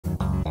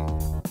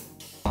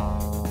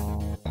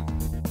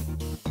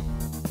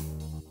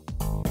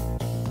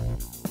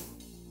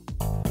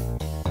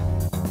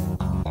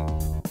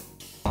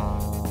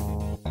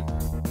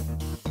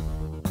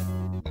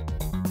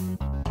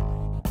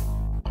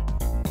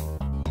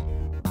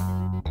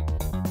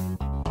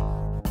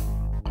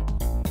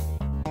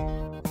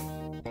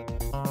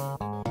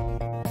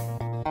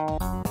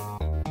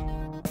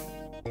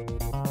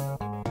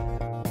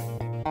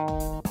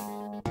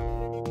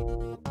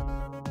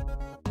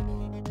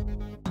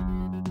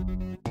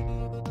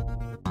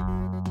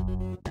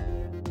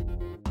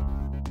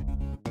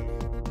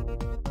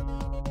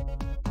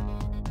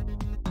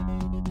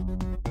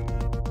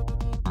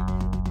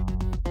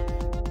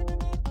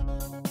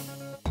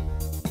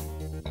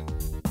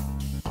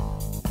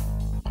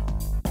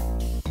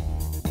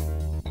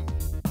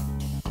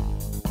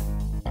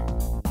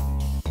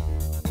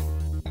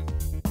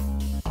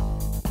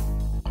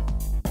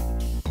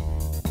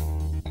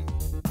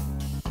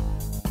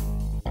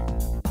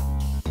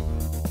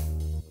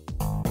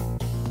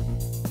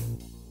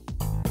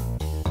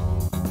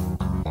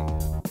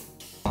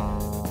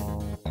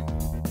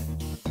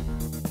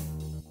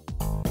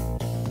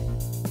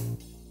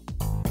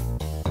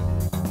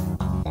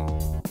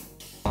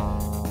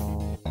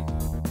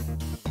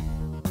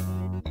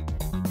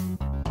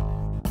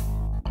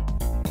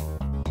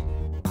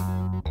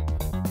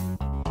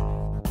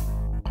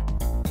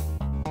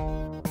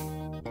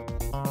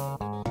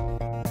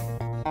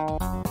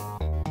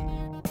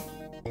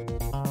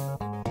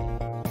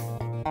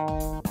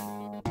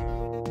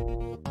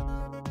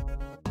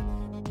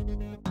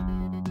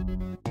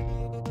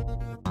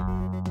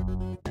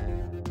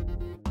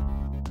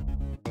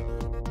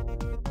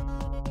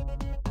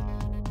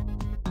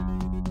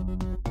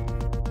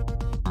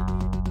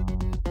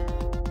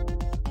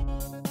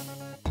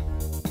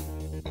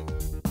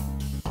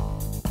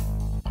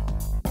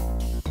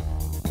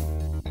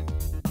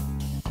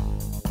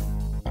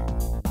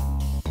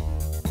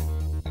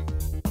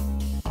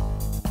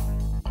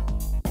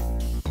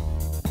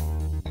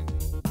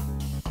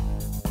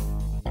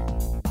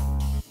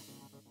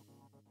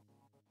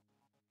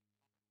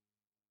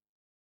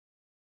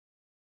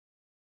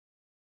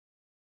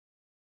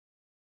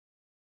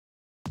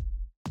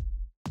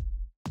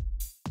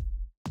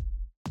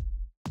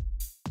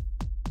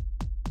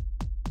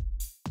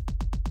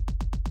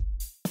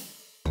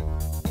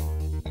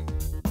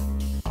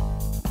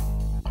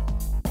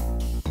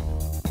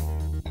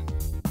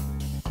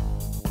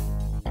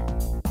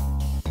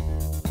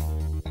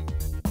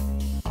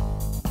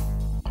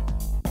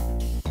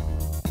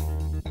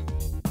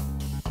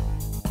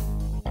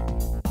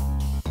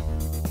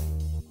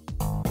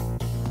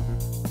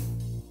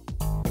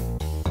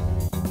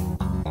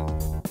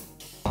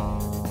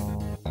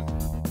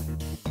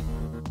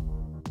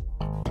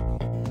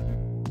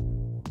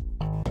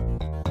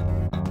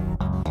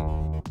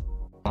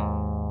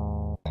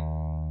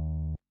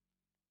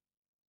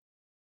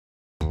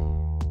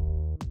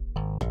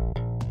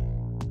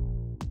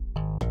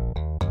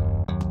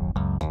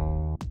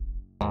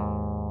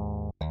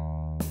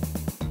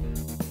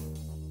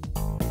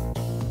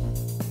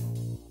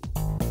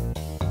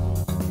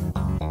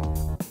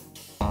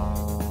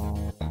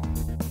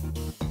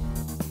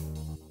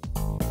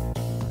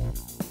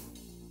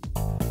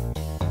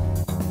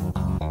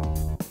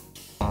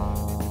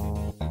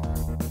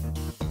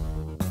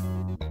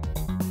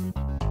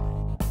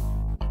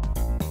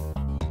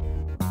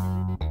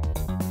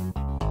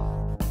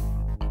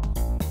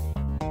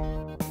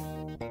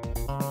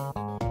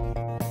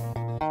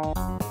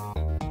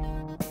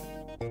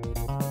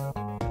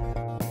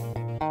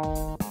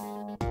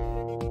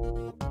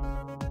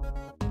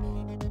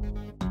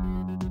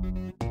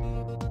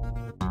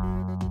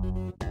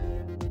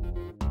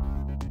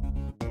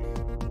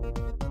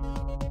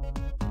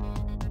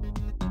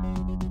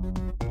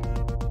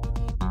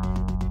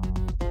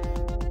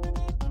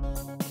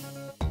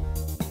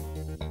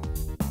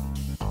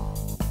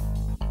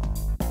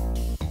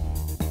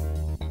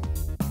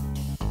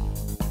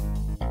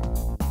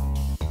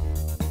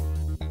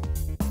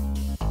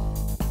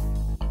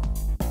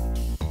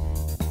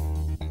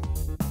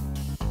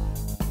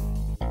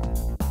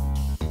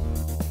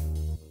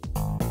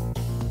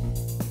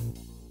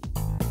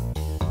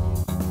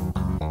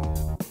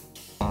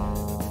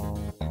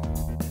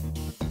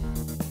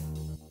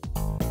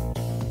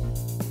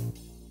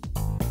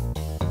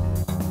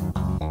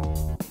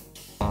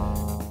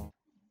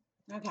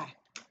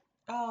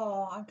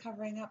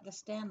covering up the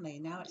Stanley.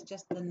 Now it's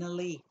just the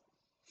Nali.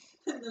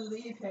 The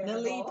Lee parable.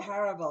 Nali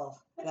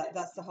parable.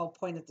 That's the whole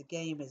point of the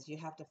game is you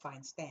have to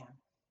find Stan.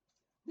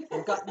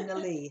 We've got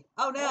Nali.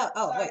 Oh no!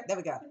 Oh sorry. wait, there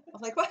we go.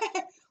 I'm like, where'd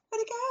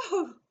it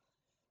go?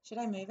 Should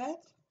I move it?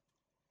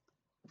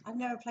 I've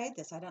never played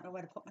this. I don't know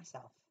where to put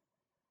myself.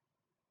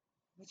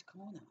 Which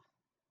corner?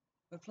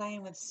 We're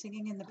playing with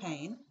Singing in the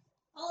Pain.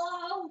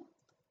 Hello.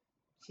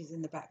 She's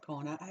in the back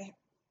corner. I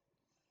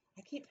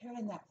keep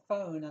hearing that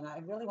phone and I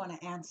really want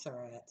to answer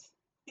it.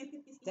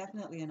 It's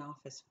definitely an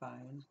office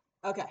phone.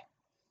 Okay.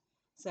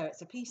 So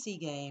it's a PC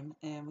game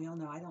and we all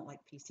know I don't like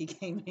PC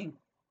gaming.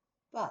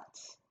 But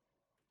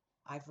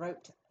I've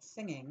roped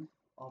Singing,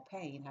 or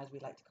Pain as we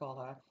like to call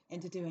her,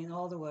 into doing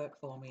all the work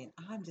for me and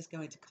I'm just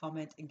going to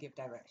comment and give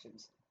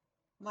directions.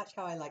 Much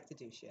how I like to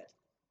do shit.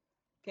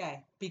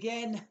 Okay.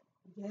 Begin.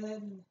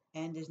 Begin.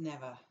 End is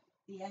never.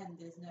 The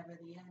end is never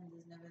the end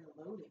is never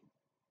the loading.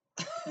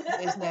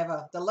 Is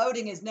never. The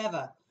loading is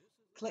never.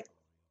 Click.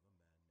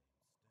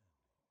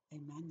 A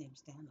man named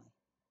Stanley.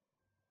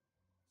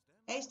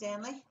 Hey,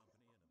 Stanley.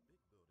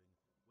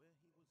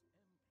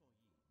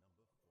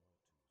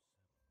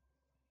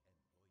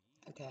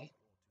 Okay.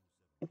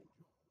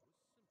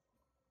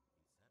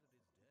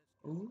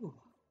 Ooh.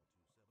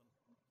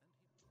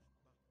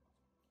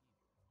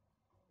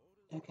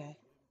 Okay.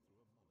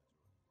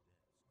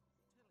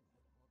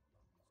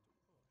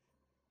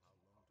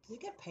 Does he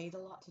get paid a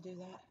lot to do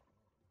that?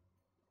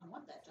 I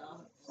want that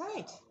job.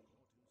 Right.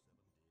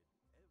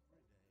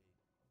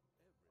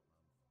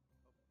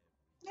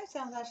 That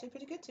sounds actually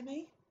pretty good to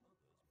me.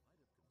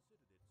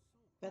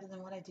 Better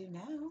than what I do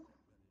now.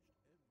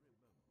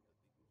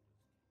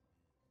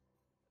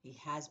 He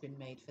has been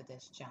made for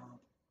this job.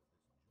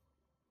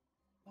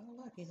 Oh,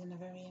 look, he's in a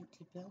very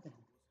empty building.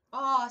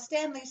 Oh,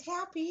 Stanley's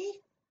happy.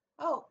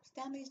 Oh,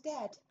 Stanley's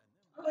dead.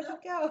 Where'd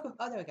he go?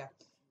 Oh, there we go.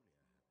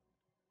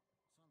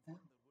 Oh,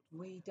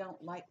 we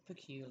don't like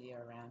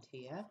peculiar around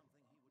here.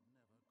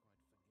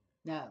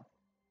 No.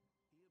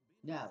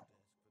 No.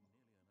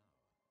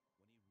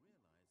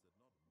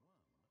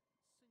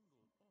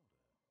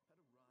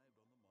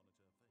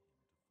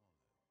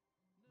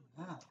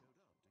 Wow.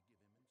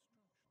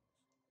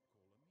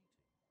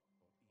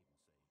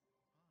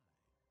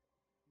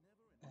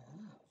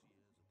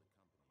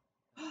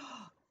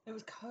 Oh. It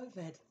was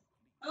COVID.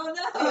 Oh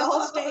no! They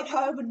all stayed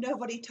home and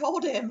nobody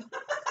told him.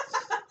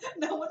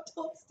 No one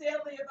told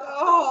Stanley about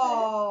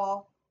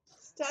Oh,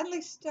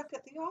 Stanley's stuck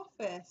at the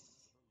office.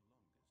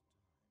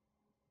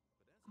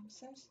 I'm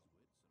so.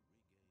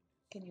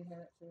 Can you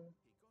hear it through?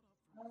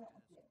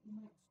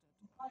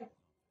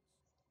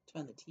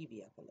 Turn the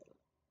TV up a little.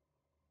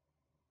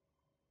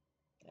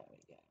 There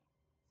we go.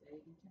 So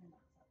you can turn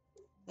that up.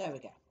 There we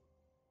go.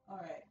 All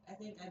right, I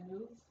think I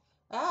move.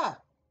 Ah!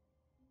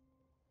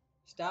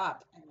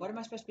 Stop. What am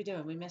I supposed to be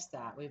doing? We missed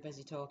that. We were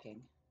busy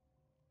talking.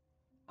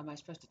 Am I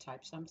supposed to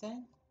type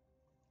something?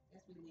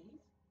 Guess we leave.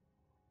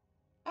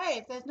 Hey,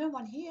 if there's no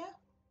one here.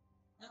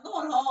 I'm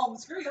going home.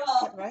 Screw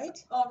y'all. Right?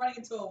 Oh, I'm running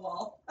into a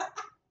wall.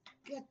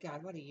 Good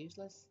God, what a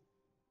useless.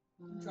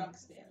 Drunk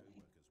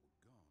Stanley.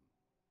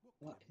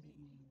 What could it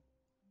mean?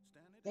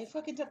 They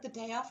fucking took the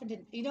day off and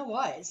didn't. You know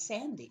what? It's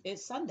Sandy.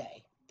 It's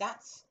Sunday.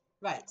 That's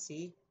right.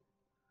 See.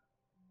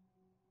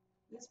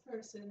 This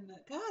person.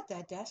 God,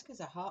 that desk is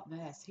a hot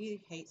mess.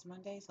 He hates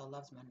Mondays or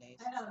loves Mondays.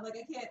 I know. Like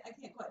I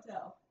can't quite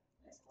tell.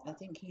 I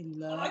think he Oh,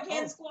 loves. I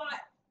can't squat.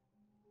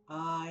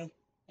 I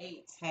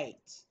hate.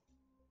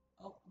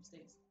 Oh, I'm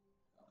staying.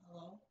 Oh,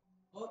 hello.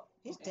 Oh,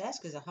 his okay.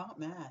 desk is a hot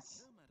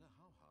mess. No matter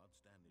how hard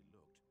Stanley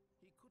looked,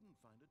 he couldn't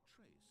find a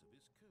trace of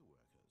his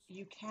co-workers.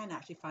 You can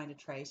actually find a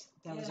trace.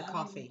 There was a Yeah,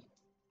 coffee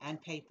and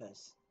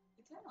papers.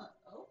 It's kind of.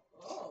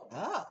 Oh.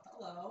 Oh.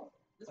 Hello.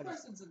 This What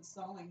person's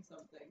installing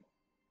something.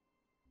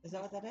 Is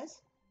that what that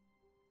is?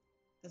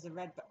 There's a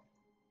red.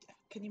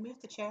 Can you move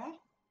the chair?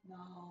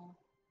 No.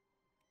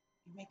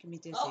 You're making me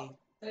dizzy. Oh,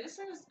 did I just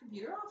turn his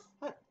computer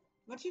off?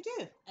 What'd you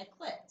do? I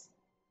clicked.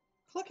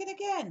 Click it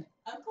again.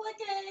 I'm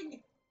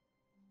clicking.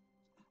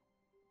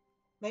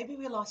 Maybe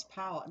we lost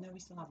power. No, we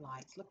still have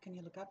lights. Look, can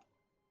you look up?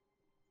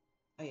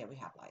 Oh yeah, we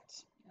have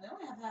lights. They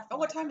only have half. Oh,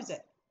 what time is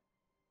it?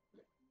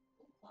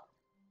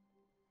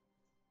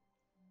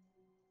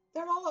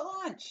 They're all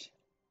at lunch.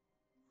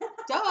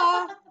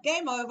 Duh!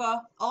 Game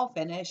over. All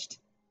finished.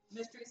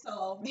 Mystery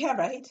solved. Yeah,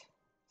 right.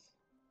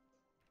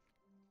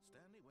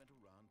 Stanley went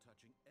around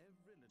touching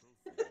every little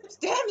thing.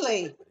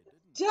 Stanley!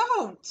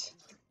 Don't!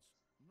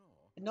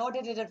 No. Nor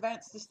did it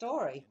advance the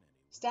story.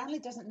 Stanley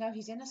doesn't know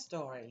he's in a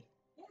story.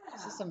 Yeah.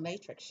 This is some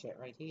Matrix shit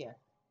right here.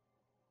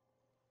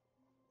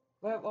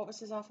 What was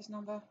his office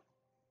number?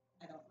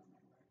 I don't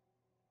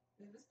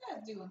remember. This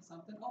guy's doing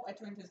something. Oh, I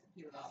turned his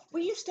computer off.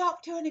 Will you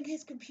stop turning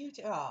his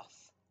computer off?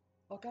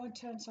 Or go and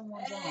turn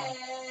someone's on.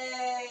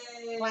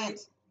 Hey! Plant.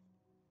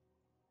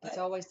 It's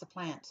always the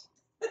plant.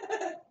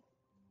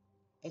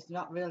 It's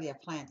not really a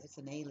plant, it's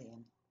an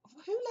alien.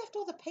 Who left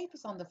all the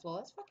papers on the floor?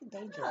 That's fucking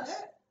dangerous.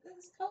 No,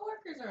 his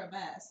coworkers are a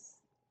mess.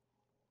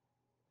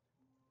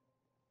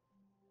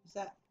 Is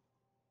that...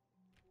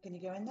 Can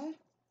you go in there?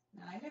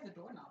 No, I hear the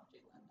doorknob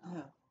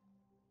jiggling. Oh.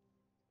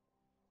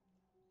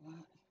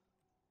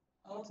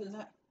 Oh, What's in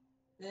that?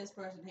 this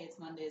person hates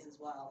Mondays as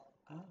well.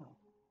 Oh.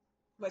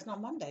 Well, it's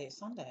not Monday, it's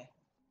Sunday.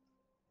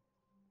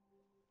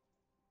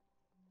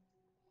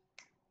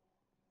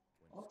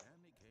 When Oh.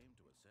 Stanley came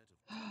to a set of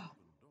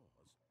open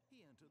doors, he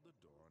entered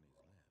the door on his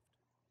left.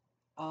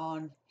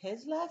 On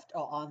his left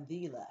or on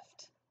the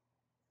left?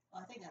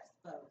 Well, I think that's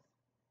both.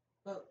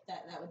 Both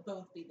that would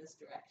both be this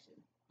direction.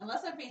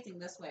 Unless I'm facing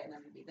this way, and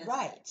then it'd be this way.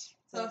 Right.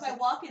 So if I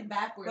walk in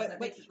backwards, Wait, that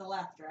makes it the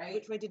left, right?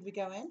 Which way did we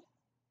go in?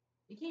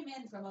 We came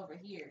in from over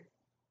here.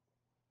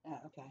 Oh,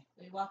 okay.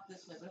 So we walked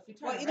this way. But if we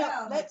turn Well, you know,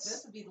 around, like,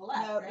 this would be the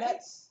left, No, right?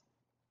 let's.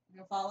 You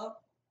gonna follow?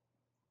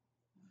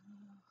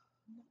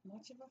 Not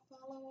much of a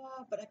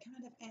follower, but I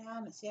kind of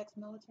am. It's the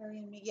ex-military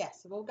in me.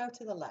 Yes, so we'll go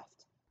to the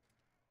left.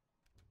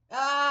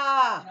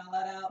 Ah! You know,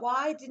 let out.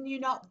 Why didn't you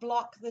not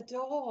block the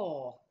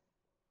door?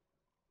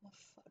 Oh,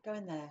 go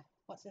in there.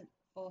 What's it?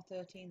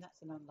 413.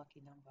 That's an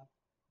unlucky number.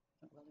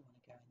 Don't really want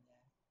to go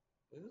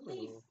in there.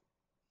 Ooh. Leave.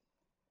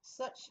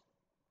 Such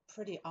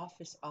pretty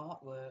office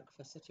artwork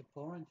for such a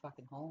boring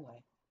fucking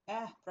hallway.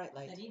 Ah, bright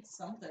light. I need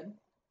something.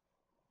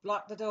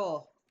 Block the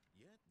door.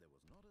 Yet there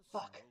was not a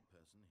Fuck. single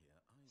person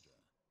here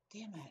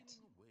either. Damn it.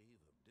 Feeling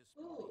a wave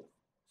of Ooh. disbelief,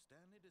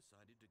 Stanley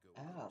decided to go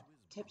Oh, into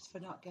his tips for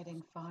boss's not getting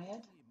office,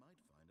 fired? hoping he might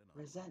find an answer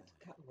Resent.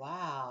 there.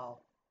 Wow.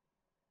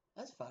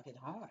 That's fucking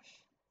harsh.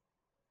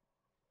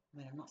 I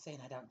mean, I'm not saying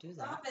I don't do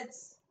that.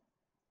 Profits.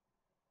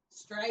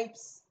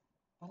 Stripes.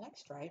 I like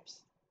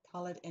stripes.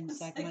 Coloured in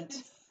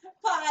segment.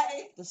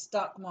 Pie. The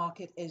stock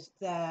market is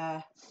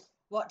there.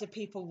 What do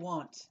people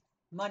want?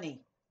 Money.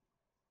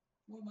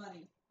 More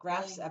money.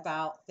 Graphs Billions.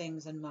 about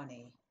things and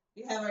money.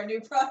 We have our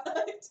new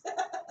product.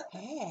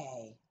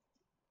 Hey.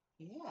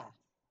 Yeah.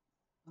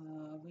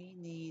 We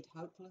need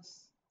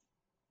hopeless.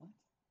 What?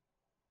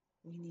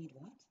 We need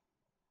what?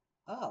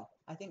 Oh,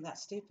 I think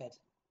that's stupid.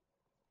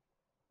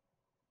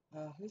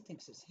 Who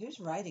thinks it's... Who's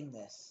writing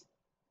this?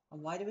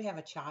 And why do we have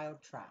a child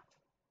trap?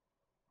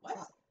 What?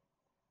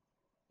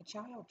 A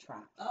child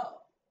trap. Oh.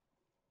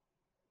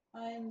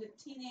 Find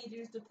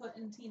teenagers to put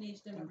in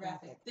teenage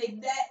demographic. Demographic.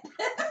 Big bet.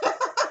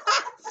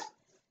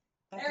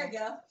 There Okay. we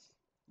go.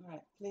 All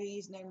right.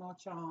 Please, no more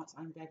charts.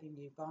 I'm begging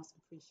you. Boss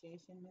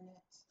appreciation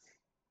minutes.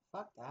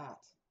 Fuck that.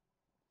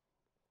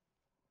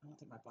 I don't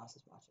think my boss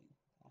is watching.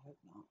 I hope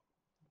not.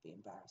 It'd be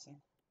embarrassing.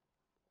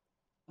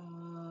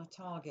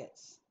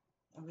 Targets.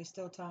 Are we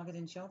still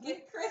targeting children?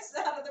 Get Chris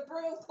out of the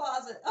broom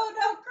closet. Oh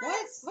no,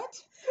 Chris!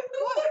 What? Who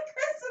put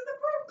Chris in the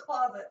broom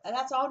closet? And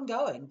that's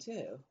ongoing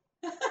too.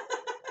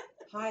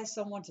 Hire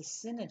someone to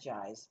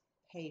synergize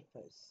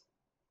papers.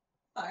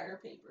 Fire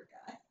paper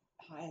guy.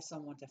 Hire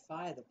someone to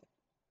fire the...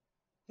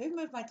 Who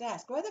moved my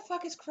desk? Where the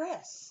fuck is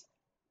Chris?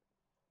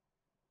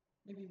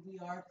 Maybe we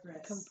are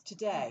Chris.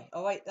 Today.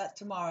 Oh wait, that's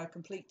tomorrow.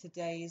 Complete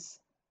today's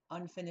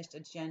unfinished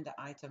agenda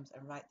items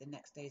and write the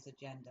next day's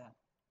agenda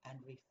and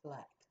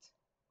reflect.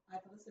 I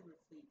thought this would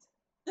replete.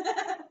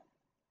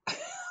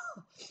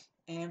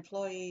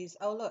 Employees.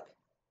 Oh look.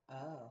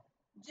 Oh.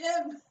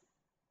 Jim.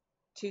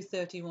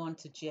 231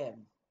 to Jim.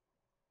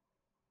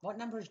 What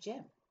number is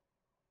Jim?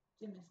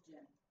 Jim is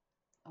Jim.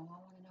 Oh, I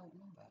want to know what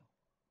number.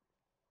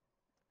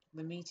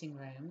 The meeting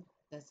room.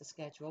 There's the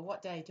schedule.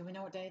 What day? Do we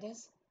know what day it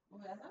is?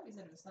 Well, I thought we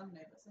said it was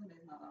Sunday, but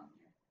Sunday's not on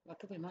here. Well, it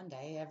could be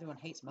Monday. Everyone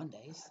hates Oh,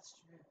 Mondays. that's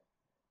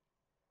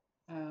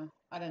true.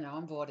 I don't know.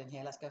 I'm bored in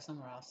here. Let's go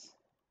somewhere else.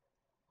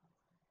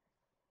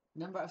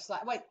 Number of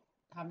slides. Wait,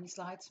 how many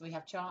slides? We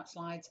have charts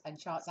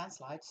and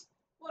slides.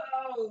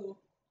 Whoa!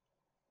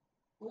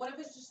 Well, what if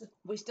it's just a...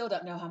 We still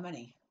don't know how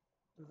many.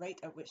 The rate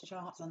at which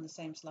charts on the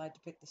same slide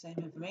depict the same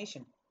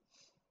information.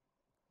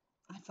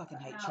 I fucking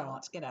hate Wow.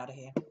 charts. Get out of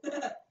here.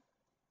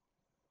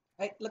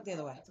 Hey, look the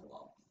other way. That's a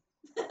wall.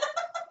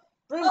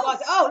 Broom Oh,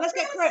 closet. Oh, let's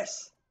get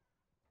Chris!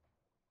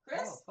 Chris.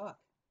 Chris? Oh, fuck.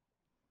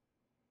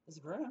 There's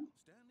a broom.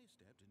 Stanley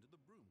stepped into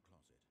the broom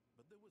closet,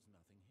 but there was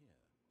nothing here,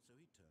 so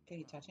he turned Can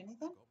you around touch and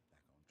anything? got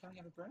back on Can we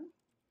have a track. broom?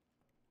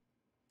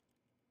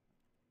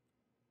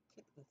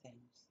 Click the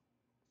things.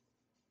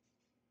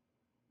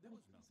 There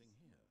was nothing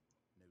here.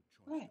 No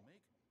choice Right. to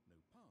make, no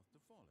path to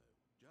follow.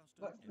 Just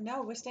What? an No,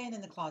 empty we're staying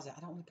in the closet. closet.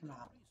 I don't want to come No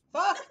out. reason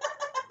Fuck!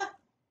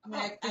 I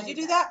mean, I Did you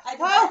did do that? I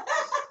did Oh!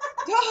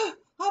 that.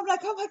 I'm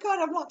like, oh my god,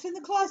 I'm locked in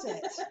the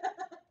closet. It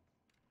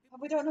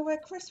And we don't know where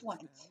was Chris that went.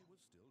 Stanley was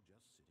still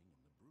just sitting in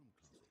the broom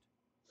closet.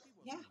 He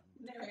wasn't Yeah.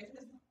 even Narrated.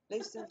 At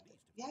least, At least if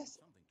yes.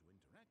 there was something to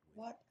interact with,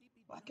 What? he'd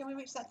be What? just Can we as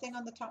reach that thing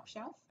on the top pleased.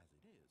 shelf? As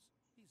it is,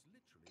 he's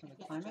literally Can we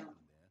just climb it?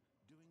 sitting there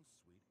doing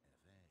sweet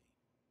FA.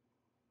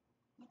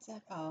 What's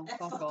that? Oh, F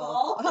fuck fuck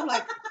all. all. I'm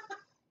like,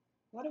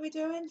 what are we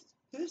doing?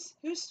 Who's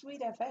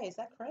sweet FA? Is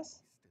that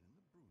Chris? He's still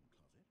in the broom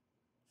closet.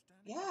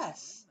 Stanley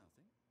Yes. doing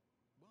nothing.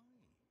 Why?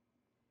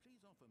 Please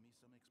offer me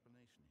some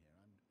explanation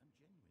here. I'm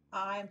genuinely.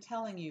 I'm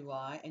telling you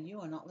why, and you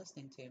are not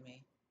listening to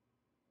me.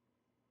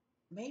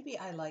 Maybe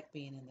I like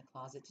being in the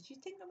closet. Did you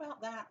think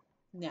about that?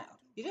 No.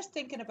 You're just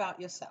thinking about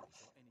yourself.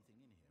 Got anything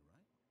in here,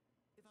 right?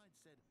 If I'd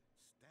said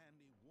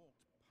Stanley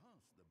walked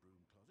past the broom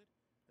closet,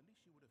 at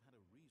least you would have had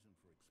a reason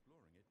for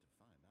exploring it to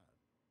find out.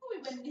 Well, we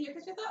went in here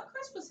because we thought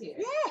Chris was here.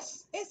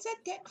 Yes! It said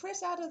get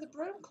Chris out of the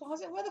broom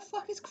closet. Where the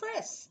fuck is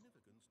Chris?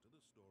 Significant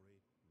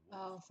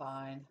Oh,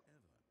 fine.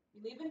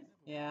 You leaving?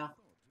 Yeah.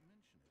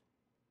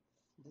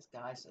 This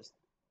guy's just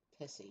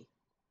pissy.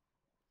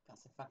 Got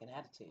some fucking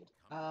attitude.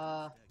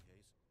 Stanley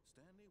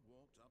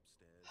walked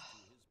upstairs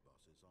to his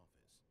boss's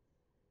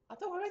office. I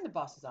thought we were in the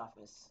boss's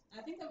office.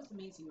 I think that was the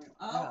meeting room.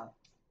 Oh, Oh.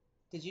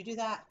 Did you do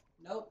that?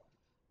 nope.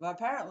 Well,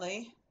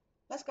 apparently.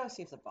 Let's go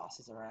see if the boss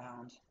is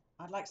around.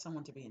 I'd like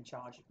someone to be in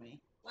charge of me.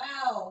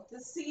 Wow, the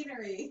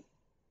scenery.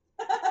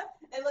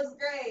 It looks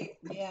great.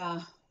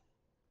 Yeah.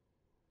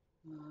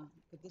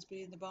 Could this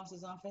be in the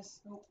boss's office?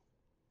 Nope.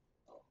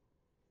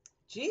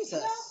 Jesus. You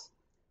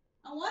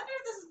know, I wonder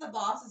if this is the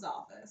boss's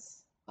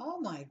office. Oh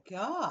my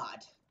God.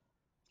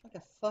 It's like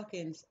a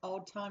fucking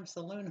old-time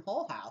saloon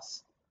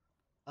whorehouse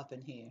up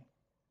in here.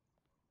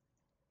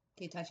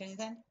 Can you touch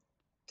anything?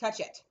 Touch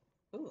it.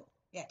 Ooh,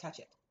 yeah, touch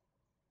it.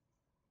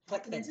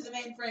 Click Into things. the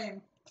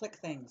mainframe. Click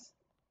things.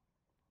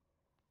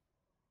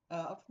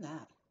 Open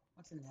that.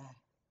 What's in there?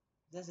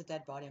 There's a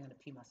dead body. I'm going to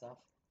pee myself.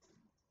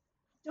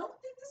 Don't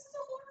think this is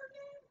a horror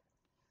game.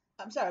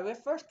 I'm sorry, we're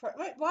first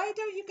Wait, why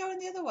don't you go in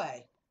the other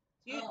way?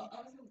 You Oh,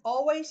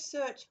 always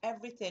search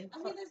everything. I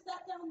mean, there's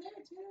that down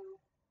there too.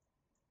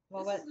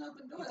 Well, This is an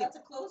open door. think- That's a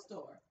closed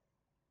door.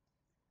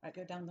 Right,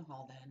 go down the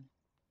hall then.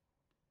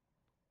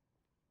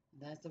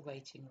 There's the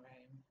waiting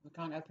room. We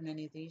can't open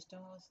any of these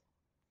doors.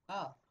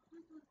 Oh,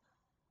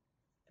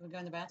 can we go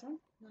in the bathroom?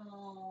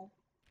 No.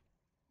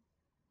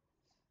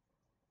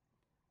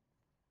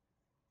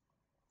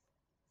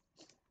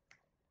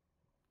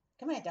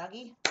 Come here,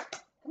 doggy.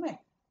 Come here.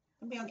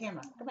 Come be on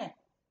camera. Come here.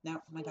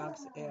 No, my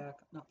dog's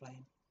not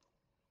playing.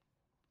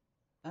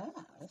 Ah,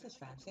 this is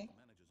fancy. The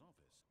manager's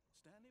office,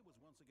 Stanley was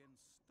once again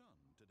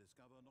stunned to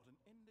discover not an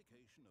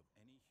indication of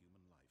any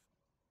human life.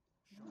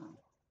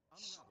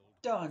 Shocked,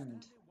 unraveled,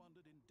 Stunned. Stanley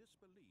wondered in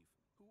disbelief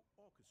who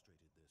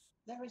orchestrated this.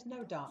 There is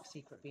no dark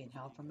secret being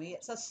held from me.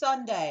 It's a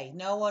Sunday.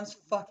 No one's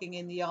fucking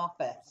in the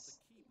office.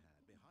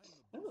 The keypad behind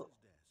the Ooh.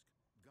 boss's desk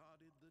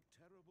guarded the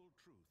terrible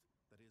truth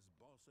that his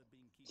boss had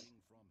been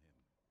keeping from him.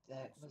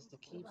 That was the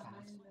keypad.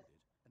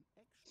 An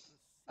extra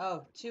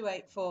Oh,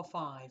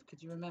 2845.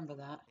 Could you remember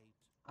that?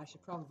 I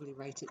should probably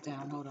write it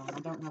down. Hold on. I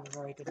don't have a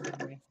very good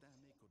memory.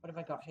 What have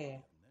I got here?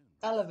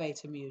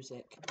 Elevator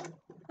music.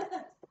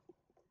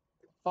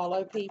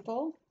 Follow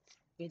people.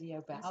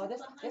 Video back. Oh,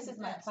 this is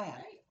my plan.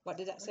 Right? What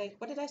did I say?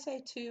 What did I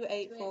say?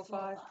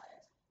 2845.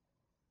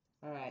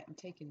 All right, I'm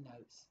taking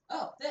notes.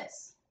 Oh,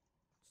 this.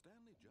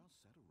 Stanley just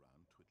sat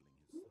around twiddling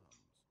his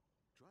thumbs.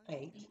 Trying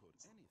to input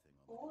anything on the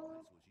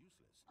device was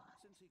useless,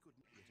 since he could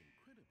yet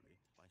incredibly,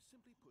 by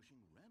simply pushing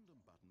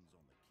random buttons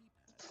on the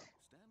keypad,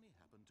 Stanley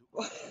happened to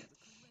open the correct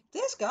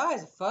This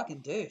guy's a fucking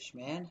douche,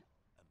 man. amazing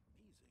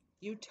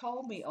You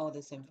told me all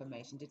this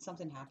information. Did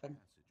something happen?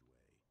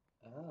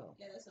 passageway. Oh.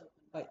 Yeah, this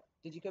opened. Wait,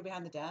 did you go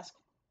behind the desk?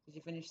 Did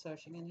you finish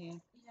searching in here?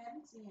 Yeah, I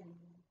didn't see anything.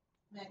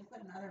 I mean, I can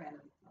put another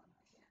random. Oh, no,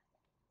 I can't.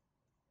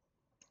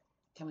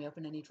 Can we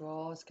open any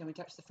drawers? Can we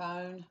touch the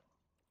phone?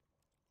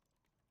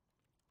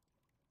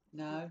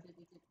 No?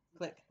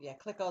 Click. Yeah,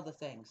 click all the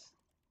things.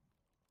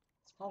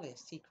 It's probably a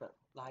secret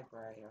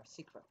library or a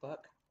secret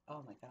book.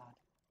 Oh my God.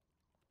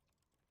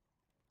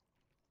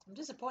 I'm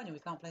disappointed we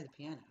can't play the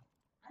piano.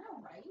 I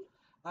know, right?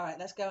 All right,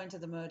 let's go into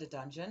the murder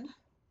dungeon.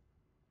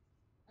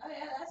 Oh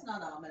yeah, that's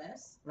not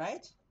ominous.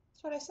 Right?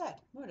 That's what I said.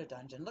 Murder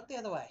dungeon. Look the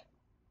other way.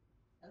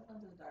 Let's go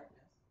into the darkness.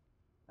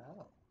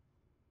 Oh,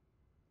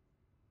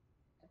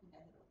 I think I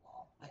hit a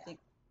wall. I Yeah. think.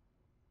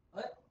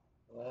 What?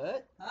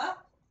 What? Huh?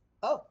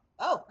 Oh,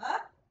 oh, Huh?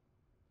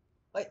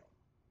 wait.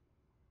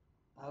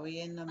 Are we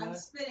in the I'm murder?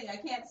 spinning. I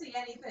can't see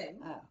anything.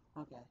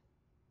 Oh, okay.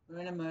 We're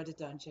in a murder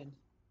dungeon.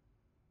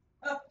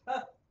 Oh,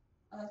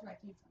 that's where I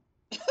came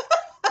from.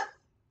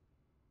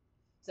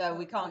 So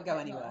we can't go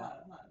Hold on, anywhere.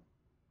 hold on.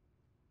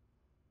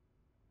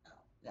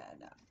 No,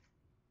 no.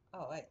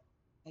 Oh, wait.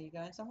 Are you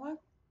going somewhere?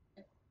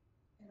 I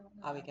don't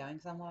know. Are we going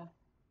somewhere?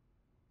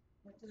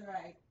 Look to the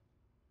right.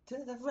 To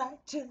the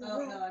right, to the Oh,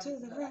 right, no, I to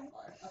didn't the go right, that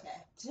far.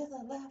 Okay. to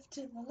the left,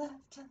 to the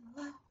left, to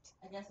the left.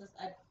 I guess this.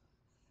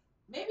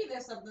 Maybe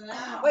there's something.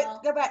 I don't Wait, know.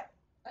 go back.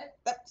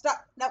 What?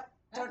 Stop. No,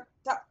 turn.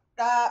 Stop.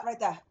 Right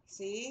there.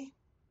 See?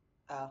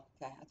 Oh,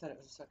 okay. I thought it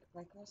was a circuit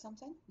breaker or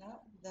something. No,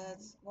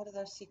 that's what are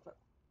those secret?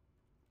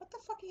 What the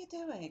fuck are you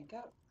doing?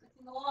 Go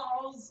Clicking the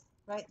walls.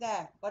 right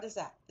there. What is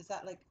that? Is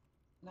that like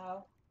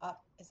no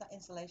up? Is that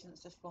insulation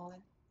that's just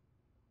falling?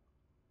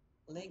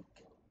 Link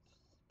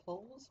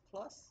pulls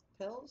plus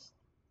pills.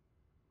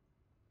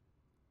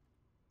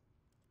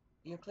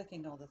 You're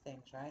clicking all the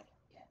things, right?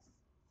 Yes.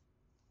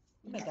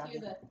 Come here, doggy. Cue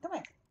the- Come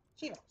here,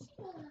 Shiva.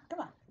 Come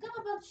on. Come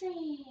on, bug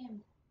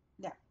stream.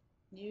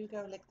 You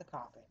go lick the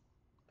carpet.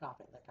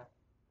 Carpet licker.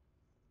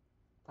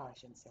 Probably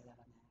shouldn't say that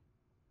on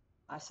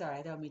there. I'm sorry,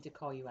 I don't mean to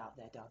call you out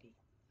there, doggy.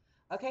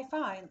 Okay,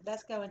 fine.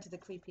 Let's go into the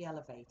creepy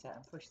elevator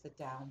and push the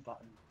down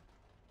button.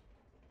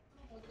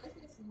 Oh, let's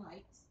get some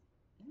lights.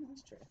 Yeah,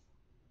 that's true.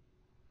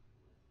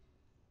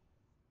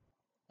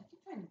 I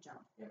keep trying to jump.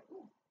 There.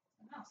 Ooh,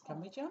 a mouse.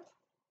 Can we jump?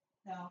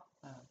 No.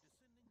 Oh.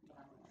 Descending deeper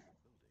into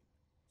the building,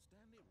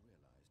 Stanley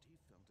realized he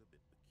felt a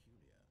bit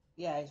peculiar.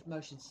 Yeah, he's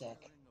motion sick.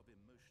 Stirring of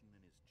emotion in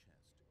his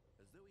chest,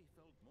 as though he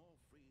felt more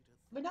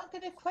We're not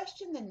going to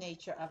question the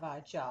nature of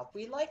our job.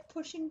 We like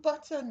pushing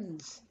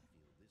buttons.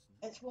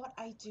 It's what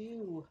I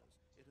do.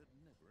 It had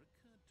never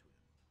occurred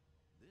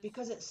to him.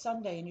 Because it's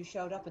Sunday and you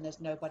showed up and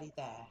there's nobody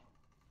there.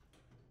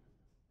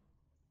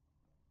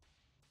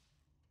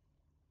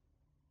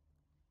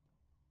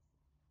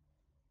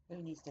 Who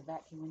needs to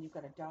vacuum when you've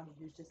got a doggy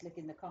who's just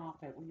licking the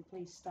carpet? Will you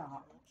please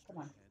stop? Come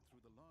on.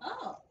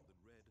 Oh.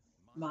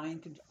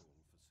 Mind control.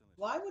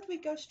 Why would we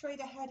go straight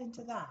ahead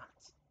into that?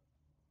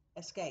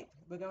 Escape.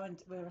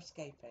 We're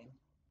escaping.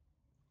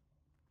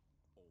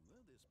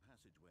 Although this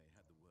passageway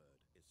had the word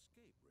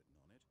escape written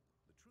on it,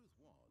 the truth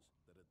was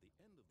that at the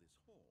end of this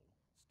hall,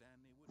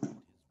 Stanley would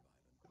meet his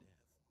violent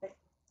death.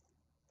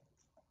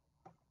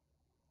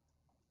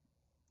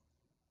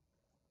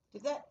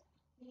 Did that?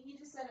 He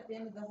just said at the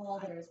end of the hall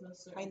there is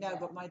most certainly I know, death.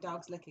 but my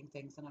dog's licking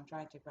things and I'm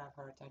trying to grab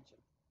her attention.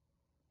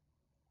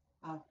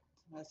 Oh,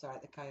 that's all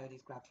right. The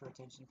coyotes grabbed her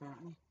attention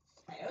apparently.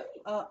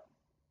 Coyote?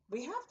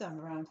 We have them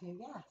around here,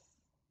 yes.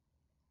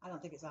 I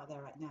don't think it's out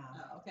there right now.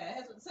 Oh, okay. I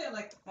was going to say, I'm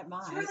like, It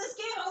might. screw this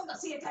game, I was going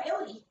to see a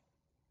coyote.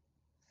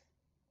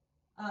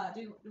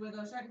 Do we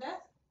go straight to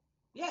death?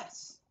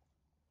 Yes.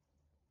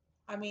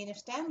 I mean, if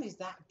Stanley's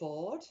that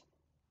bored.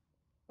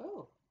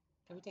 Oh,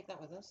 can we take that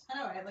with us? I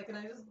know, right? Like, can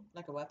I just...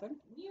 Like a weapon?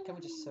 Can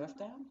we just surf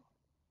down?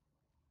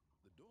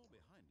 The door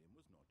behind him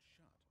was not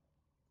shut.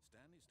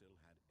 Stanley still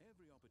had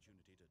every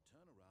opportunity to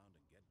turn around and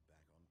get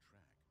back on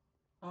track.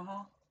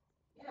 Uh-huh.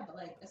 Yeah, but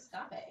like,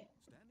 escape.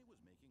 Stanley was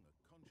making a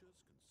conscious,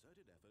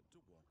 concerted effort to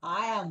walk.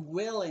 I am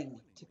willing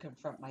to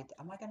confront my...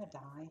 Am I going to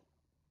die?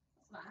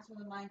 It's not with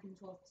a mind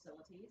control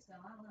facility, so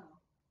I don't know.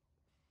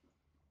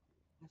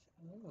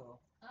 Oh.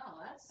 Oh,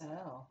 that's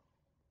Oh.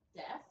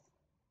 death.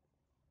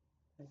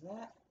 Is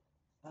that?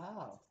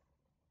 Oh.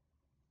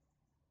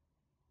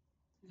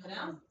 Go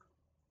down?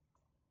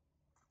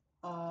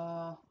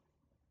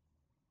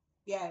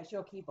 Yeah, it's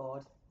your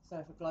keyboard. So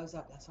if it blows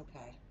up, that's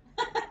okay.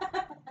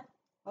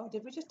 Oh,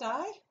 did we just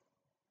die?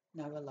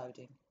 No, we're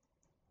loading.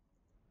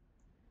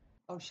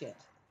 Oh, shit.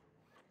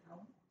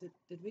 No.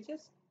 Did we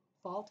just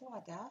fall to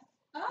our death?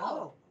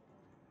 Oh.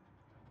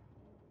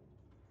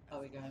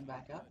 Are we going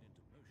back up?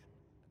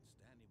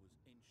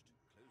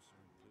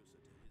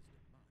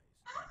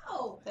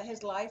 Ow! That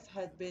his life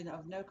had been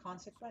of no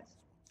consequence?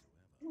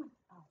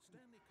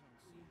 Stanley can't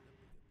see the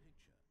bigger picture.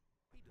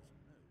 He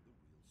doesn't know the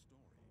real story,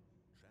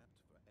 trapped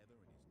forever in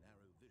his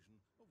narrow vision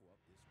of what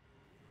this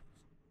world is.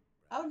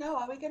 Oh no,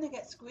 are we going to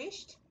get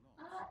squished?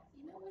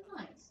 You know, we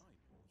might.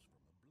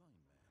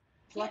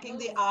 Plucking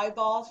the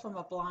eyeballs from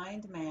a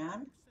blind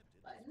man?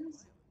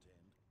 Buttons?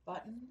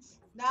 Buttons?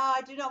 No,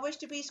 I do not wish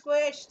to be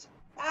squished.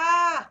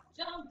 Ah!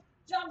 Jump!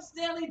 Jump,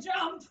 Stanley,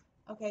 jump!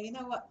 Okay, you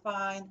know what?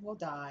 Fine, we'll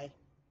die.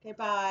 Okay,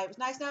 bye. It was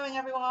nice knowing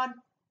everyone.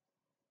 Am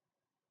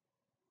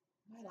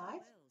I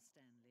alive? Well,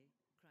 Stanley,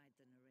 cried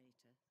the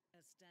narrator,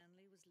 as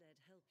Stanley was led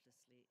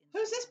helplessly into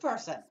Who's this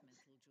person?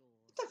 mental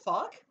jaws. What the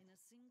fuck? In a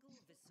single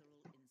visceral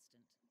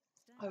instant,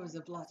 I was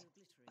a blood.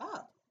 obliterated Oh.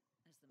 as the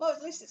Well,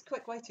 at least it's a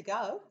quick way to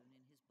go.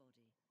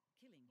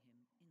 in his body, killing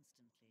him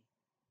instantly.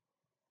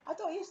 I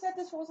thought you said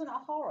this wasn't a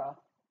horror.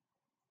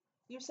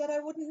 You said I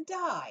wouldn't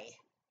die.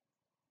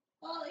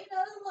 Well, you know,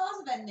 there's lots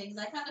of endings.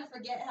 I kind of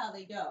forget how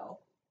they go.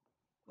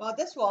 Well,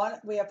 this one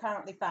we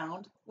apparently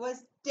found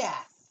was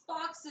death.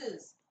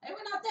 Boxes! Hey,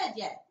 we're not dead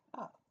yet.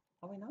 Oh,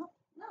 are we not?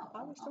 No,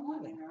 Are we still I'm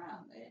moving? moving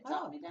around. It Oh.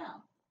 dropped me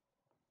down.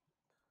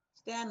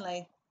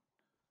 Stanley.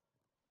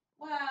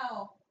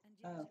 Wow. And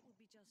yet Oh. it would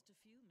be just a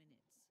few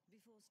minutes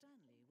before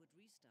Stanley would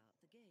restart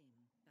the game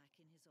back in his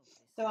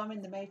office. So I'm in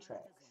the alive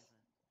Matrix. as ever.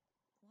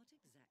 What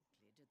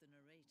exactly did the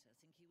narrator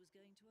think he was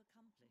going to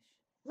accomplish?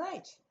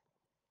 Right.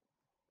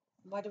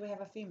 Why do we have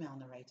a female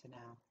narrator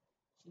now?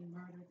 She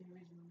murdered the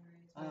original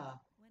narrator.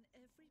 When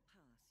every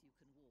path you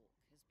can walk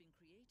has been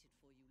created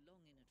for you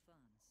long in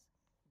advance,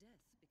 death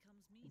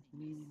becomes It's meaningless.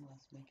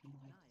 meaningless, making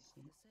life Life the the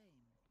same.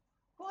 same.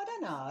 Well, I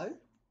don't know.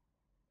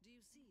 Do you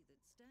see that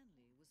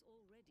Stanley was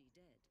already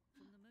dead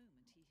from the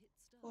moment he hit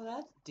start? Well,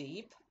 that's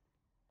deep.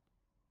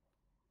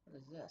 What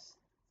is this?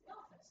 The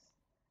office.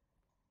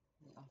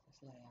 The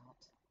office layout.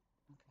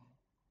 Okay.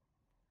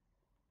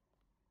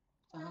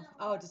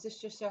 Oh, does this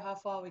just show how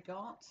far we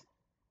got?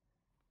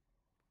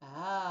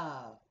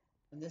 Ah,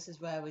 and this is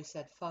where we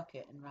said fuck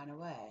it and ran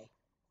away.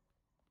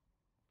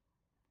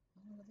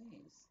 What are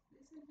these?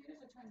 These computers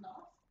are turned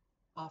off.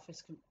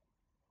 Office.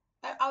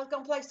 I was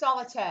gonna play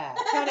solitaire.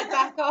 Turn it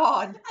back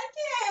on. I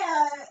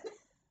can't!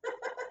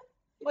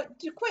 What?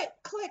 Do quit?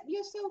 Click.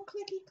 You're so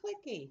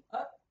clicky.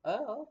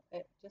 Oh,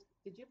 it just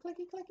did you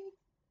clicky?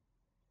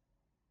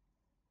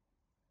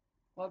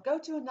 Well, go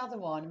to another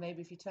one.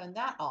 Maybe if you turn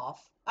that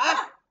off.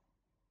 Ah!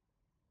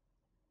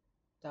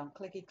 Don't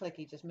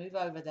clicky. Just move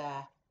over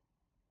there.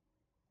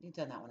 You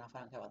can turn that one off. I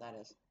don't care what that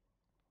is.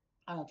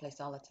 I won't play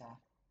solitaire.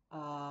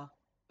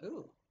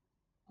 Ooh.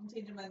 I'm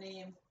changing my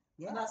name.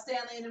 Yeah. I'm not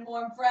Stanley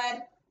anymore, I'm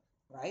Fred.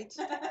 Right.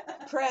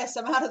 Chris,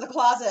 I'm out of the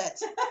closet.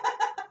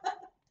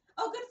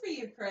 Oh, good for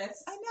you,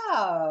 Chris. I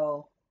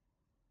know.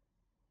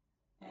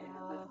 Hey,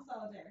 this is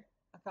solitaire.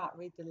 I can't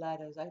read the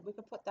letters. We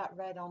could put that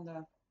red on the.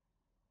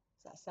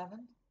 Is that 7?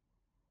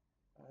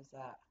 What was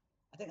that?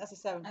 I think that's a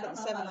 7. I Put don't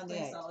the know 7 how to on the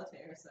play 8.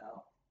 solitaire,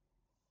 so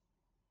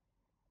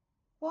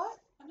What?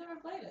 I've never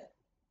played it.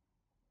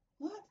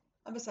 What?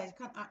 I'm besides,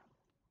 can't.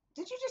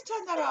 Did you just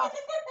turn that off?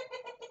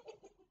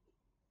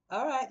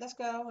 All right, let's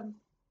go and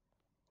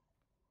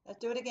let's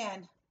do it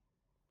again.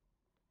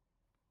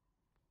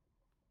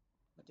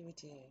 What do we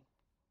do?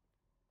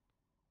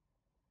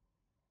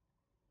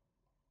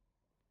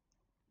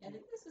 I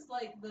think this is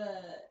like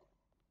the.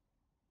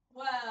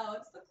 Wow,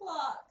 it's the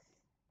clock.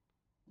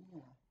 Yeah.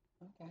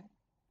 Okay.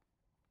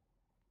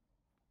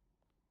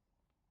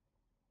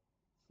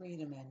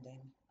 Freedom ending.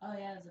 Oh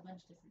yeah, there's a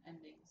bunch of different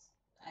endings.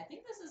 I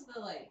think this is the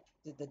like.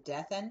 Did the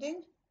death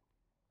ending?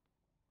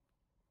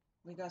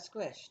 We got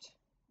squished.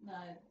 No,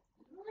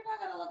 we're not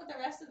gonna look at the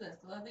rest of this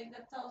because I think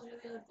that tells you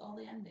all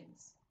the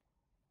endings.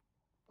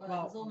 Or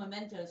like there's all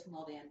mementos from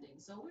all the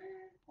endings. So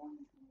we're going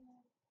to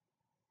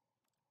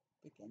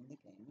begin the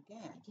game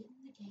again. begin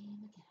the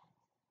game again.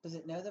 Does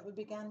it know that we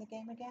began the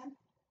game again?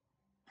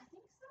 I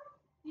think so.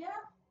 Yeah.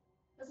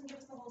 Doesn't give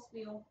us the whole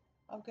spiel.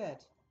 Oh, good.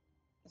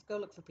 Let's go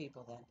look for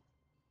people then.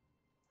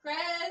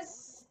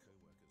 Chris!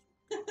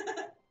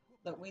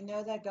 Look, we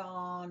know they're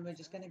gone. We're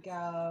just going to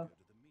go.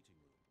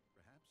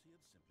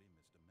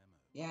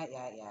 Yeah.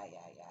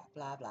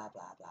 Blah, blah,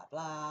 blah, blah,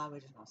 blah. We're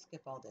just going to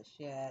skip all this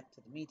shit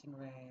to the meeting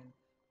room.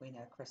 We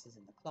know Chris is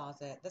in the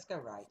closet. Let's go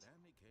right.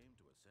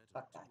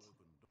 Fuck that.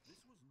 This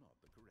was not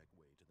the correct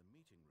way to the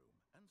meeting room,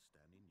 and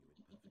Stanley knew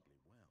it perfectly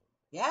well.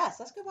 Yes,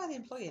 let's go by the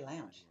employee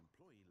lounge.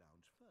 The employee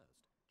lounge first.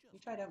 You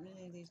tried opening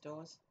any of these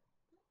doors?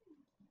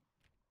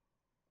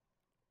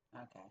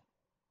 Okay.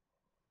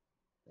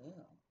 Ew.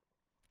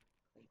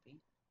 Creepy.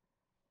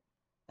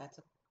 That's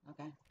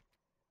okay.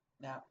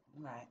 No,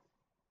 right.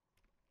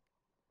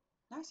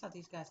 Nice how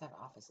these guys have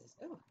offices.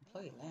 Ooh,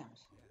 employee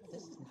lounge. Oh,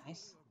 this is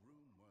nice. A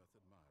room worth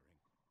admiring.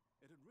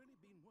 It had really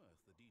been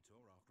worth the detour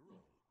after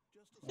all.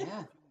 Just to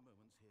Yeah. spend a few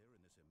moments here in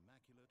this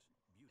immaculate,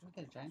 Can we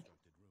get a drink?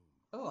 constructed room.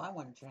 Oh, I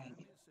want a drink.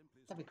 Stanley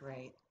simply That'd be stood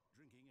great.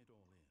 drinking it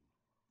all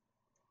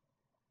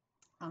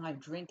in. I'm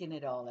drinking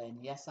it all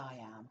in. Yes, I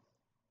am.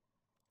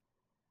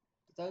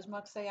 Do those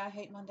mugs say I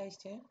hate Mondays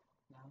too?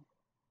 No.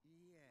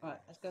 Yes. All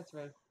right, let's go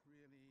through.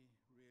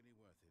 Really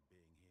worth it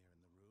being here in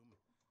the room.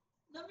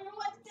 Number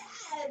one's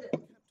dead!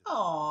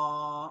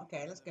 Aww.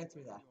 Okay, let's go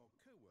through that.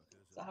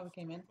 Is that how we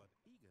came in?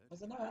 Was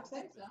there no I exit?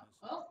 think so.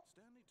 Oh,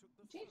 Stanley took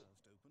the Jeez.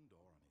 first open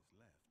door on his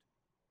left.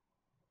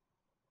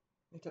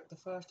 We took the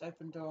first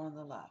open door on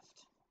the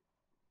left.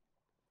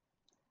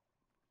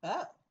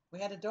 Oh, we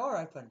had a door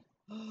open.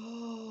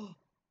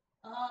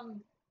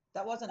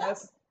 That wasn't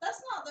open.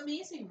 That's not the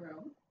meeting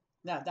room.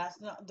 No, that's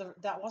not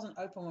that wasn't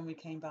open when we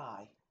came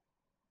by.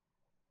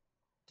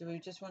 Do we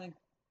just want to,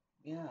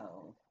 you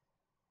know?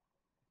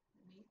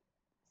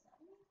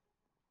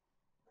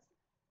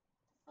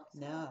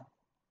 No,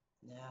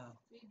 no.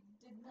 We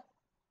did not.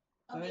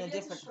 Oh, We're in a maybe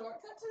it's different. a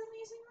shortcut to the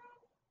meeting room?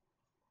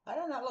 I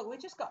don't know. Look, we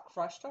just got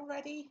crushed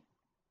already.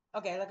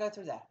 Okay, let's go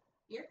through there.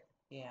 Here?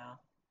 Yeah.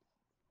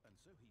 And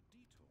so he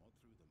detoured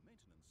through the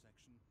maintenance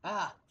section,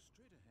 Ah. walked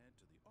straight ahead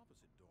to the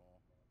opposite door,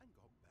 and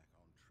got back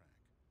on track.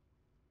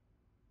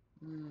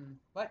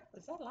 What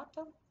is that, a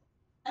laptop?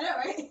 I know,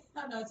 right?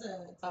 Oh, no, it's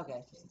a Okay,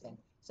 it's just a thing.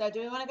 So, do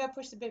we want to go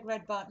push the big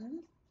red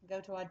button and go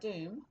to our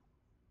doom?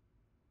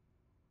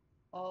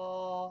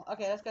 Or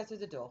okay, let's go through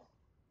the door.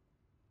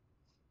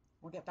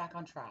 We'll get back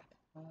on track.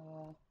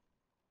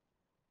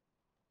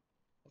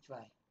 Which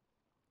way?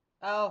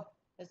 Oh,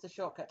 it's the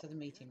shortcut to the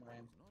meeting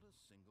room. There was not a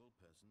single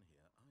person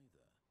here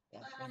either.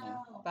 Yes, we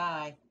know. Wow.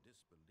 Bye.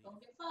 Disbelief, Don't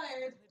get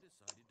fired. Stanley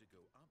decided to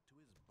go up to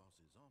his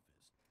boss's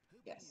office,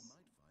 hoping Yes. he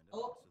might find an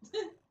Oh. answer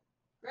there.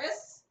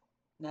 Chris?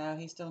 No,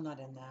 he's still not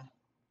in there.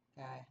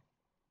 Okay.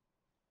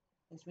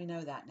 At least we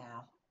know that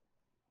now.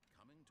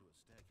 Coming to a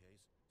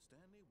staircase,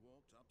 Stanley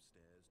walked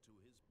upstairs to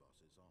his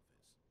boss's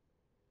office.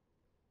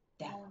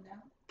 Down.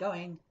 Down.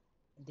 Going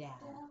down.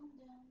 Down.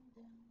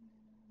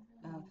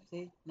 Oh,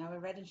 see? Now we're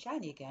red and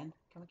shiny again.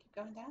 Can we keep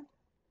going down?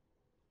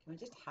 Can we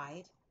just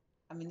hide?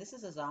 I mean, this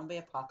is a zombie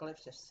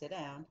apocalypse. Just sit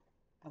down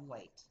and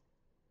wait.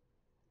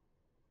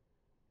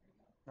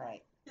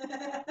 Right.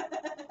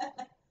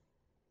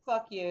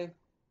 Fuck you.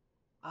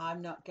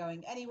 I'm not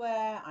going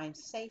anywhere. I'm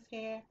safe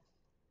here.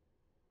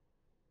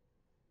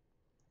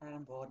 And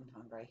I'm bored and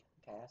hungry.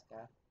 Okay, let's go.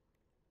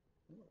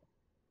 Ooh.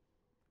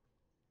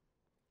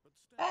 But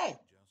Stanley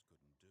just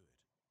couldn't do it.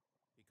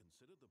 He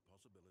considered the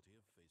possibility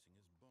of facing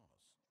his boss,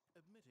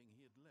 admitting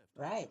he had left.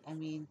 Right, I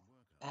mean,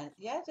 and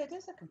yes, it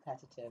is a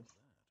competitive.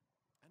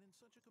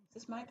 Is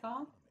this my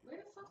car?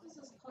 Where the fuck is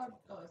this car?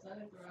 Oh, is that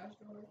a garage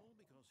door? All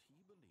because he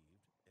believed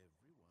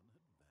everyone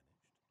had vanished.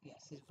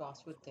 Yes, his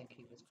boss would think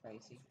he was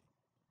crazy.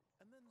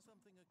 And then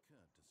something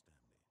occurred to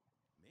Stanley.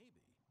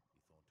 Maybe, he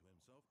thought to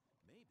himself,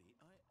 maybe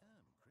I am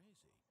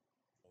crazy.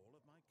 All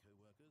of my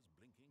co-workers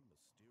blinking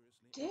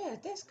mysteriously. Dude,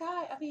 this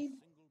guy, I mean,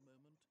 Single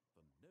moment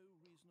for no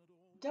reason at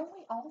all. don't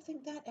we all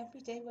think that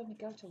every day when we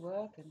go to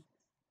work? And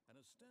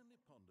as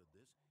Stanley pondered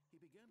this, he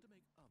began to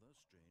make other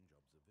strange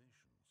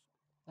observations.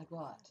 like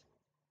what?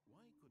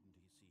 Why couldn't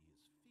he see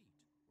his feet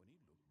when he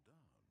looked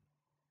down?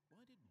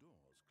 Why did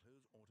doors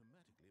close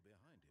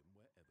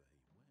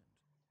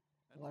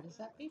What is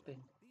that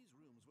beeping? These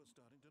rooms were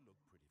starting to look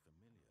pretty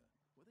familiar.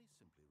 Were they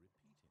simply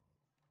repeating?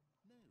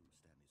 No,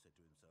 Stanley said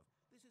to himself.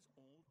 This is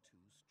all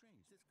too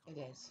strange. This can't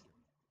It be is. real.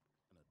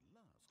 And at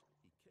last,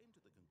 he came to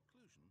the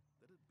conclusion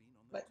that had been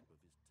on the But tip of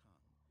his tongue.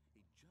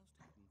 He just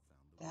hadn't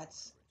found the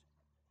that's... word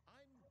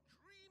for it. I'm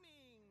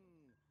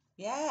dreaming!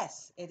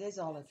 Yes, it is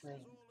all a This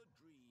dream. is all a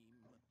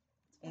dream.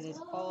 It is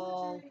Oh,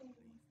 all... dream.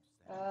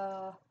 To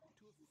have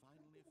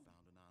finally found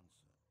an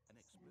answer,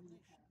 an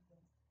explanation.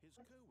 His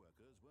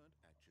co-workers weren't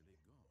actually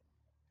gone.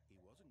 He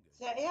wasn't going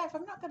So, to yeah, if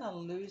I'm not going to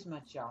lose my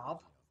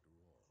job,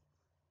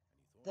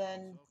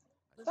 then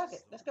fuck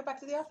it. Let's go back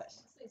to the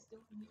office. Stay still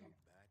from here.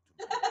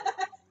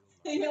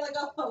 And you're like,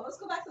 oh, let's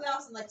go back to the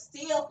house and like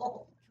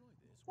steal.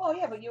 Well,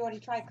 yeah, but you already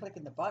tried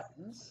clicking the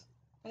buttons,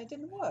 and it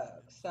didn't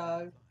work,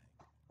 so...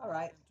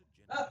 Alright.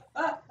 Oh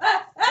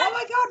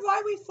my god,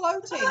 why are we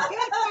floating?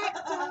 Get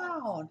back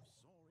down!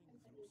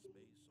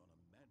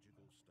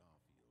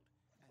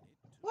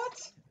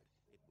 What?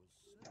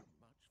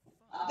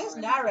 This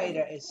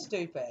narrator is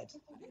stupid.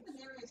 I think the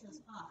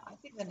narrator's high. I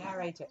think the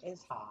narrator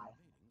is high.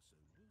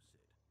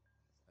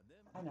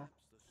 I know.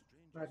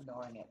 We're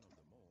ignoring it.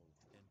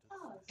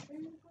 Oh, it's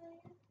screaming for you?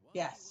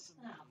 Yes.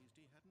 No.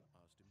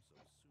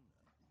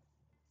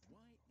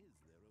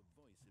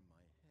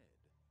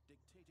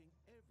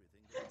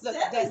 Look,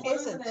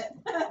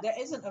 there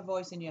isn't a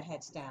voice in your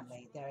head,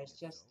 Stanley. There is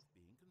just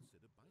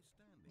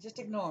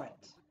ignore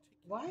it.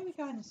 Why are we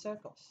going in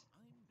circles?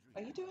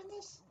 Are you doing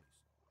this?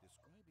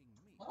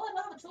 Well, I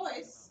don't have a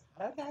choice.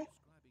 Okay.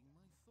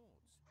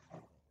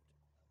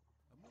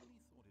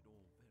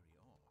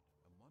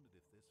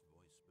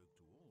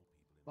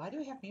 Why do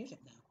we have music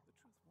now?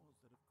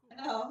 I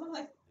know, I'm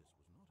like,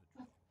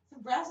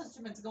 some brass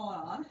instruments going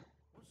on.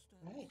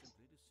 Right.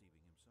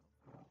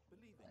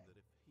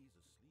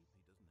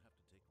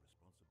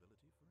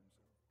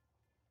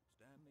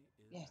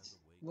 Yes.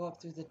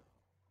 Walk through the...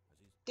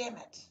 Damn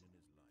it.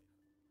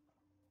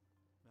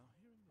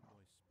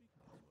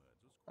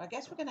 I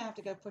guess we're going to have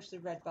to go push the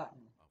red button.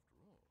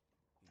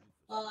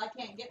 Well, I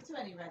can't get to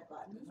any red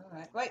buttons. All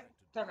right. Wait.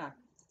 Turn around.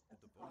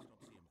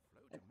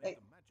 Wait.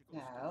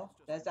 No.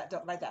 There's that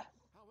door right there.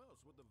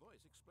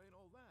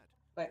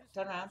 Wait.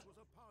 Turn around.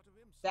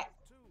 That.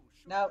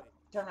 No.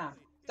 Turn around.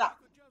 Stop.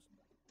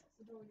 That's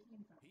the door we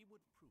came from.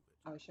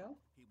 Are we sure?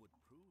 He would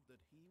prove that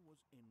he was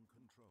in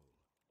control.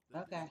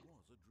 That Okay. this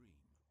was a dream.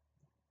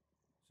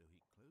 So he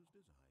closed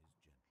his eyes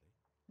gently.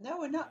 No,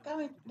 we're not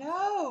going.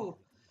 No.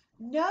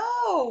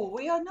 No.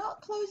 We are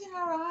not closing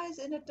our eyes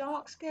in a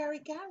dark, scary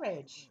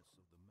garage.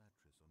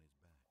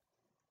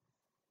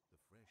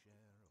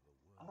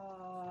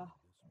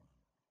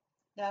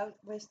 No,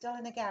 we're still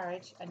in the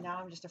garage, and now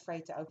I'm just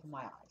afraid to open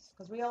my eyes.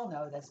 Because we all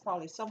know there's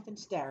probably something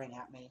staring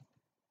at me.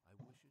 I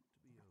wish it to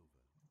be over.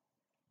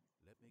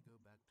 Let me go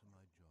back to my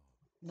job.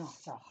 Not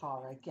a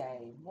horror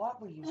game. What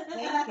were you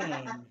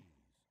thinking?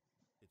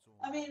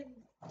 I mean,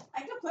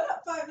 I could put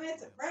up 5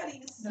 minutes at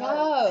Freddy's. So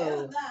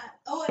No. that.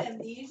 Oh,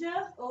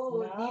 Amnesia?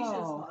 Oh, No. Amnesia's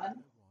fun. What I want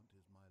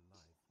is my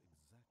life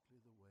exactly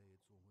the way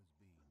it's always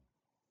been.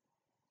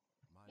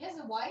 He has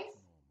a wife?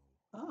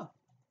 Oh,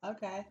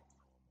 okay.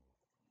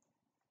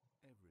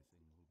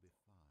 Everything will be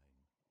fine.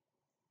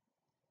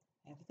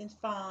 Everything's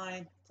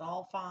fine. It's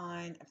all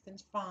fine.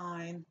 Everything's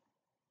fine.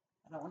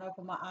 I don't want to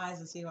open my eyes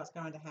and see what's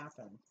going to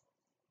happen.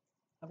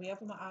 Have we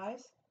opened my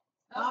eyes?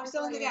 Oh, I'm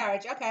still in the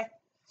garage. Okay.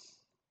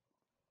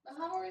 But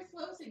how are we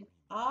floating?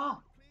 Ah.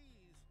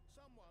 Please,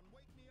 someone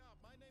wake me up.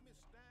 My name is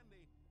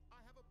Stanley.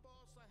 I have a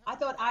boss. I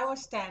thought I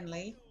was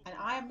Stanley, and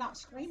I am not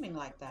screaming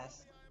like this. I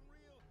am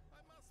real.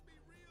 I must be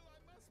real. I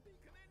must be.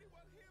 Can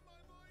anyone hear my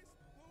voice?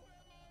 Who am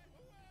I?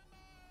 Who am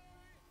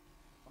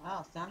I?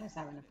 Wow, Stanley's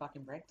having a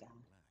fucking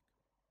breakdown.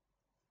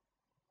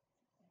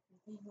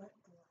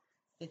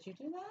 Did you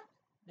do that?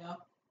 No.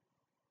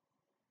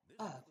 This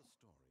Oh. is the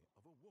story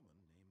of a woman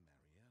named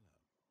Mariella.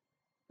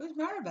 Who's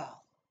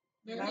Maribel?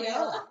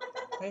 Mariella.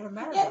 Favorite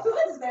Maribel. Yeah, who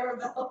is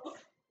Maribel?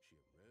 She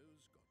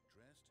arose, got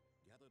dressed,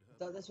 gathered her.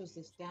 Thought this was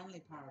the belongings, Stanley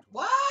Para. and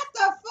What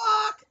the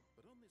fuck?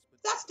 But on this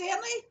That's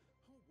particular Stanley?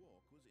 her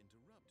walk was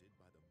interrupted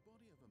by the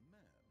body of a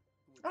man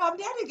who Oh, I'm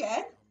dead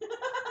again. screaming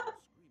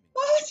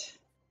What?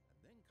 and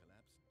then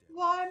collapsed dead.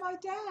 Why am I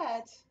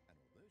dead? And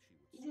although she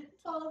would You didn't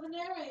follow the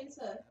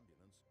narrator.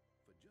 ambulance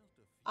for just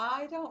a few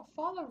I don't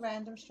follow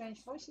random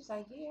strange voices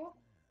I hear.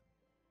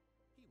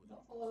 he was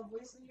Don't follow the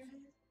voice in your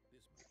head.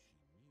 this much she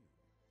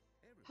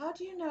knew. How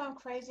do you know I'm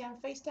crazy? I'm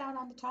face down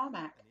on the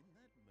tarmac. And in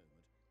that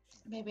moment, she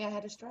Maybe I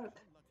had a stroke.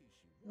 how lucky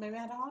she was. Maybe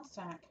I had a heart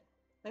attack.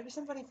 Maybe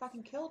somebody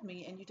fucking killed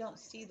me and you don't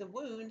see the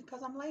wound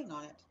because I'm laying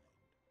on it.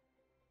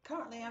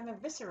 Currently, I'm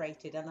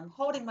eviscerated and I'm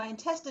holding my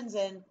intestines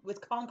in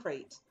with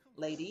concrete,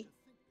 lady.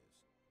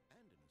 And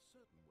in a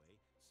certain way,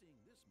 seeing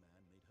this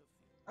man made her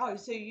feel Oh,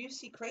 so you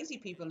see crazy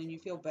people and you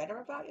feel better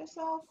about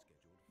yourself?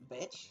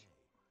 Bitch.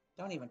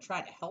 Don't even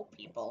try to help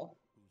people.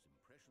 whose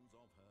impressions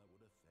of her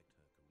would affect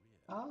her career.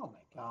 Oh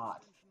my god.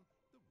 The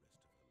rest of her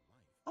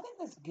life. I think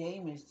this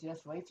game is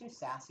just way too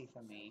sassy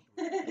for me.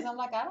 Because I'm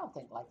like, I don't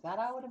think like that.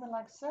 I would have been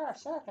like, sir,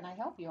 can I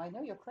help you? I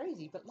know you're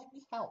crazy, but let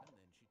me help. And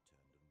then she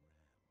turned and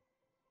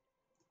ran.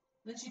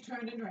 Then she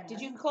turned and ran.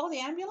 Did you call the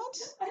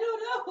ambulance? I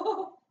don't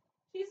know.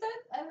 She said,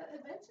 I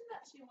mentioned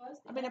that she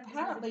was. I mean,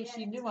 apparently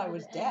she knew I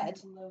was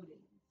dead.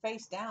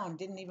 Face down,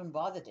 didn't even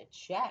bother to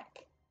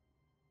check.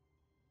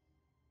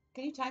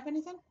 Can you type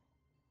anything?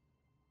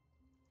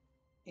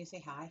 Can you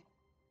say hi?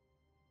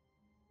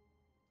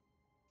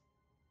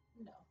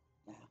 No.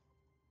 No.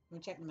 Can we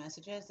check the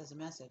messages? There's a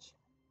message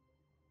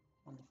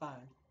on the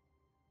phone.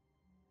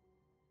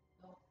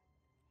 No.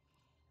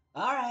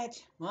 All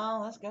right.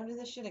 Well, let's go do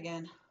this shit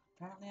again.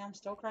 Apparently I'm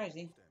still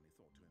crazy. Stanley thought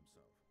to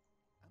himself,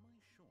 am I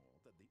sure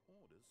that the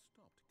orders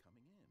stopped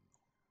coming in?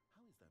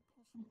 How is that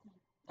possible?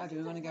 Oh, do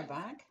we want to go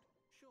back?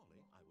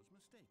 Surely I was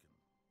mistaken.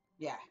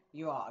 Yeah,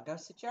 you are. Go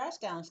sit your ass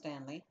down,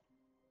 Stanley.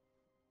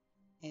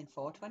 In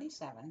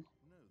 427. No, the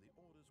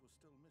orders were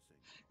still missing.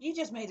 You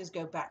just made us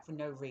go back for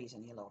no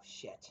reason, you little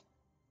shit.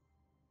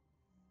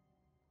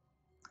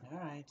 All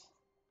right.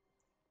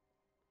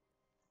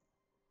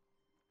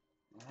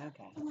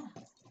 Okay. Come on.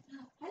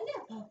 Hello,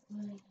 Papa.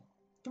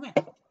 Come here.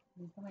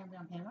 You come here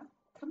on camera.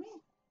 Come here.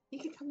 You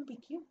can come and be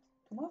cute.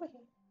 Come over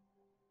here.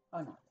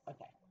 Oh, no.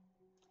 Okay.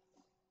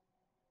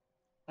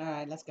 All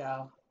right, let's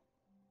go.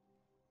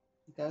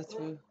 Go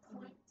through.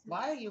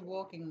 Why are you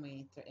walking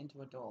me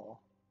into a door?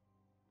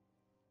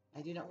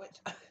 I do not wish.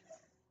 I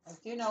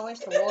do not wish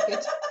to walk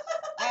it.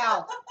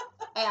 Ow!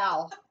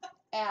 Ow!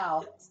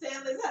 Ow!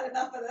 Stanley's had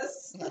enough of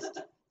this. Yes,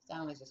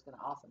 Stanley's just gonna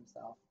off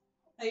himself.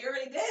 You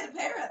already did,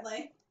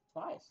 apparently.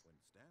 Twice. When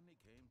Stanley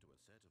came to a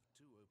set of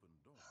 2 open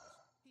doors,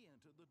 he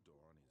entered the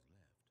door on his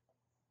left.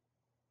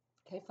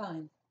 Okay,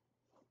 fine.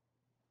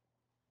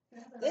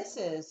 This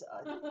is.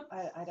 I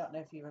don't know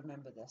if you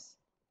remember this,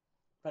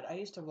 but I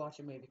used to watch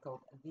a movie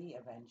called The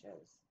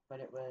Avengers, but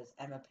it was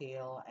Emma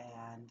Peel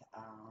and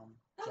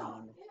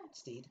John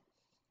Steed.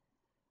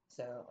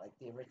 So like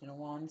the original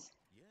ones,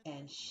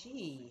 and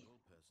she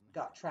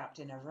got trapped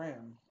in a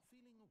room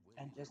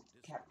and just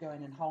kept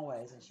going in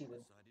hallways, and she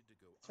would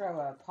throw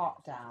a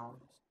pot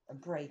down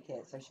and break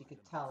it so she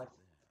could tell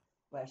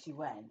where she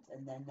went,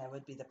 and then there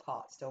would be the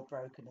pot still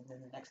broken, and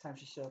then the next time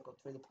she circled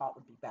through, the pot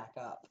would be back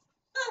up.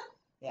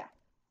 Yeah,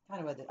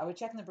 kind of with it. Are we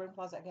checking the broom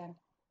closet again?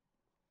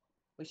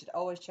 We should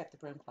always check the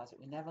broom closet.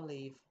 We never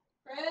leave.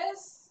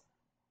 Chris?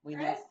 We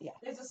Chris? never. Yeah.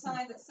 There's a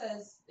sign that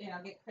says,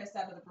 get Chris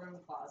out of the broom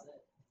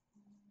closet.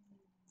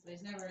 So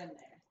he's never in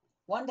there.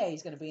 One day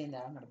he's going to be in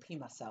there. I'm going to pee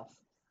myself.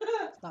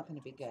 It's not going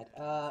to be good.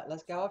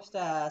 Let's go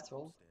upstairs.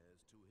 To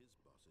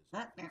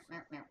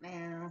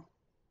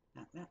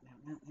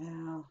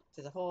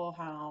the whole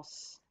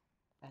house.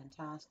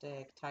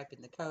 Fantastic. Type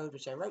in the code,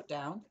 which I wrote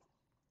down.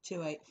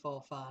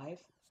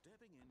 2845.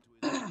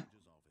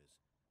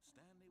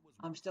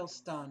 I'm still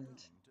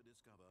stunned.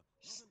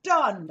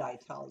 Stunned, I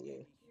tell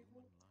you.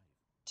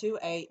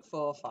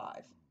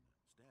 2845.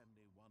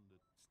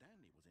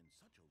 Stanley was in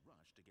such a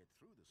rush to get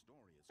through the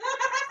story as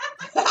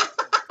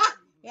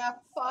Yeah,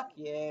 fuck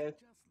you.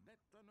 Just let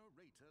the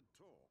narrator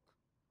talk.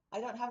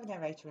 I don't have a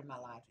narrator in my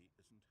life.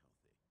 Isn't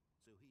healthy,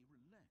 so he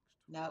relaxed.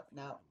 No.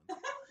 With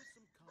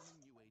some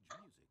calming new age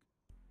music.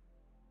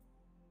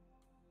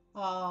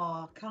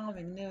 Oh,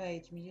 calming new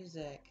age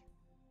music.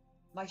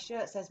 My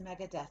shirt says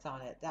Megadeth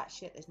on it. That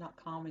shit is not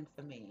calming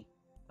for me.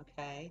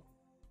 Okay?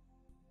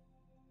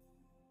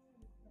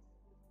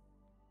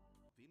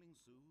 Feeling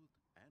soothed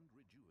and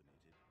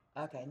rejuvenated.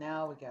 Okay,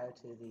 now we go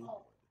to the... Into the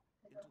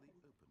opened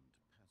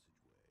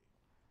passageway.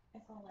 I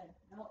fall in.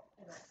 Nope,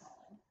 I don't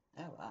fall in.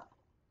 Oh, wow.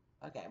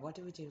 Okay, what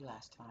did we do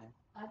last time?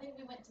 I think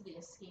we went to the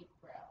escape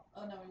route.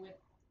 Oh, no, we went...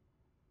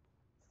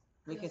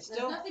 We could There's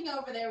still... nothing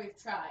over there we've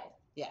tried.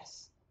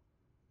 Yes.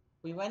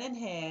 We went in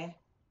here,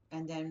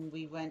 and then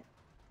we went...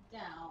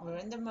 Down. We're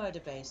in the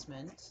murder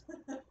basement.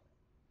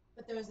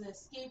 But there was an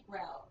escape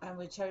route. And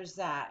we chose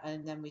that,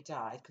 and then we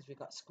died because we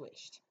got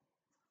squished.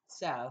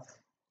 So...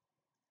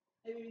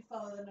 Maybe we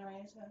follow the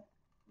narrator.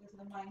 Go to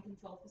the mind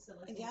control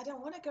facility. Yeah, I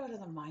don't want to go to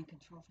the mind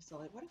control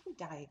facility. What if we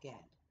die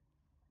again?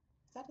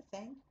 Is that a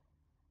thing?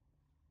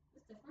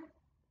 It's different.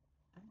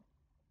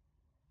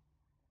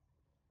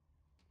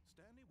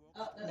 Stanley walked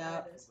Oh, through no. the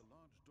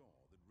large door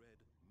that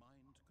read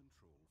Mind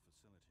Control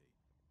Facility.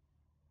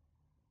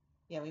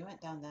 Yeah, we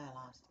went down there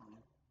last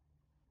time.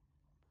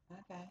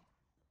 Okay.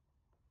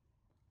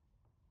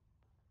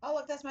 Oh,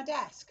 look, that's my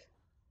desk.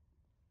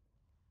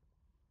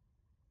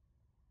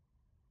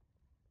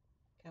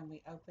 Can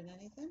we open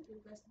anything? Do we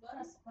press the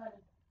button? The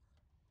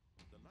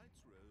lights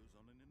rose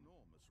on an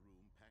enormous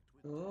room packed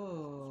with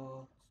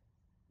Ooh.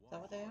 Is that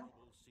what they are?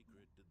 horrible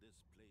secret did this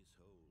place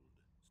hold?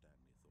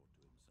 Stanley thought to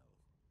himself.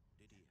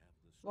 Did he have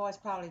the Well, it's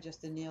probably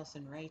just the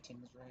Nielsen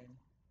ratings room.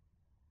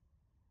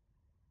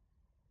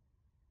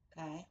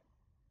 Okay.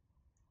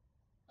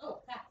 Oh,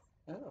 path.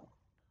 Oh.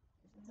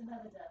 There's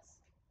another desk.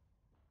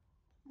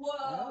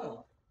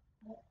 Whoa!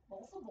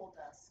 Multiple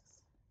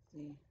desks.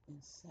 The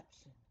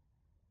Inception.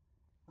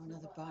 Oh,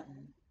 another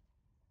button.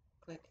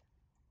 Click.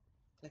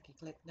 Clicky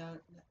click. No.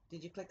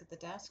 Did you click at the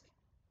desk?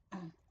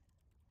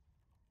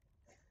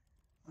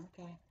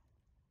 Okay.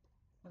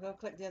 I'll go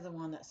click the other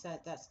one that said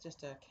that's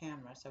just a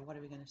camera. So what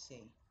are we going to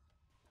see?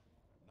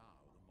 Now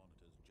the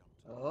monitors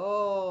jumped to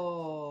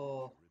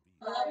Oh.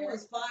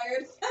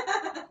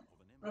 fired.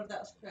 What if that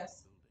was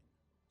Chris?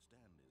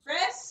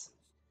 Chris?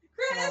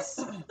 Chris!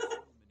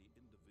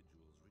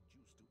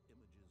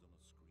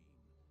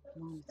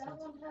 That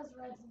one has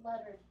red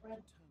letters,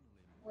 red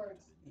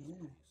words.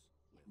 Yeah.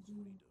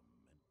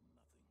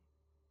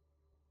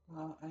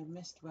 Well, I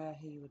missed where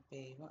he would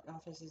be. What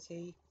office is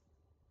he?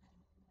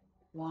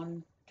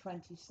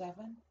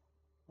 127?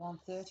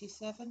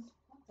 137?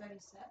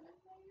 137,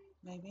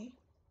 Maybe?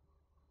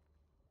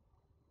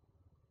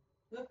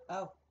 maybe?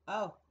 Oh.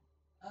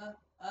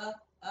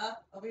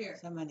 Over here.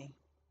 So many.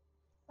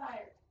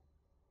 Fired.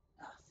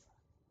 Ah, fuck.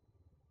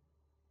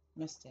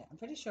 Missed it. I'm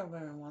pretty sure we're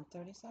in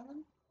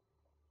 137.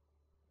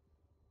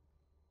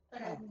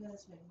 Okay, Oh. we can go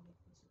this way.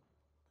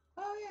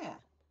 Oh, yeah.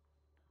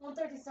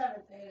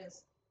 137. There it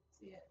is.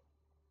 See it?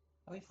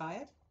 Are we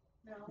fired?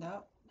 No.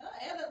 No. Oh,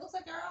 yeah, that looks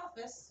like our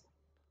office.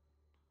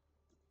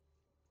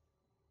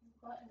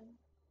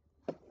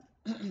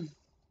 Button.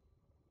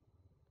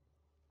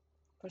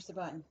 Push the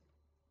button.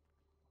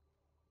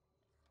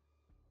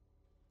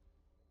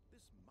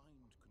 This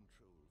mind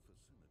control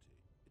facility,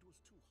 it was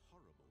too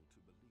horrible to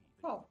believe.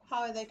 Well,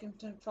 how are they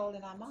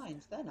controlling our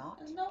minds? They're not.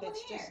 There's no one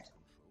It's here. just,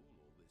 Control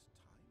all this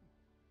time?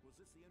 Was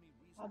this the only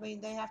reason? I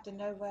mean, they have to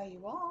know where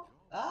you are.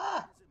 His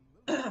Ah!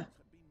 emotions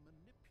had been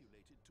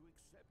manipulated to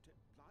accept it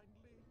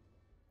blindly.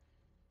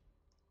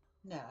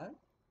 No.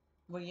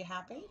 Were you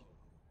happy?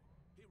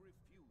 He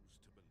refused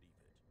to believe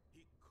it.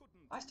 He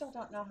couldn't. I still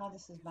don't know how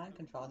this is mind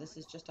control. This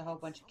is just a whole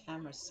bunch of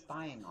cameras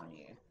spying on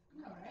you.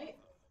 All right.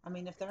 I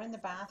mean, if they're in the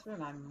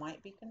bathroom, I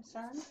might be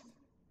concerned.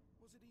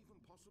 Was it even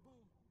possible?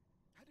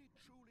 Had he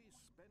truly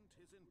spent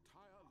his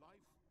entire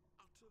life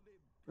utterly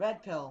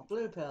Red pill,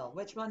 blue pill,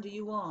 which one do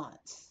you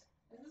want?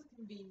 This is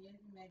convenient.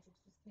 The Matrix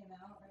just came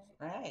out, right?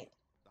 Right.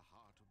 the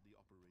heart of the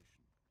operation?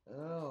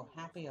 Oh,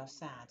 happy or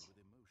sad? With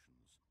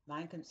emotions.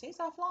 Mine can see it's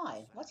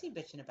offline. What's he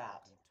bitching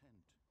about?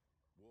 Content.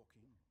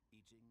 Walking,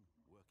 eating,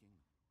 working,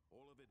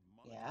 all of it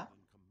Yeah. monitored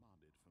and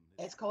commanded from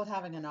this. It's called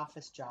having an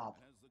office job.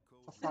 As the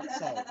cold For fuck's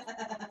sake.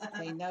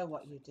 They know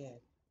what you do.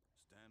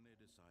 Stanley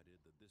decided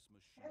that this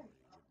machinery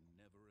would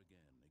never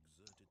again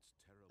exert its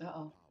terrible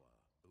Uh-oh. power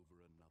over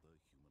another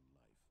human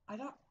life. I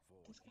don't... For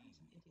This guy's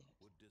an he idiot.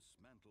 would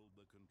dismantle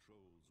the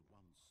controls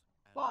once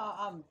and Well,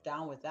 I'm for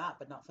down all. with that,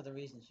 but not for the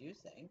reasons you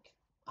think.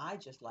 I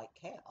just like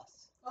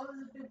chaos. Oh,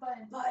 there's a big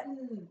button.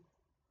 Button.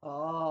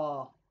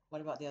 Oh,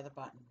 what about the other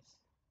buttons?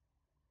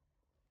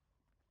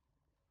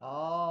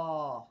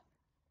 Oh,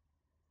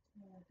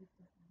 Yeah, big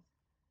button.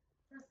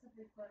 Press the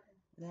big button.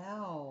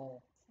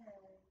 no. Okay.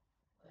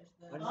 There's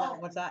the... What is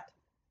that? What's that?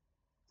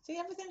 See,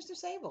 everything's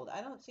disabled.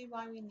 I don't see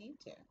why we need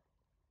to.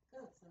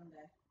 Good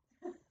someday.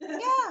 Yeah,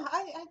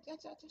 I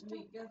just We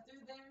don't. go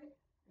through there.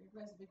 We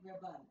press the big red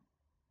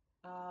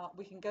button.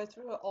 We can go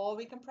through it or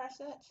we can press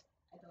it.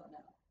 I don't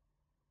know.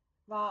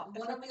 Well,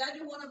 We gotta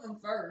do one of them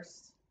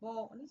first.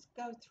 well, let's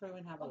go through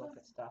and have a look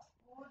at stuff.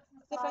 What's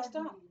the If I 5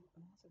 start, mean?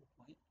 oh, that's a good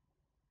point.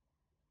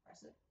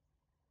 Press it.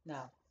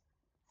 No,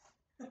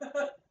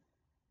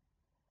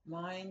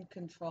 mind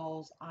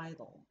controls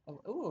idle.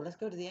 Oh, ooh, let's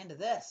go to the end of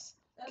this.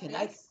 That Can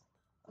I- face?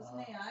 Is this an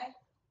AI?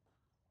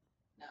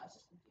 No, it's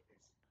just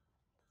computers.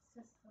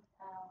 System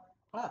power.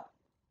 Oh,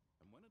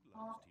 And when at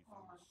last he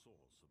found on. the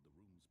source of the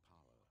room's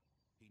power,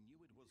 he knew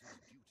it was his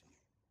duty,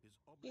 his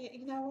you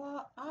obligation. know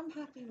what? I'm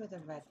happy with a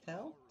red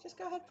pill. Just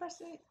go ahead,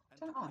 press it, and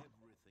turn it on.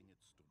 everything it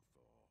stood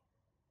for.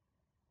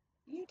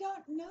 You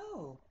don't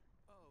know.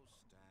 Oh,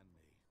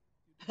 Stanley.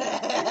 You didn't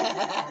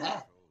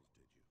have controls,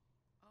 did you?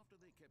 After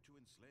they kept you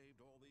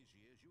enslaved all these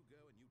years, you go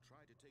and you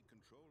try to take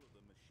control of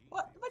the machine.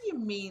 What do you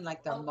mean,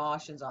 like the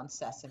Martians on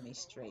Sesame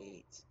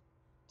Street?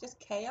 Just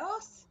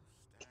chaos?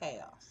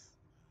 Chaos.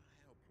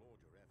 I applaud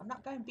your effort. I'm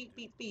not going beep,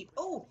 beep, beep.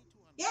 But you Oh, need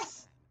to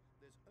yes! understand,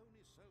 there's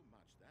only so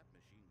much that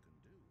machine can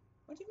do.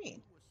 What do you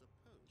mean? You were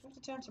supposed Do you have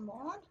to turn some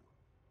more on?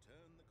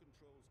 turn the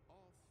controls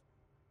off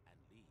and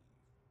leave.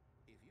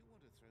 If you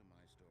want to throw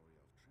my story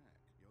off track,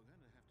 you're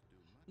going to have to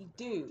do much better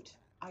Dude, than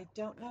that. I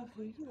don't know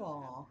who You you don't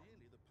are. have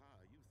nearly the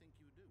power you think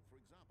you do. For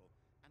example,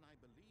 and I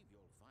believe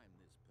you'll find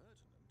this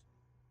pertinent,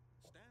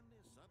 Stanley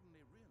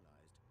suddenly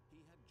realized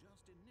he had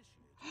just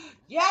initiated.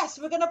 Yes,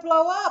 we're gonna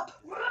blow up!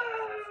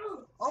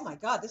 Oh my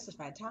god, this is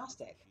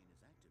fantastic. Machine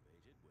is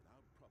activated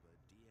without proper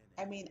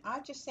DNA. I mean,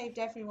 I've just saved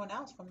everyone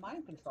else from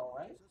mind control,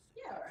 right?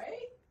 Yeah,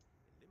 right?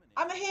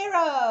 I'm a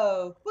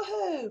hero!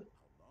 Woohoo!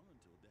 How long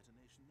until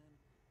detonation then?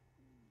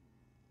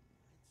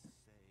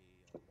 Let's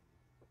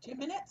say 2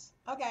 minutes?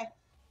 Okay.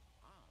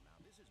 now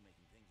this is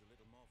making things a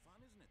little more fun,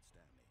 isn't it,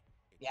 Stanley?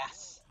 It's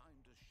Yes. your time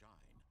to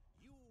shine.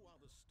 You are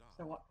the star.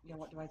 So what? Yeah,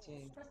 what do I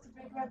do? Press the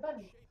big red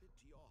button. Shape it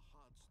to your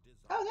heart's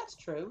desire. Oh, that's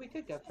true. We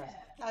could go press.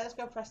 No, let's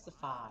go press the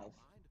 5.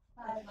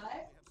 Five.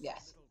 Five?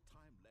 Yes. Little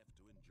time left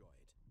to enjoy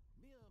it.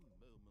 Mere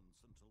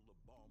moments until the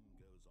bomb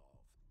goes off.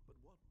 But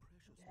what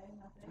precious Okay,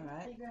 nothing. All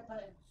right. Big red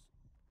button.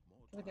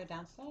 More Can we go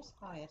time downstairs?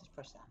 Oh yeah, just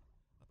push that.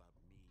 about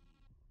me,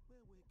 where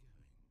we're going,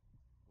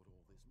 what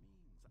all this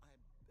means. I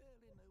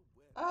barely know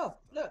where. to Oh,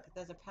 start. look,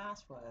 there's a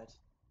password.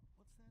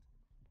 What's that?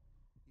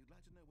 You'd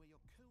like to know where your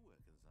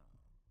co-workers are?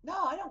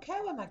 No, I don't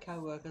care where my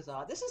co-workers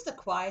are. This is the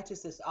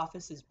quietest this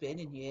office has been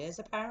in years,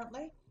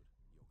 apparently.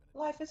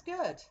 Life is good.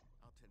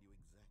 I'll tell you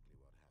exactly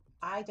what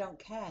happened. I don't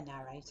care,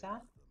 narrator.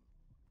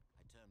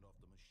 I turned off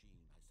the machine.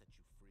 I set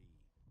you free.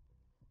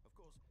 Of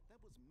course, that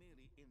was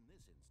merely in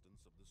this instance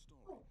of the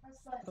story. Oh, press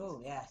button.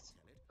 Oh, yes.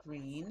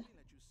 Green.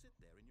 Let you sit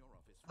there in your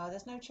office Oh,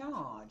 there's no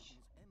charge.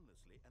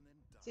 endlessly and then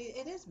die. See,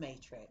 it is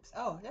Matrix.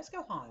 Oh, let's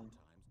go home.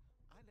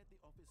 Sometimes I let the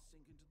office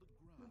sink into the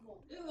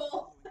ground. Ew.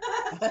 Or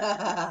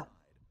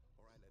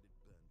I let it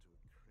burn to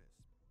a crisp.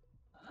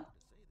 Huh? To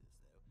say this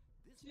though,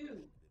 this Two.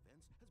 version of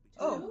events has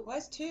been Oh,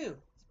 where's 2?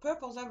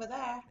 Purple's over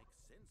there.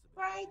 makes sense of it.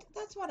 Right,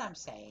 that's what I'm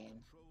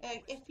saying.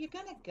 If you're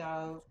gonna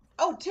go...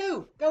 Oh,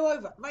 2! Go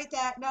over. Right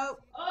there. No.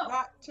 Oh.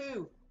 Right, 2. But I'm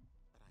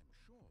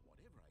sure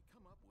whatever I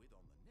come up with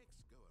on the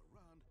next go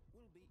around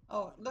will be.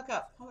 Oh, look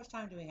up. How much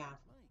time do we have?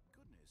 My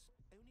goodness,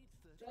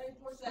 only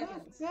 24 Oh,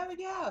 seconds. there we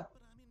go.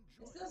 But I'm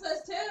It enjoying still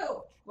says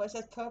 2. Well, it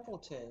says purple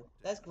 2.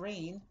 There's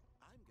green.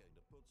 I'm going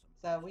to put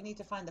some. So we need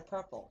to find the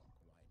purple.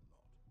 Why not?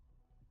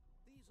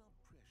 These are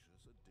precious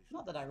additions.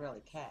 Not that I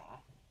really care.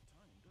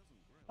 Time doesn't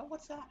grow. Oh,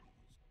 what's that?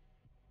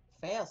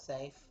 Fail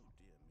safe. Oh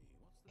dear me,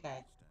 what's the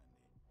Okay. matter,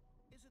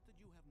 Stanley? Is it that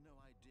you have no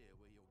idea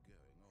where you're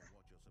going or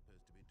what you're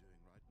supposed to be doing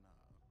right now?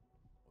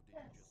 Or did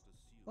you just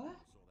assume What?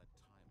 you saw that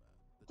timer?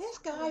 This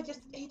guy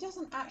he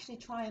doesn't actually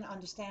try and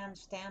understand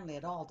Stanley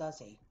at all, does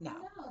he? No.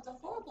 No, it's a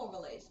horrible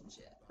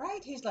relationship.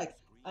 Right? He's like,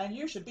 and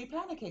you should be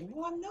panicking.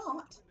 Well, I'm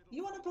not.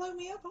 You want to blow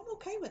me up? I'm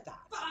okay with that.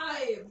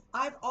 5.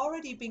 I've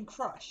already been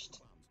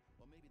crushed.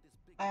 Or maybe this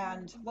big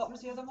And what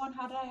was the other one?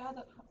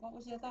 What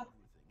was the other?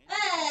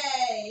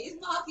 Hey, he's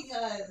mocking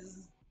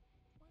us.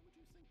 Why would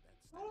you think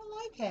that? I don't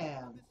like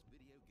him. This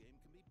video game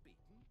can be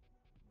beaten.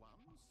 One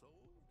solved.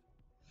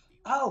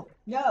 Oh,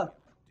 no.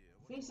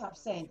 Please stop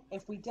saying,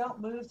 if we don't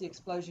move, the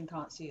explosion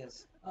can't see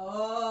us.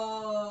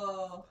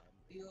 Oh,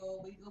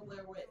 we go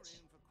Blair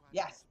Witch.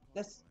 Yes,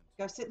 let's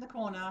go sit in the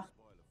corner.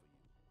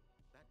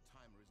 That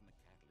timer isn't a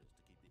catalyst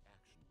to keep the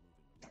action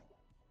moving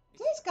along.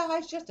 This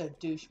guy's just a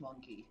douche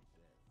monkey.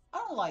 I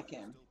don't like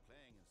him. Still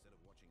playing instead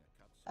of watching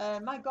a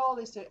cutscene. My goal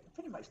is to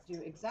pretty much do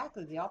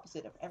exactly the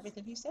opposite of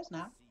everything he says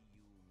now. See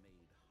you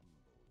made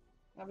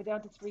humble. Now we're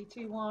down to 3,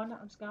 2, 1.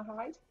 I'm just going to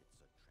hide. It's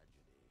a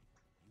tragedy.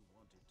 You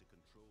wanted to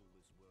control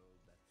this world.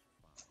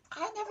 That's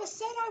fine. I never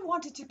said I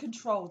wanted to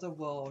control the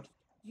world.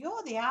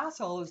 You're the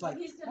asshole who's like,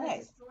 He's gonna hey,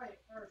 destroy it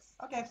first.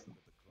 okay, Look at the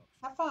clock.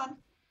 have fun.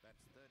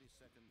 That's 30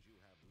 seconds you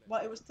have left.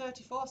 Well, it was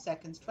 34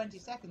 seconds, 20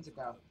 seconds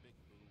ago. Big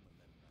boom and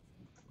then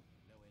nothing.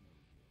 No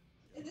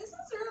ending here. This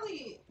is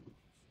early.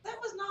 That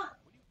was not.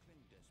 When you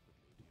cling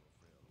desperately to your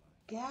frail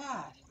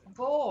life, God, I'm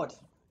bored.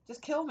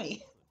 Just kill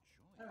me.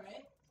 the joy All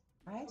right.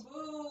 Right?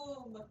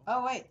 Boom.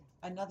 Oh, wait.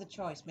 Another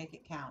choice. Make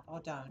it count. Or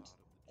don't.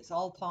 It's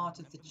all part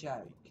of the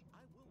joke.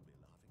 I will be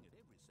laughing at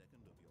every second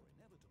of your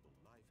inevitable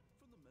life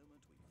from the moment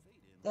we fade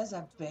in. There's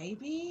a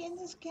baby in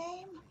this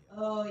game?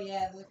 Oh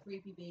yeah, the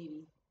creepy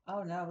baby.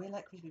 Oh, no. We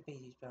let creepy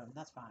babies boom.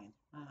 That's fine.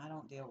 I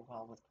don't deal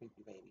well with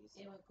creepy babies.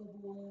 It went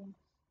kaboom.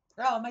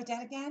 Oh, am I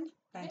dead again?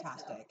 I think so.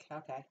 Fantastic.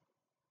 Okay.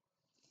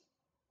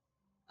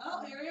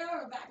 Oh, here we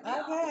are. We're back in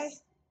the Okay.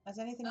 office. Has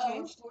anything Oh,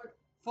 changed?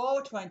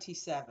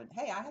 427.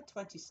 Hey, I had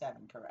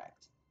 27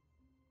 correct.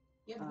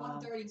 You have Um,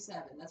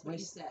 137. That's what we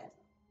you s- said.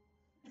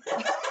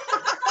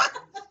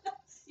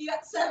 You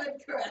got 7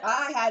 correct.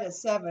 I had a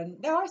 7.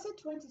 No, I said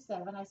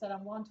 27. I said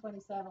I'm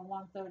 127,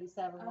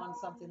 137, 1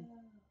 something.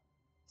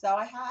 So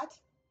I had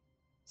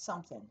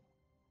something.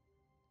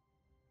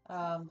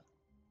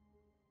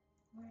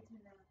 Where to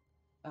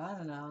now? I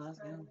don't know. Let's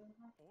Try to go. move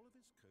on? All of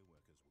his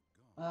co-workers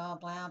were gone. Oh,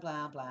 blah,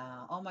 blah,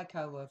 blah. All my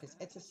co-workers.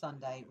 It's a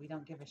Sunday. We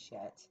don't give a shit.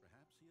 Perhaps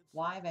he had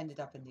Why I've ended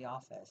up in the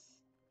office.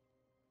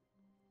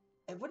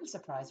 It wouldn't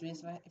surprise me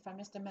if I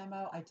missed a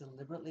memo. I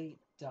deliberately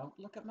don't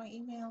look at my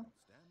email.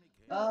 Stanley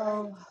came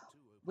Oh, to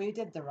we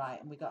did the right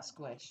and we got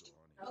squished.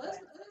 Well,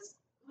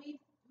 we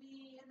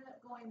ended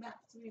up going back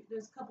to.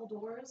 There's a couple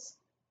doors.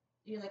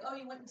 You're like, oh,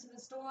 you went into the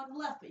store on the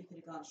left, but you could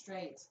have gone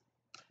straight.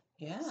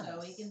 Yeah. So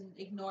we can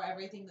ignore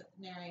everything that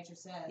the narrator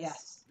says.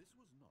 Yes. This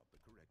was not the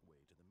correct way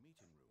to the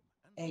meeting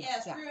room. And Yeah,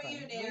 Exactly. screw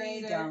you, We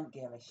narrator. don't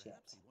give a perhaps shit.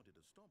 he wanted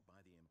to stop by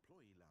the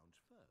employee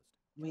lounge first.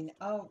 We just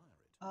to oh admire it.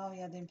 oh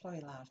yeah, the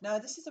employee lounge. No,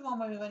 this is the one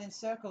where we went in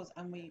circles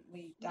and we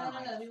No,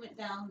 died. no, no. We went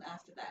down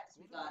after that because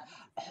we got.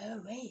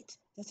 Oh wait,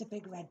 there's a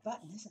big red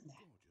button, isn't there?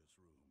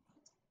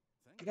 Gorgeous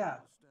room. Thank Go.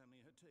 goodness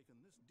Stanley had taken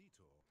this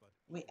detour, but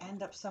We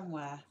end up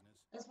somewhere.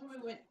 That's when we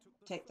went.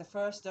 Take the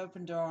first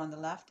open door on the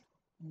left.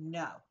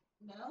 No.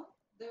 No,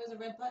 there was a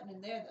red button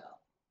in there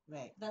though.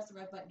 Wait, That's the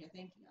red button you're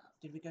thinking of.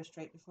 did we go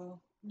straight before?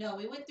 No,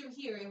 we went through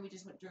here and we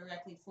just went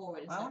directly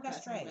forward Well, I instead of wanna go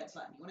pressing the red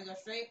straight. button. You want to go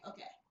straight?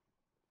 Okay.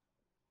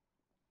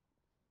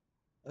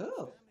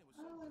 Ooh.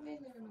 Oh, I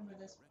vaguely remember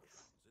this.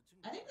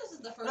 I think this is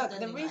the first. Look, the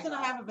ending reason I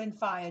got. haven't been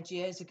fired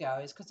years ago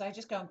is because I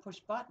just go and push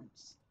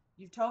buttons.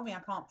 You've told me I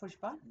can't push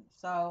buttons,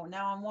 so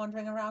now I'm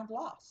wandering around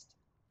lost.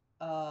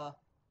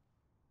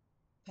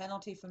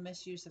 Penalty for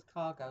misuse of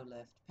cargo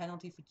lift.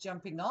 Penalty for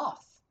jumping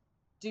off.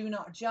 Do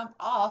not jump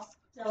off,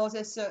 Jump.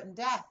 causes certain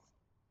death.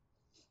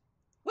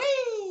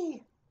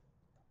 Whee!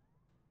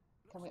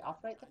 Can we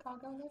operate the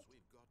cargo lift?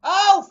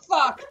 Oh,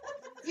 fuck!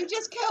 You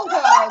just killed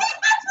us!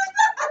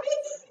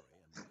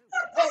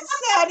 It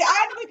said,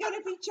 and we're going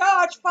to be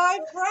charged $5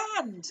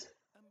 grand.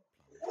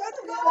 Good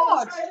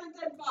God!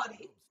 Dead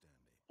body.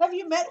 Have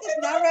you met this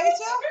narrator?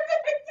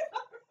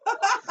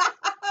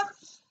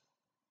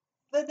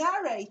 The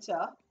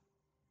narrator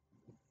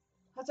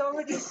has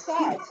already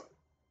said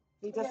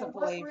he doesn't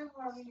believe. What room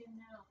are we in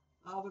now?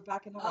 Oh, we're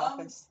back in our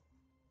office.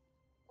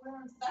 We're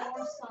on That floor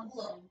doesn't something.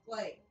 look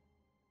like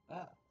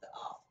Oh. the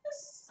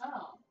office.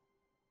 Oh.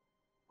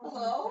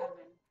 Hello?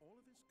 407. All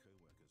of his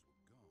co-workers were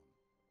gone.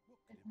 What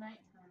could It's it be?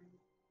 nighttime,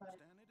 but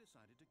Stanley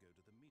decided to go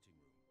to the meeting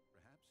room.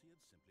 Perhaps he had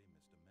simply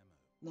missed a memo.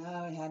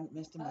 No, he hadn't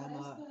missed a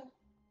memo.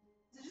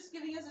 Is it just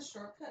giving us a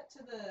shortcut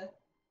to the...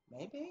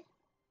 Maybe.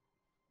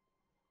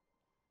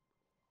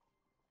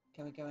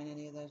 Can we go in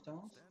any of those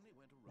doors? Stanley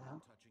went No.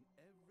 around touching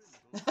every little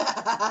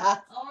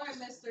Alright,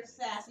 Mr.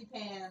 Sassy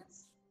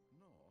Pants.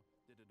 nor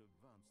did it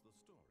advance the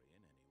story in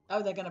any way.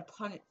 Oh, they're going to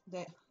punish.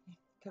 They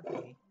could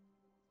be.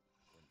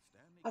 When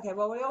Stanley Okay,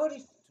 well, we already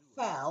 2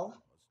 fell.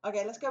 hours,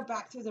 Okay, let's go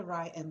back to the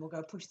right and we'll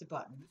go push the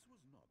button. This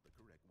was not the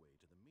correct way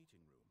to the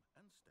meeting room,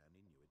 and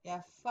Stanley knew it.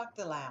 Yeah, fuck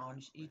the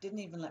lounge. You didn't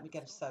even let me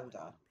get a Stop by the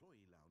soda.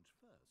 employee lounge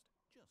first,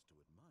 just to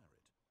admire it.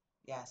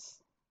 Yes.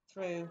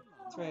 Through.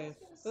 Let's get a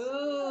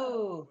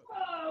Ooh.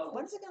 soda.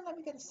 When's it going to let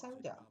me get a soda?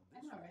 About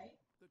I this know, one, right?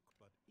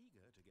 but eager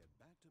to get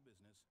back to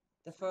business,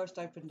 The first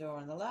open door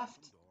on the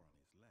left. door on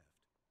his left.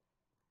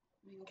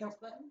 We go Can-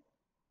 first button?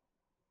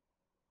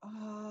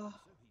 Oh.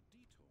 So he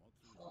detoured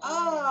through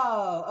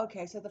Oh,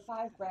 okay. So the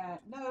 $5 grand.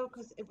 No,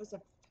 because it was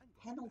a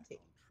penalty.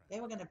 They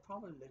were going to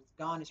probably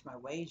garnish my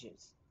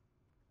wages.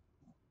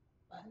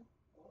 Button.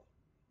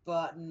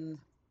 Button.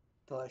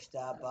 Push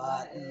the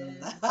button.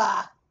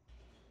 Button.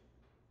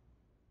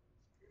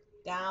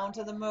 Down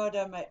to the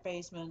murder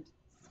basement.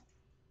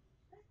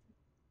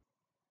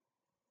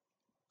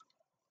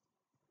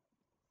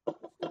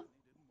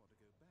 Stanley didn't want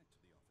to go back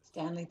to the office.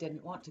 Stanley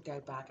didn't want to go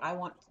back. I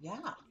want, yeah.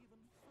 Even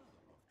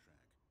further off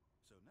track.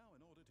 So now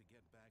in order to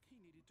get back, he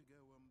needed to go,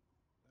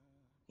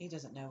 He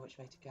doesn't know which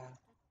way to go.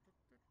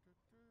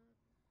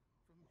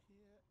 From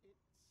here, it's,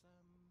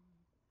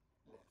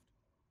 left.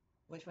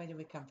 Which way did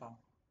we come from?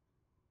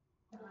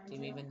 Behind Do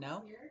you even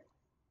know? Here.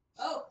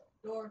 Oh,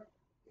 door.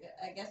 Yeah,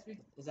 I guess we...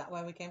 Is that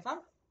where we came from?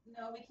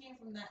 No, we came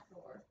from that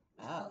door.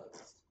 It's Oh.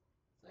 closed.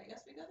 So I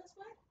guess we go this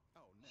way?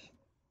 Oh, no.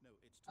 No,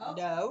 it's Oh,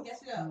 No. Yes,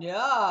 we go.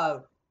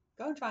 No.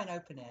 Go and try and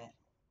open it.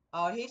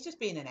 Oh, he's just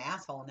being an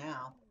asshole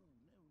now.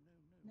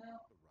 No. No.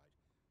 The right.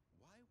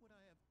 Why would I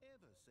have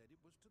ever said it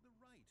was to the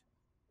right?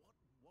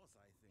 What was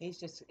I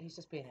thinking? He's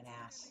just being an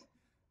ass.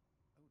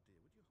 Oh dear,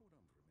 would you hold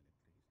on for a minute,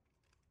 please?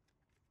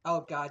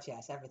 Oh God,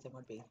 yes, everything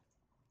would be. Now, let's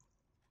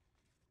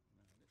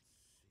see.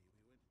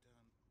 We went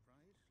down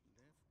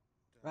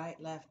Right,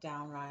 left,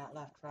 down, right,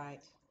 left,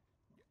 right.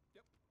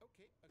 Yep.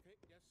 Okay,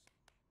 yes.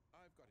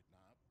 I've got it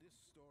now. This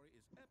story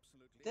is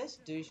absolutely This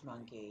douche definitely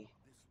monkey.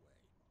 this way.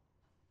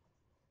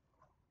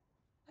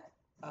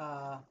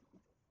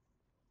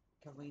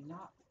 Can we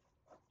not?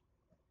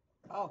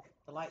 Oh,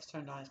 the light's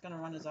turned on. It's going to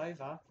run us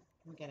over.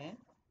 Can we get in?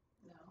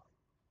 No.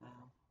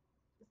 Oh.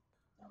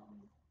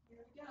 Here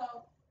we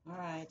go. All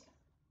right.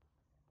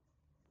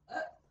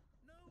 No.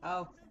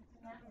 Oh. No. This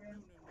isn't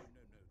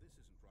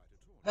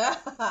right at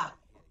all.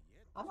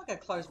 I'm Here yet. not going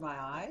to close my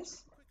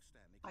eyes. Quick,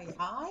 Stanley. Are you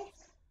high? Okay.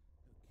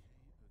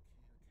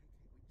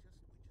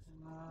 We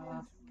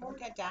just Can we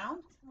get down?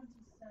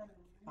 27.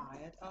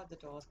 Fired. Oh, the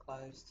door's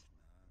closed.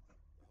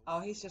 Oh,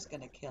 he's just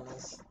going to kill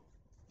us.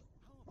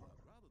 However,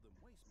 rather than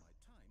waste my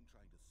time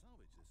trying to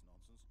salvage this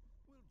nonsense,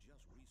 we'll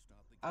just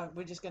restart the Oh, game.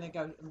 we're just going to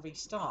go and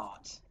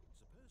restart.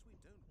 Suppose we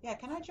don't Yeah,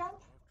 can I jump?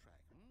 off track,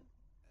 Okay.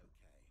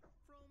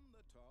 From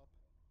the top.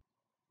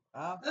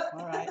 Oh,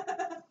 all right.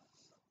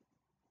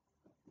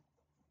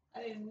 I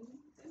didn't even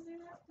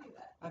have to do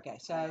that. Okay,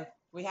 so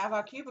we have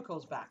our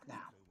cubicles back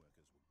now.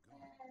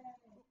 Co-workers were gone.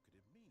 What could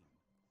it mean?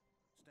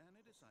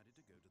 Stanley decided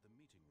to go to the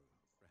meeting room.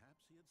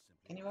 Perhaps he had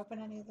simply Can you open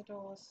any of the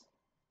doors?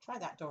 Try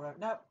that door open.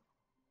 No.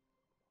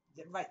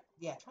 Right,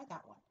 yeah, try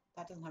that one.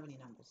 That doesn't have any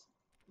numbers.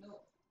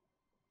 Nope.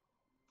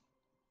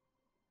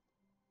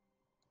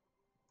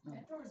 Hmm.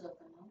 That door's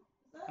open though.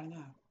 Is that? I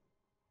know.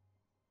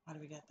 How do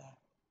we get there?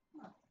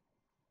 Huh.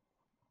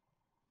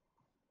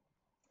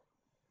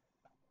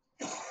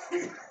 I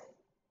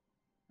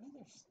think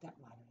there's a step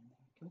ladder in there.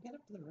 Can we get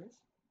up to the roof?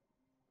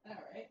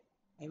 Alright.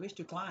 I wish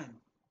to climb.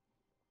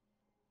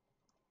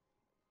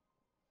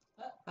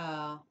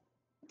 What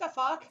the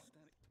fuck?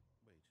 Stanley.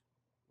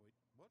 Wait,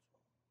 what?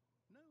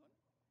 No.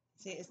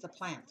 See, it's the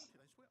plant. I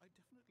swear I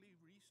definitely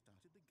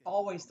restarted the game.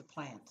 Always the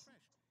plant. Fresh.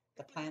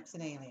 The plant's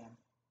an alien.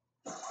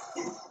 Change.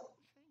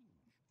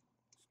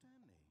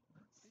 Stanley,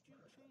 did you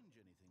change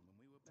anything when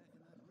we were back in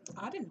that room?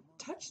 I didn't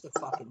touch the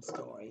fucking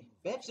story.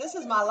 Bitch, this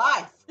is my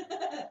life. Hold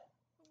on.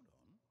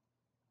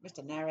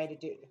 Mr. Narrator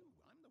dude.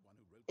 I'm the one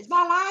who wrote It's this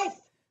my life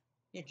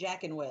you're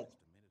jacking with. just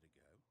a minute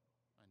ago.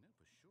 I know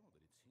for sure that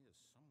it's here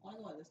I want to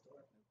somewhere. go in this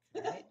door.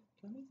 Right?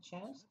 Can we move the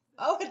chairs?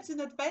 Oh, it's an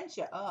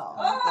adventure. Oh,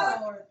 Oh! God.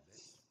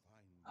 Let's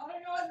find I want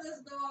to go in this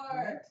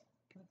door.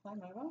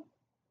 Time over.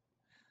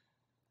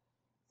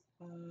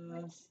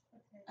 Which, I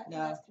think No.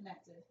 that's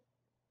connected.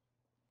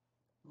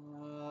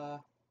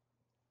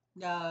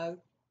 No.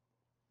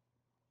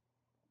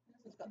 This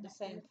It's is got the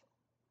same.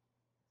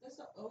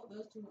 connected.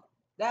 Those two.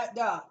 That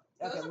no.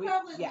 Those Okay, are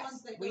probably the yes,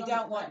 ones that we go on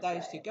don't the want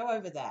plants, those to right? go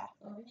over there.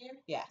 Over here?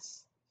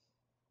 Yes.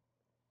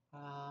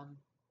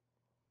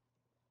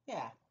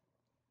 Yeah.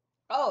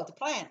 Oh, the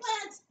plants.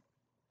 Plants!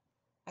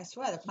 I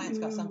swear the plant's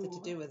got something to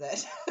do with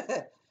it.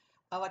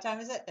 Oh, what time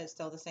is it? It's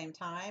still the same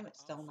time.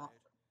 It's still not.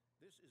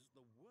 This is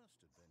the worst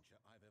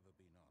adventure I've ever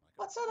been on.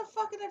 What sort of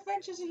fucking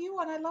adventures are you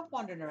on? I love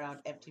wandering around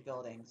empty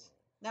buildings.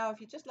 Now, if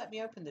you just let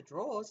me open the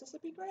drawers, this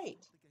would be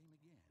great. The game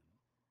again?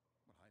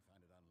 Well, I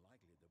find it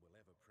unlikely that we'll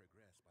ever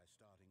progress by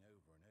starting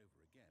over and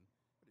over again,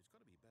 but it's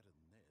got to be better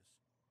than this.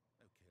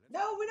 Okay, let's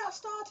No, we're not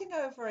starting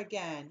over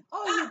again.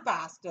 Oh, you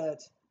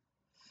bastard.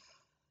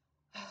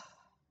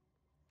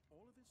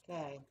 All of his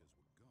Okay. coworkers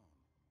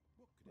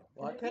were gone.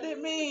 What could it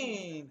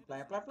mean?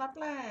 Blah, blah, blah,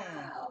 blah.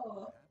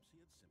 Wow. Perhaps he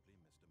had simply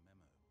missed a memo.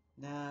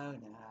 No.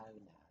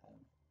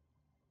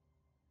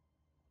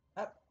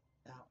 Oh,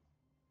 no.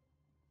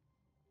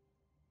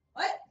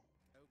 What?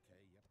 Okay,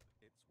 yep,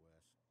 it's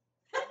worse.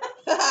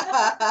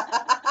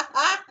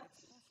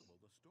 It's possible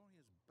the story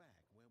is back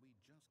where we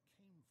just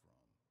came from.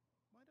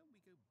 Why don't we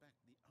go back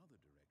the other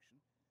direction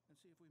and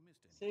see if we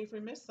missed anything? See if we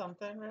missed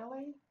something,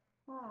 really?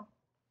 Oh.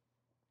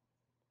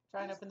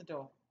 Try and open the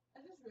door. I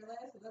just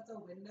realized that that's a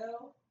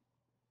window.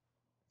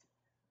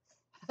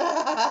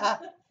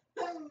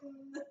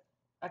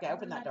 Okay,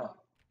 open that door.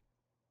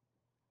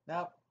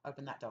 Nope.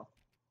 Open that door.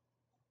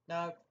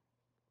 Nope.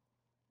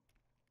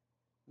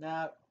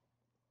 Nope.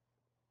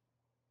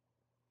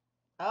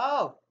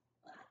 Oh!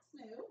 That's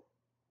new.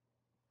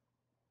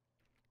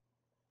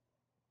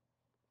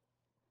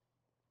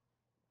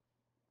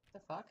 The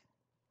fuck?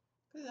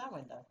 Look at that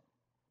window.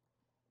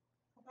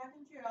 Go back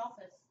into your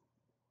office.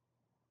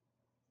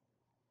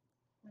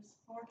 There's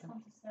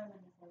 427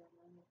 if I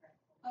remember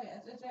correctly. Oh yeah,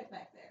 it's right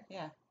back there.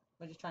 Yeah.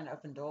 We're just trying to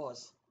open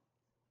doors.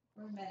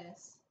 We're a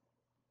menace.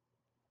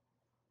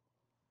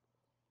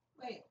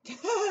 Wait. The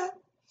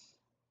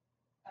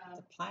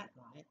plant,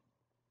 right?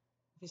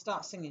 If you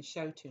start singing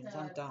show tunes,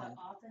 I'm done.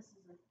 The office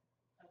is a...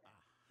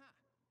 Aha!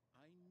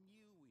 I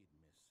knew we'd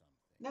missed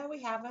something. No,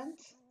 we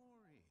haven't.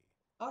 Story.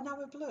 Oh, now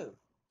we're blue.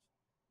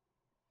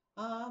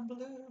 I'm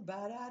blue,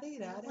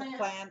 ba-da-dee-da-dee. Plant.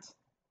 Plant.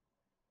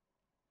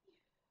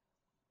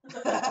 No,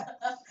 wait,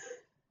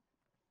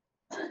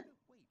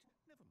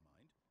 never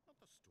mind. Not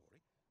the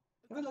story.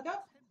 Can we look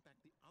up? Let's head back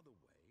the other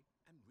way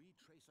and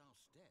retrace our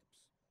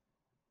steps.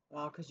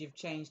 Well, because you've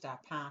changed our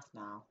path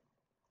now.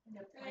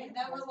 Great,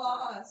 now we're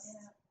lost.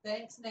 Yeah.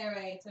 Thanks,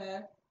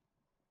 narrator.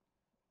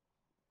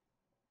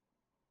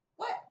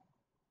 What?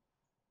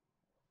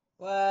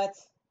 What?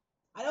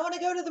 I don't want to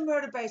go to the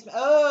murder basement.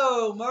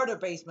 Oh, murder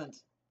basement.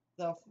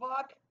 The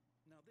fuck?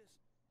 Now this,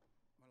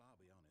 well, I'll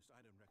be honest, I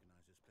don't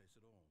recognize this place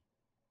at all.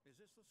 Is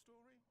this the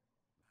story?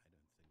 I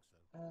don't think so.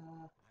 I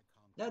can't.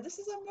 No, this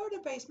is a murder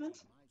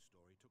basement. My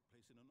story took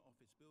place in an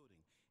office building.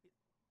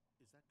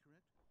 Is that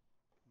correct?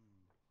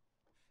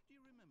 Do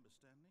you remember,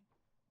 Stanley?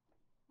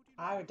 What do you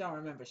I know? don't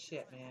remember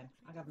shit, man.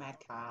 I got mad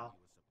Kyle.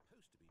 You were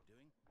supposed to be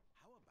doing.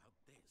 How about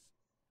this?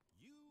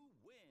 You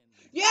win.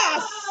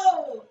 Yes!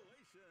 Oh!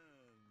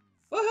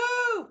 Congratulations!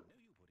 Woohoo! I know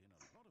you put in a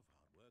lot of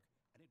hard work,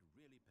 and it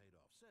really paid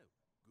off. So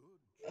good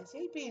job. Is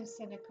he being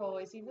cynical?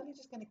 Is he really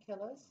just going to kill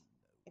us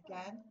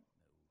again?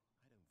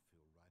 No, I don't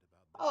feel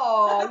right about this.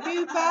 Oh,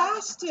 you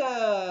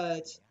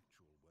bastard! The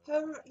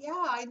actual work. Yeah,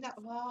 I know.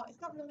 Well, it's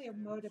not really a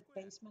murder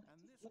basement.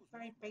 It looks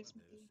very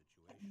basementy.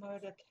 Like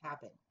murder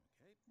cabin.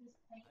 This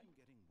thing. I'm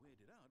getting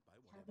weirded out by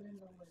whatever Cabin in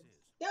this the place woods.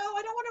 is. No, I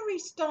don't want to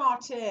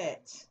restart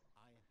it.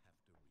 I have to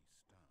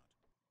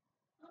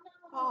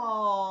restart.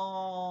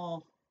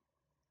 Oh.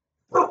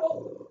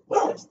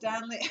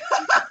 Stanley.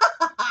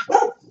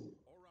 All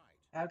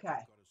right.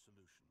 Okay. I've got a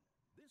solution.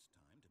 This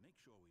time, to make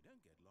sure we don't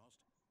get lost,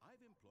 I've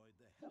employed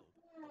the help of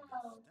the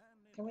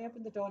Stanley Can we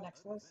open the door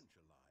next to us? Adventure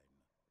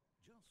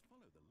line. Just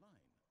follow the line.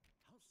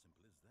 How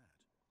simple is that?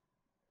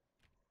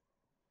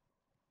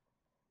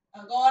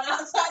 I'm going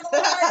outside the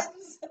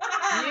lines.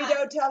 You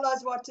don't tell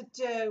us what to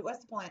do. What's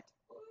the point?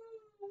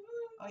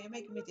 Oh, you're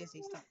making me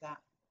dizzy. Stop that.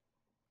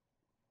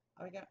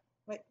 Are we going?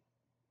 Wait.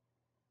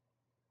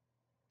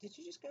 Did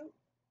you just go?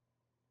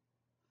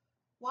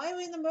 Why are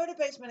we in the murder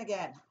basement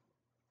again?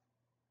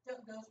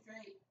 Don't go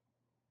straight.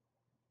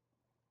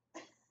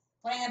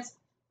 Plants.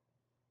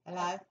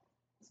 Hello?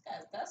 This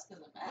guy's desk is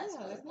a mess. Yeah,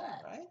 What is isn't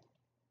that that? right?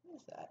 What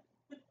is that?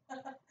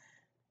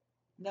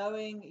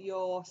 Knowing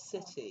your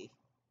city.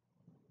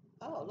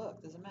 Oh,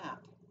 look, there's a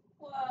map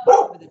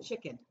Whoa. with a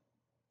chicken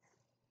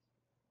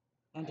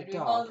and a Do you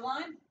follow dog. the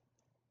line?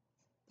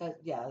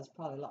 Yeah, there's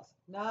probably lots.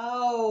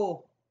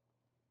 No.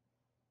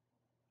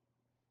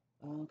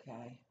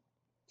 Okay.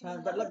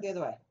 Turn, but look the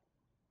other way.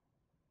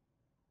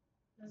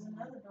 There's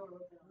another door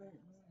open.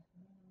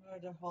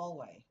 Murder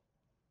hallway.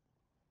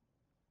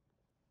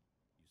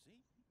 You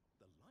see,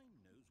 the line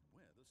knows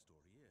where the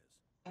story is.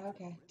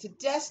 Okay. To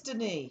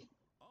destiny.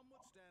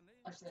 Onward, Stanley.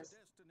 Watch To this.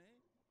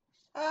 destiny.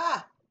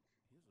 Ah!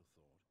 Here's a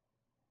thought.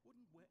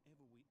 Wouldn't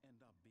wherever we end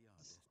up be our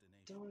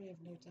destination? Story of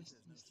no Even if there's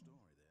no destination. story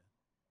there.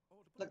 Or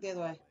to put Look it the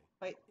other way.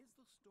 another Wait. is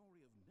the story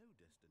of no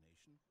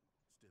destination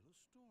still a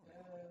story?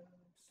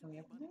 Can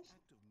we Simply open by the this?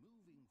 act of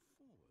moving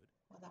forward,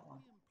 Oh, that are one.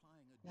 we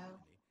implying a No?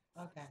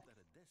 journey Okay. such that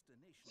a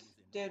destination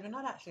is Dude, we're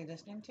not actually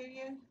listening to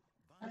you.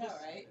 I know,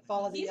 right?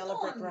 Follow the He's yellow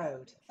brick going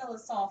road.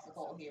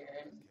 philosophical here.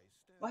 And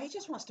Well, he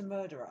just wants to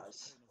murder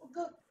us.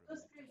 Go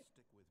straight.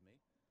 Stick with me.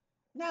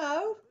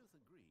 No. We both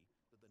agree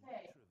that the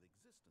Hey. nature of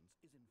existence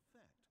is in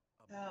fact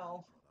a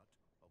Oh.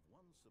 byproduct of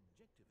one's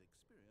subjective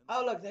experience.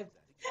 Oh, look, they've...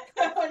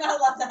 we're not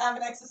allowed to have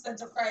an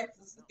existential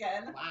crisis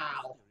again.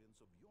 Wow.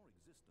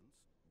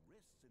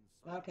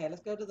 Okay,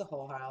 let's go to the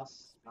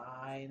whorehouse.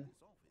 Fine.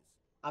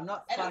 I'm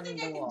not I don't climbing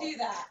think I the can wall. do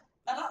that.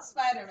 I'm not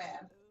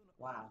Spider-Man.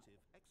 Wow.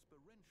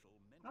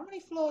 How many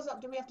floors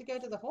up do we have to go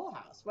to the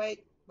whorehouse?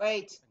 Wait,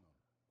 wait.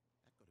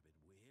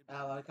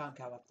 Oh, I can't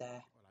go up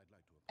there.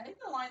 I think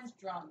the line's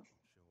drunk.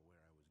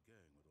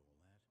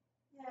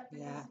 Yeah.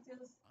 Yeah.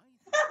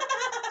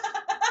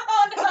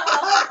 Oh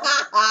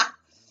no!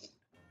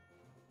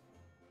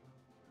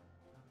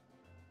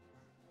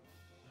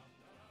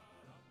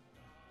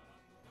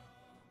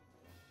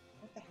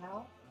 What the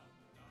hell?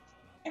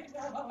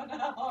 Oh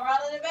no, we're on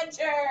an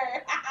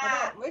adventure!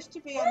 I don't wish to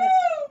be on the...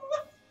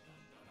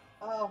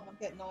 Oh, I'm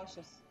getting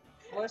nauseous.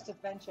 Worst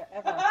adventure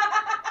ever.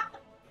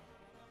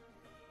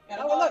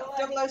 Oh,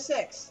 look,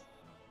 006.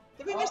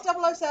 Did we miss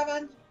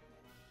 007?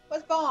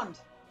 Where's Bond?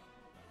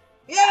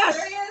 Yes!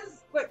 There he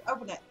is! Quick,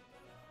 open it.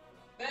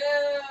 Boo!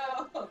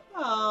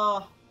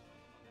 Oh.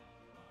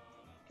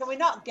 Can we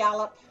not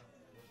gallop?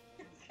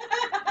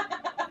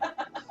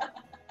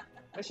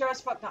 We're sure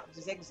as fuck not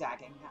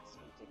zigzagging. That's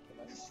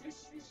ridiculous.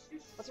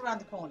 What's around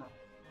the corner?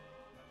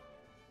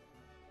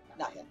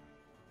 Nothing.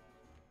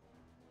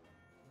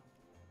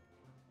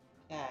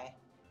 Okay.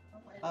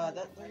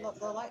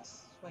 The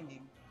light's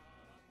swinging.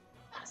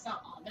 That's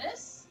not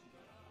ominous.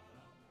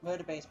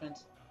 Murder basement.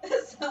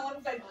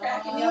 Someone's been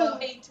cracking Oh. your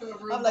paint to a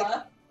Roomba. I'm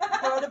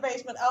like, murder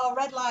basement. Oh,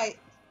 red light.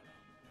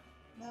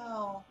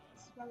 No.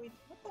 This is where we...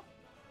 What the...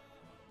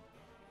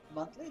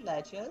 Monthly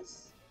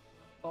ledgers.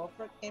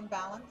 Corporate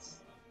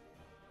imbalance.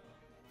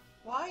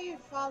 Why are you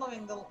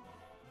following the...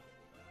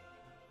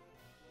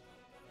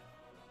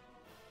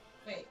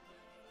 Wait.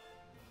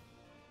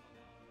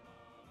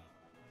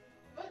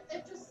 But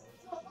it just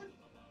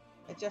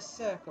It just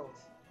circled.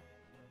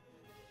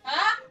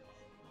 Huh?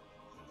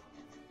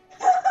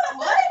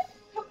 What?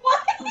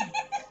 What?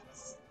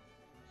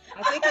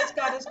 I think it's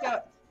got us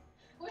go...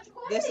 which way?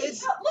 This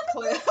is Look at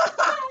clear.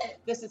 that.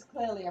 This is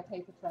clearly a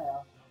paper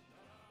trail.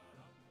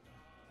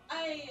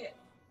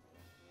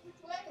 Which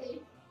way?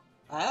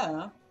 I don't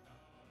know.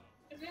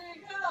 There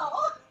you go.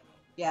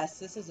 Yes,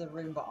 this is a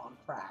Roomba on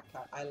crack.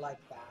 I like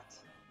that.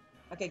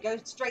 Okay, go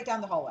straight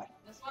down the hallway.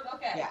 This one?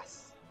 Okay.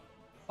 Yes.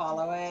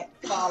 Follow it.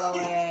 Follow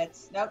it.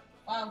 Nope.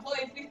 Wow,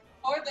 employee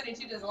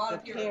 432 does a lot The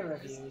of peer peer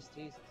reviews. reviews.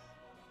 Jesus.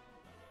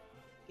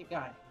 Keep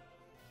going.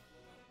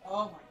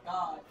 Oh my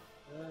god.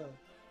 Ooh.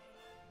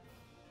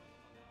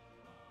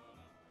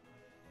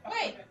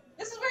 Wait,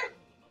 this is where...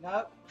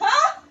 Nope.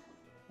 Huh?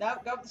 Nope.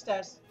 Go up the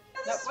stairs.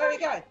 This Nope. is Where are you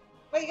going?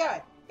 Where are you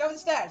going? Go up the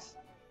stairs.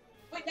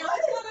 Wait, now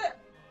it's gonna...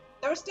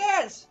 There are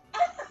stairs.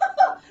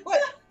 Wait.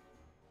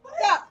 What?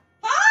 Stop.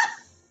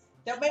 Huh?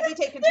 Don't make me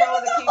take control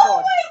of the There's a keyboard.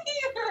 hallway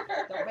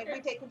here. Don't make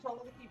me take control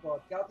of the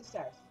keyboard. Go up the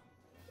stairs.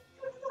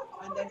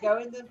 And then go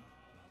in the...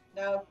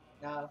 No.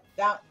 No.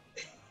 Down.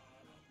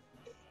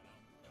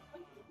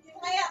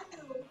 Plant.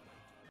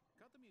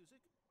 Cut the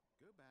music,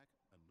 go back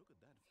and look at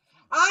that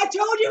fern. I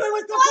told you it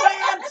was the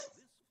plant! This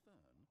fern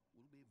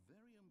will be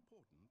very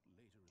important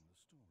later in the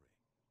story.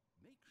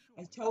 Make sure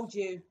I told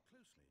you.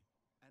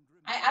 closely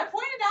and I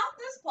pointed out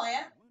this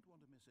plant. you won't want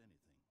to miss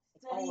anything.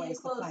 It's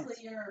always the plant.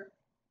 Your...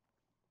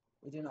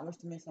 We do not wish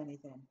to miss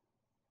anything.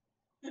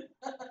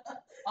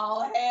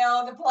 All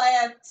hail the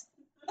plant.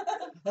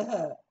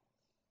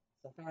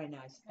 It's a very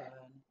nice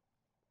fern.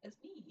 It's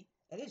me.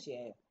 It is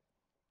you.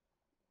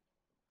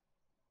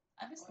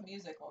 I missed the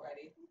music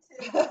already.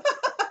 Okay. Look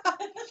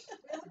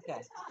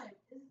at the time.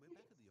 We're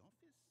back at the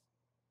office?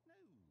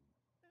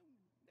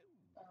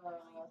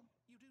 No.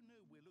 You do know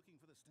we're looking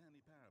for the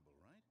Stanley Parable,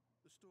 right?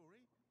 The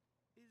story?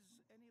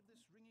 Is any of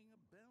this ringing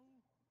a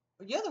bell?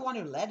 You're the one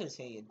who led us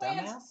here, you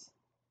Plant. dumbass.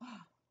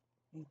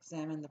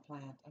 Examine the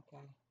plant.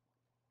 Okay.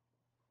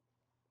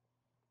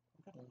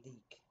 I've got a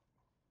leak.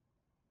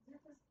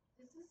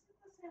 Is this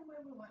the same way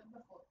we went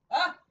before?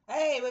 Ah!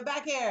 Hey, we're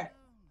back here.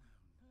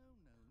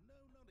 No,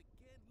 not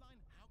again.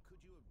 Line, how could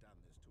you have done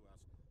this to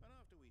us? And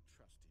after we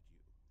trusted you.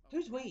 After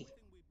Who's we?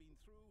 everything we've been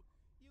through,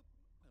 you... Oh,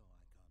 I can't...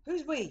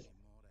 Who's we?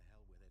 Anymore, to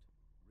hell with it.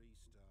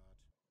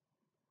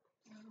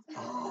 Restart.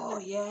 Oh,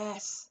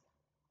 yes.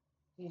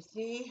 You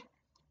see?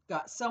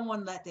 Got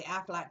someone let the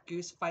Aflac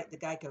goose fight the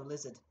Geico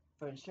lizard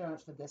for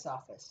insurance for this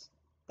office.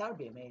 That would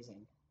be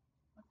amazing.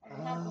 I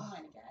have the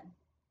line again.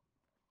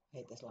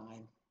 Hate this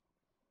line.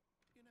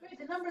 You know, Wait,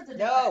 the numbers are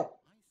different. No!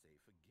 I say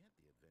forget the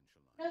adventure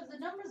line. No, the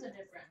numbers are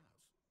different.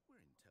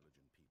 We're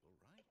intelligent people,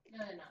 right?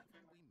 No, they're not.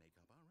 And we make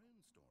up our own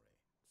story.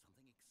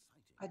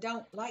 I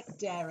don't like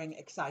daring,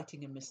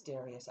 exciting, and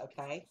mysterious,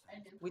 okay? I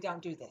do. We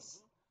don't do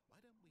this. Why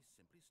don't we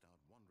simply start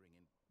wandering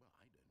in, well,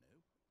 I don't know.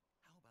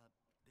 How about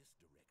this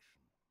direction?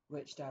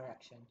 Which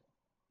direction?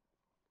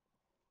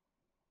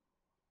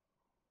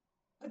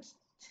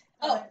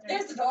 Oh,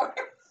 there's the door.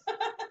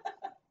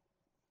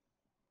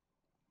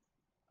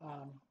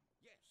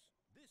 Yes,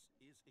 this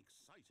is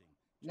exciting.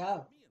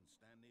 No. Me and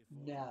Stanley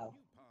forged No. a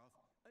new path,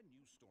 a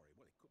new story.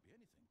 Well, it could be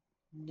anything.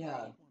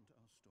 No. What do you want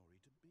our story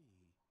to be?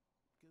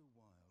 Go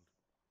wild.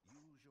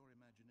 Use your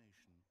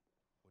imagination.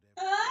 Whatever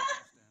it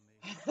is, Stanley,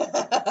 I'm ready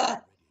for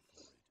it.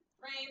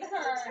 Rain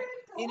her.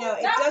 You know,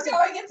 it Now we're doesn't.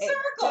 going in It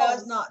circles.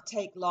 does not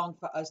take long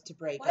for us to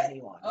break What?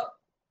 anyone. Oh.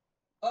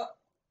 Oh.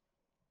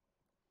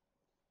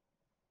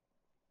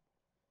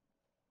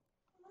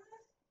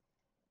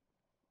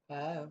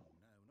 Oh.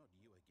 No, not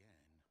you again.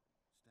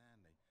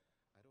 Stanley,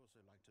 I'd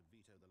also like to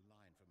veto the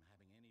line from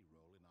having any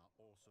role in our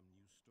awesome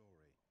new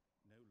story.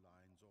 No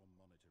lines or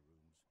monitor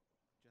rooms.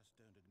 Just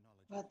don't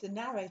acknowledge Well, the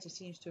narrator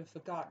seems to have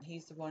forgotten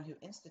he's the one who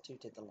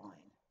instituted the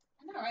line.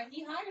 I know, right?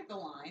 He hired the The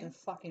line.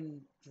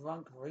 fucking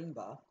drunk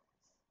Roomba.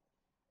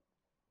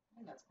 I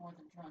think that's more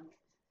than drunk.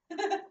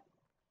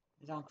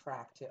 He's on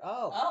crack too.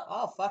 Oh, Oh.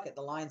 oh, fuck it.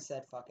 The line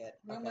said fuck it.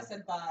 Roomba Okay.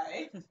 said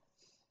bye.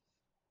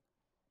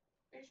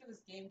 Pretty sure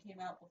this game came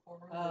out before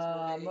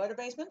Roombas were big. Murder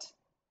basement?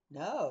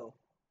 No.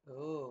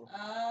 Ooh.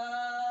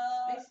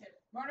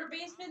 Spaceship. Murder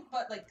basement,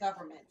 but like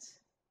government.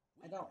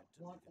 I don't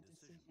want a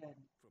decision.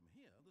 From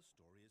here, the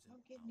story is Don't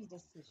in give our me control.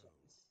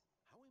 decisions.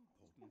 How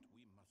important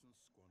we mustn't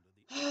squander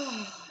the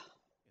opportunity.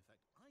 In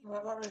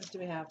fact, What rooms do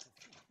we have? to think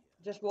here.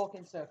 Just walk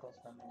in circles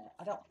for a minute.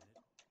 I don't.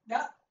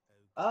 Yeah.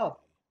 Oh.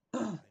 Okay. I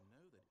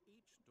know that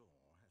each door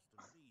has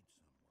to lead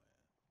somewhere,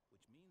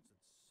 which means that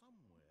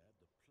somewhere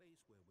the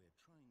place where we're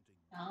trying to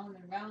Round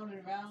and round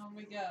and round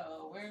we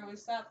go. Where we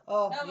stop?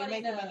 Oh, Nobody you're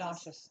making me knows.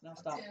 nauseous. No,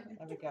 stop. too.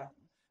 There we go.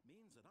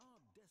 means that our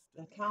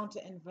The destiny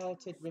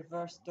counter-inverted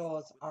reverse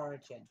doors with the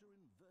origin.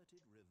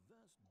 counter-inverted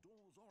reverse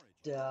doors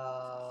origin.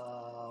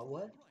 Duh.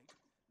 What? Right.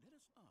 Let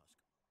us ask,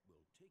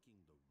 will taking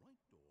the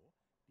right door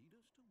lead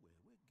us to where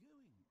we're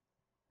going?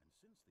 And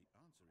since the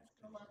answer is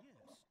clear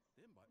yes,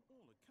 then by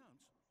all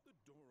accounts, the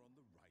door on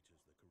the right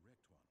is the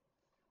correct one.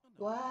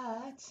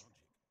 What? Logic.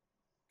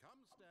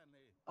 Come,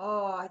 Stanley.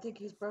 Oh, I think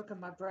he's broken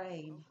my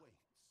brain.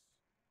 Awaits.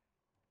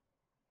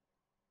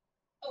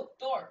 Oh,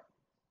 door.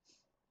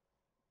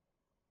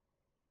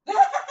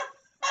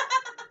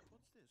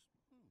 What's this?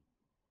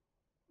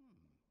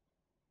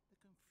 The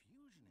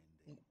confusion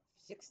ending.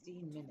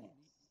 16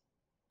 minutes.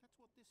 That's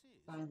what this is.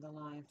 Find the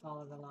line,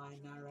 follow the line,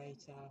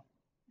 narrator.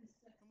 And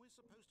we're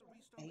supposed to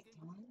restart 8 the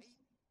game times?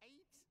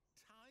 eight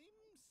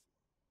times?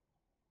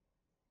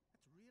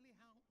 That's really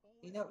how all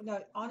You this know, no,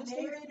 works?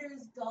 honestly.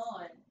 Narrator's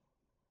gone.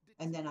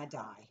 And then I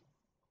die.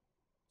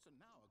 So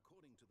now,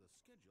 according to the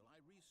schedule,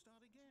 I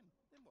restart again.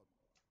 Then what?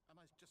 Am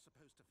I just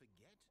supposed to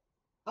forget?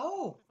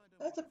 Oh, If I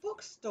don't there's a want to forget,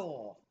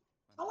 bookstore.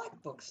 I like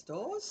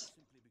bookstores.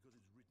 simply because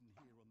it's written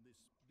here on this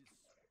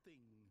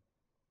thing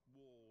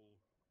wall.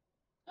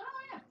 Oh,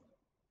 yeah.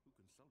 Who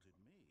consulted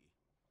me?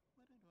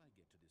 Why don't I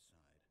get to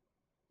decide?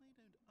 Why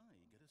don't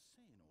I get a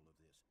say in all of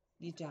this?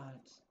 You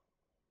don't.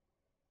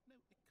 No,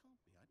 it can't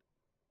be.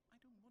 I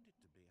don't want it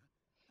to be.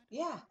 I don't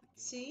Yeah, want the game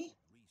to see?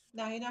 restart.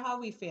 Now you know how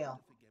we I feel.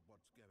 want to forget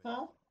what's going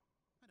Huh? on.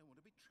 I don't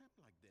want to be trapped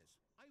like this.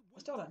 I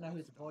still don't know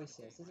who the voice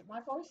is. Is it my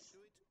voice?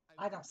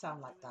 I don't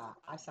sound like that.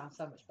 I sound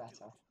so much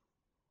better.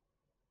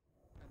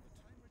 And the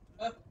timer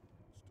stopped.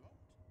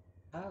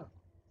 Oh.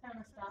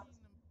 Timer stopped.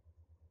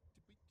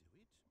 Did we do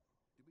it?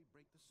 Did we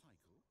break the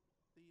cycle?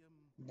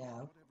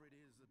 No. Whatever it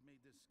is that made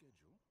this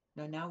schedule?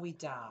 No, now we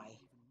die.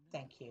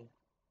 Thank you.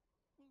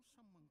 Will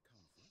someone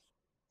come for us?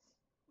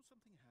 Will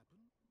something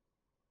happen?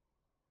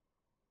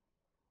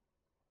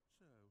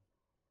 So,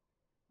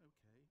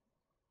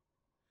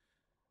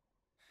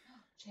 okay.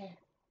 Chair.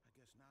 I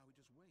guess now we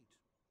just wait.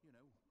 You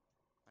know,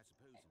 I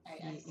suppose.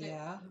 I sit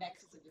Yeah.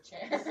 next to the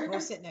chair. We'll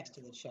sit next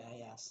to the chair,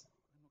 yes.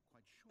 I'm not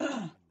quite sure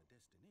between the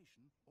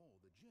destination or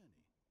the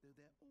journey, though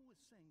they're always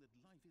saying that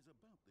life is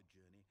about the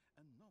journey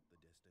and not the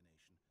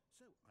destination.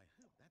 So I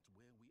hope that's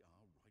where we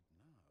are right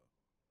now.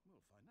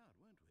 We'll find out,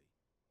 won't we?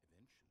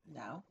 Eventually.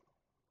 No.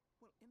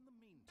 Well, in the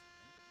meantime,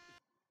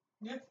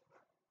 Yeah.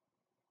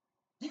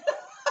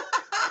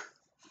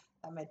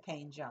 That made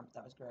Payne jump.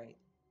 That was great.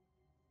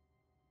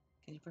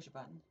 Can you push a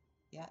button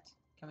yet?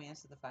 Can we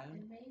answer the phone?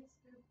 It made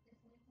spook if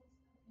Lincoln's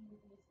cooking the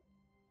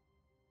basement.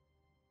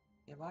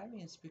 Yeah, why are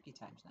we in spooky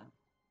times now?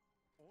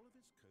 all of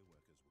his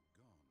co-workers were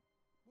gone.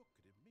 What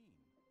could it mean?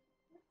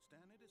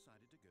 Stanley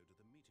decided to go to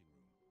the meeting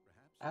room.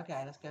 Perhaps.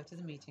 Okay, let's go to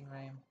the meeting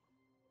room.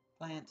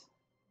 Plant.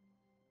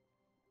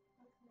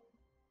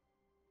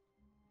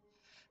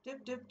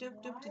 Doop, doop, doop,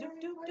 doop, doop,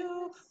 doop,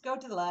 doop. Go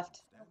to the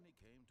left. Stanley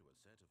came to a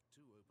set of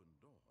two open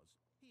doors.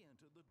 He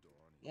entered the door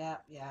on his Yeah,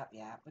 left. yeah,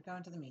 yeah. We're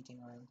going to the meeting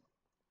room.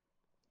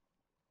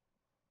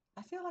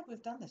 I feel like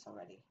we've done this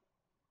already.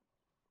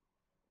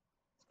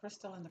 Is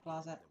Crystal in the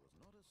closet? There was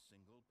not a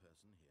single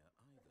person here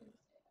either.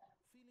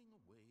 Feeling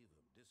a wave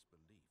of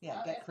disbelief. Yeah,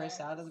 Oh, get yes, Chris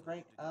there. out of the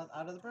break, out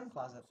of the broom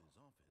closet. His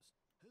office,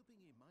 hoping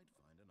he might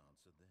find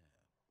answer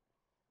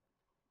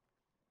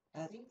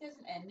there. I think there's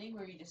an ending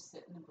where you just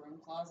sit in the broom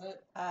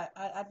closet.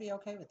 I'd be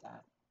okay with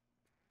that.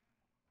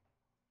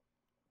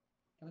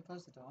 Can we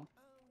close the door? Oh,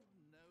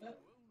 no.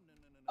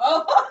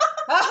 Oh!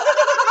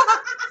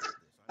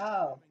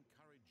 Oh.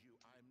 Encourage you.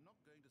 I'm not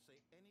going to say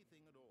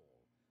anything at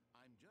all.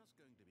 I'm just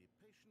going to be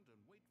patient and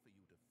wait for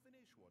you to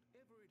finish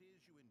whatever it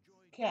is you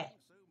enjoy doing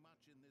so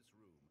much in this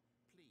room.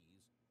 Please take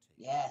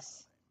your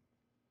time.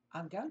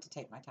 I'm going to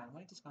take my time.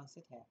 Why don't you just go and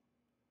sit here?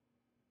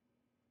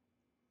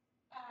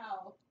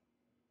 Ow.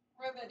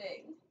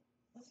 Riveting.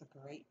 That's a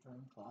great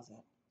broom closet.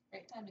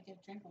 Great time to get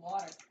a drink of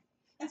water.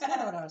 That's kind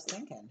of what I was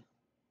thinking.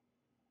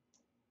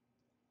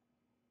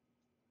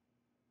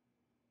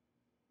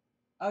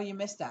 Oh, you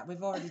missed that.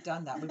 We've already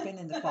done that. We've been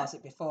in the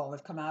closet before.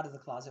 We've come out of the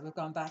closet. We've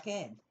gone back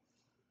in.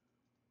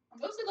 I'm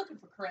mostly looking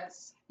for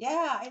Chris.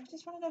 Yeah, I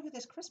just want to know who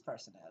this Chris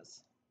person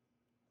is.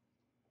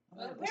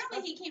 Well,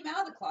 apparently he came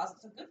out of the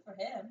closet, so good for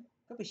him.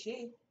 Could be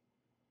she.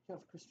 Go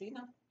for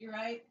Christina. You're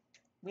right.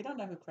 We don't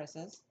know who Chris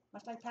is.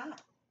 Much like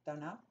Pat. Don't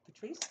know.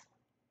 Patricia?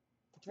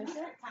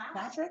 Pat?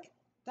 Patrick?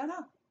 Don't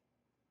know.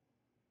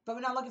 But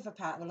we're not looking for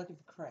Pat. We're looking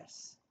for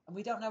Chris. And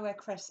we don't know where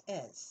Chris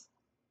is.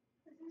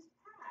 Who's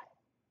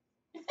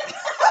Pat?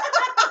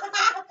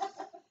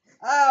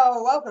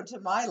 Oh, welcome to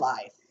my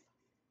life.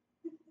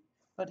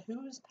 But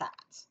who's Pat?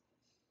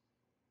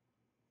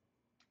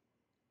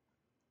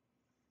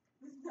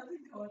 There's nothing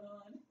going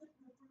on in the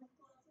broom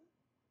closet.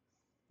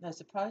 No,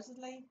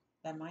 supposedly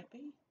there might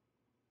be.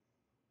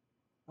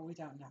 But we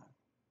don't know.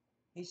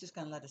 He's just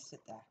going to let us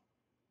sit there.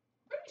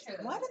 Pretty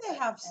sure. Why do they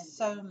have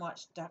so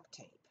much duct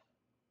tape?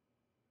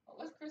 What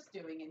was Chris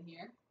doing in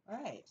here?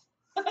 Right.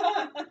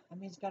 I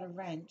mean, he's got a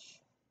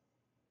wrench.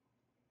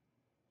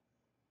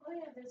 Oh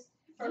yeah, there's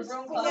For a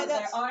broom Yeah, closet,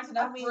 there aren't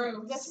enough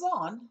brooms. There's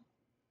one.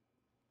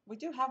 We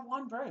do have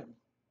one broom.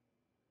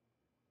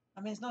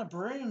 I mean, it's not a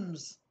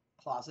broom's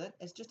closet.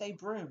 It's just a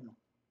broom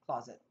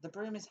closet. The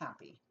broom is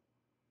happy.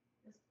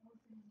 there's whole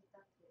things with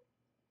duct tape.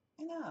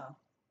 I know.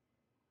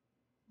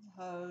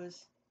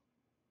 Hose.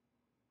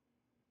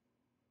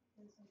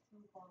 There's some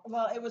food balls.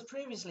 Well, it was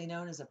previously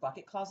known as a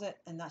bucket closet,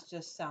 and that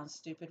just sounds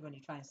stupid when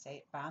you try and say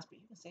it fast, but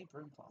you can say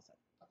broom closet.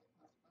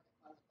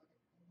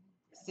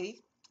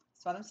 See?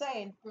 That's what I'm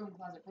saying. Broom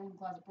closet, broom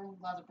closet, broom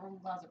closet, broom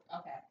closet.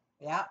 Okay.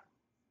 Yeah.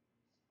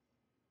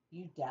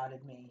 You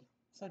doubted me.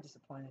 So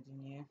disappointed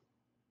in you.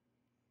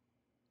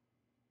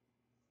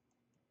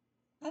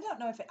 I don't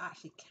know if it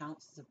actually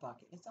counts as a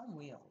bucket. It's on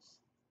wheels.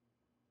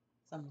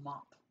 It's a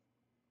mop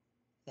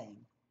thing.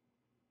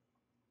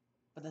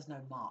 But there's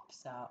no mop,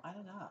 so I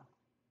don't know.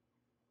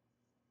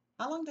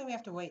 How long do we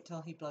have to wait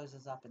till he blows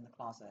us up in the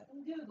closet?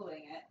 I'm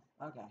Googling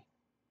it. Okay.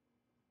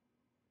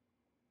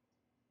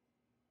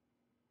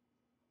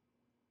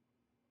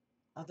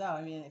 Although,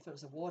 I mean, if it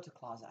was a water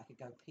closet, I could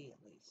go pee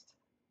at least.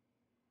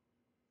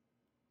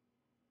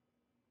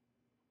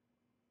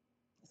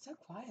 It's so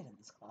quiet in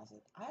this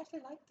closet. I actually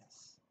like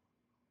this.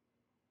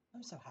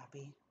 I'm so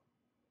happy.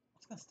 I'm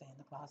just going to stay in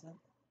the closet.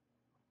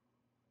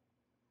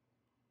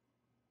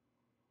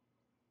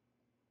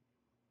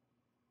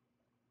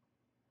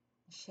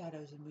 The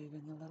shadows are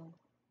moving a little.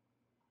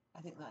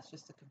 I think that's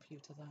just the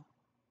computer, though.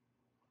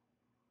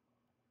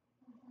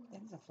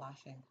 Things are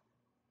flashing.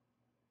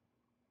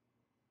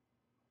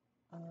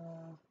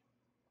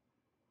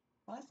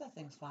 Why is there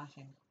things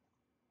flashing?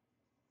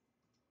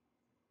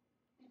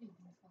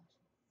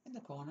 In the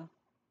corner.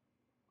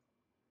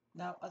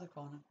 No, other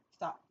corner.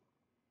 Stop.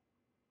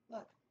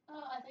 Look.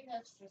 Oh, I think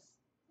that's just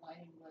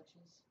lighting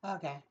glitches.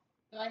 Okay.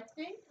 So I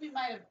think we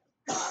might have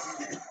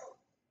gotten it.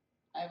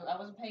 I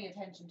wasn't paying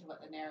attention to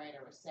what the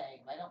narrator was saying,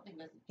 but I don't think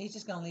that's He's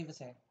just going to leave us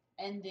here.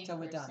 ending Till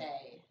we're per done.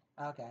 se.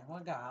 Okay, we'll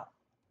go out.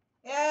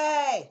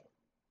 Yay!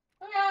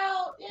 We're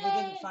out! Yay! We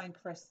didn't find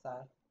Chris,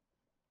 though.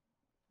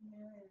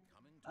 Coming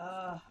to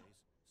his staircase,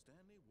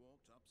 Stanley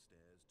walked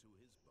upstairs to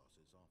his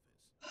boss's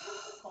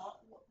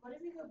office. What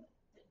if you go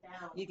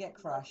down? You get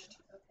crushed.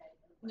 Okay.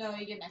 No,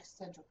 you get an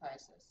existential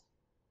crisis.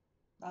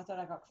 I thought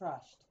I got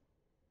crushed.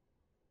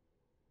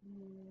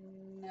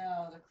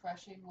 No, the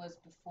crushing was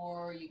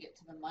before you get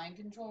to the mind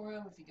control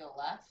room if you go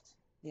left.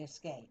 The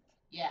escape.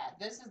 Yeah,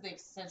 this is the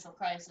existential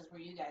crisis where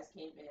you guys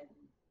came in.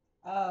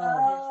 Oh.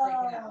 You're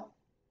freaking out.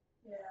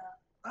 Yeah.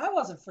 I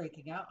wasn't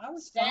freaking out. I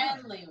was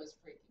Stanley fine. was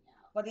freaking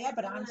out. But yeah,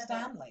 but I'm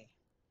Stanley.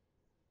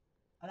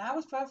 And I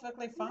was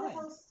perfectly Who the fine.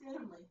 hell's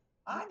Stanley?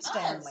 I'm Us.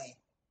 Stanley.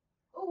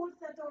 Oh, what's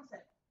that door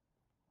say?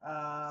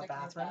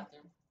 Second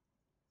Bathroom.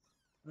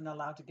 We're not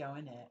allowed to go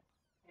in it.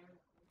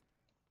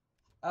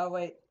 Oh,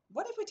 wait.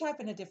 What if we type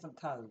in a different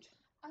code?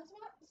 I was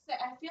about to say,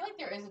 I feel like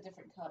there is a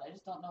different code. I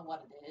just don't know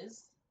what it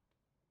is.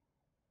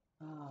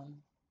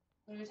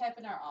 Would we type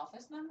in our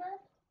office number?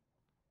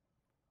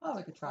 Oh,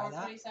 we could try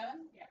that.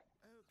 427? Yeah.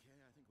 Okay,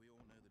 I think we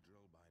all know the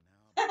drill by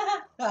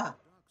now. Dark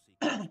sequence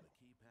of the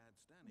keypad,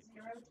 Stanley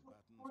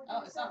presses some buttons.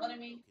 Oh, it's not letting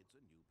me. It's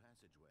a new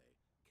passageway.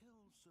 Kill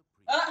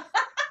Supreme.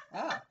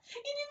 Oh. You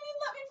didn't even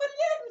let me put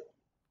it in.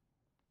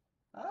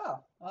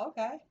 Oh,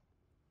 okay.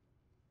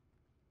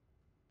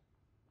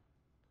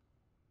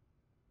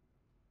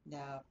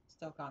 No,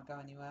 still can't go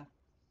anywhere.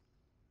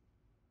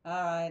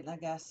 Alright, I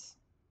guess.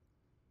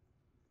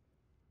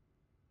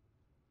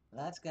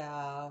 Let's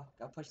go.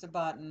 Go push the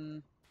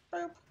button.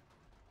 Boop.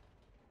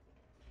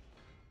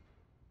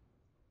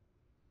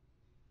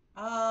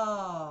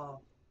 Oh,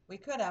 we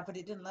could have, but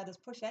it didn't let us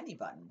push any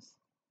buttons.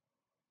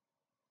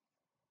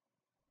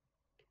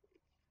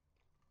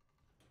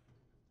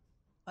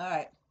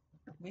 Alright,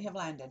 we have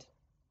landed.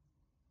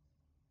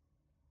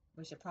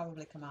 We should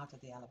probably come out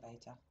of the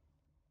elevator.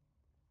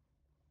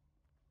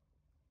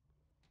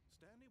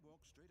 Stanley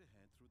walked straight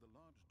ahead through the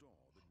large door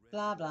that read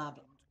Blah, blah,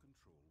 blah. Mind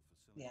Control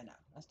Facility. Yeah, no,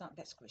 let's not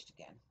get squished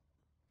again.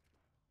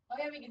 Oh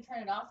yeah, we can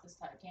turn it off this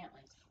time, can't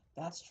we?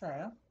 That's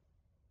true.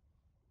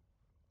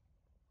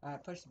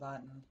 Alright, push the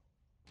button.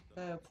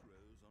 The Boop. lights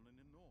rose on an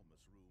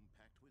enormous room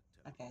packed with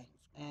Okay,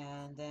 television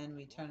screens. and then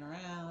we turn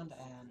around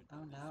and,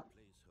 oh What no. could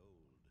this place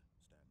hold?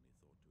 Stanley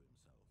thought to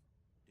himself.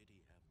 Did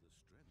he have the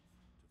strength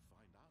to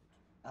find out?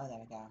 Oh,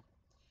 there we go.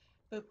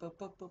 Boop, boop,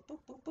 boop, boop,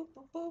 boop, boop, boop,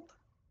 boop, boop.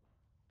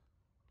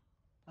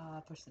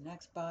 Push the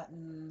next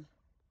button.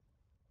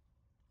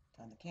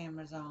 Turn the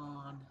cameras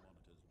on.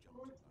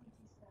 Monitors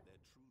jumped to life. Their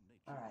true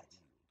nature Alright.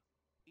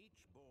 revealed. Each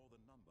bore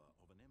the number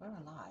of an We're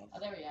employee. alive. Oh,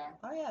 there we are.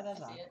 Oh yeah, there's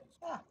I our. see it.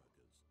 Yeah.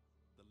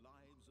 The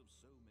lives of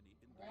so many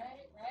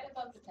Right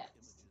above the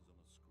text. images on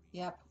a screen.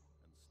 Yep. And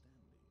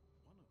Stanley,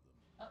 one of them,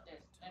 Oh,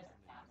 there's our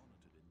intentionally cat.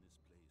 monitored in this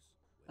place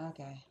where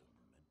Okay.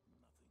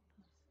 freedom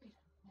meant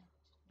nothing.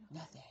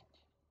 Nothing.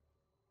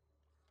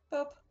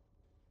 Boop.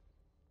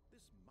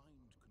 This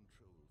mind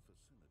control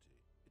facility,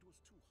 it was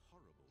too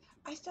horrible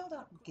to I still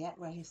don't get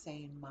where he's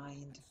saying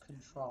mind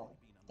control.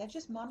 They're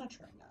just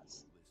monitoring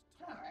us.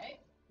 Alright.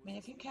 I mean,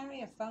 if you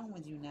carry a phone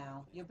with you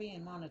now, you're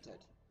being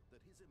monitored.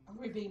 Are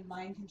we being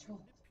mind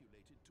controlled?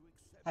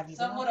 Have you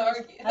Some been would on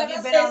argue. Have you I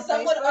was been gonna on say,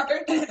 some would Facebook?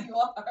 argue you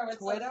are with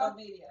Twitter? social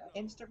media.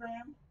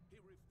 Instagram? He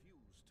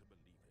refused to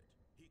believe it.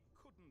 He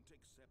couldn't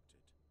accept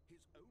it.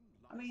 His own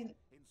life I mean,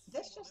 in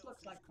this someone just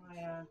looks else's like my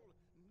control.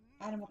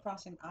 Animal Nothing.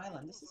 Crossing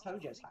Island. It This is was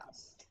Hojo's unthinkable.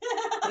 house.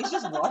 He's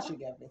just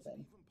watching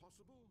everything. Even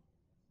possible?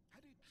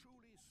 Had he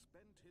truly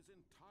spent his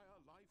entire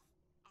life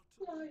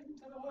Blind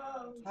to the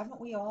world.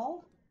 Haven't we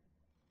all?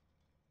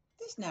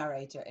 This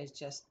narrator is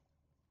just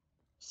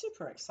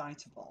super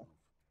excitable.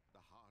 The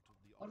heart of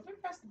the What if we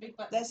press the big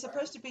button? There's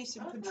supposed to be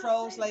some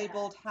controls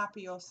labeled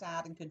happy or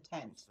sad and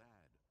content. sad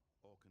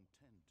or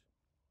content,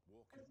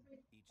 walking, Press the big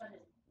eating, button.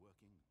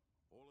 working,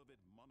 all of it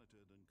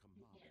monitored and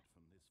commanded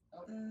from this.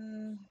 Oh.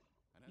 Mm,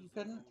 And you as the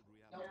couldn't? cold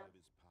reality of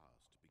his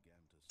past began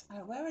to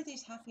sink where are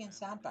these happy and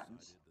sad Stanley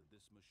buttons? decided that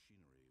this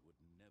machinery would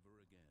never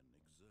again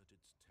exert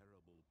its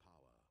terrible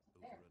power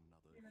over There.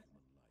 another human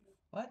life.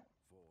 What?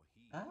 For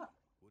he Ah.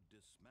 would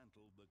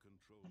dismantle the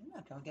control. I don't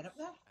know. Can we get up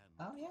there?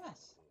 Oh,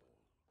 yes.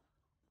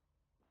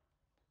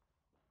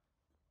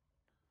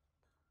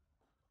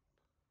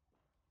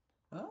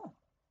 Oh,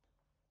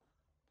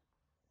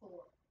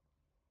 Four.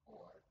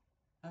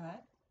 all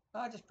right. Oh,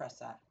 I just press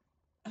that.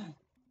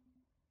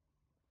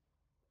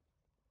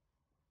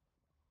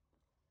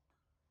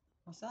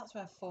 Well, so that's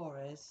where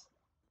 4 is.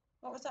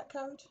 What was that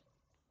code?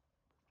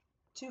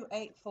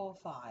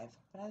 2845.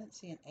 But I didn't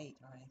see an 8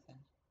 or anything.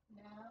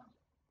 Now.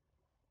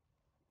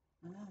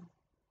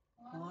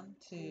 Ah, 1,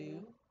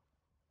 2.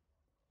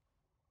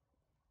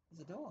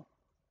 There's a door.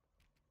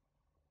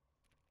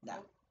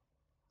 No.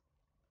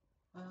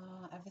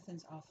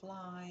 Everything's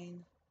offline.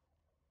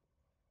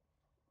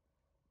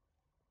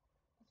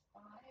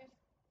 Five.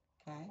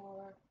 Okay.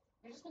 4.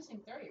 You're just missing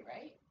 3,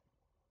 right?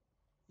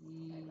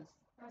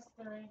 Press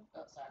 3.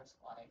 Oh, sorry, I'm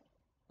squatting.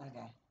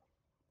 Okay.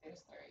 There's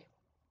 3.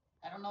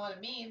 I don't know what it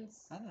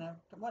means. I don't know.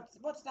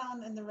 What's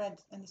down in the red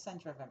in the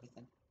center of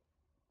everything?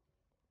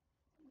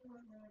 You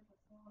weren't there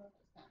before. It's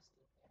kind of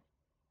stood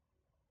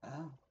there.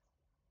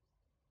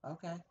 Oh.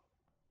 Okay.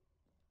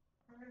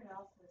 Turn it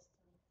off this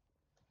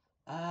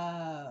time.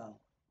 Oh,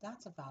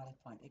 that's a valid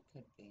point. It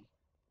could be.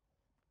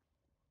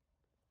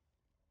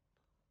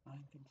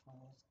 Mind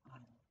controls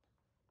island.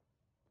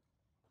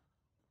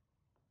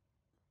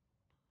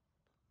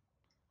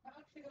 I'm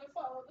actually gonna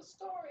follow the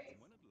story.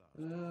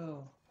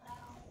 Ooh.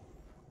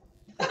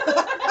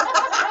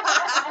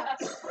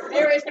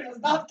 Narrator does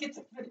not get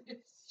to finish.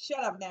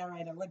 Shut up,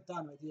 narrator. We're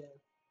done with you.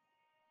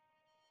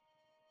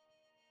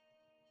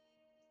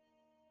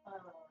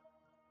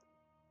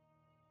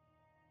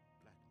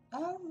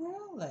 Oh,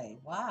 really?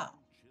 Wow.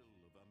 Chill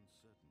of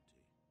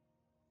uncertainty.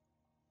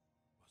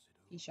 Was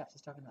it He Shops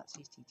is talking about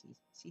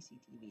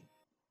CCTV.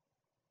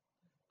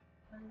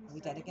 Are you Are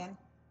we dead saying? again?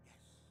 Yes.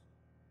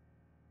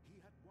 He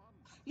had won.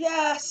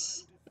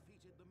 Yes! He had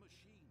defeated the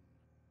machine.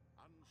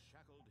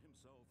 Unshackled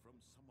himself from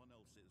someone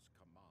else's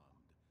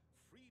command.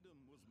 Freedom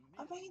was mere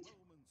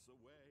moments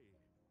away.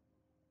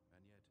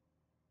 And yet,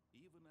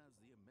 even as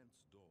the immense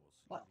door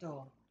What slowly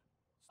door? opened,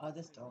 Oh,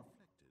 this Stanley door.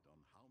 reflected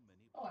on how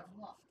many Oh, I can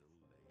puzzles walk. still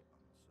lay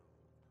unsolved.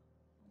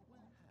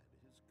 Where had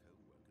his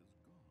co-workers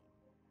gone?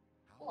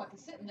 How Oh, I can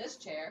had sit he in this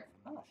escaped chair.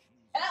 from the Oh.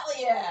 machine's Hell grip?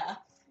 yeah!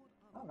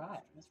 All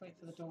right. Let's wait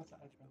for the door to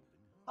open.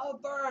 Building Oh,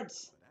 hurt.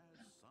 birds!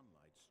 But as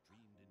sunlight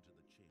streamed into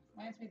the chamber,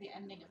 Reminds me of the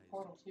ending of he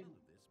Portal realized 2. none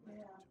of this mattered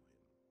Yeah. to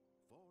him,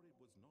 for it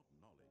was was not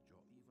knowledge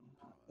or even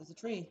power There's a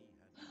tree. he had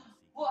been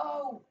seeking.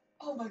 Whoa!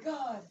 Oh my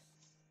god!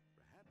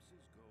 Perhaps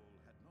his goal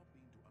had not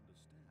been to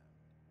understand,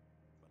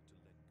 but to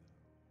let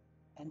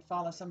go. And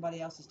follow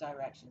somebody else's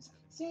directions.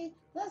 See,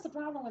 that's the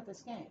problem with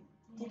this game.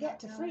 To get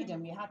to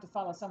freedom, you have to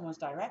follow someone's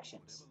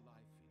directions. Whatever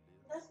life he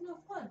lives, That's no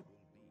fun. it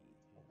will be.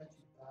 I bet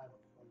you die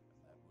before you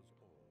That was all he needed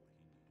to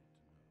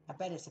know. I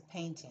bet it's a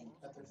painting.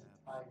 bet there's a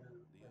tiger.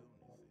 The only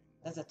thing.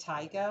 There's a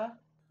tiger.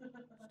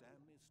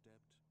 Stanley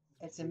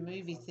stepped. It's a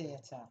movie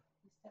theater.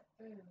 You step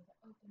through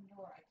the open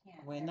door. I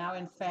can't. We're now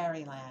in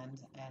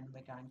fairyland and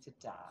we're going to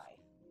die.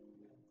 A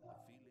feeling of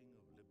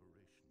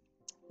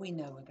liberation. We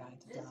know we're going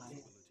to This die.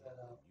 Set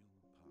up.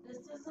 This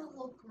doesn't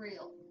look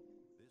real.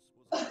 This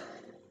was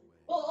exactly the way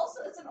Well, also,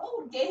 it's an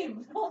old game.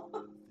 things were meant to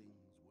happen.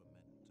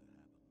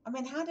 I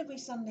mean, how did we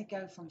suddenly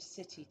go from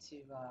city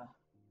to,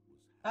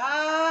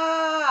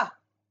 Ah!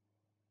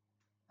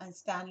 And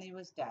Stanley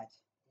was dead.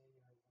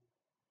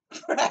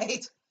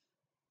 Great.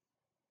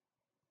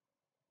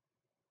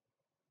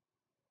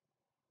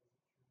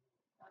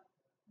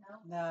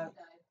 No. No.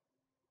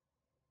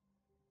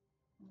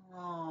 He died.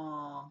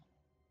 Aww.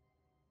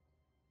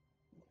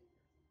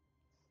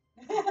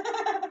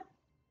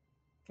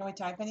 Can we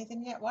type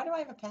anything yet? Why do I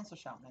have a pencil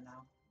sharpener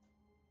now?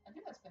 I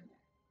think that's been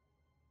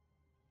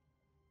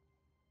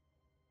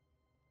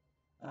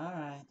there. All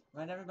right.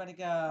 Where'd everybody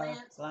go?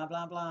 Plants. Blah,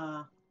 blah,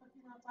 blah. But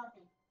you're not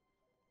talking.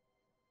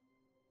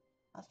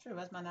 That's true.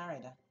 Where's my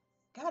narrator?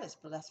 God, it's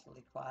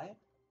blissfully quiet.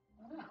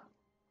 I don't know.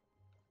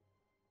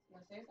 You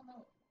want to say something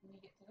when you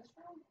get to this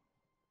room?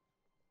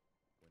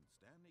 When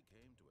Stanley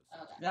came to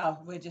a Okay. No,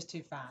 we're just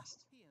too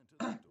fast. he entered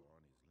the door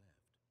on his left.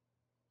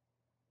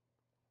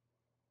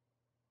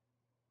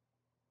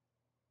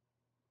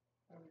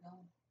 Where are we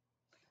going?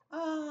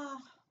 Ah,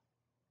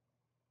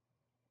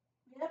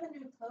 We have a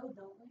new code,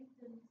 don't we?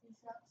 Didn't we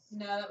shops?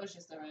 No, that was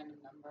just a random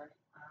number.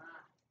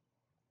 Ah.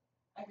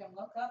 I can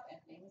look up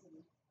endings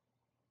and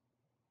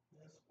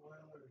No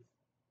spoilers.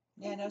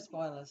 yeah, no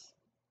spoilers.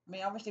 I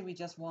mean, obviously we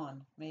just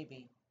won,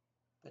 maybe,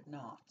 but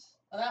not.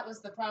 well, that was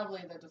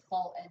probably the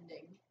default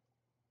ending.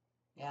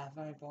 Yeah,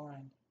 very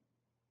boring.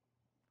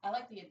 I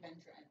like the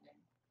adventure ending,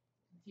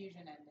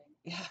 confusion ending.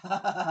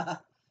 Yeah.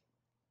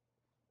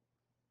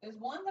 There's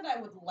one that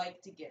I would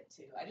like to get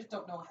to. I just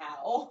don't know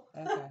how.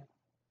 Okay.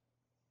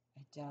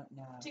 I don't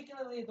know.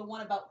 Particularly the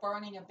one about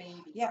burning a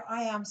baby. Yeah,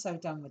 I am so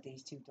done with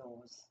these two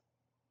doors.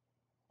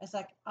 It's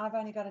like I've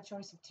only got a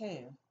choice of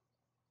two.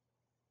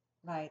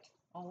 Right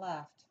or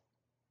left.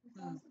 Who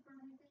calls the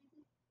burning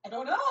baby? I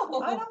don't know.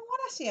 I don't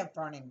want to see a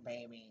burning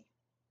baby.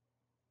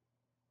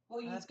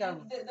 Well, Let's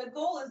go. The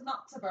goal is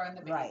not to burn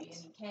the baby, Right.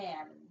 and you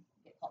can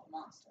get called a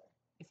monster.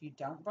 If you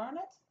don't burn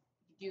it?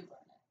 You do burn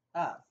it.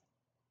 Oh.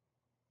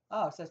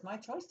 Oh, so it's my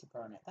choice to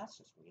burn it. That's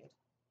just weird.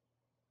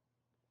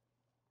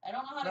 I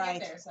don't know how to Right.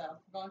 get there, so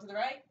going to the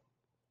right.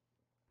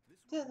 This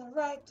To the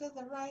right, to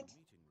the right.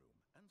 meeting room,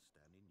 and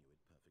Stanley knew it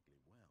perfectly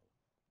well.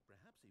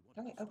 Perhaps he wanted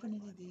Can we to open stop any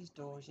by of the these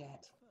doors building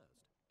yet? first,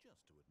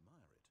 just to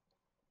admire it.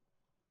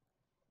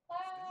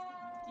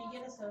 Do you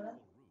get a soda?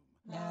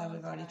 No, we've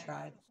it's already fine.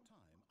 tried. First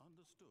time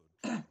understood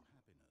true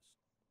happiness.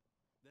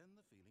 Then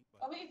the feeling.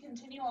 Oh, we can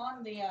continue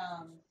on the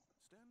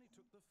Stanley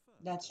took the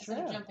first. That's instead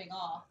true. of jumping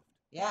off.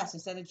 Yes,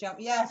 instead of jump.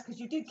 Yes, because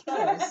you did kill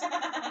us.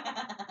 Stanley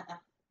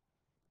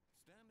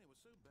was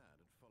so bad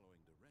at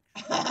following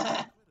directions.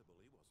 Incredible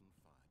he wasn't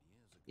 5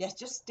 years ago. Yes,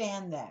 just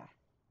stand there.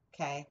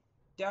 Okay?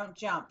 Don't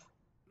jump.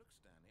 Look,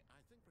 Stanley, I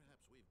think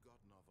perhaps we've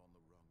gotten off on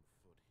the wrong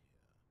foot here.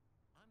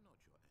 I'm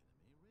not your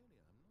enemy, really,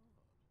 I'm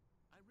not.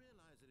 I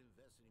realize that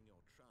investing your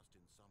trust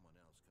in someone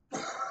else can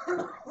be.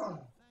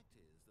 The fact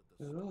is that the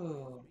story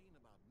Ooh. has been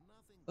about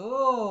nothing but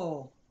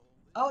Ooh. all this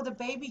Oh, the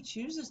baby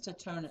chooses to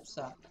turn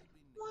itself.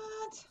 absolutely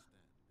What? nothing,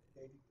 Stanley.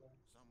 Baby burn.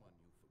 Someone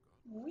you've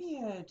forgotten.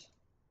 Weird.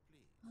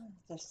 Please. Oh,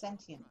 it's a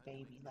sentient try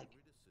to baby, make like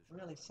every decision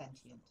really for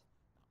sentient.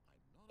 yourself.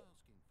 Now, I'm not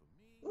asking for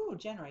me. Ooh,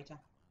 generator.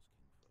 I'm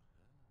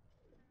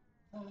asking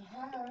for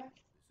her. Her?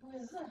 Who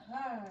is the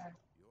her?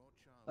 Your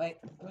chance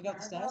Wait, to can we go up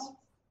the stairs?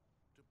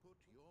 to put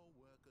your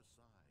work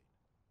aside,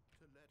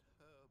 to let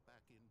her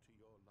back into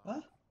your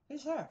What? life.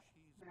 Who's her?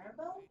 She's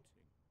Maribel? waiting.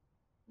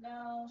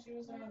 No, she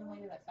was the random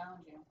lady that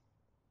found you.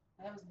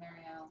 That was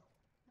Marielle.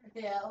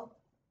 Marielle.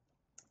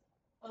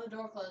 Oh, the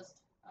door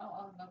closed.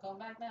 Oh, no going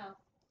back now.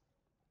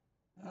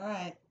 All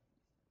right.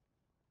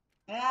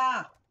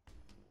 Yeah.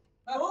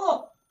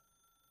 Oh!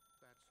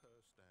 That's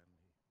her, Stanley.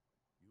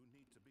 You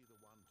need to be the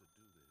one to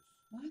do this.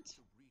 What?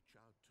 To reach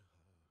out to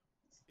her.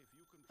 If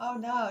you can Oh,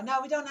 trust no. her No,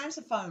 we don't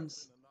answer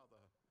phones. in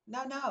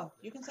another, No, no.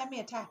 You can send me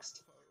a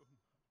text. phone.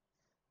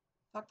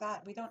 Fuck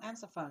that. We don't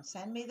answer phones.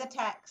 Send me the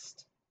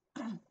text.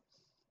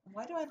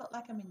 Why do I look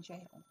like I'm in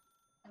jail?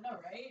 I know,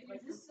 right?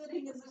 Like Like, just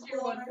sitting in this is the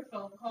your one corner.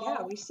 phone call.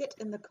 Yeah, we sit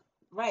in the...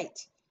 Right.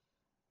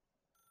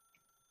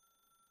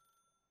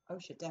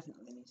 OSHA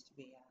definitely needs to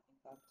be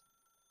invoked.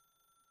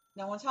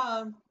 No one's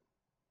home.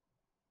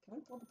 Can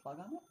we pull the plug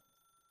on it?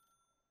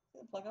 See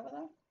the plug over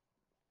there?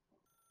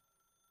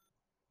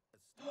 As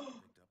Stanley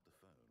picked up the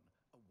phone,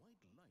 a white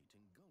light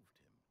engulfed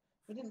him.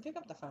 We didn't pick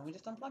up the phone. We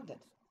just unplugged it.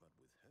 But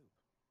with hope.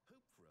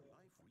 Hope for a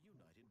life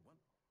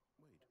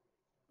Wait.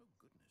 Oh,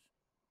 goodness.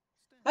 Stanley,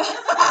 the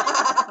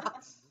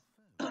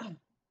phone.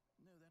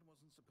 No, that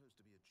wasn't supposed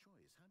to be a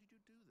choice. How did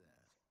you do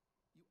that?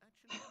 You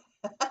actually chose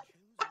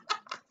incorrectly.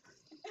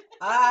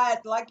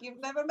 Like you've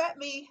never met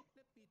me.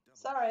 Let me double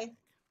Sorry. check.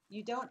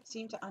 You don't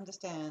seem to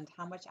understand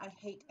how much I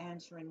hate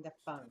answering the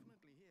It's phone.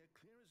 definitely here,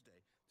 clear as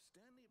day.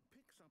 Stanley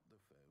picks up the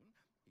phone.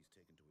 He's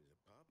taken to his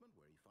apartment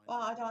where he finds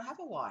Well, I his don't wife. have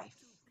a wife.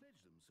 The two pledge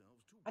themselves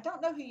to I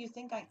don't know who one you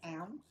think I another.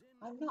 am. Comes in,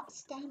 I'm not they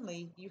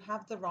Stanley. decide You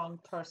have the wrong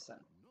person.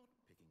 not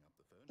picking up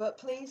the phone. But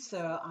please,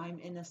 actually sir, forcing I'm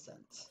you to take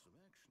innocent. course of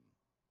action.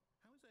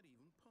 How is that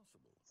even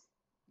possible?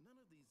 None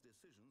of these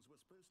decisions were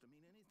supposed to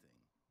mean anything.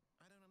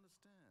 I don't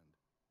understand.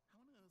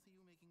 How on earth are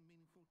you making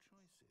meaningful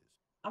choices?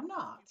 I'm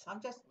not. I'm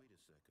just... Wait a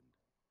second.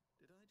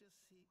 Did I just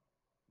see...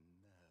 No,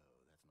 that's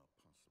not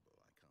possible.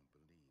 I can't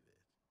believe it.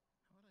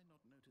 How had I not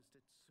noticed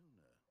it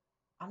sooner?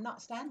 I'm not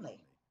Stanley.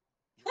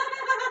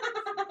 Stanley,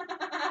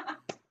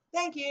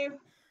 Thank you.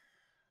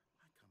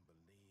 I can't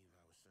believe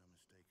I was so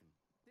mistaken.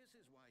 This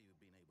is why you've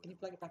been able Can to you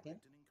plug make it back in?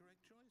 correct and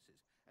incorrect choices.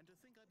 And to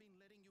think I've been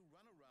letting you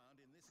run around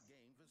in this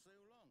game for so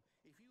long.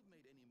 If you've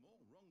made any more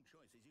wrong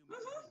choices, you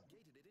might have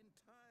negated it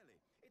entirely.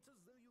 It's as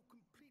though you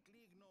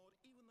completely ignored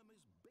even the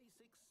most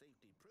basic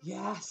safety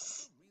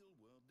Yes. for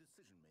real-world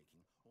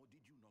decision-making. Or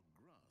did you not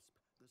grasp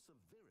the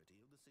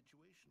severity of the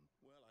situation?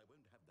 Well, I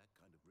won't have that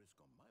kind of risk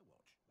on my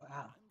watch.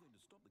 Wow. I'm going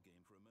to stop the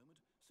game for a moment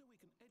so we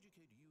can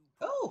educate you.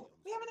 Oh,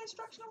 we have an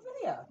instructional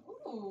video.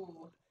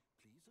 Ooh.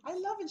 I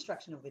love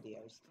instructional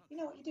videos. You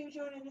know what you do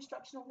during an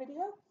instructional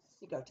video?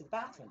 You go to the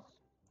bathroom.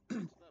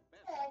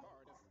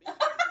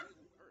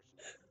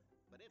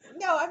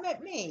 No, I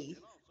meant me.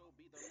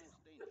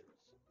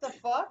 The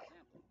fuck?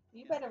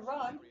 You better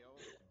run.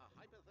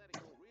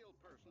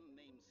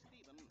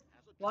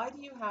 Why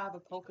do you have a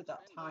polka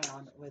dot tie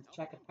on with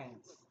checkered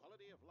pants?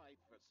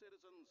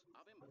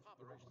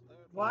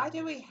 Why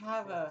do we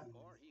have a...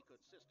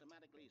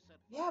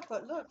 Yeah,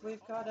 but look,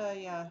 we've got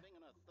a...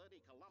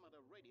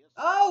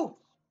 Oh!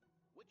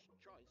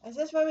 Is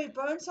this where we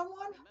burn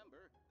someone?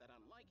 Remember that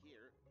unlike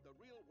here, the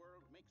real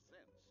world makes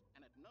sense,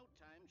 and at no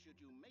time should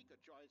you make a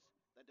choice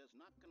that does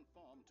not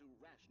conform to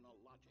rational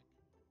logic.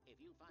 If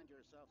you find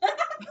yourself a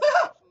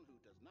person who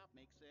does not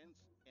make sense,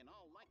 in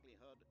all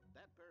likelihood,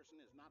 that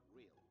person is not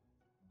real.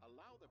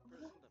 Allow the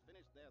person to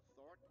finish their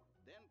thought,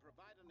 then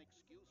provide an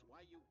excuse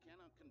why you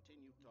cannot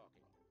continue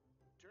talking.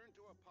 Turn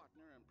to a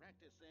partner and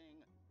practice saying,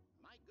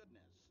 "My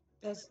goodness,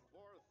 it's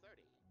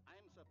 4:30.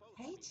 I'm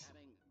supposed to be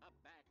having a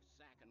back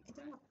sack and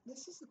crack."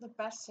 This isn't the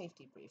best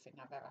safety briefing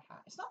I've ever had.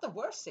 It's not the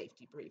worst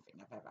safety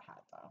briefing I've ever had,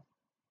 though.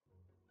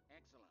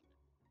 Excellent.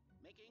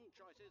 Making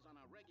choices on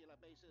a regular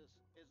basis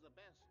is the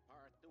best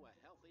part to a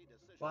healthy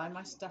decision. Why am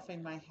I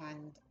stuffing my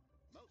hand?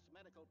 Most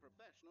medical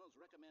professionals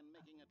recommend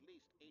making at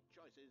least 8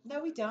 choices.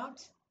 No, we don't.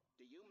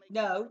 Do you make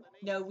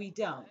No, we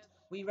don't.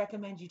 We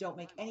recommend you don't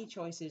make any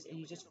choices and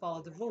you just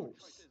follow the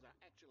rules.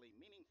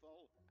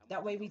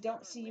 That way we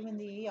don't see you in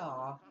the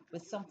ER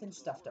with something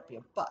stuffed up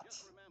your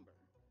butt. Remember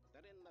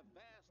that in the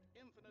vast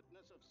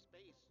infiniteness of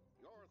space,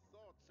 your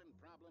thoughts and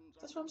problems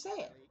That's what I'm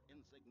saying.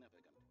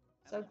 insignificant.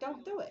 So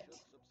don't do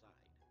it.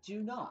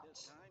 Do not.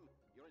 This time,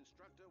 your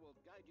instructor will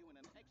guide you in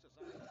an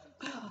exercise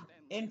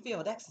to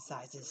In-field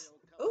exercises.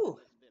 Ooh.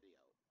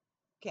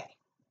 Okay.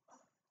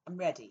 I'm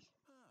ready.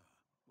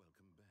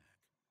 Welcome back.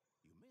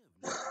 You may have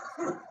noticed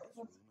that this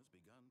room has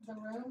begun to The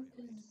room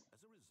deteriorate is... as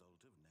a result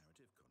of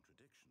narrative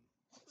contradiction.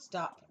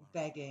 Stop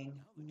begging.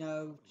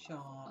 No Oh,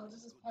 chance.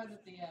 this is part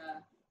of the We're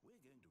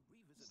going to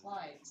revisit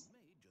slides. a choice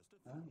you made just a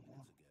few Oh,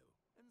 minutes ago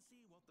and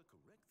see what the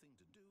correct thing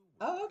to do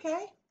was. Oh,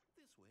 okay.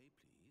 This way,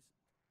 please.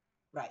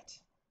 Right.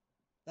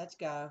 Let's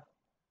go.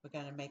 We're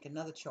going to make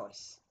another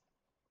choice.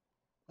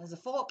 There's a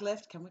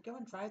forklift. Can we go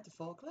and drive the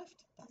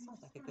forklift? That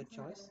sounds like a good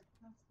choice.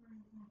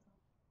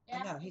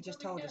 I know, he just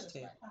told us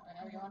to.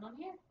 Are you on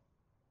here?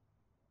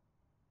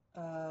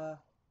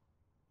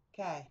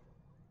 Okay.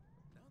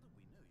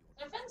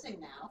 They're fencing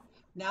now.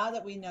 Now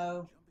that we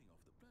know,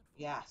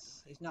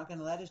 yes, he's not going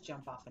to let us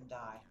jump off and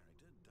die.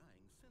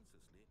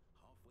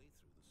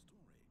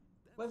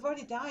 We've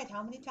already died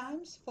how many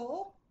times?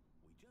 4?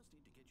 We just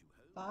need to get you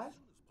home 5? as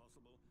soon as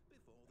possible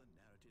before the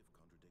narrative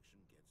contradiction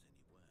gets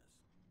any worse.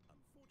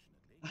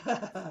 Unfortunately, this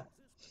place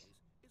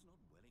is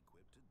not well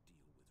equipped to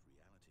deal with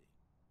reality.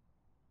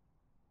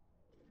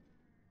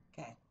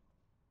 Okay.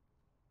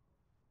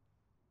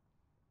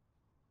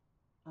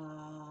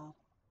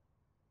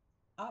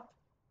 Up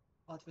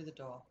or through the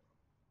door?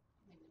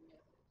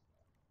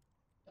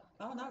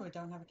 Oh no, we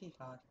don't have a key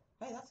card.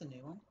 Hey, that's a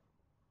new one.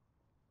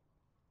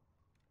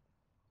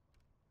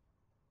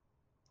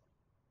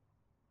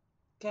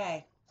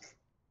 Okay.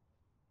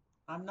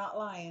 I'm not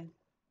lying.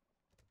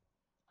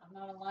 I'm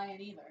not a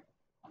lion either.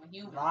 I'm a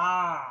human.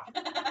 Ah.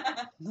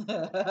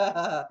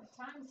 The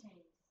time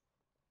changed.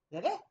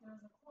 Did it? There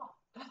was a clock.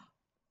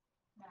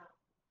 No.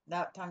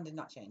 No, time did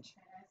not change.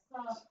 Okay, I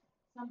saw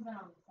something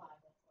on the side.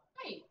 That's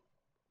why. Wait.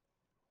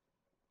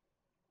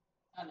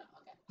 Oh no,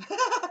 okay.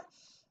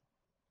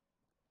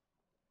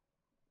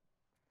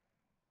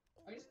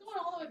 Are you just going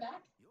all the way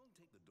back? You'll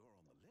take the door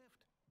on the left,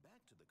 back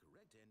to the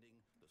correct ending,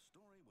 The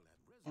story will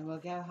have and we'll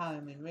go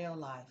home in real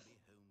life. be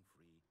home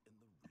free in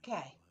the real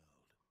Okay. world.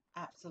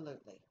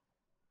 Absolutely.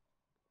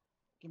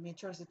 Give me a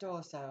choice of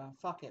door, so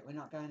fuck it, we're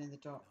not going in the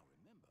door.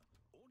 Now remember,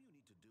 all you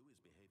need to do is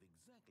behave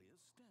exactly as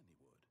Stanley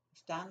would.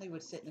 Stanley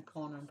would sit in a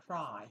corner and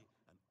cry.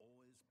 And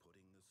always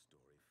putting the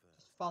story first.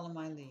 Just follow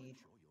my lead.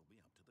 Sure you'll be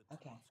up to the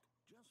Okay. task.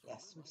 Just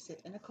Yes, follow we'll my sit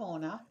lead in a the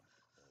corner whole time.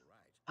 All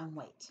right. and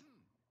wait.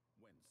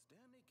 When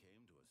Stanley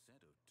came to a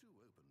set of 2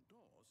 open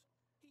doors,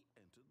 he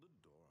entered the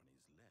door on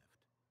his left.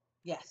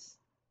 Yes.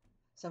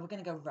 So we're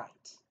going to go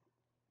right.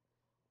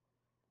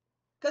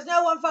 Because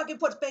no one fucking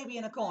puts baby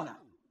in a corner.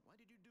 Why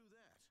did you do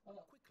that?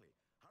 Oh. Quickly,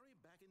 hurry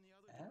back in the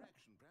other Oh.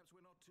 direction. Perhaps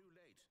we're not too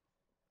late.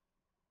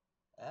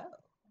 Oh.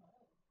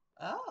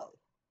 Oh.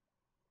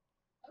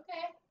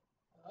 Okay.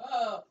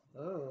 Oh.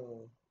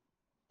 Oh.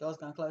 Door's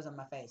going to close on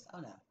my face. Oh,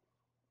 no.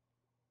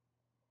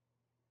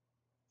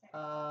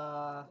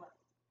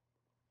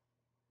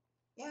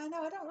 Yeah,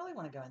 no, I don't really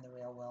want to go in the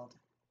real world.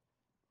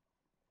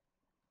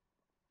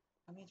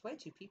 I mean, it's way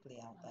too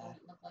peoply out there.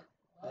 Doesn't look like.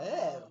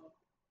 Oh.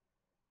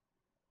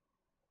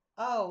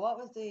 Oh, what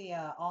was the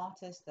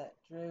artist that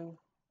drew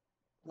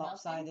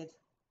lopsided,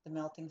 the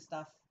melting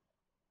stuff?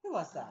 Who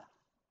was that?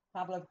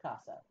 Pablo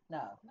Picasso?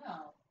 No.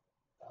 No.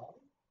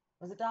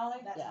 Was it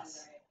Dali? That Yes.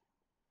 sounds right.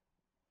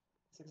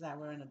 It's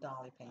exactly. We're in a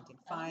Dali painting.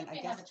 I don't Fine, think I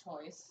they guess. have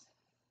a choice.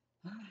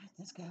 All right,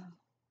 let's go.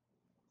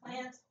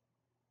 Plant.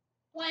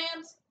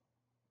 Plant.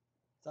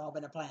 It's all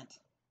been a plant.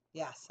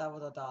 Yes,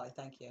 Salvador Dali.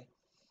 Thank you.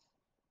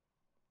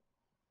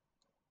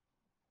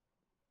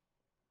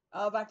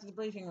 Oh, back to the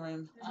briefing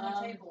room. There's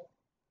no table.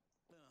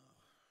 Oh,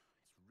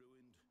 it's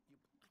ruined.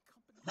 I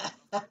can't believe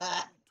after all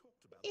we talked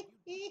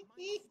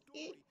about my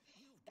story.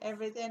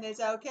 Everything is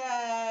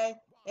okay.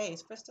 Hey,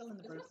 is Crystal in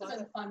the This brew must have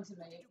closet? been fun to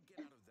make.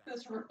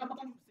 This room. What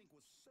do you think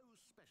was so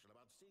special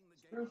about seeing the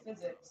game Through on the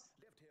physics.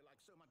 club? Left here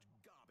like so much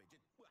garbage.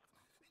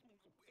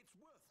 It's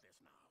worthless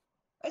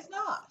now. It's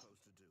not. Supposed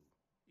to do.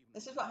 Even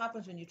This though is what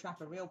happens when you trap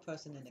a real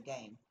person in the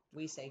game.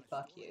 We say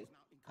fuck you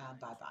and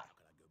bye bye. How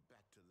can I go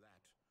back to that?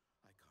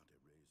 I can't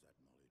erase that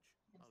knowledge.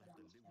 I'll have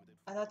to live with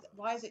it. I thought,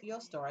 why is it your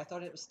story? I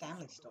thought it was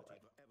Stanley's story.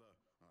 Forever.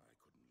 I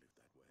couldn't live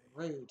that way.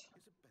 Rude.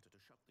 Is it better to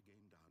shut the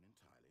game down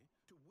entirely?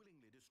 To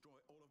willingly destroy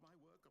all of my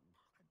work? I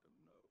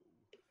don't know.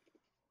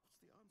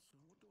 What's the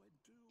answer? What do I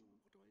do?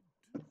 What do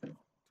I do?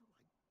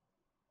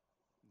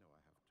 No,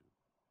 I have to.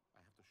 I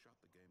have to shut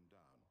the game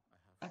down. I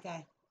have to. Okay,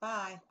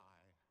 bye. I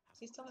have Is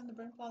he still in the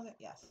broom closet?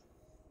 Yes.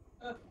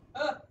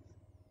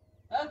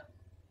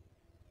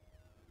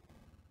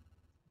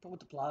 Pulled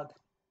the plug.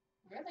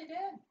 Really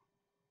did.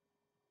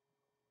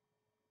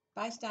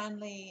 Bye,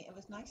 Stanley. It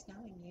was nice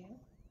knowing you.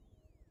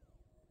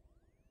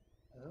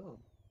 Oh.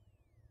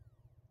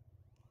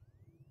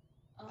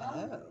 Oh.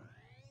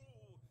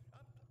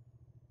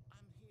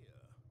 I'm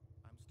here.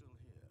 I'm still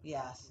here.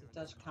 Yes, Here it in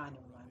does this kind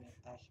of mountain remind me of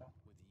rubbish. Asher.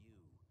 With you.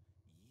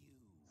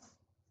 You.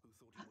 Who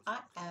thought you were I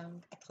so clever.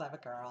 am a clever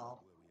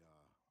girl. Where we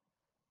are.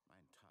 My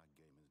entire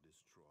game is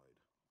destroyed.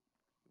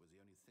 It was the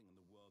only thing in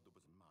the world that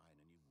was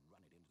mine, and you've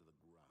run it into the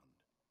ground.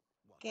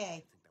 What?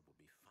 Okay. You think that would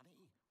be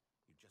funny?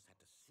 You just had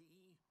to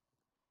see?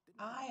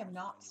 Didn't I you am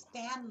know not when you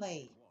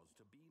Stanley. it was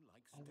to be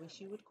like I wish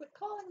Stanley? you would quit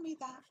calling me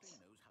that. Ashley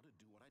knows how to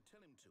do what I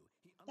tell him to.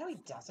 No, he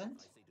understands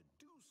doesn't. If I say to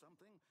do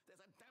something,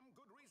 there's a damn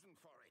good reason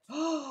for it.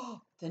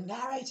 Oh, the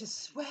narrator's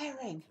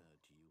swearing.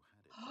 Occurred to you, had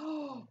it?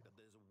 Oh. That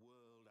there's a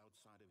world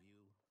outside of you.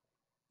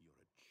 You're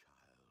a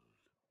child.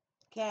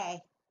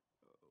 Okay.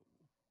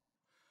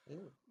 Oh,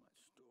 Ooh. my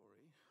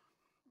story.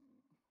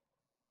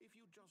 If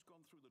you'd just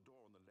gone through the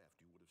door on the left,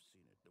 you would have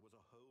seen it. There was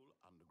a whole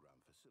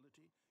underground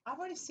facility. I've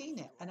already seen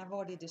it, and I've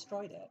already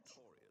destroyed it.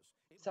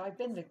 So I've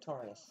been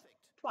victorious.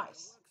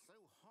 Twice. I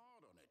worked so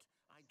hard on it.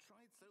 I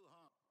tried so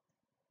hard.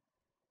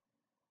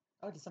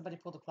 Oh, did somebody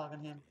pull the plug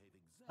on him? Behave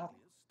exactly Oh.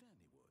 as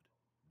Stanley would.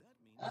 That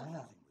means Ah.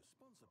 using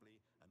responsibly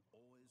and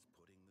always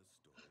putting the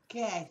story first.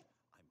 Okay.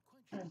 I'm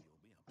quite sure you'll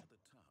be up to the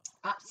task.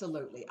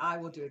 Absolutely. I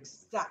will do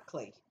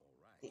exactly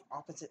All right. the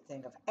opposite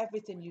thing of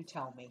everything you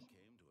tell me, Came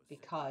to a set of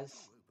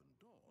because 2 open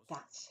doors.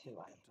 that's who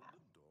I Entered am.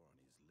 the door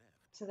on his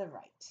left. To the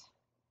right.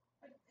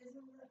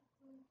 Isn't that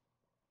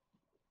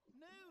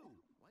No!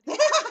 Why did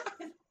you do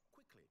that?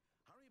 Quickly,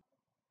 hurry.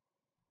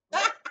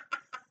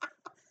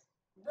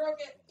 Broke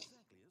it.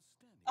 Exactly as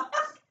Stanley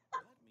would.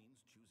 That means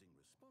choosing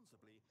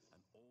responsibly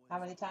and always. How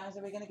many times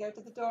are we going to go to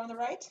the door on the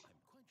right? I'm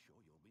quite sure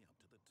you'll be up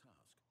to the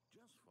task.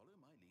 Just follow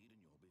my lead and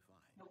you'll be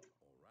fine. Nope.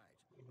 All right.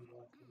 When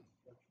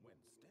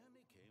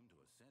Stanley came to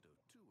a set of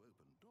 2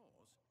 open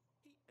doors,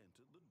 he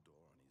entered the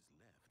door on his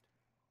left.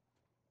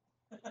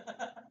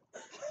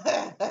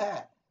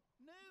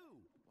 No!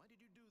 Why did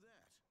you do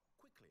that?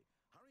 Quickly,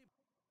 hurry.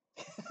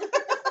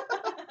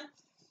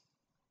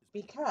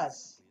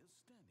 Because. Exactly as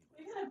Stanley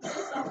We're would. gonna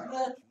piss off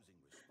the.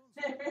 Choosing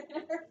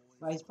responsibly.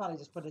 Well, he's probably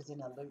just put us in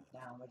a loop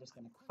now, and we're just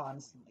going to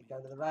constantly go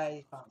to the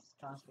right,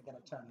 constantly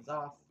going to turn us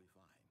off. You'll be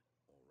fine.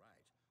 All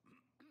right.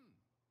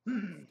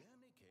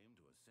 Stanley came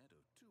to a set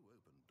of 2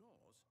 open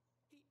doors.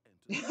 He entered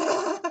the door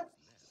on his left.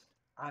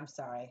 I'm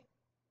sorry.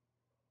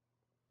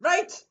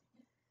 Right!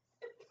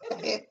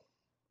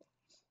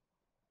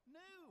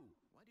 No!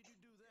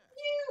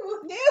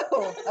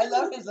 No! I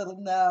love his little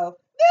no.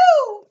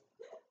 No!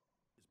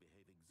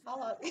 How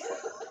long? That means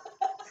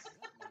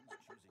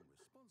choosing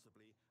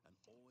responsibly and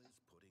always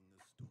putting the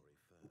story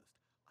first.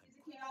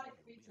 She's a chaotic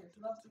creature. She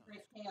loves to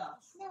create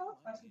chaos. No.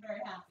 Why she's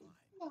very happy.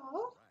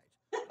 No.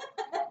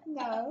 Right.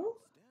 No.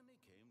 Stanley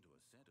came to a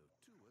set of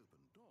 2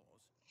 open doors.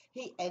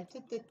 He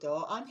entered the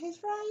door on his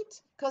right.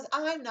 Because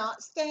I'm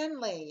not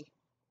Stanley.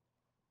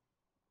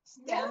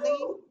 Stanley?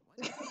 No.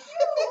 Behave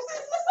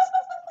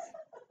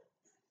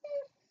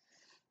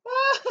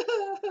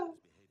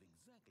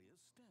exactly as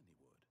Stanley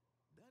would.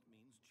 That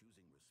means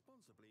choosing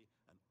responsibly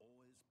and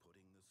always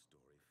putting the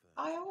story first.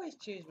 I always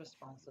choose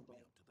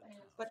responsibly.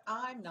 But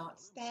I'm not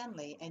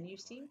Stanley, and you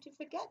seem to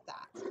forget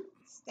that.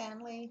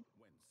 Stanley.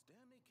 When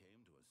Stanley came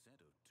to a set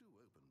of 2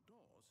 open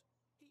doors,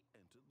 he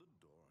entered the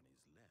door on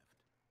his left.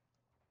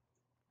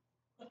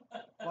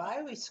 Why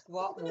are we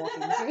squat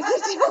walking through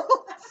the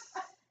door?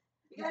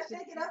 You gotta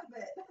shake it up a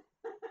bit.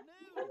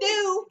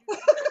 No.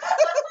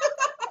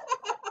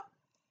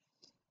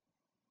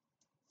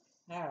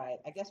 All right,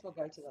 I guess we'll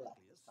go to the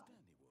left this time.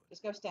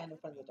 Just go stand in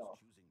front of the door.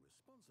 Choosing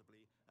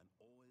responsibly and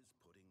always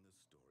putting the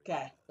story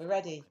Okay, first. we're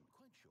ready. I'm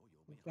quite sure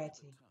you'll We're be up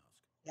to ready. the task.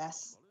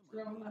 Yes.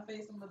 Throw my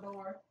face on the door.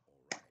 All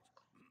right.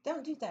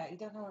 Don't do that. You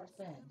don't know where it's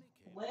been.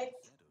 Lick.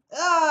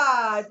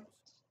 Ah!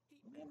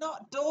 We're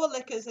not door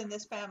lickers in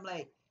this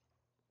family.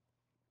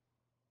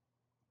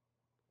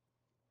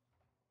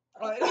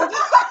 Right.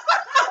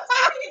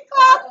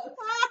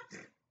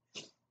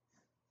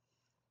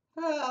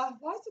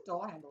 Why is the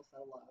door handle so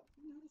low?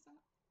 Did you notice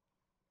that?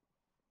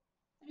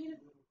 I mean,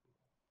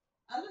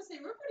 I was gonna say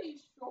we're pretty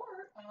short.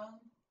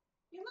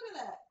 You look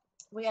at that.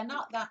 We are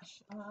not that.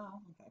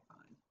 Oh, okay,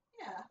 fine.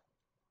 Yeah.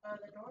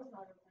 The door's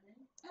not opening.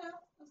 I know.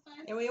 That's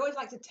fine. Yeah, we always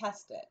like to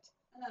test it.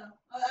 I know.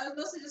 I was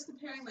mostly just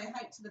comparing my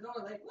height to the door.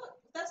 Like, look,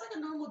 that's like a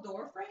normal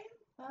door frame.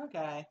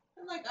 Okay.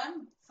 I'm like,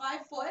 I'm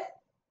 5 foot.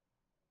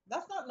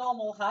 That's not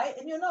normal height,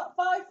 and you're not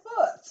 5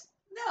 foot.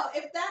 No,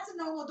 if that's a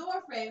normal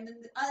door frame,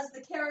 then us,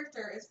 the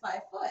character, is 5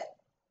 foot.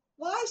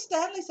 Why is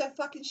Stanley so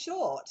fucking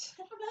short?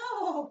 I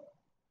don't know.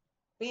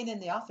 Being in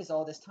the office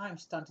all this time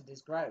stunted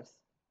his growth.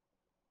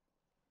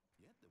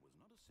 Yet there was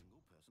not a single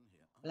person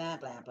here. Blah,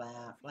 blah,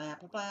 blah, blah,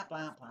 blah, blah,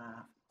 blah,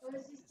 blah. Oh,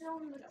 is he still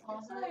in the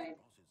closet? Sorry.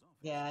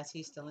 Yes,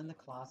 he's still in the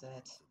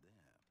closet.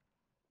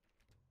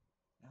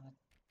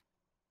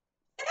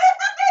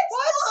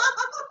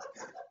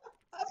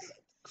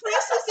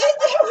 Chris is in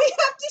there. We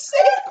have to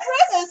save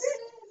Chris.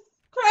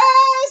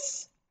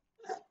 Chris!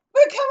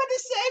 We're coming to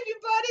save you,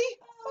 buddy.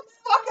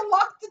 Fucking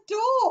lock the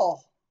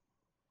door.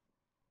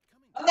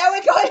 Now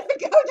we're going to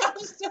go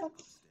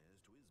downstairs.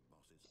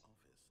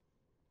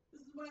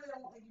 This is why they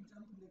don't let you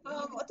jump in the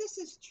game. Well, this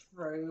is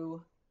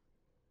true.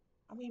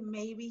 I mean,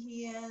 maybe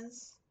he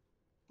is.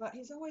 But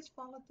he's always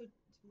followed the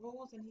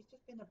rules and he's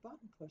just been a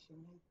button pusher.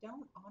 And I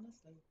don't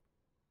honestly.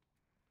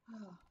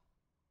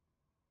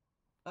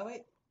 Oh,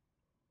 wait.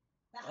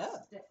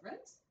 That's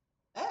different.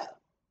 Oh.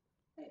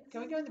 Wait, this Can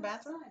we is go in the on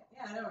bathroom? side.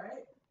 Yeah, I know,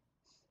 right?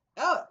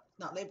 Oh,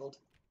 not labeled.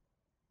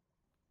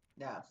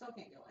 No. Still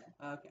can't go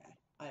in. Okay.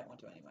 I don't want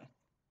to anyway.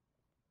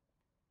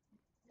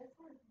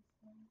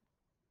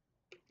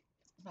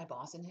 Is my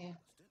boss in here?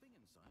 Stepping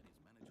inside his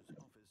manager's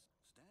office,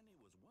 Stanley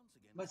was once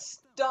again But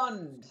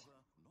stunned.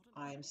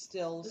 I am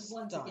still Just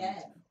stunned. once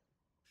again.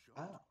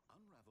 Oh. Unraveled,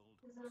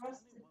 There's a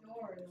rusted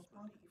door in the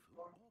concrete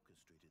floor.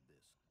 orchestrated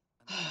this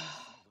and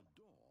saw the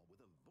door with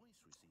a voice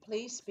receiver.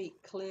 Please speak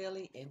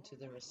clearly into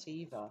the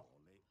receiver.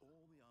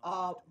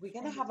 We're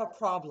going to have a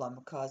problem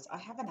because I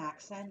have an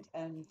accent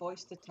and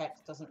voice to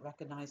text doesn't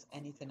recognize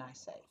anything I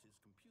say.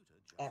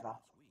 Ever.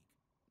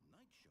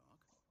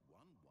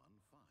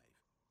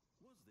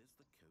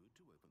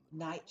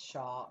 Night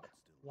Shark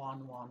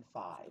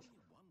 115.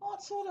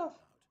 What sort of...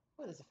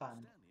 What is a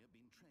phone?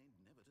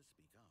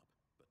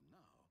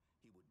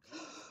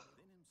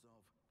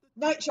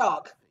 Night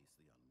Shark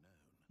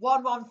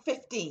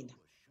 1115.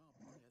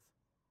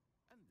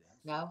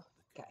 No?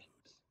 Okay.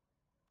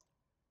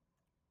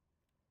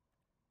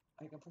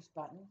 Are you going to push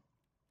the button?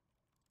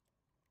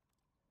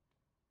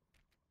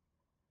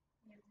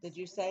 Did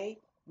you say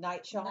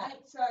Night Shark? Night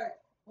Shark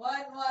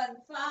 115.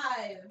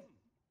 Stanley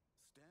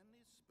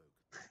spoke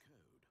the code.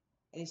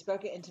 And he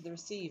spoke it into the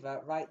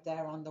receiver right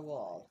there on the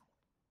wall.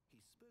 He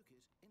spoke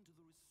it into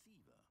the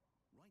receiver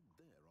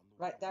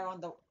Right there on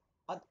the...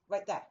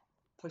 right there.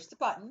 Push the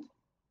button.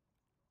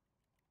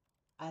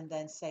 And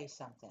then say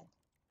something.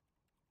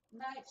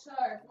 Night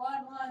Shark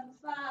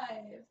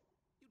 115.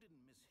 You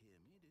didn't mishear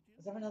me, did you?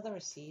 Is there another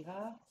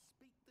receiver?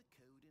 Speak the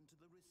code into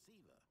the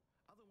receiver.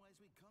 Otherwise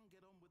we can't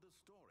get on with the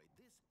story.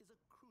 This is a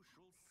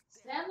crucial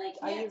step. Stanley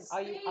Are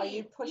can't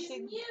you speak.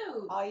 pushing? He's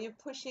mute. Are you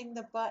pushing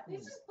the button?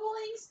 He's just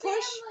bullying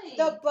Push Stanley.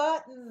 the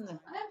button.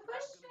 I'm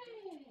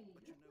pushing.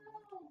 But you know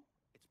what?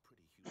 It's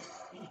pretty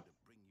humiliating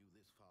to bring you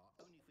this far,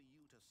 only for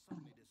you to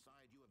suddenly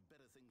decide you have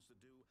better things to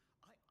do.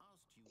 I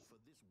asked you for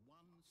this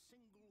one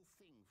single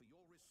thing, for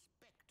your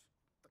respect.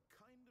 The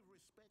kind of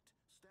respect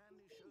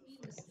Stanley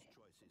shows for his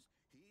choices.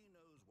 He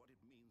knows what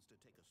it means to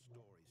take a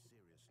story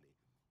seriously.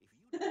 If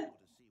you didn't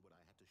want to see what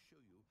I had to show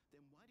you,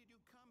 then why did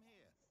you come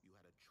here?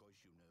 choice,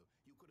 you know.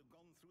 You could have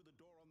gone through the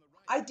door on the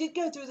right. I did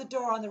go through the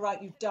door on the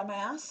right, you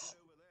dumbass.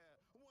 Over there.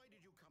 Why did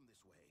you come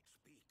this way?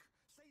 Speak.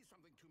 Say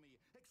something to me.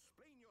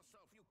 Explain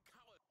yourself, you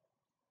coward.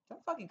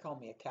 Don't fucking call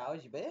me a coward,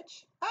 you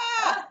bitch.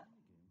 Ah!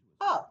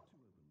 Oh.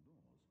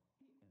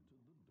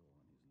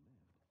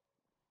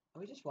 Are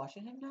we just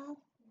watching him now?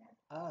 Yeah.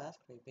 Oh, that's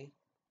creepy.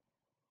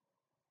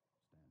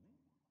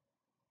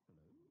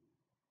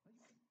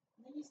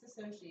 I think he's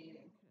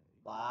dissociating.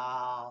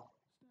 Wow.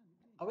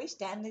 Are we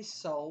Stanley's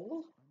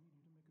soul?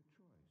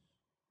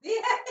 Yeah.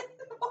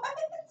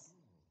 What?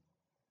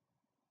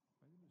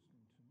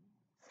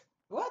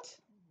 What?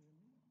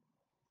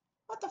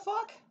 What the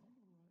fuck?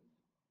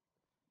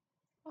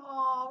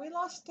 Oh, we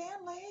lost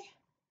Stanley.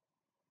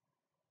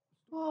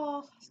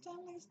 Oh,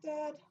 Stanley's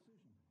dead.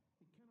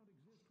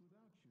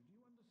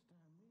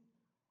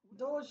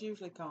 Doors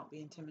usually can't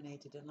be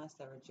intimidated unless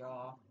they're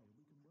ajar.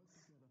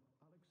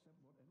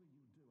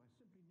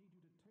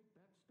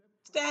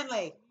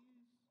 Stanley!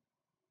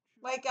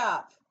 Wake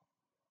up!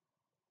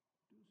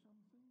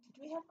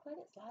 Did we have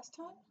credits last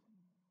time?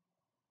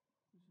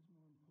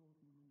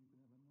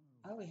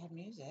 Oh, we had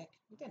music.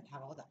 We didn't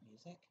have all that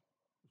music.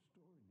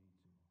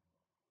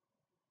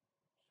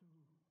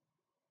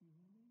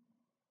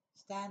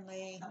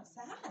 Stanley. I'm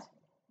sad.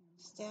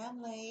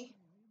 Stanley.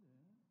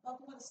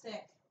 Welcome with a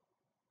stick.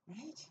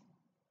 Right?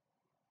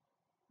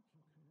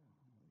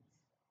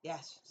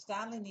 Yes,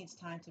 Stanley needs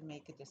time to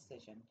make a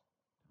decision.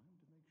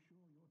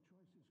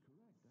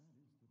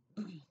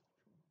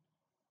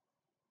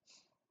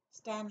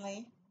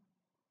 Stanley?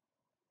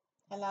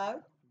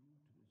 Hello?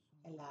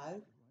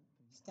 Hello?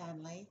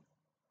 Stanley?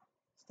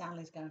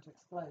 Stanley's going to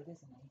explode,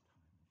 isn't he?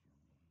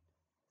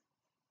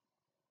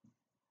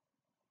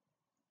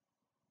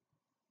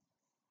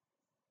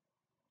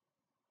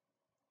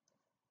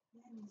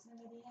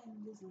 The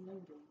end is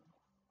loading.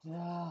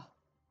 Yeah.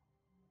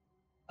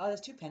 Oh,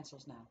 there's 2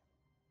 pencils now.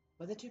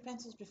 Were there 2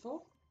 pencils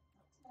before?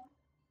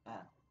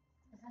 Oh.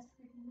 It has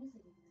freaking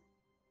music in it.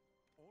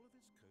 All of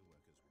his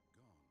co-workers were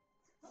gone.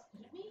 What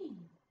could it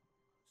mean?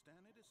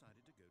 Stanley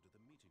decided to go to the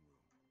meeting room.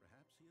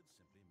 Perhaps he had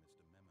simply missed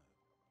a memo.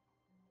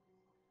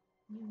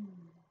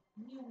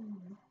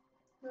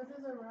 Go to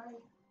the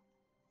right.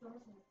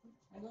 Doors open.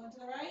 Am I going to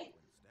the right?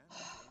 When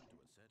Stanley came to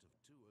a set of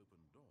 2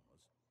 open doors,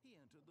 he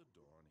entered the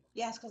door on his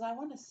Yes, because I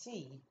want to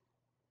see.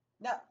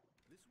 No,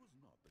 This was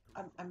not the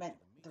correct I meant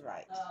route to the meeting.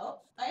 right.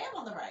 Oh, I am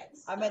on the right.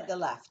 This is I meant the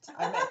right. left.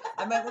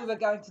 I meant we were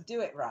going to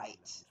do it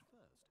right.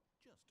 First,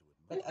 just to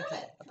admit But We've done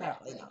okay, it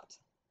apparently correctly. not.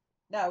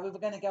 No, we were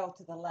going to go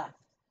to the left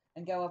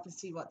and go up and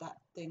see what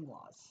that thing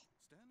was.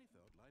 Stanley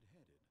felt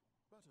lightheaded,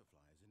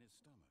 butterflies in his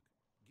stomach.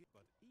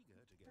 But eager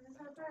to get Is this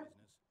back to okay?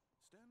 business,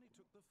 Stanley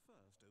took the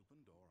first open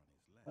door on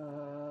his left.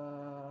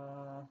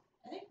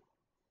 I think.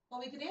 Well,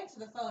 we could answer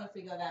the phone if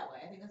we go that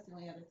way. I think that's the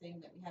only other thing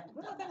that we haven't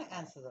We're done. not going that to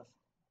way. answer the.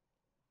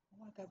 I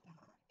want to go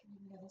back. We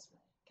can go this way.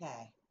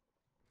 Okay.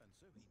 And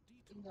so he We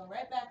detoured can go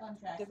right back on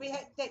track. Did we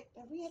hit?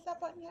 Have we hit that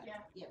button yet?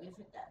 Yeah. Yeah, we've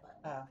hit that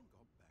button. Oh.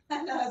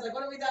 and got back. I know. I was like,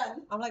 what have we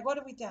done? I'm like, what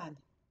have we done?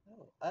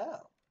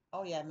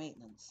 Oh yeah,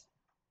 maintenance.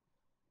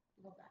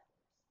 Go backwards.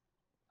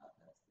 Oh,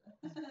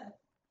 that's the.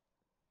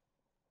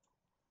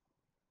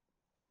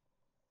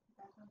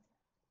 Back on.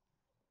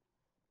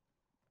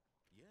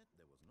 Yet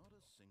there was not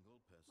a single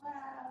person.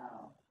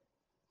 Wow.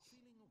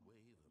 Feeling a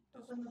wave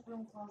of Open the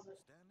broom disappointment, closet.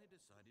 Stanley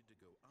decided to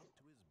go up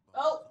to his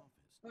Oh! boss's office.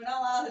 We're not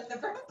allowed in the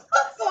broom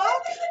Fuck!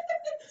 closet.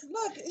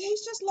 Look,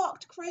 he's just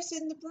locked Chris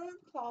in the broom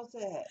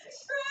closet.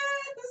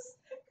 Chris!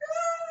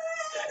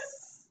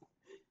 Chris!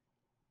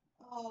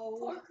 Oh,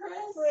 Poor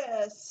Chris.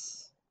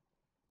 Chris.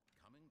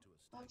 Coming to a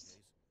I'm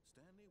staircase,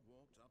 Stanley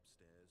walked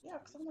upstairs. Yeah,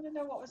 because I want to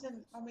know what was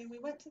in. I mean, we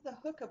went to the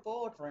hooker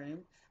boardroom,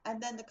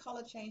 and then the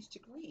color changed to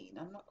green.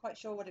 I'm not quite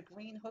sure what a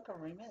green hooker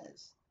room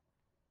is.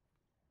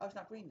 Oh, it's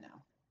not green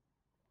now.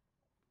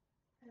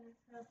 And it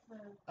has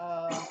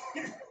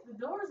The the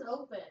door's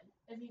open.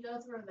 If you go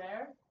through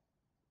there.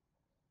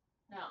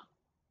 No.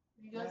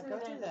 If you go Yeah, through go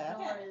there, through the there.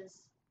 door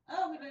is.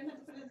 Oh, we don't even have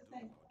to put it in the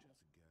thing.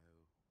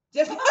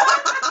 Just go.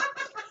 Just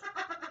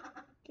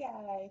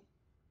okay.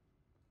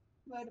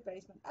 Murder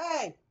basement.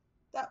 Hey,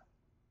 that.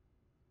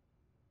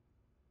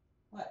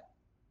 What?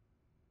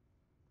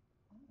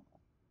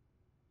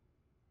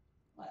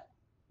 What?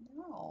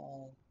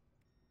 No,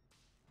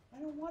 I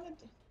don't want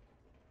to.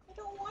 I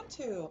don't want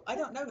to. I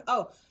don't know.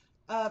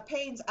 Oh,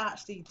 Payne's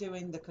actually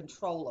doing the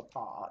controller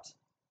part.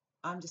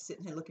 I'm just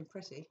sitting here looking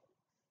pretty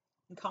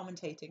and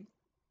commentating.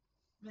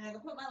 I mean, I can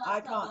put my I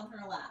laptop can't. on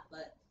her lap,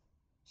 but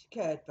She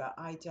could, but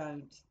I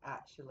don't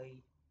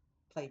actually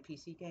play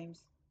PC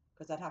games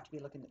because I'd have to be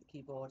looking at the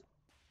keyboard.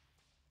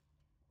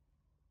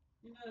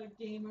 you're not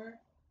a gamer.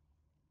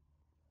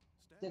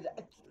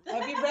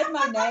 Have you read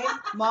my name?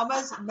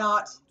 Mama's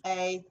not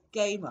a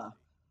gamer.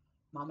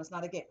 Mama's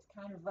not a gamer. It's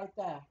kind of right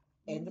there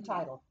in the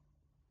title.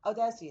 Oh,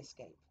 there's the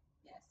escape.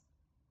 Yes.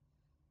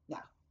 No.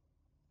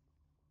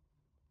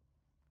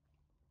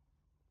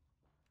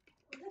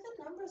 What are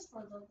the numbers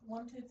for the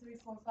 1, 2, 3,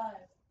 4, 5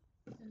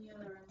 in the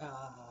other room?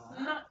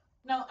 Uh,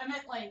 No, I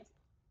meant like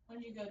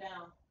when you go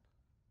down.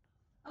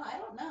 Oh, I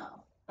don't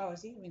know. Oh,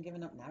 has he even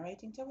given up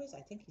narrating to us?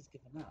 I think he's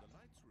given up. The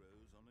lights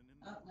rose on an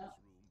Oh, no. enormous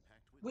room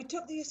packed with We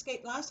took the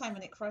escape last time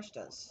and it crushed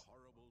full of us.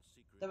 horrible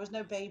secret There was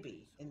no mysteries.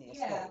 baby in the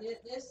Yeah,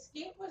 escape. the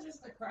escape was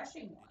just the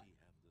crushing Did one. he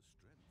have the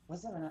strength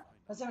Was to there find out?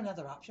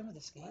 another option with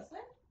escape? Was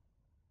there?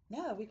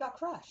 No, we got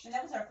crushed. And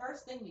that was our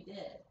first thing we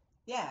did.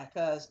 Yeah,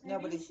 because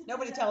Maybe you should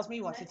nobody do tells that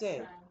me what to next do.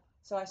 time.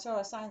 So I saw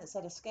a sign that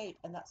said escape,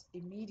 and that's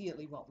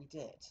immediately what we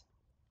did.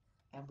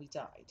 And we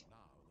died.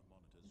 Now the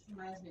monitors This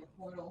reminds me of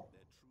Portal.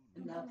 their true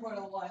In nature.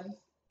 Portal 1.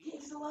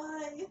 He's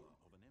alive!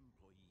 Of an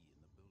employee in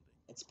the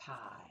building. It's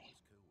pie. His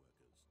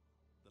co-workers.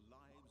 The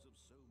lives of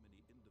so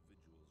many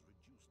individuals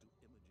reduced to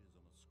images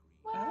on a screen.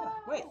 Oh,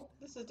 wait, Wow.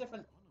 this is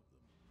different. One of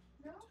them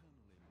No?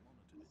 eternally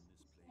monitored in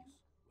this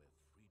place where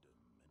freedom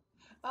meant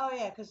nothing. Oh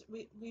yeah, because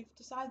we've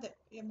decided that,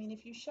 I mean,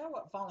 if you show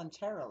up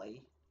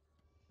voluntarily,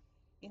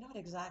 you're not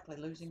exactly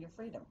losing your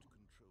freedom.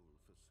 Control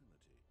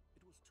facility.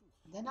 It was too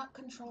They're not hot.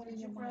 controlling Did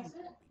you your press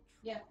mind. it?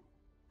 Yeah.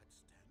 Had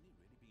Stanley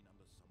really been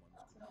under someone's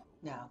That's control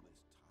No. all this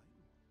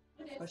time?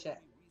 It is. Push The it.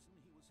 only reason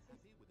he was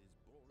happy with his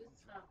boring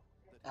It's job not.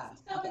 that Ah, his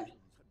Stop it.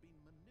 emotions had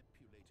been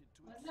manipulated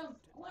to I its jump.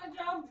 full I want to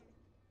jump!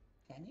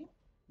 Can you?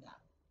 No.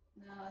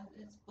 No,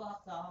 it's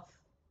blocked off.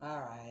 All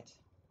right.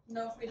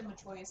 No freedom of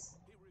choice.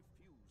 He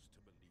refused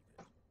to believe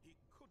it. He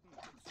couldn't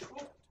accept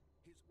it.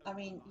 His I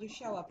mean, own you life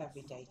show up under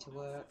every day to someone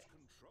work. else's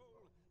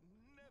control?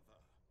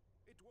 Never.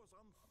 It was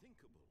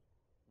unthinkable,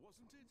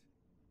 wasn't it?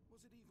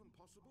 Was it even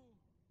possible?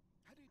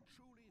 Had he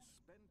truly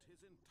spent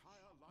his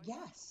entire life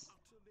Yes.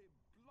 utterly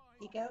blind?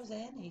 He goes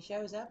in, he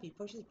shows up, he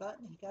pushes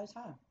button, he goes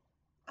home.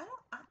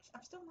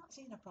 I'm still not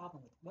seeing a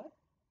problem with what?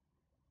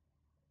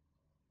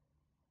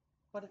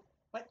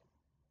 What?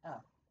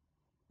 Oh,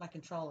 my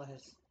controller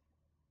has.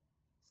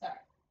 Sorry.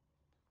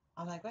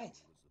 I'm like, wait.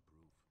 He was the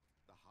proof,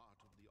 the heart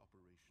of the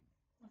operation.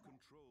 Okay.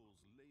 Controls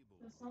labeled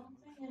There's with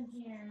something in emotions,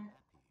 here.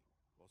 happy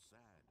or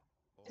sad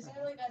or Is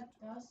there like a.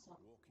 Does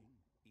something. walking,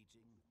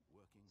 eating,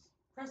 working.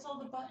 Press all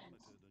the buttons.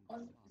 monitored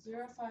and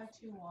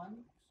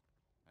 0521.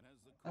 And as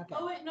the Okay.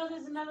 Oh wait, no,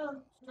 there's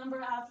another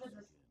number after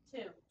this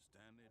too.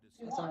 Stanley It's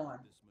It's a decided one.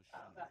 this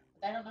Oh, okay.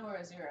 machinery I don't know where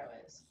a 0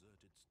 is. exert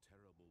its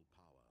terrible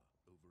power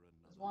over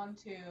another. There's 1,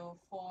 2,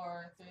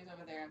 4, 3's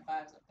over there, and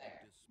 5's up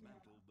there.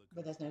 Dismantle the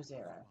But there's no controls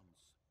 0. once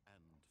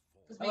and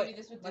for Because Oh, maybe wait,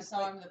 this would wait,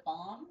 disarm the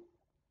bomb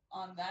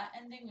on that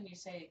ending when you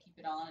say to keep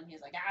it on, and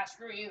he's like, ah,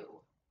 screw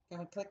you. Can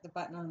we click the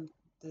button on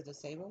the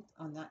disabled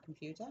on that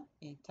computer?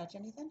 Can you touch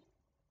anything?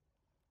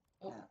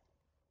 Oh. No.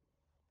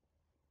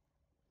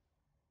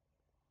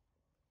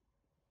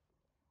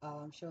 Oh,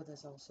 I'm sure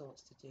there's all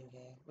sorts to do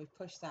here. We've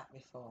pushed that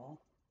before.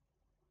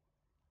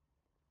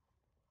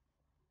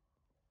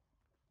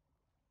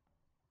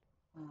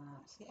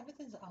 See,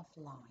 everything's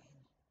offline.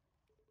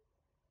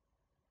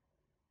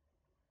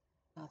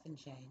 Nothing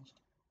changed.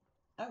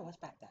 Oh, what's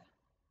back there?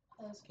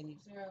 There's Can you?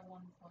 0,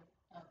 1, 4.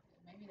 Oh,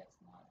 maybe that's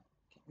not.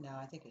 No,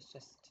 I think it's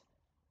just.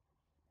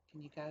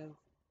 Can you go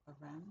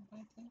around by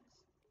things?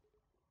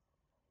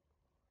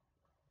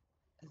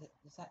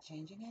 Is that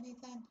changing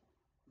anything?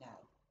 No.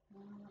 No,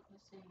 I'm not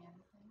seeing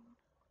anything.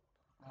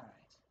 All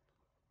right.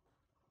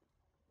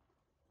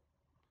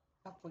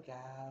 Up we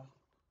go.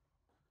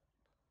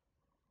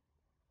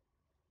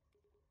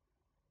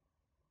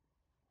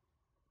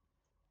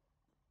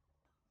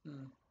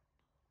 Hmm.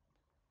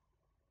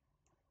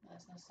 No,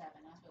 there's no 7.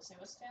 I was supposed to say,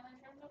 what's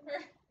Stanley's room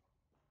number?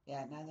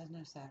 Yeah, no, there's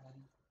no 7.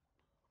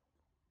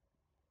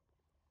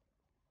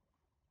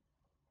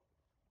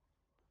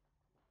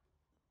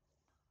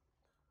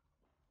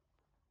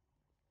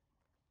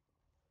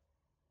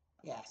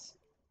 Yes.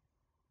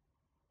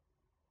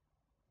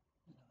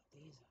 I don't know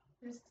what these are.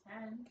 There's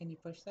 10. Can you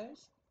push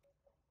those?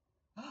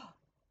 Oh,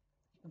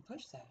 you can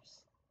push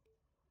those.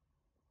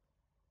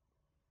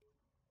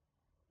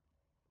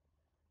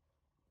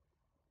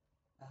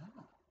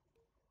 Ah.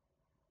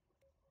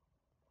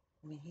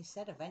 I mean, he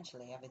said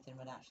eventually everything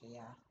would actually,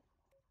 yeah.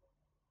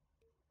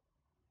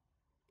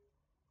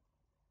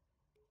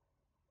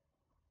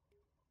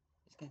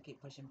 Just gonna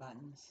keep pushing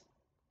buttons.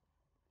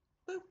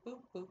 Boop,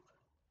 boop, boop.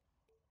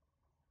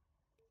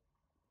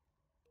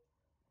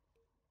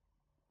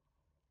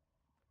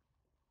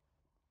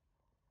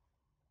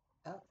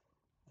 Oh,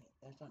 wait,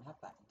 those don't have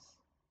buttons.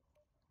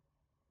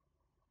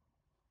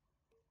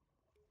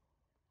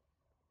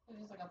 It's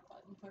just like a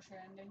button pusher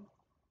ending.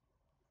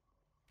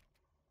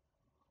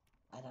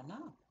 I don't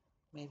know.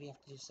 Maybe you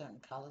have to do certain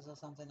colors or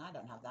something. I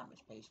don't have that much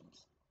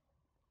patience.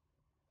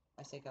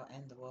 I say go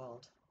end the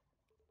world.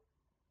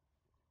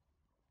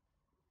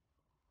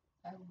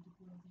 I need to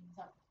blow things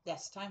up.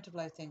 Yes, time to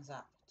blow things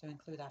up, to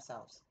include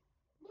ourselves.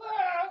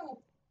 Whoa!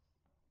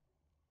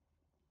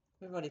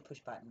 We've already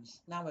pushed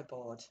buttons. Now we're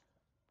bored.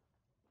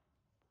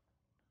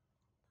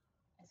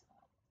 I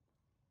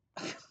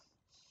saw it.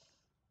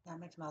 That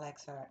makes my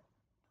legs hurt.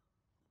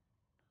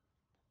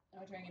 Are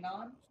we turning it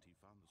on? he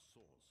found the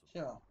source of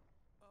Sure.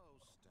 Oh,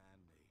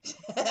 Stanley.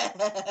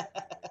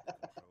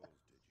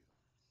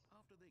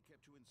 After they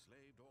kept you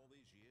enslaved all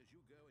these years, you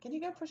go and Can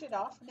you go push it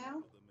off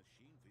now? the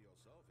machine for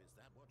yourself. Is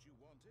that what you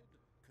wanted?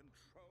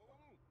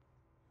 Control?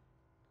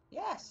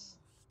 Yes.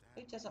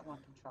 Who doesn't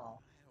want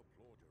control? I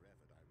applaud your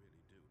effort, I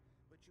really do.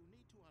 But you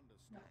need to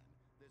understand,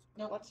 there's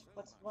No, only what's so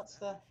what's much what's that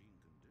the? machine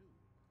can do.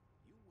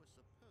 You were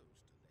supposed to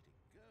let it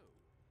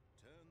go,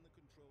 turn the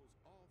controls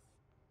off,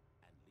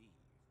 and leave.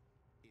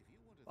 If you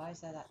want to Why is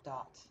there that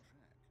dot?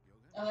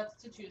 Oh, that's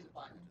to choose a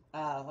button.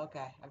 Oh,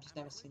 okay. I've just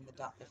never seen the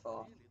dot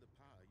before. Nearly the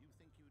power you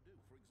think you do.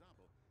 For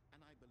example,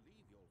 and I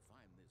believe you'll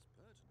find this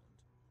pertinent,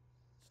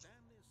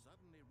 Stanley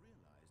suddenly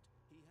realized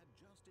he had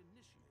just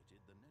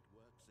initiated the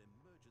network's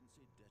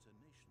emergency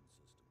detonation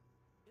system.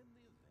 In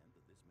the event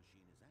that this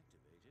machine is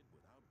activated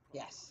without proper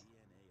Yes.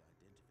 DNA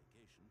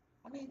identification,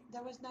 I mean,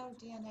 there was no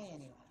DNA to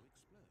anywhere.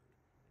 explode,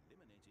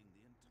 eliminating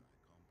the entire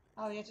complex.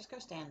 Oh yeah, just go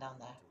stand down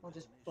there. We'll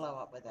just blow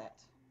up with it.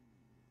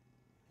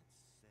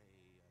 Let's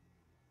say,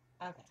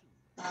 Okay.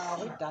 Oh,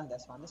 we've done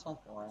this one. This one's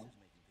boring. This is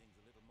making things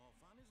a little more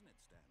fun, isn't it,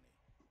 Stanley?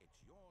 It's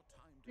your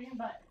time to Green shine.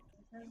 button.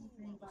 It says You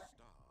green are the button.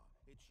 star.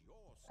 It's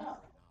your Oh.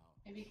 story now.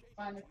 Maybe you can Shape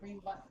find it the to green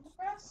your button to heart's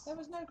press. There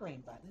was no desire.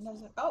 green button. This There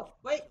was is a... Oh,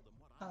 much wait. better than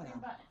what Oh I Green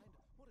no. button.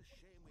 What a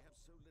shame we have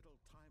so little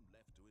time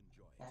left to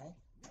enjoy it. Okay.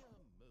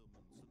 Mere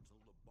moments until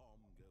the bomb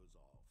goes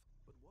off.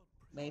 But what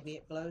Maybe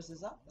it blows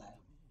us up though.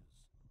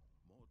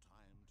 more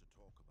time to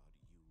talk about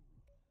you.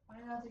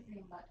 Find out the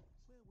green button.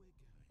 Where we're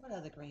going. What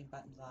other green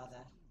buttons are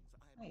there?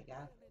 There you go.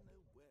 I barely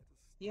know where to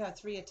start. You have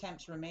 3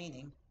 attempts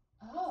remaining.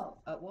 Oh,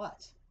 At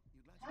what?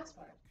 You'd like to know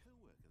password. where your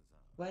co-workers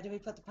are. Where do we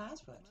put the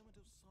password? A moment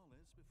of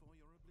solace before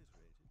you're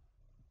obliterated.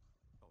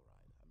 All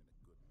right, I'm in a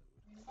good mood.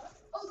 Green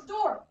button. Oh, the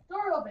door.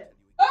 Door open.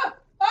 Tell you Ah!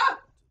 exactly Ah!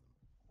 what happened to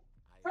them.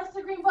 Press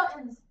the green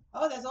buttons.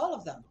 Oh, there's all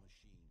of them. The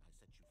machine,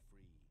 I set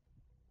you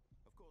free.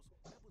 Of course,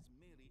 that was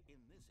merely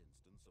in this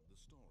instance of the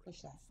story.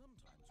 Push that.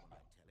 Sometimes when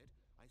I tell it,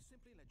 I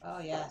simply let you Oh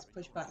sit yes, there in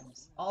push your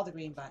buttons. office All the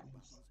green pushing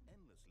buttons.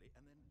 endlessly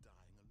and then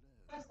dying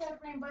alone. Press that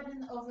green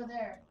button over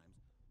there.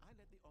 Sometimes I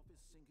let the office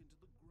sink into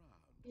the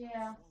ground,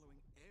 Yeah. swallowing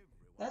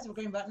everyone. There's a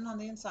green button on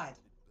the inside.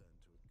 Let it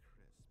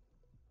burn to a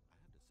crisp. I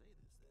have to say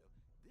this though,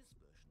 this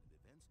version of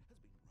events has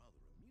been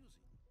rather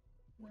amusing.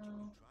 Watching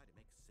you No. try to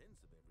make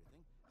sense of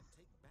everything and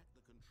take back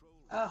the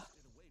control Oh,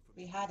 wrested away from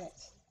we you had is it.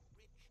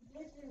 rich.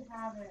 Did you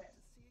have it?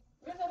 To see it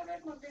Where's that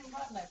original green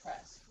button I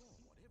pressed? sure,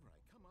 whatever I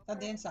come up On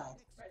the with, inside.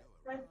 next Right, go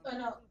right. around Oh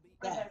no. will be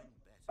There. even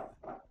better.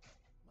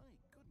 My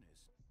goodness,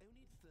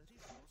 only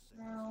 34 seconds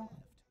No.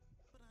 left.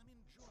 But I'm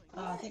enjoying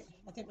Oh, it.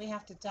 I think we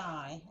have to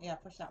die. Yeah,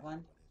 push that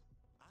one.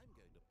 I'm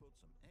going to put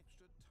some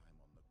extra time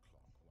on the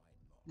clock.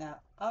 Why No.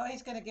 not? Oh,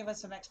 he's going to give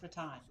us some extra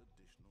time.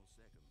 Additional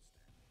seconds,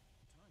 Stanley.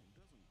 Time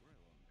doesn't grow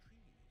on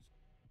trees.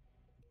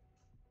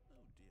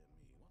 Oh dear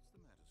me, what's the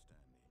matter,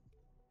 Stanley?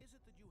 Is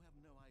it that you have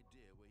no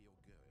idea where you're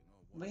going,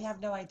 or what? We have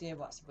no idea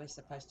what we're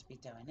supposed to be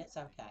doing. It's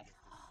okay.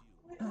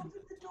 We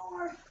opened the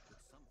door. That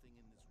something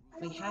in this room I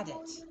We don't had know it. how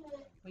we did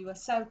it. We were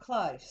so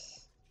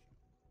close.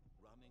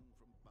 running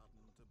from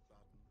button to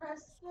button.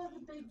 Press the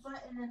big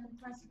button and then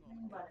press the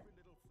green button. Every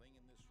little thing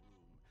in this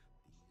room.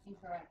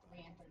 Incorrect.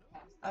 Re-enter the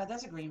password. Oh,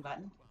 there's a green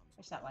button.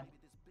 Push that one. Maybe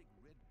this big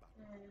red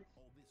button,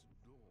 or this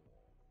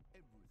door.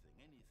 Everything,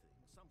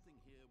 anything, something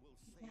here will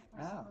You save can't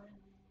press Oh. the button.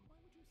 Why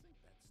would you think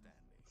that,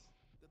 Stanley?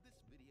 That this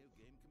video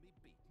game can be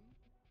beaten?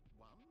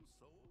 Won?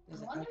 Sold?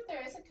 Is I it wonder good? if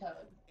there is a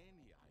code.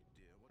 Any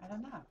idea what I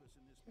don't know. the purpose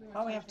in this Three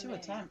Oh, we place have 2 remaining.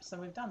 attempts, so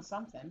we've done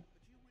something.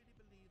 But you really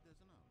believe there's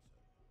an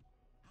answer?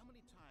 How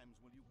many times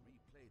will you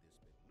replay this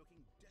bit,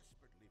 looking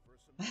desperately for a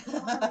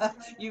solution?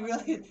 You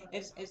really,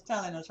 it's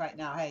telling us right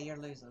now, hey, you're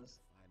losers.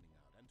 Finding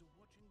out and to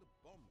watching the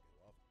bomb go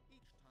off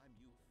each time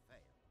you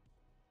fail.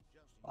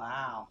 Just you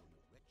Wow. in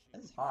the retching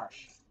This is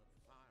harsh. explosion of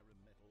fire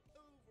and metal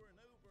over and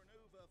over and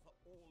over for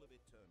all of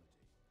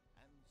eternity.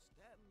 And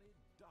Stanley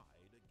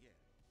died again.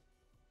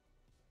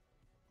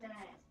 Dang.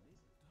 Stanley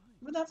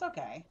died. But that's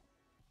okay.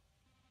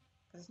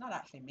 Because it's not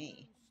actually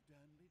me.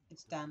 Stanley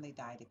It's Stanley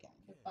died again.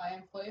 Goodbye,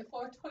 employee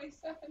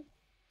 427.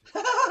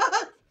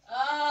 died.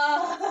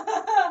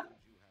 Ah!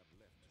 You have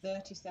left.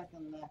 30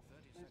 seconds left.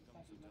 30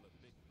 seconds until a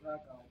big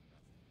Struggle.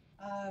 nothing.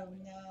 Oh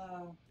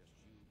no. Just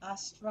you I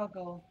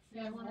struggle.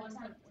 Yeah, One one attempt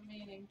time.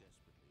 remaining.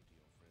 desperately to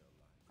your frail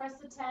life. Press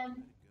the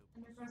 10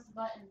 and then press the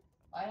button.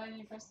 Why do I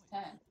need to press the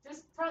 10?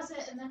 Just press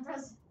it and then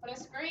press. But a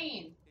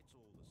screen! It's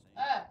all the same.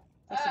 Ah!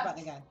 Push the Ah!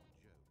 button again.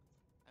 Joke.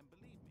 And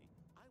believe me,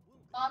 I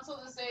will Console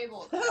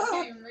disabled. I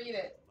can't even read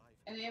it.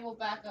 Enable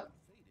backup.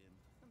 fade in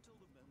until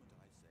the moment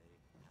I say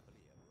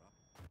happily ever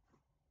after.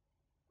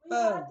 We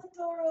Boom. had the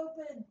door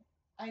open.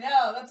 I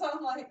know, that's what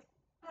I'm like.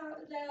 How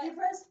did that? You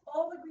press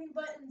all the green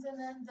buttons and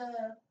then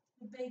the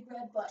big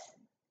red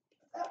button.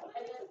 Is that what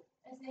I did?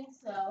 I think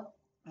so.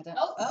 I don't.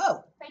 Oh.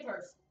 Oh.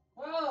 Papers.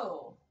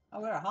 Whoa! Oh,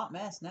 we're a hot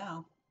mess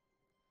now.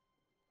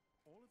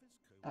 All of his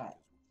All right.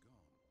 co-workers were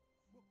gone.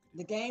 What could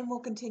The it game will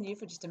continue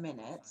for just a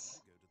minute. decide to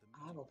go to the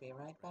I will be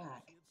right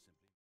back.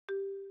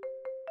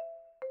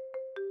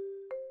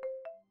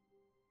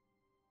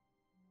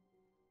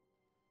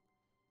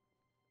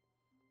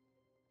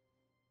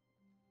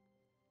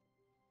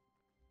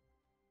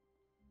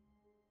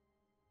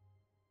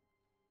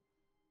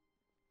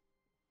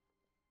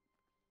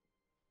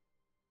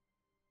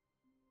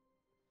 He had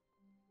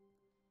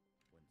simply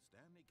When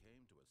Stanley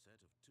came to a set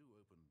of 2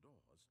 open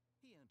doors,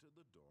 he entered entered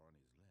the door on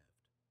his left.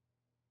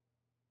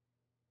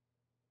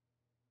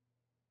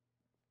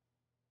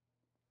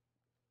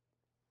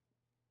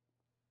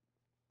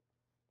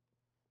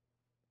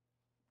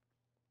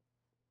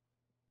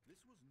 This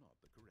was not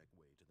the correct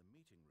way to the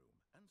meeting room,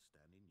 and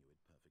Stanley knew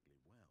it perfectly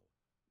well.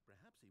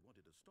 Perhaps he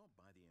wanted to stop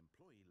by the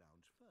employee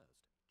lounge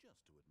first, just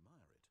to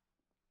admire it.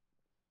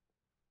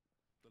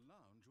 The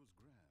lounge was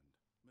grand,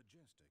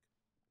 majestic,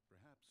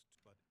 perhaps,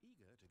 but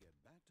eager to get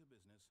back to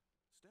business,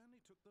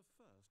 Stanley took the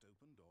first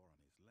open door on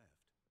his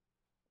left.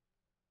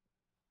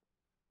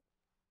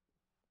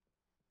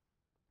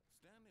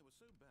 Stanley was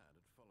so bad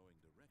at following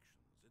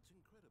directions, it's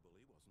incredible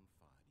he wasn't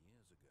fired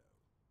years ago.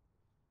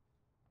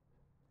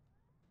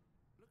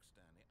 Look,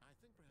 Stanley, I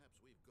think perhaps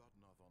we've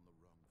gotten off on the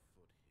wrong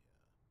foot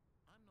here.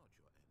 I'm not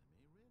your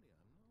enemy, really,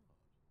 I'm not.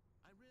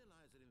 I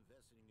realize that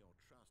investing your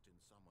trust in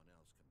someone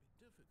else can be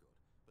difficult,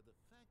 but the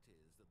fact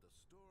is that the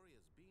story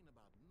has been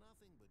about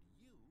nothing but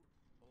you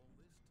all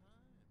this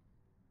time.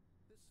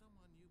 There's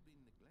someone you've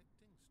been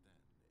neglecting,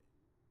 Stanley.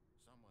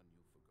 Someone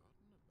you've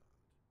forgotten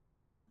about.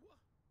 What?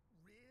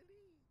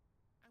 Really?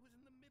 I was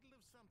in the middle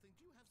of something.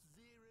 Do you have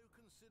zero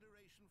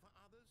consideration for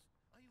others?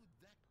 Are you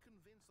that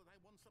convinced that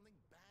I want something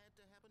bad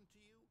to happen to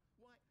you?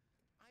 Why,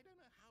 I don't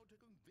know how to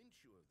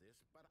convince you of this,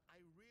 but I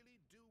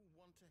really do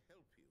want to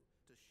help you,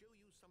 to show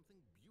you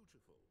something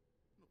beautiful.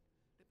 Look,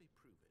 let me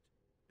prove it.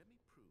 Let me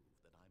prove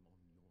that I'm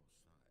on your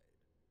side.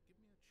 Give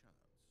me a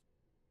chance.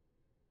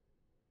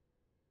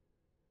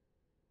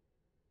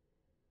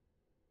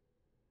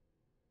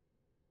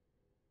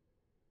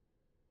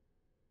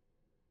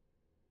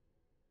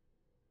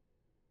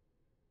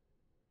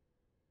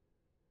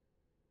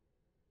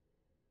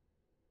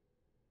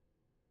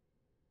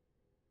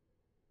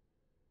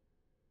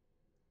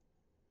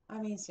 I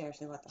mean,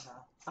 seriously, what the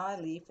hell? I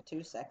leave for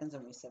 2 seconds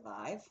and we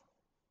survive.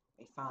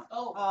 We found.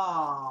 Oh.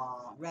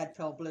 Oh, red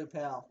pill, blue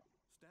pill.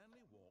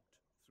 Stanley walked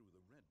through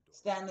the red door.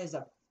 Stanley's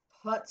a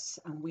putz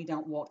and we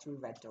don't walk through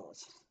red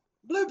doors.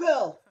 Blue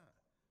pill!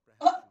 Perhaps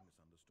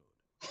you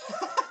misunderstood.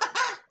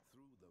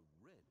 Through the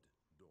red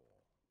door.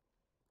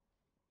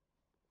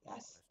 Yes. I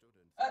still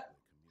don't think we're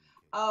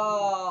communicating.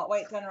 Oh,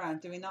 wait, turn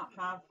around. Do we not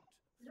have...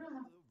 You don't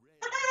have.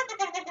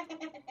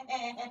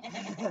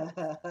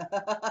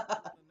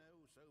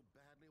 So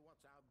badly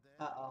what's out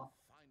there. Uh-oh.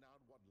 Find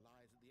out what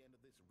lies at the end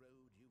of this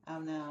road. You Oh,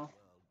 no. world.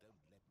 Don't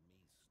let me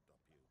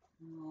stop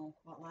you. Oh,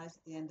 what lies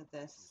at the end of You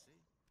this? see?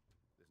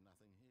 There's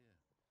nothing here.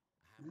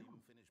 I haven't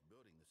even finished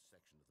building this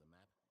section of the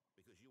map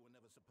because you were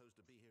never supposed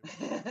to be here.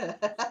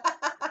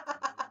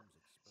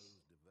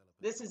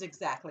 This is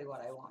exactly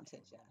what I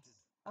wanted, Jess.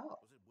 Oh.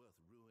 Was it worth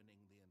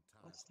ruining the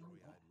entire What's story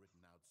that? I'd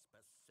written out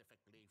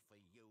specifically for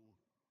you?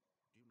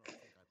 Do you not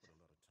think I put a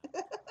lot of time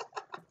into it?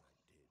 But I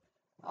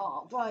did.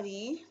 Oh,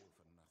 buddy. All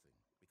for nothing,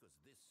 because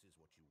this is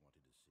what you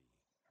wanted to see.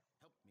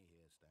 Help me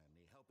here,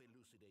 Stanley. Help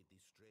elucidate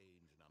these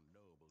strange and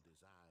unknowable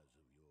desires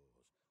of yours.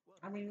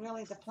 I mean,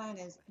 really, the plan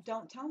is,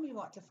 don't tell me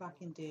what to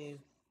fucking do.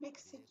 Make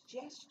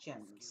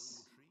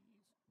suggestions.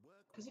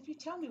 Because if you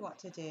tell me what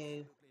to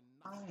do,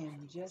 I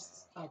am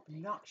just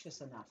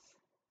obnoxious enough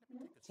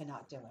to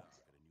not do it.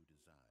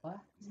 What?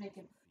 He's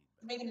making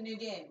a new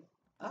game.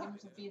 Oh. Give him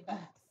some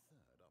feedback.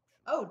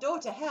 Oh, door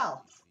to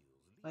hell.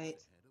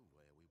 Wait.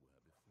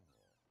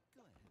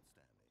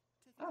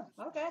 Oh,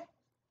 okay.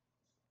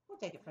 We'll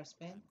take it for a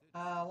spin.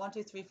 1,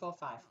 2, 3, 4,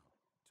 5.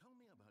 Tell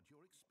me about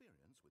your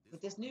experience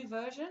With this new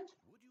version?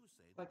 Would you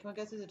say Wait, can we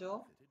go through the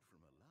door?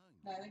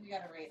 No, I think you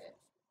gotta rate it.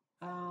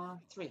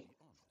 3.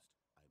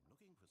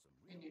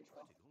 Be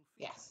neutral.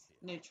 Yes,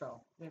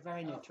 neutral. We're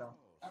very neutral.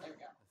 Oh, there we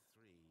go.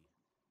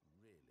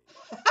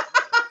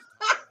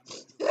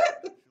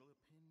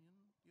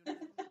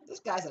 This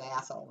guy's an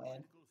asshole,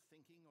 man.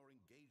 Thinking or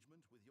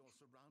engagement with your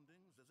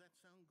surroundings. Does that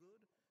sound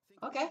good?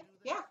 Okay,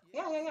 yeah.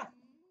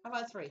 How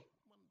about 3?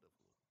 Wonderful.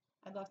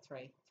 I love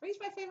 3. 3's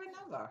my favorite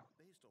number.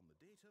 Based on the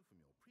data from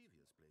your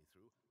previous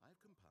playthrough, I've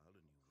compiled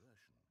a new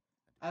version.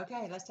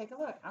 Okay, let's take a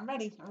look. I'm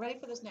ready. I'm ready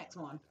for this next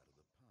one. Out of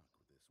the park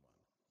with this one.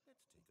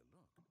 Let's take a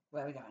look.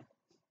 Where are we going?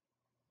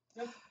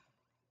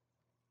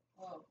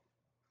 Whoa.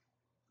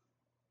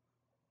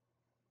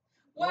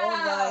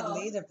 Worldwide Wow.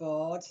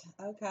 leaderboard.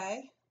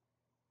 Okay.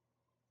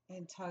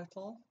 In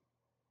total.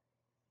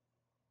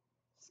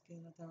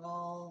 Skill, they're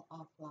all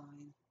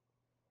offline.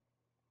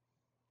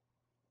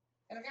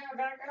 Gotta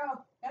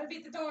go. Gotta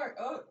beat the door.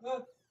 Oh.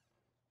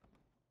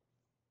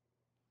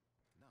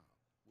 Now,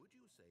 would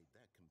you say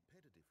that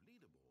competitive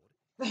leaderboard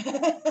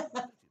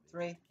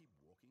 3. keep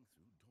walking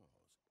through doors?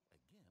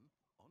 Again,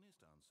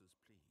 honest answers,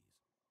 please.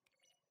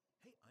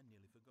 Hey, I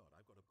nearly forgot.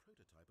 I've got a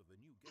prototype of a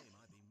new game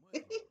I've been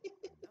working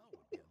on. Now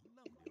would be a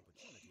lovely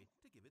opportunity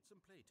to give it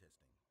some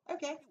playtesting.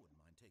 Okay. You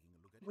wouldn't mind taking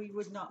a look at it? We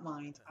would not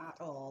mind at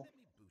all. Let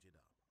me boot it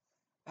up.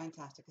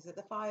 Fantastic. Is it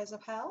the fires of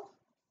hell?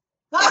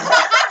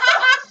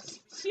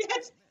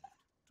 Shit!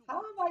 How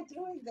am I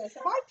doing this?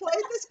 Have I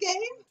played this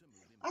game?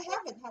 I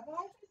haven't, have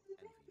I?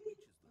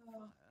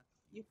 Oh,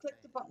 you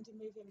click the button to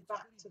move him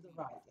back to the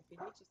right. If he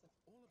reaches the...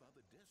 All about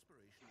the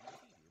desperation and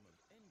tedium of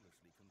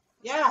endlessly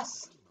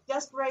Yes!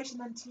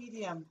 Desperation and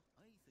tedium.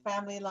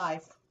 Family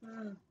life.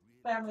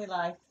 Family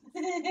life.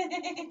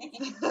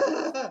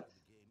 I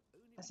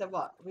said,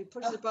 what? We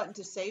push the button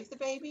to save the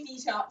baby?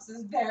 D-Chops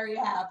is very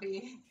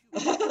happy.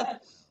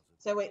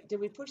 So wait, did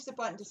we push the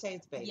button to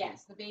save the baby?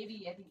 Yes, the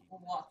baby, I think,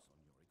 will walk.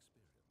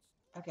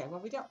 Okay, well,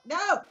 we don't.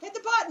 No! Hit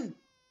the button!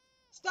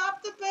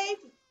 Stop the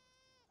baby!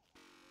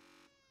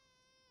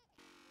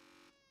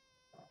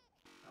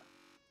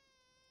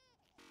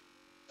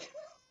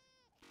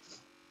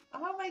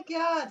 Oh my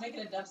God!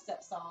 Making a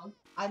dubstep song.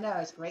 I know,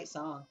 it's a great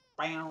song.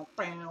 Bow,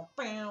 bow,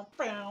 bow,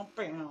 bow,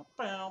 bow,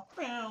 bow,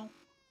 bow.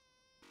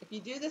 If you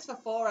do this for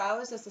 4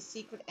 hours, there's a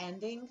secret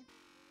ending.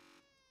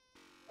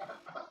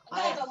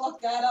 I have to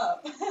look that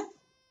up.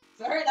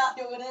 So we're not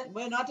doing it.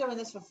 We're not doing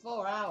this for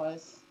 4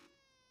 hours.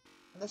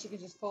 Unless you can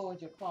just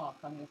forward your clock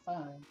on your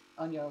phone,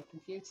 on your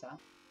computer.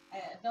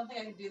 I don't think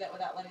I can do that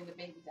without letting the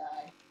baby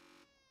die.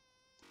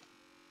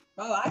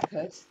 Oh, I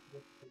could.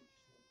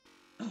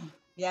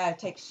 Yeah, it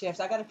takes shifts.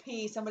 I gotta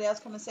pee. Somebody else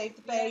come and save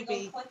the You gotta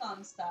baby. go click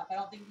on stuff. I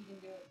don't think you can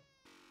do it.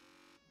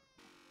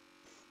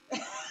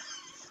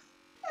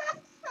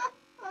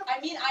 I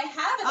mean, I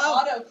have an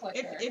auto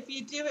clicker. If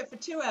you do it for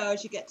 2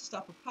 hours, you get to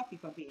stop a puppy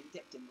from being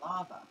dipped in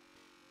lava.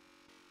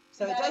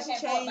 So it I does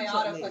can't change pull up my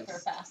at auto least. clicker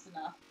fast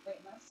enough.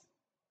 Wait, let's.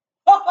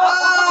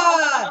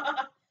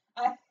 Ah!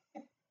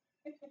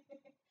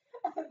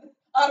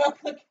 Auto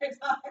clicker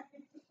time.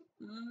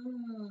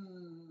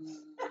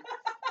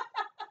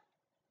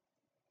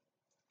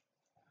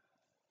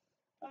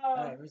 All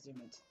right,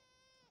 resume it.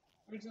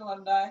 We're just gonna let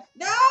him die.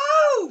 No!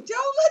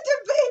 Don't let the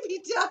baby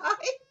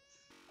die!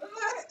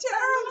 That's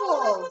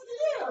terrible!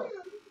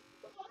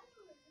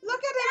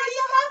 Look at him, he's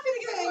a happy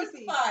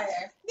baby!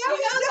 Fire. No,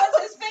 he knows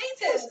what his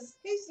fate is!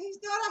 He's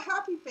not a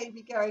happy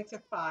baby going to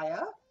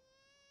fire.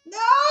 No!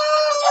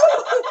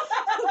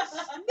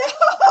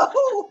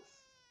 No!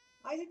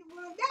 I didn't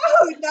want to.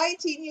 No!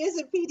 19 years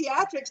in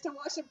pediatrics to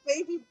watch a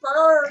baby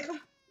burn!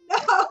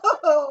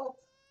 No!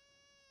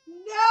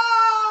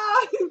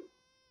 No!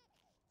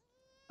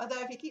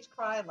 Although if he keeps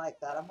crying like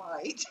that, I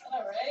might.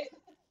 All right.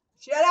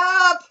 Shut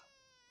up!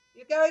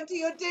 You're going to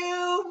your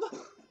doom!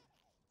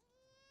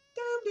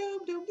 Doom,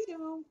 doom, doom, de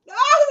doom. No!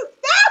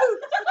 No!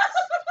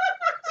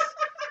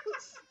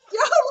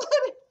 Don't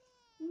let it.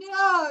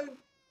 No!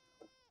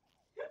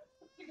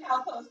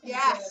 How close can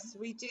Yes,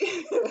 we do.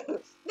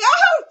 No!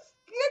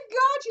 Good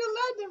God, you're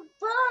letting him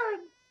burn!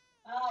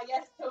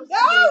 Yes, toasty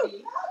No!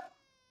 baby.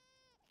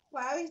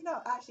 Wow, he's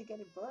not actually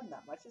getting burned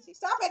that much, is he?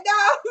 Stop it!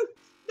 No!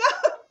 No!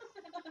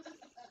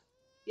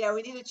 Yeah,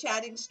 we need a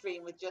chatting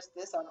stream with just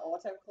this on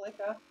auto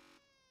clicker.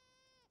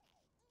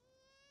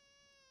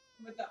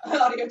 With the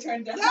audio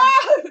turned down. No!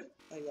 Oh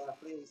yeah,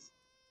 please.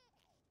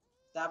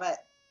 Stop it.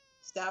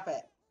 Stop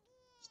it.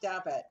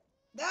 Stop it.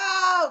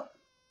 No!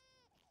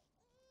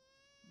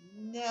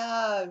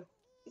 No.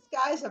 This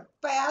guy's a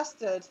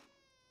bastard.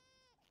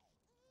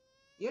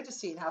 You're just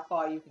seeing how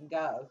far you can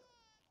go.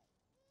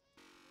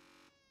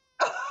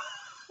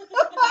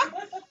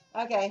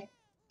 Okay,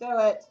 do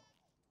it.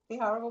 Be a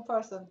horrible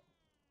person.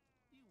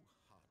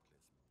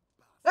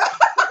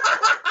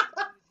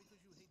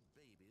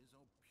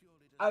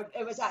 Oh,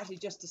 it was actually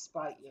just to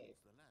spite you.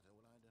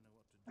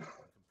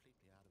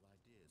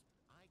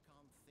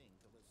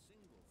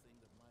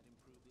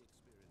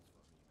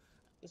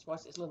 Just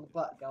watch its little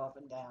butt go up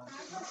and down.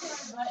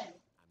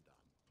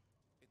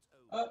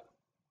 Oh.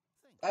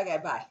 Okay,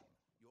 bye.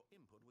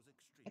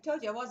 I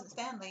told you I wasn't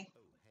Stanley.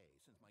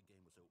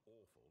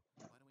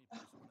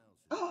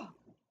 Oh.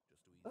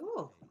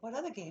 Ooh, what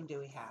other game do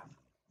we have?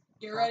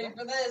 Get ready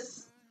for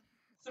this.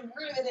 Some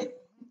riveting.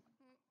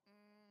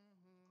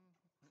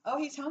 Oh,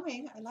 he's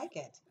humming. I like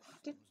it.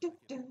 Do, do,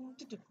 do,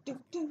 do, do, do,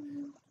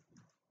 do.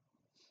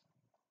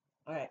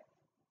 All right.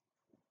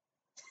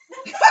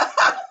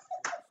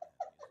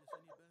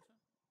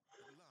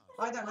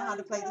 I don't know how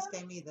to play this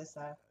game either,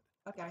 so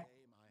okay.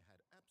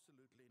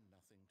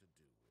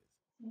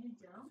 You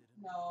don't?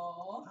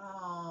 No.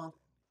 Oh.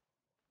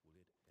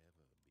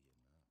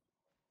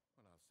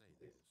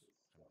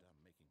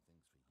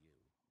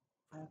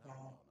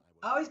 Okay.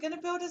 Oh, he's gonna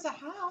build us a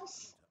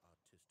house.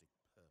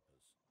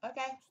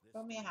 Okay,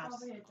 build me a house.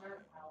 Probably a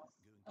dirt house.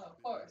 Oh,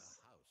 of course.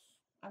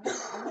 I want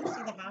to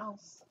see the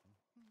house.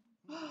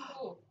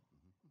 Oh.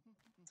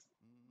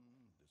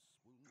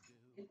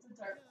 It's a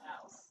dirt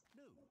house.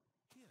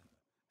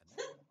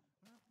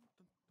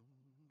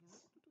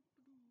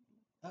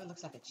 Oh, it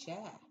looks like a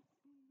chair.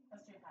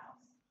 That's your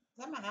house.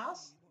 Is that my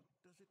house?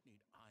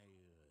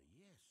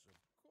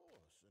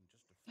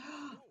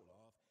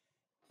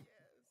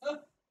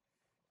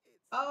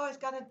 Oh, it's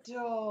got a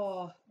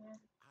door.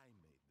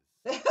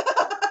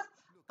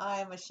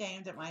 I am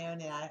ashamed at my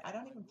own. I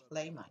don't even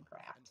play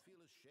Minecraft.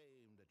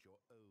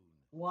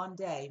 One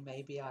day,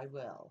 maybe I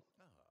will.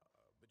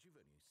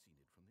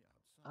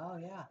 Oh,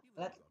 yeah.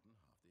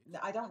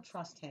 I don't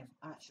trust him,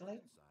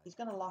 actually. He's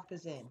going to lock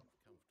us in.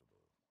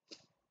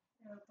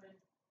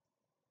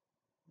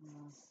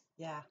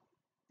 Yeah.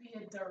 Be a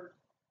dirt.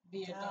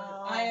 Be a No.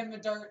 dirt. I am a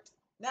dirt.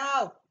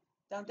 No!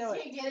 Don't do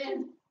it. Can't get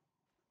in.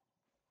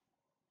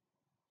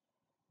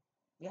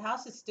 Your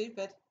house is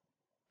stupid.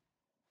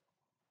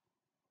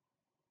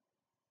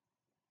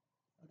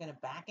 We're going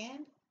to back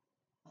in?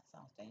 That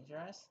sounds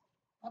dangerous.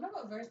 I wonder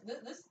what version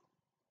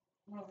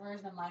what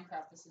version of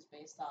Minecraft this is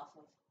based off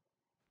of.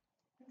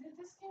 When did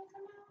this game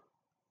come out?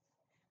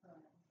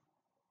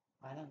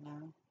 I don't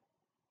know.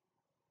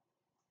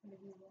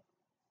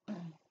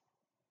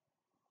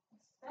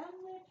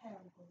 Stanley Para.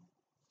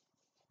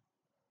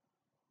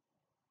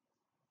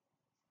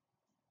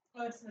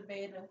 Oh, it's the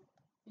beta.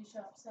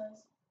 eShop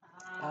says.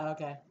 Oh,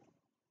 okay.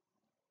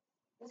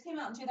 This came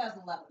out in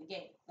 2011. The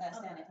game.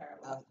 Stanley Para.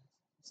 Oh,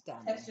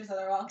 Stanley. Textures are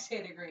the wrong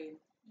shade of green.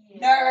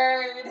 Yeah.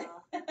 Nerd.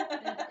 It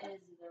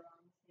is the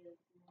wrong shade.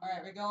 All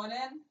right, we're going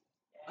in.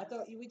 I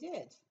thought we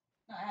did.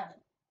 No, I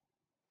haven't.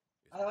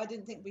 Oh, I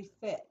didn't think we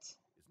fit.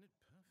 Isn't it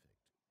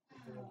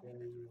perfect? That's it.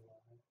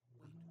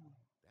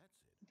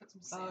 Put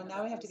some Oh, sand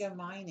now we have about to this. go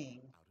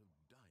mining. Out of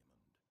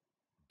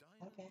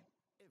diamond. Okay.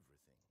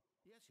 Everything.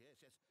 Yes, yes,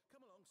 yes.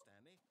 Come along,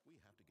 Stanley. We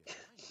have to go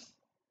mining.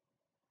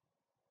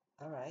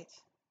 All right.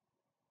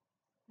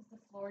 Is the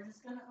floor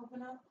just gonna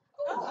open up?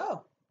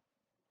 Oh.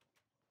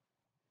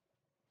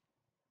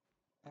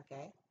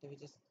 Okay. Do we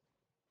just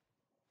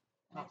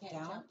And I hop can't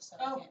down? jump, so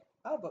Oh. I can't.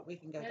 Oh, but we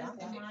can go There's down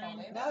the there.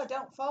 mine. No,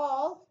 don't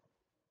fall.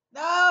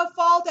 No,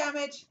 fall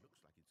damage. Looks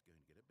like it's going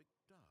to get a bit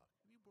dark.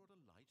 Have you brought a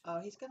light?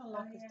 Oh, he's going to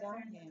lock us down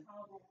apparently here.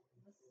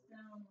 The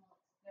stone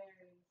looks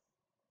very.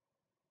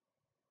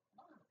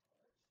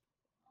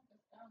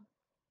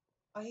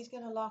 Oh, he's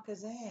going to lock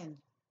us in.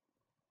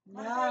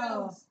 My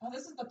No. friends. Oh,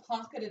 this is the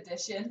pocket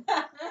edition.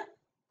 I'm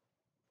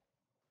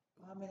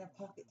in a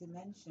pocket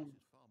dimension. This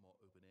is far more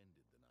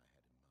open-ended than I had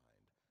in mind.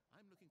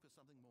 I'm looking for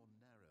something more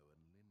narrow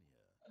and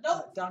linear.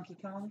 No. Donkey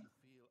Kong?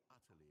 Doesn't feel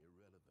utterly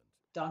irrelevant.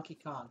 Donkey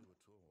Kong. Not at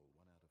all.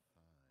 1 out of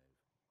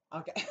 5.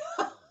 Okay. Save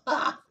this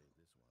one.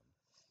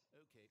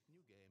 Okay,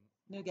 new game.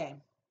 New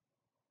game.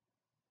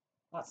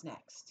 What's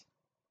next?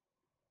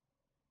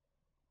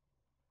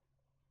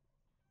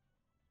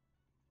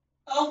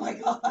 Oh my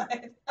god. Yes!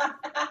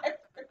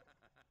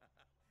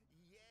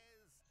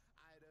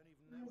 I don't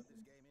even know what this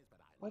game is, but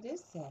I What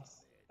is love this?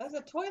 it. There's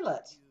a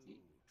toilet. You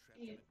trapped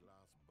in a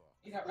glass box.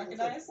 You don't It's like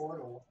recognize?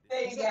 Portal.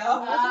 There you Is go. it-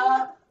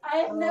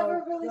 I've Oh,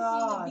 never really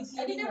God. seen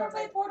the Have you beginning never of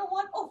played it. Portal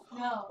 1? Oh,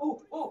 No.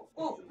 oh,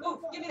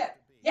 give me that.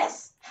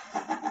 Yes!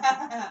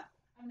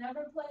 I've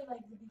never played like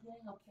the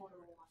beginning of Portal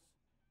 1.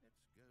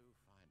 Let's go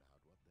find out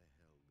what the hell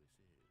this is.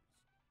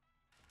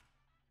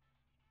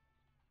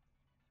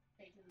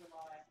 Fate of the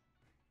Lie.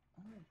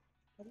 Oh,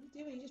 what are you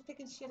doing? You just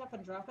picking shit up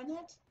and dropping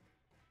it?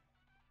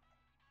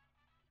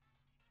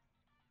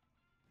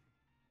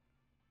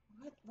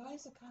 What? Why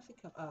is the coffee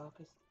cup? Oh,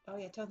 because. Oh,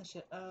 yeah, turn the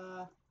shit.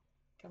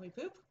 Can we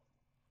poop?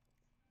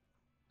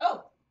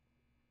 Oh.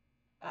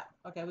 Ah,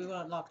 okay, we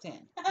weren't locked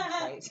in.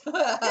 Great.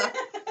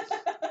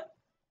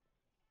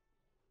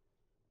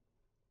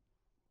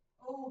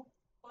 Oh,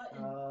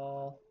 button.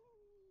 Oh,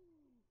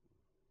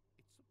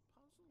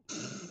 It's a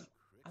puzzle.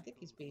 I think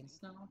he's being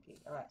snarky.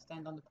 All right,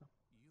 stand on the. Your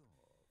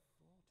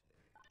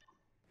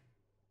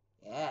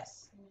forte.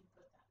 Yes. Let me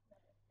put that there.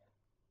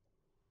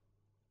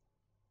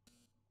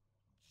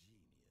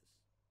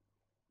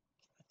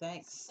 Genius.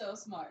 Thanks. So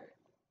smart.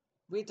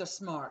 We're the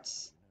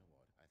smarts. You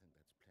know what? I think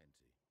that's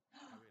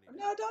plenty. I really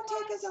No, don't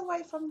take us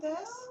away from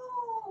this.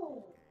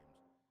 No. games,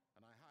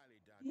 and I highly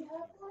doubt You that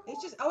have anyone- one?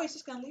 He's just. Oh, he's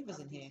just gonna leave us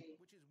in here.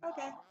 Which is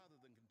Okay. why, rather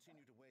than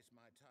continue to waste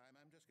my time,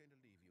 I'm just going to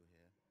leave you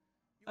here.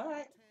 You All can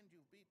right. pretend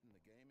you've beaten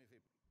the game if it.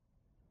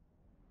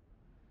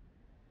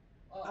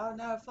 Oh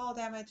no, fall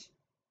damage.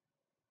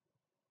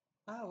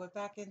 Oh, we're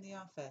back in the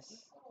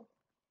office.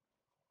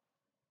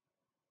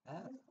 Oh,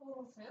 Is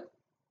Portal 2?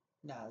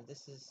 no,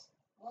 this is.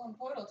 Well, in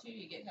Portal 2,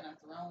 you get kind of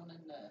thrown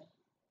into a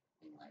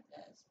thing like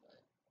this,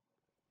 but.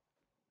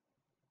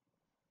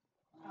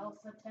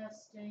 Alpha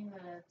testing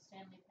the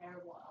Stanley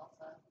Parable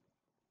Alpha.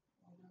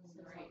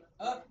 Great.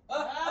 Oh,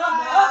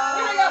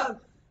 Here we go. No!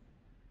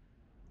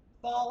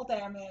 Fall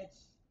damage.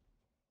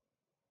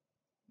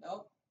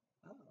 Nope.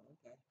 Oh,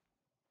 okay.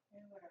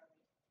 Where are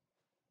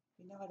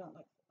we? You know I don't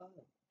like.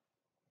 Oh.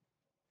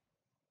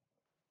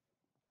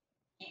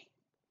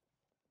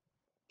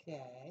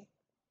 Okay.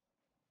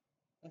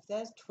 If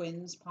there's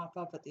twins pop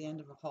up at the end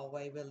of a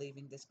hallway, we're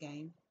leaving this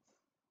game.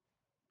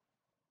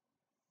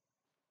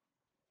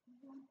 You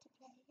want to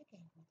play a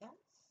game with us?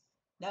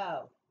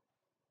 No.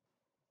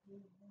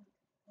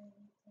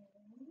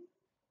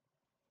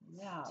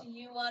 No. Do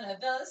you want to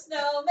build a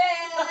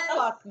snowman?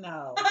 Fuck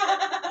no.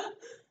 I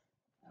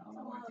don't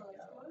know Come where on, to let's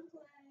go. go and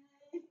play.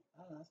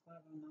 Oh, that's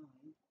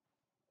 509.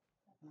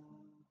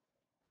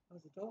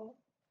 There's a door.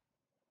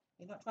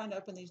 You're not trying to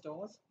open these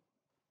doors?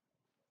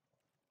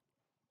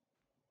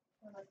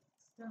 We're like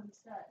stone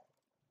shut.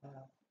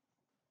 Oh.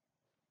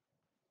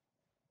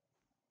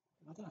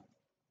 I don't.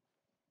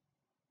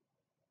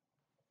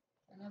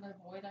 Another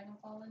void I can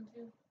fall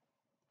into?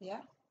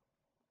 Yeah?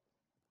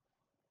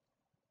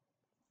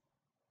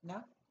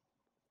 No?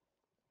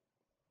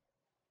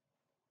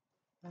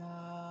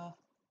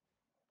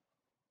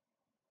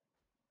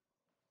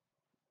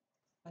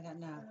 I don't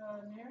know.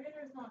 The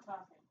narrator's not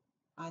talking.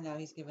 I know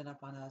he's given up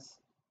on us.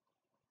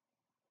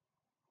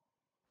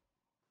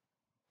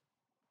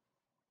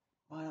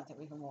 Why not don't think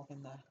we can walk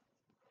in there.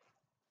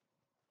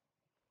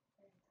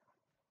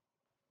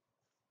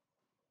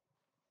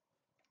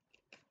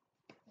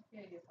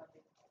 Here you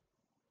puppy.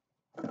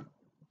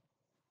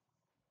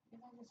 If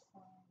I just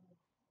follow the doors,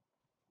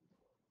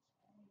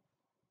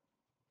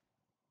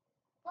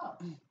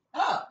 right?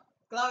 Oh!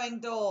 Glowing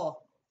door.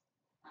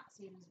 That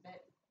seems a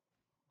bit...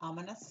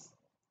 Ominous.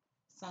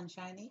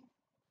 Sunshiny.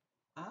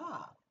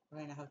 Ah,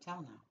 we're in a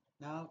hotel now.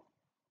 No.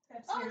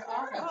 That's Oh, your it's my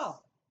office. room. Oh.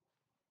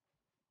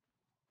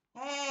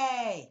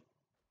 Hey!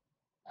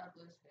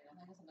 blue screen. I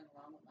think there's something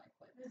wrong with my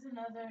equipment. There's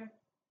another.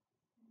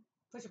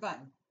 Push a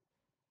button.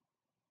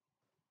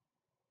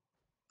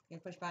 Can you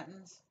push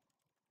buttons?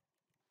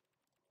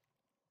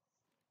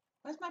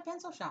 Where's my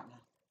pencil sharpener?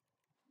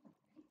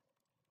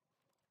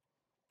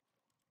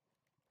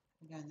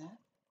 You going there?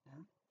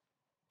 No.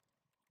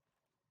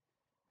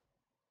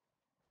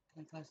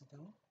 Can I close the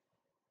door?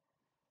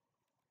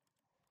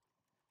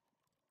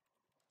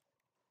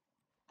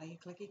 Are you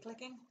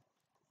clicking?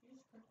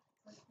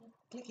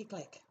 Clicky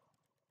click.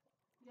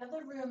 The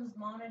other room's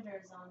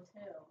monitor's on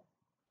too.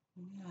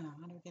 Yeah,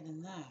 how do we get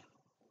in there?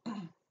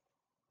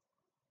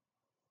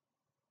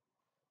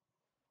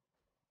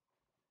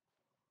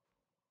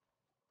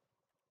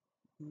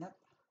 Nope.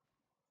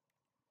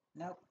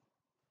 Nope.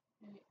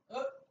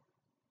 Oh!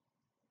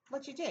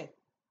 What'd you do?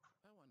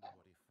 I wonder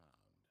what he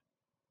found.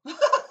 If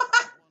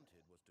what he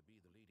wanted was to be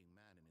the leading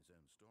man in his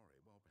own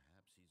story, well,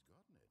 perhaps he's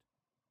gotten it.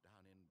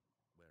 Down in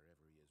wherever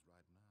he is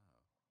right now.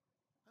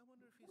 I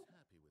wonder if he's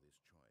happy with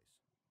his choice.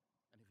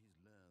 And if he's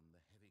learned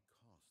the heavy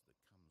cost that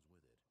comes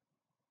with it.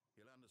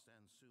 He'll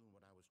understand soon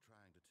what I was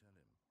trying to tell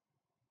him.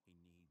 He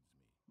needs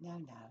me. No.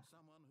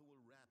 Someone who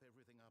will wrap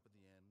everything up at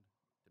the end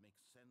to make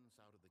sense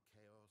out of the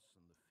chaos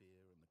and the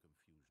fear and the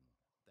confusion.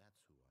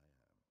 That's who I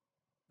am.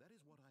 That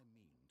is what I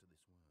mean to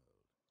this world.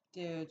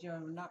 Dude, you're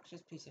an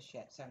obnoxious piece of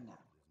shit, so no.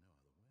 There's no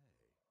other way.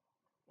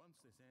 Once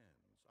this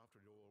ends,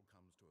 after it all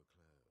comes to a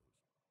close,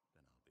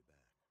 then I'll be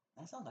back.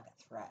 That sounds like a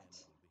threat.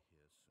 The end will be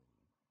here soon.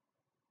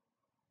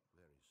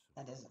 Very soon.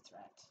 That is a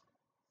threat.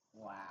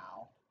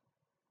 Wow.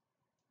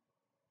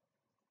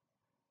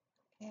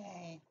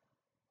 Okay.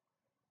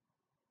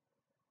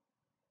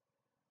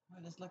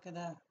 We'll just look at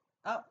the...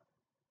 Oh.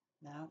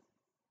 No.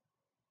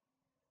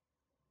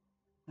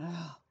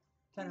 Oh.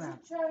 Turn You around.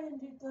 should try and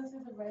go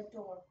through the red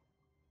door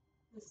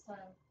this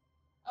time.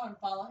 Oh, and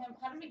follow him?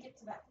 How did we get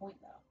to that point,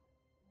 though?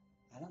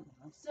 I don't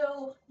know.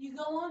 So you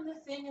go on the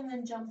thing and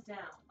then jump down.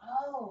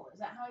 Oh, is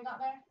that how we got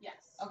there?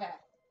 Yes. Okay.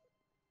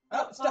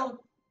 Oh,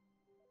 stop.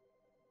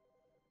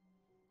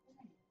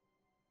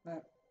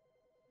 But...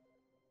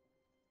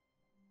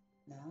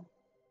 No.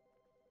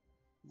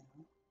 No.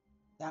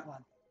 That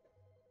one.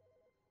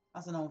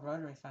 That's an old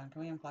rotary phone.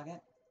 Can we unplug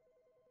it?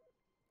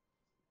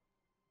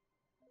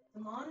 The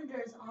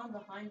monitor is on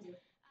behind you.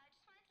 Just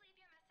wanted to leave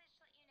you a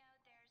message to let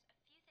you know there's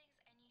a few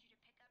things I need you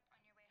to pick up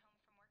on your way home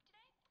from work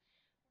today.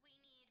 We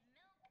need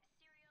milk,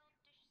 cereal,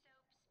 dish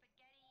soap,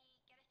 spaghetti,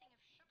 get a thing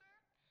of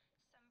sugar,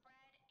 some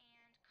bread, and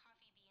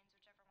coffee beans,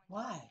 whichever one.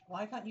 Why?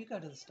 Why can't you go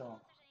to the store?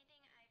 If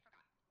there's anything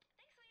I forgot.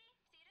 Thanks,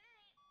 sweetie. See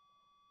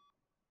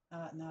you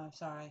tonight. No,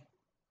 sorry.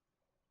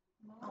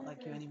 I don't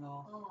like you Monitor's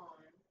anymore.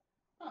 On.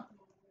 Huh.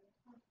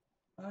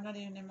 We're not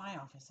even in my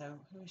office, so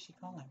who is she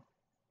calling?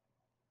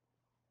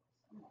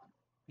 Someone.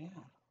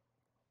 Yeah.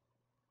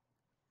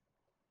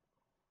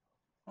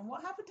 And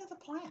what happened to the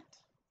plant?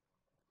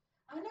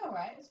 I know,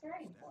 right? It's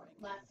very important.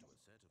 Left. To a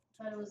set of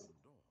But it was- two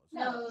doors.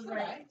 No, it was you're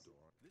right.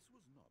 This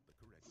was not the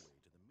correct way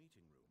to the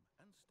meeting room,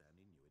 and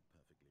Stanley knew it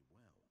perfectly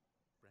well.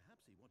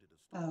 Perhaps he wanted to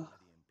stop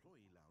by the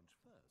employee lounge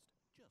first,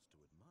 just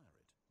to admire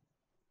it.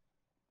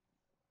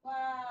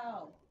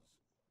 Wow.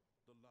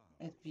 The lounge.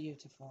 It's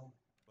beautiful.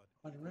 But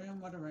What a room,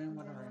 what a room,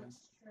 what a And then room.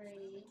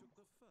 Stanley straight. took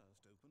the first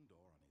open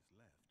door on his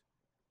left.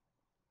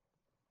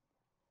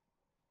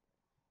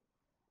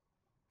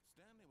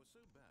 Stanley was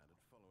so bad at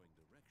following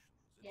directions.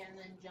 Yeah, and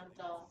then jumped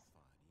More off.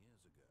 than 5 years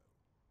ago.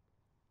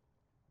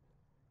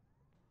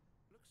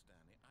 Look,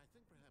 Stanley, I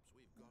think perhaps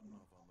we've gotten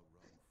off on the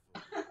wrong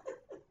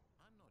foot.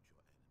 I'm not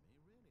your enemy,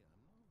 really,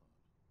 I'm not.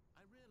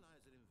 I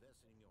realize that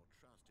investing your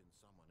trust in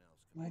someone else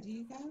can Where be do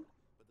you go?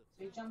 difficult, but the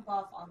So you fact jump is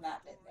off that on the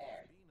that bit story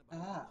has there. been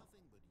about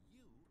nothing but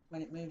you.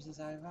 When it moves us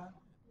over?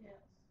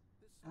 Yes.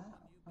 There's Oh,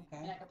 someone you've been okay.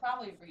 And I could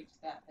probably reach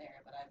that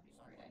there, but I'd be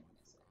worried I'd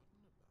miss it.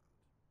 forgotten about.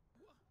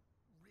 What?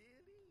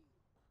 Really?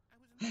 I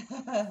was in the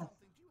middle of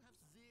something. Do you have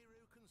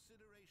zero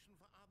consideration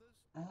for others?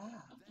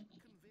 Ah, That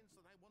convinced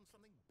that I want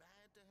something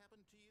bad to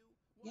happen to you?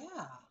 Well,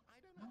 yeah. I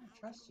don't I know don't how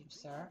trust to you,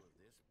 convince sir. you of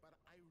this, but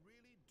I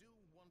really do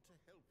want to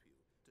help you,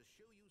 to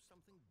show you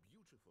something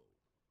beautiful.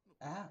 Look,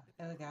 Ah, let me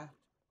there we go. prove it.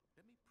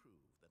 Let me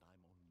prove that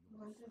I'm on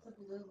your Went through the side.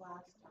 blue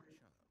last Give me a time.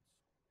 chance.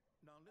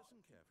 Now listen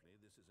carefully,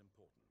 this is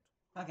important.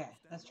 Okay,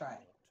 let's try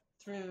it.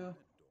 Through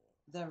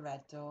the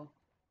red door.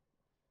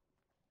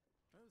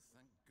 Oh,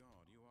 thank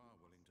God you are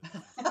willing to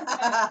listen to me.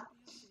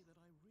 You see that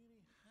I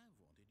really have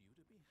wanted you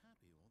to be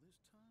happy all this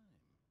time.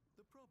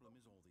 The problem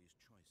is all these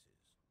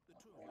choices. The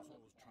two of us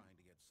always trying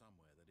to get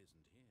somewhere that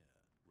isn't here.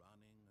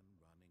 Running and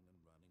running and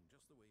running,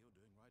 just the way you're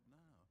doing right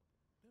now.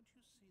 Don't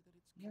you see? see that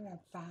it's You're a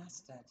careless,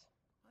 bastard.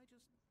 I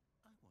wanted to stop.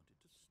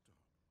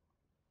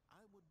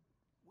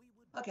 We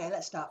would Okay,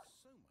 let's stop. be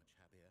so much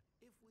happier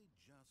if we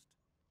just stopped.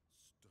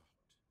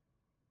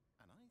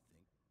 And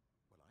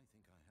I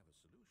think I have a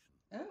solution.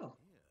 Oh,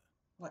 Here.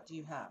 what do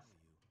you I'll have? show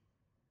you.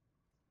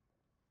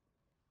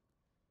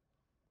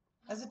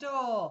 There's a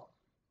door.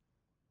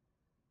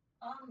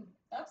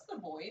 That's the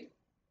void.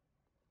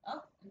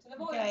 Oh, into the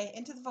void. Okay,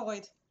 into the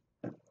void.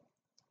 What do we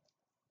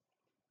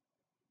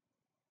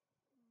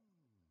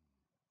want?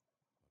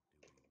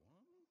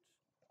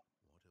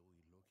 What are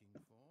we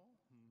looking for?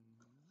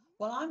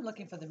 Well, I'm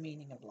looking for the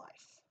meaning of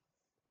life.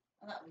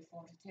 And that'll be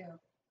 42.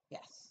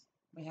 Yes,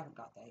 we haven't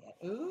got there yet.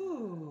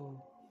 Ooh.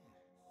 Yes.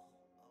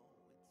 Oh, it's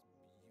beautiful,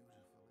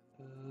 isn't it?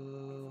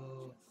 Ooh.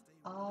 If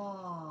we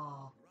just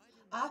stay Ah. right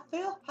in I this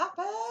feel lovely happy.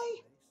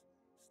 space.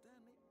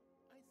 Stanley,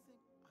 I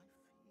think I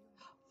feel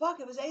Fuck,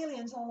 it was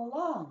aliens all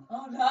along.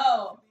 Oh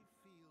no!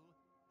 really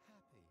feel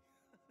happy.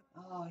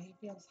 Oh, he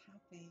feels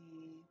happy.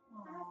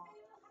 Aw.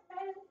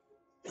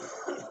 That's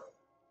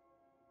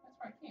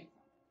where I came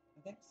from. I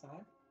think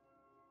so.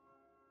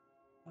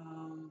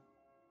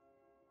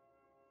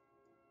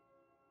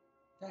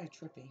 Very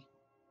trippy.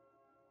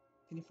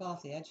 Can you fall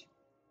off the edge?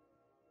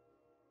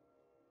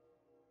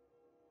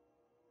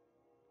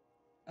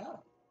 Oh,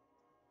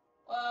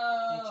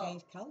 Whoa! they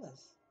changed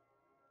colours.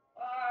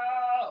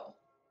 Whoa!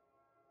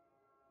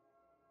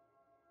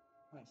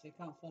 Right, so you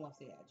can't fall off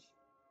the edge.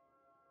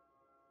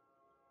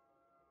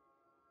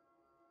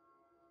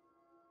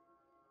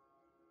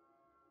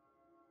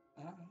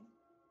 All right.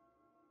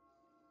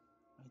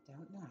 I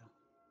don't know.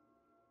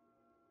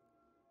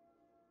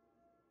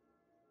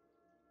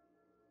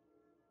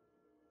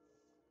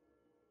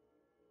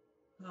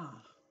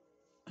 Ah.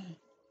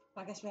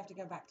 I guess we have to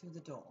go back through the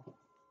door.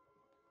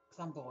 Because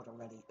I'm bored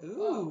already. Ooh.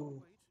 Whoa.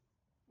 Wait,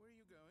 where are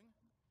you going?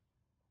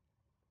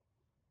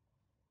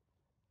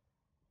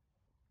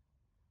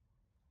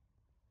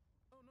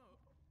 Oh no,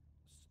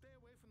 stay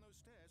away from those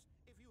stairs.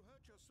 If you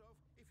hurt yourself,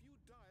 if you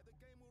die, the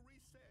game will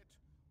reset.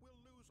 We'll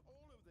lose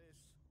all of this.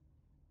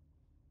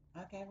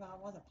 Okay, well, I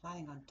wasn't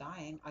planning on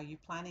dying. Are you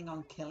planning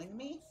on killing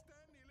me?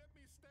 Stanley, let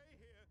me stay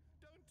here.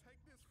 Don't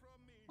take this from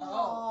me.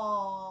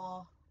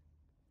 Oh.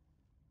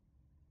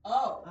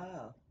 Oh!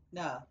 Oh.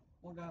 No.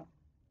 We'll go.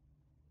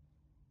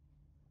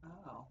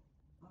 Oh.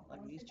 I don't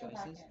like these Go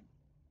back choices. in.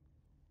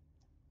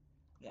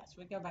 Yes,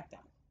 we go back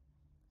down.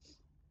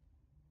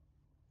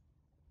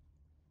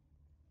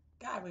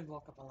 God, we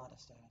walk up a lot of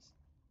stairs.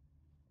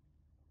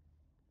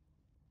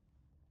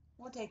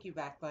 We'll take you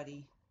back,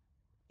 buddy.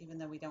 Even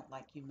though we don't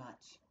like you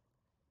much.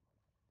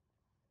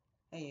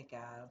 There you go.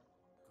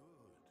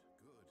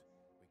 Good,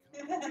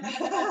 good. We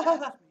can't. We'll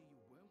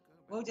Promise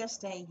me you won't go back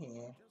just down. stay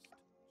here.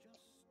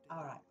 Just stay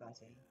All right,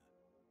 buddy.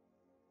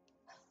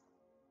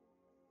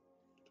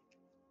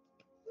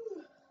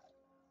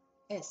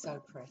 here. It's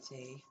so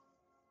pretty.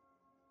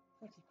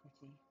 Pretty,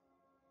 pretty.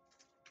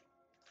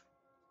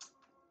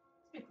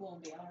 It'd be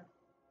cool in VR.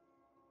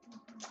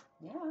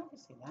 Yeah, I can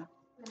see that.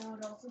 But it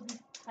would also be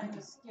kind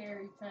of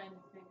scary trying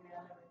to figure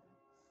out everything.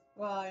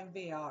 Well, in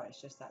VR,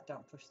 it's just that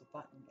don't push the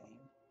button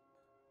game.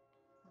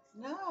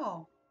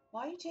 No.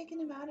 Why are you taking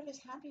him out of his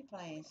happy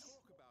place?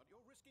 Talk about you're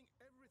risking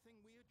everything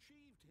we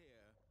achieved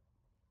here.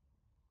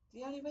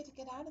 The only way to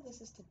get out of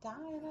this is to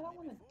die, and I don't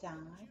want to Before,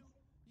 didn't die.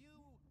 you? You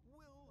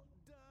will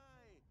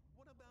die.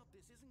 What about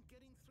this isn't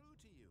getting through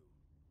to you?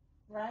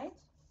 Right?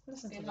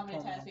 Listen See to how the many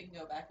poor times man. we can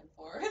go back and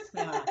forth.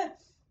 Yeah.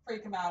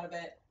 Freak him out a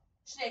bit.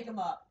 Shake him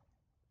up.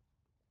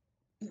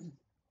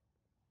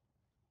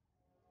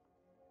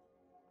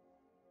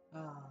 Oh.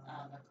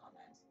 No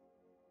comment.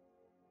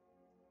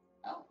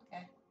 Oh,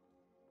 okay.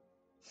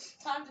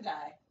 Time to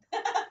die.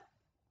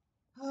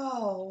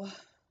 Oh. All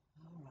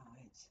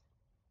right.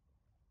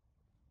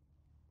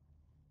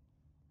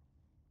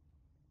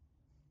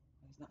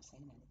 He's not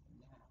saying anything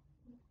now.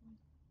 He's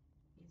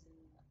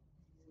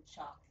in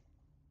shock. I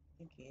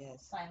think he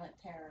is. Silent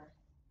terror.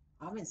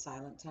 I'm in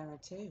silent terror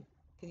too.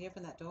 Can you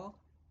open that door?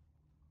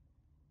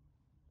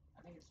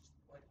 I think it's just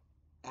wood.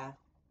 Ah.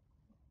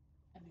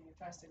 I mean, I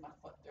try to stick my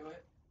foot through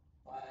it,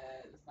 but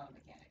it's not a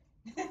mechanic.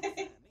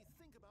 Stanley,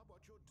 think about what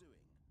you're doing.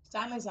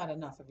 Stanley's had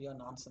enough of your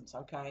nonsense,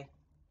 okay?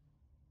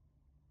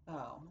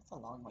 Oh, that's a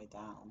long way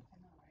down. I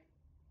know, right?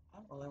 I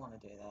don't really want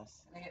to do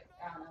this. I think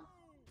I don't know.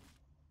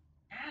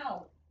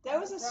 Ow! There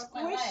was a Broke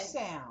my squish leg.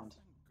 sound,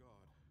 Thank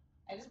God.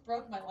 I just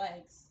broke my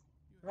legs.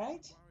 You had me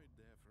right? worried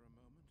there for a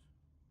moment.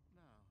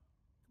 Now,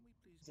 can we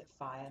please Is it get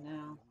fire back to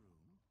now? the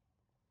room?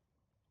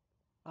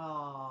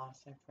 Oh,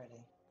 so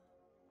pretty.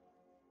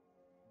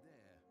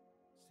 There.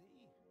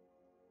 See?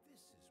 This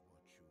is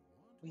what you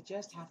want. We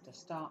just have to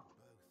stop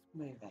Both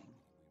moving. we really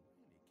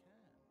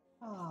can.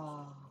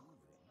 Oh. We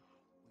just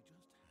have to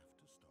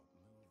stop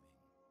moving.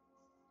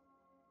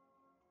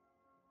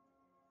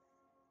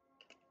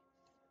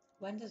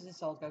 When does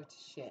this all go to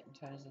shit and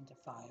turns into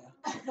fire?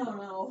 I don't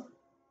know.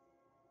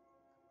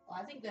 Well,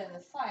 I think the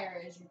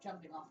fire is you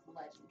jumping off the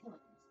ledge and killing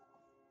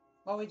yourself.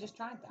 Well, we just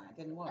tried that. It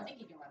didn't I work.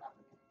 think you can run up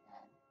and get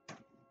dead.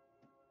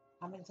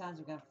 How many times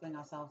are we going to fling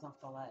ourselves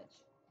off the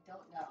ledge? I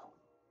don't know.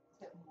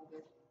 bit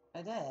morbid.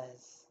 It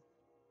is.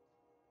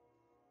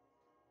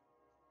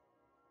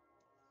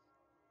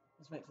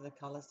 Just wait for the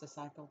colours to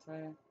cycle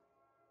through.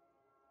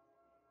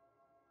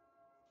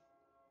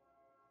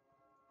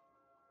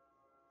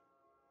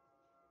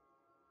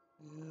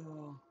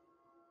 Ooh.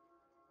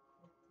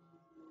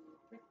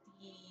 Pretty.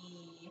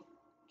 Can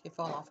you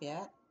fall off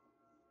yet?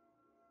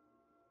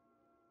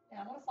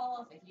 Yeah, I'm gonna fall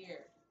off of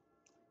here.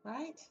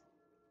 Right?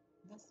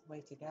 That's the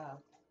way to go.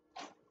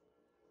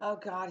 Oh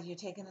God, you're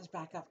taking us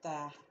back up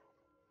there.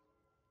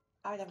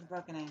 I would have a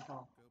broken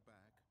ankle. Go back.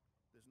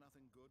 There's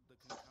nothing good that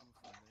can come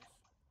from this.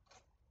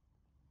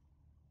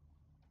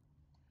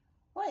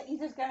 What? You're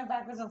just going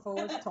backwards and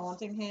forwards,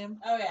 taunting him?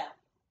 Oh yeah.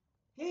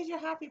 Here's your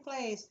happy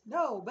place.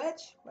 No,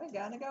 bitch. We're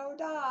gonna go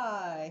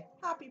die.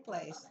 Happy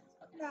place.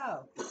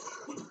 No.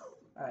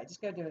 All right,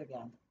 just go do it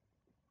again.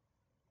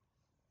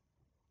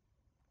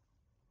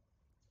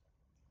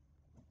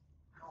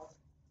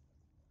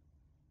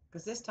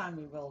 Because this time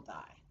we will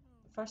die.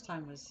 The first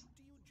time was... Do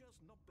you just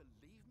not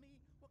believe me?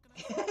 What can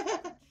I say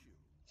against you?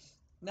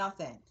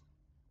 Nothing.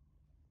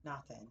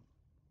 Nothing.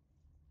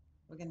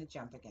 We're gonna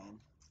jump again.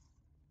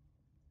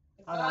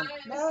 Hold on.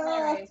 Goodbye, No! Mr.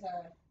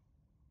 Narrator.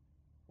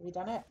 Have we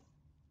done it?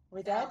 Are we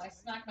No, dead? I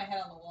smacked my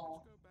head on the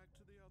wall. Let's go back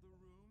to the other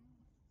room.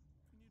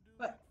 Can you do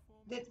But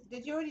that for me?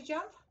 did you already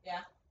jump? Yeah.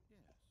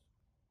 Yes.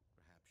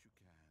 Perhaps you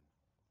can.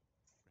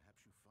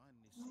 Perhaps you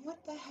finally see What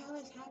the hell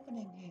is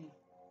happening here?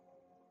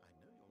 I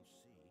know you'll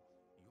see that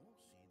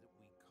we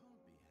can't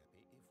be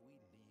happy if we leave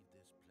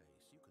this place.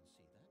 You can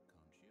see that,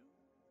 can't you?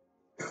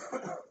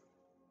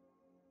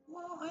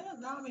 Well, I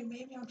don't know. I mean,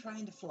 maybe I'm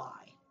trying to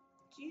fly.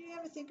 Do you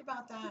ever think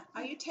about that?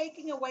 Are you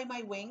taking away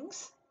my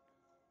wings?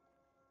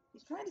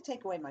 He's trying to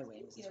take away my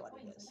wings, is what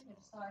it I is. think I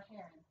just saw a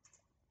heron.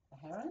 A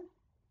heron?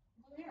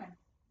 Blue heron.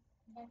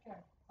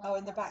 Backyard. Oh,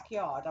 in the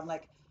backyard. I'm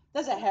like,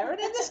 there's a heron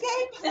in this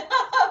game?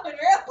 No, in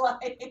real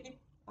life.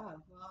 Oh,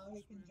 well,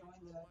 we can Really join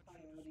not the much you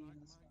coyote dislike and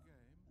the my stuff.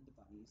 game. And the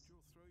bunnies.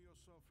 You'll throw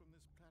yourself from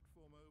this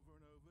platform over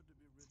and over to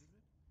be rid of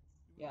it.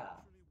 You Yeah.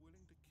 were literally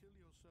willing to kill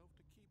yourself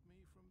to keep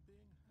me from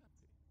being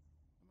happy.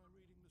 Am I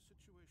reading the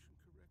situation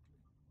correctly?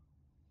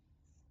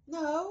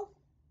 No.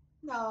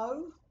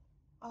 No.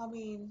 I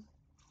mean,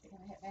 You're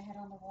gonna hit my head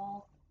on the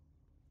wall.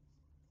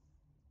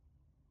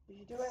 did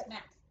you do it?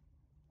 Smack.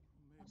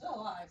 Maybe still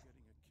alive. I was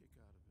getting a kick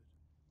out of it.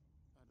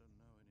 I don't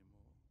know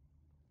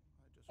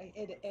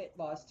anymore. It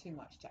was too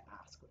much to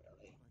ask,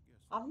 really. I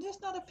guess I'm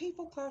just not a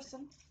people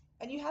person.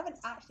 And you haven't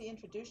actually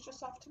introduced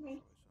yourself to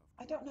me.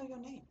 I don't know your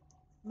name.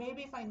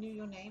 Maybe if I knew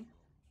your name,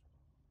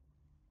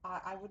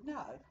 I would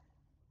know.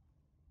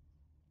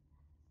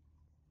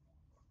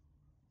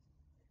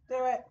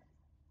 Do it.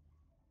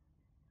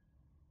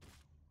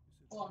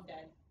 Oh, I'm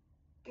dead.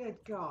 Good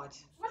God.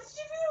 What did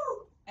you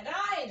do? I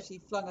died. She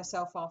flung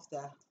herself off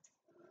there.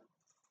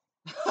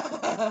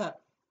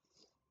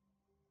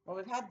 Well,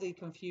 we've had the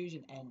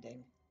confusion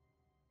ending.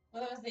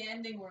 Well, that was the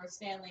ending where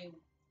Stanley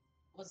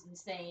was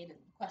insane and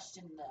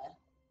questioned the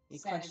He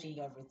sanity. questioned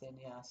everything,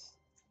 yes.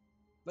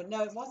 But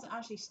no, it wasn't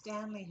actually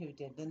Stanley who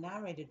did. The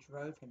narrator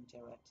drove him to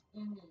it.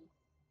 Mm-hmm.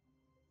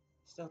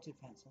 Still 2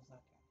 pencils, okay.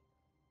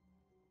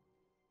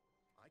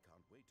 I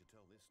can't wait to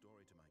tell this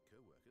story to my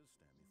co-workers,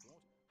 Stanley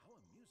thought. How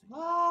amusing.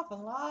 Laugh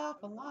and laugh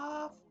and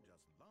laugh. All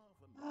just laugh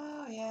and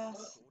Oh, laugh. yes.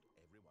 I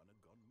thought everyone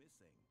had gone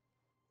missing.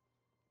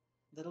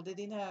 Little did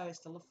he know, it's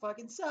still a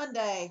fucking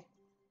Sunday.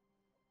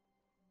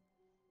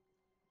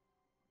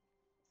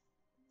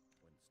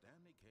 When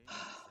Stanley came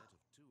to the set of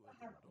two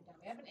open doors,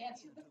 We haven't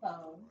answered the he took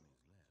phone. door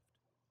on his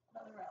left.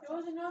 Another route. There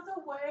was another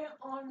way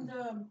on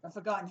the. I've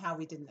forgotten how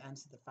we didn't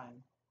answer the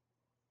phone.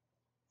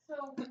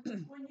 So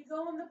when you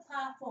go on the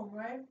platform,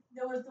 right?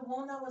 There was the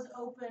one that was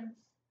open,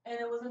 and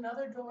there was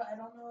another door. I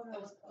don't know if It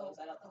was closed.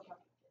 I don't think you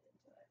Okay. can get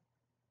into it.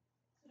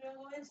 So do I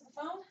go into the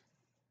phone?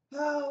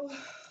 Oh,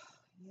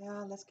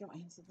 yeah, let's go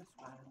answer the This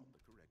was phone. not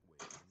the correct way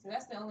to So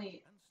that's the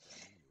only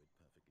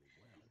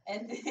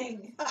and Stanley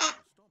knew it perfectly well. ending To stop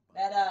by that,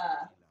 the coffee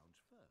lounge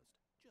first,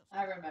 just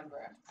I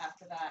remember.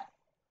 After that,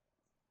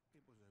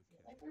 It was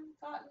okay. I think we've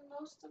gotten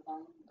most of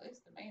them, at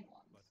least the main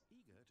ones. But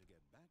eager to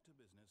get back to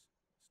business,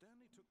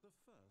 Stanley took the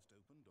first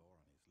open door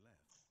on his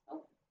left.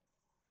 Oh,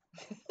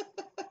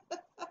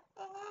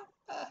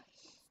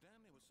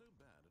 Stanley was so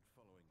bad at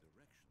following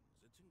directions,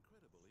 it's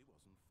incredible he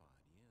wasn't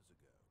fired years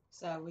ago.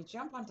 So we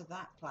jump onto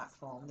that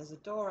platform. There's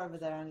a door over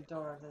there and a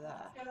door over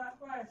there. Yeah, that's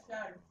what I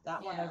said.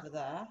 That one Yeah. over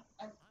there.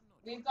 I'm not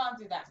we've gone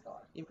through that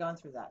door. You've gone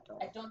through that door.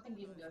 I don't think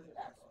you can go through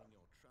that door. Placing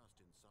your trust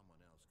in someone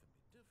else can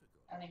be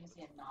difficult. I don't even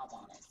see a knob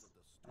on it. That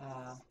the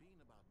story has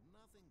been about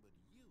nothing but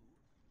you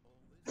all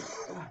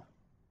this time.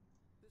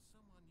 There's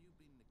someone you've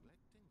been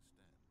neglecting,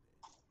 Stanley.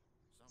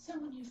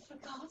 Someone you've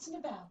forgotten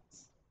about.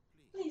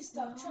 Please, Please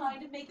stop trying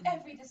to make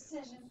every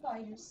decision by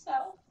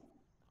yourself.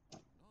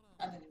 not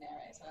I'm the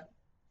narrator.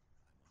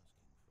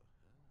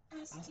 I'm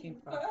Asking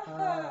for for her.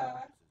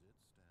 her. This is it,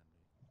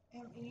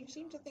 Stanley. And you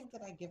seem to think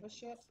that I give a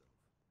shit. To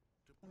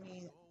I put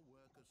mean- your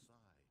work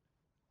aside,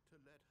 to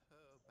let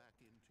her back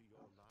into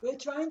your life. We're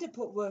trying to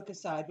put work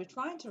aside. We're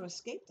trying to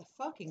escape the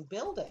fucking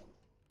building.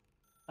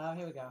 Oh,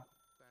 here we go.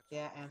 That's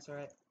Yeah, answer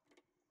it.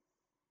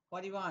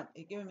 What do you want? Are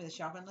you giving me the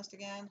shopping list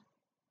again?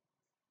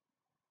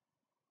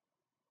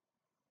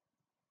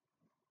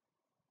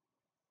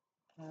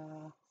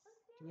 Do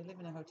we live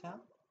in a hotel?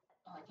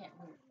 Oh, I can't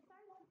move.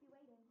 Sorry to keep you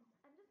waiting.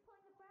 I'm just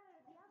pulling the bread out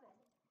of the oven.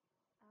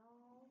 All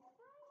right.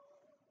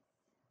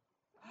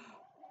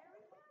 There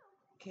we go.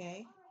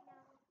 Okay. All right,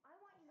 now I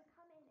want you to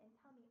come in and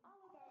tell me all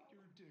about.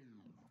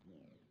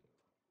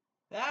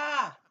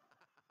 Ah!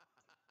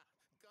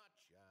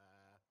 Gotcha.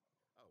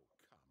 Oh,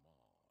 come on.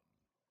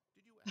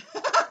 Did you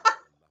actually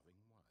have a loving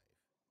wife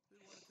who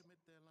want to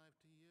commit their life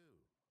to you?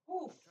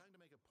 Oof. I'm trying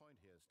to make a point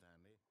here,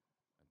 Stanley.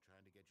 I'm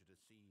trying to get you to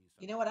see something.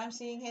 You know what I'm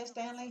seeing here,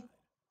 Stanley?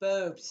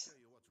 Let me Boobs. show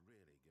you what's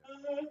really going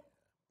on here.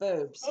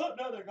 Boobs. Oh,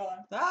 no, they're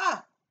gone.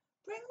 Ah!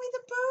 Bring me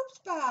the boobs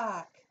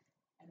back.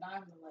 And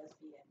I'm the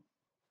lesbian.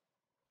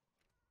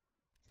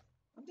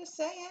 I'm just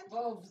saying.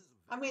 Boobs.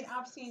 I mean,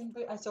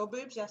 I saw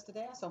boobs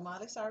yesterday. I saw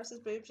Miley Cyrus's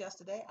boobs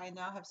yesterday. I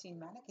now have seen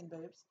mannequin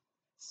boobs.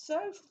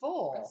 So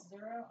full. Press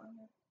 0 on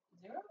your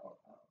 0? Or,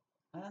 oh.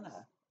 I don't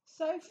know.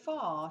 So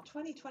far,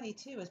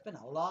 2022 has been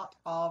a lot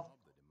of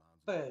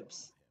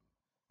boobs.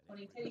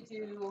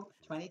 2022.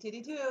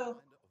 2022. Reminder of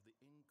the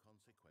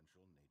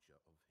inconsequential nature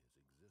of his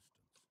existence.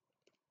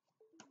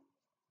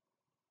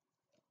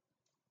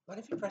 What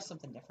if you press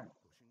something different?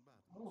 Pushing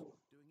buttons. Ooh.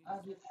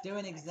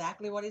 Doing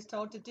exactly what he's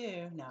told to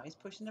do. Now he's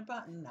pushing a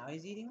button. Now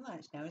he's eating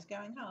lunch. Now he's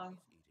going home.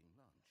 He's eating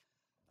lunch.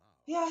 Now,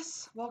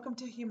 Yes, welcome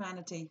to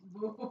humanity.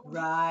 Boobs.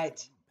 Right. back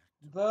to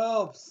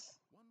Boobs.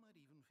 one might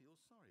even feel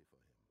sorry for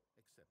him,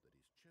 except that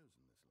he's chosen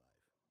this life.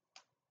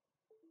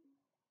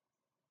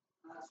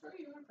 Screw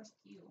you. I'm gonna press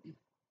Q.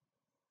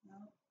 No.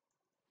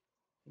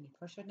 Can you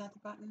push another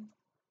button?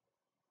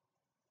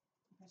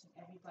 I'm pressing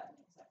every button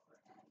except for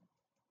N.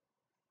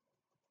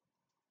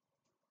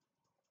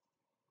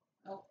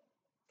 Oh.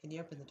 Can you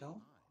open the door?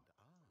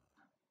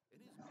 In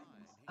his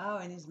mind, Oh,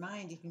 in his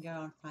mind, he can go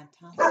on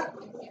fantastic.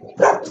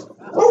 Fantastic.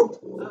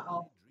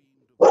 Uh-oh.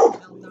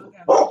 Little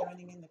doggo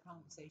joining in the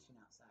conversation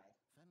outside.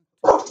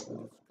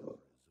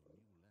 discoverers of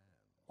new lands.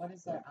 What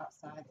is there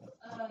outside?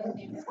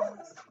 Nameless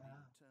ones.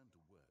 Return to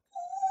work was a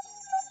reminder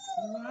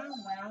Meow,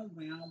 meow,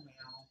 meow,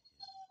 meow.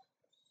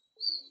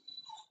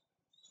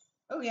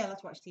 Oh, yeah,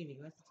 let's watch TV.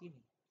 Where's the TV?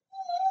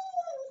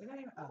 We don't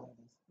even, oh, there it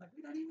is. Like,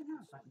 we don't even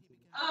have a fucking TV.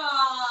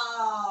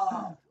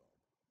 Oh.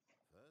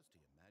 First, he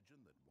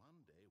imagined that one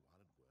day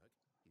while at work,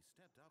 he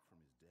stepped up from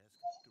his desk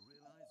to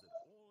realize that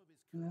all of his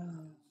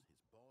coworkers, his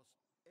boss,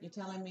 You're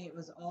telling me it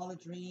was all a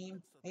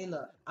dream? Hey,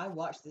 look, I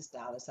watched this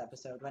Dallas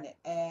episode when it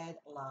aired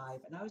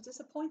live, and I was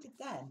disappointed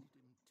then.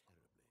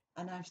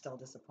 And I'm still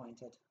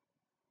disappointed.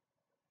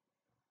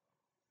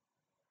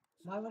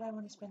 Why would I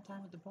want to spend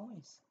time with the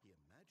boys? He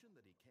imagined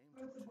that he came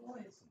Where's the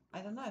boys?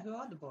 I don't know. Who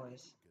are the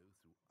boys? go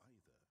through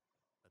either.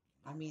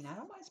 I mean, I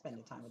don't mind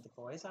spending time with the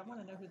boys. I want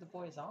to know who the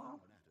boys are.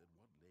 Mattered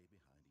what lay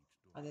behind each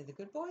door. Are they the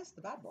good boys? The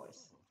bad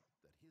boys?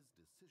 That his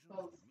decisions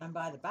Both. would And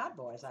by the bad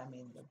boys, I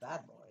mean the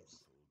bad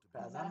boys.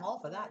 Because I'm all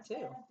for that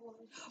too.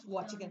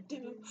 What you gonna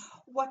do?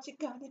 What you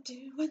gonna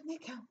do when they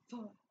come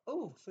for?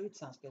 Oh, food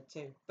sounds good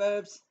too.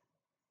 Boobs.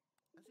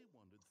 As he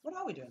wandered What through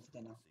are we the doing for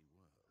dinner? fantasy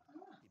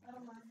world, he I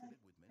don't began mind to fill that.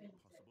 it with many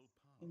possible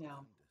paths You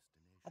know, and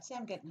destinations. I'd say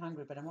I'm getting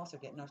hungry, but I'm also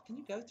getting old. Can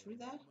you go through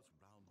there?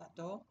 That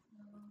door?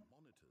 With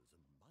monitors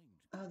and mind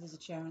Oh, there's a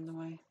chair in the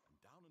way.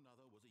 and down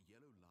another was a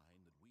yellow line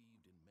that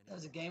weaved in many There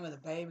was a game with a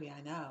baby, I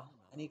know.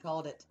 And he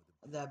called it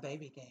the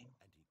baby game.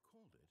 and he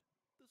called it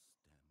the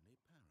Stanley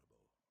Parable.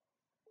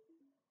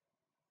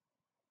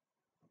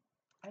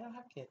 I don't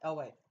have kids. Oh,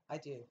 wait, I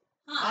do.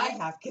 Hi. I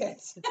have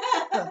kids.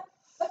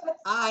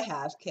 I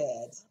have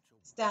kids.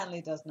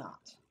 Stanley does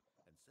not.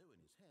 And so in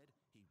his head,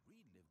 he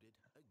relived it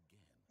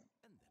again, and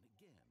then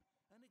again,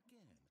 and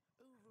again,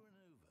 over and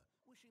over,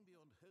 wishing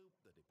beyond hope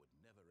that it would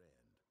never end.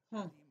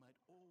 That he might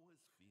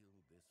always feel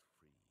this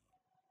free.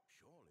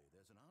 Surely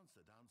there's an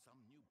answer down some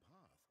new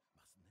path,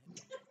 mustn't there be?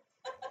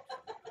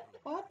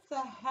 What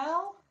the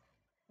hell?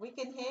 We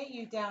can hear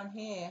you down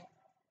here.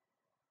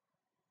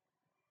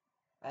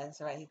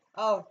 That's right.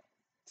 Oh,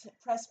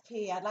 press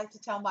P. I'd like to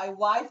tell my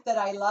wife that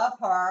I love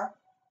her.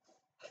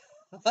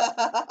 But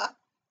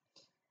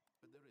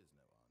there is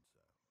no answer.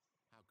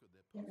 How could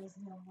there There possibly is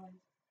no one.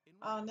 In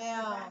Oh, one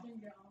no.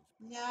 Abandoned girl.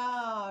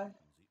 No.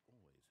 he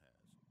always has.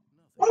 Nothing has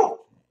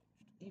changed.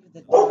 Even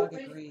the dog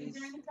Wait, agrees.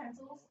 is there any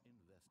pencils? More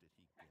invested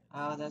he gets.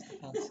 Oh, there's the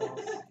pencils.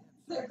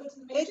 There goes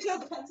the They matrix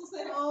took. of pencils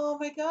there. Oh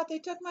my God! They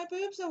took my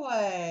boobs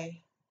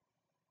away.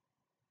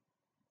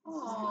 This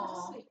is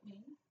Aw. sweet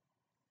me.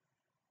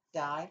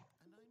 Die.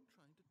 And I'm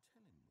trying to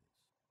tell him this,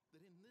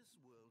 that in this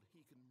world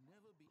he can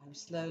never be I'm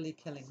slowly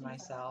killing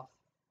myself.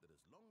 that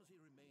as long as he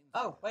remains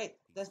Oh here, wait,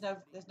 he's there's no,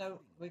 steadily there's no. killing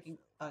We can.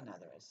 himself. Oh no,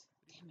 there is.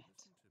 But he Damn won't it.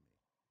 listen to me.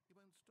 He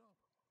won't stop.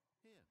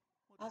 Here,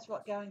 watch That's this.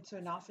 what going to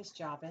an office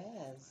job Each is.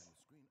 time the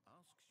screen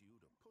asks you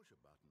to push a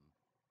button,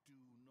 do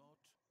not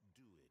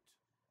do it.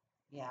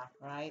 Yeah.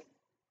 Right.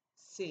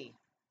 C.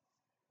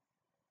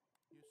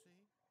 You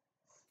see?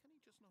 Can he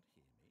just not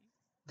hear me?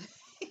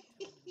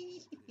 Tell him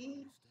he would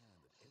understand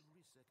that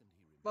every second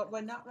he remains But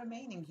we're not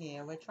remaining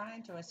here. We're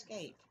trying to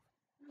escape.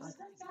 Where's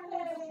the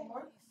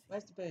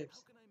Where's the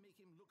boobs? How can I make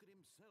him look at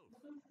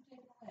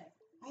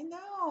I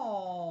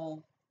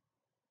know.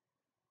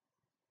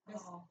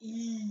 Press Oh,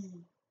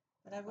 E.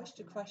 but I wish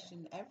to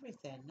question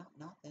everything, not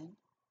nothing.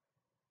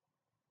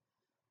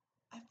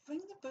 I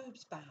bring the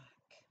boobs back.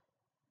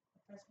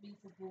 Press B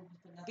for boobs,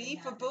 but nothing B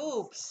for happens.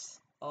 boobs.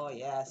 Oh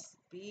yes,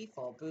 B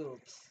for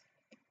boobs.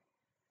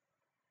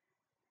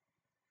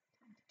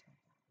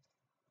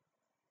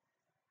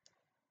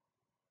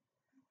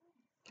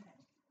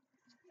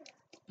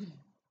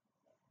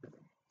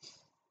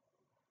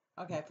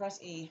 Okay, press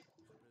E.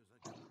 Suppose I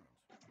can't.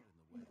 Not in the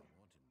way I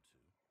want him to.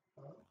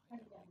 But I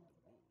don't make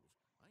the rules.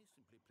 I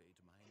simply play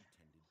to my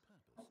intended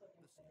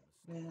purpose. The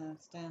same as Yeah,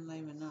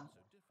 Stanley Para.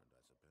 So different,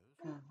 I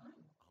suppose. Okay.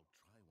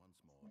 I'll try once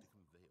more to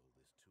convey all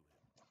this to him.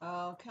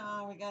 Oh,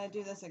 God, we gotta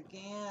do this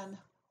again.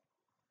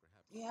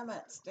 Perhaps Damn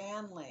it,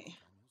 Stanley. this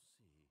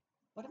time you'll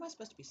see. What am I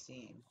supposed to be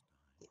seeing?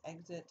 This The time.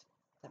 exit,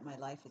 that my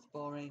life is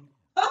boring.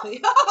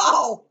 Again.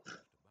 Oh! Pushed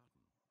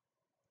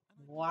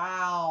a button.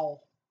 And I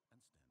Wow. And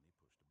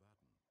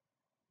Stanley pushed a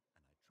button.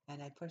 And I tried.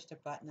 And I pushed a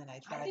button and I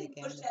tried I didn't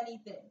again. push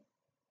anything.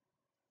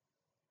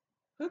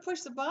 Who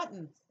pushed the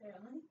button?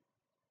 Stanley.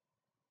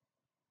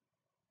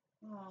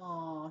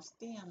 Oh,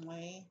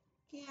 Stanley.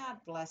 God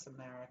bless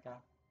America.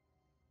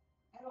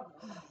 I don't know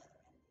any other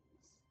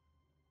endings.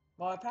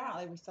 Well,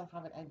 apparently we still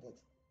haven't ended.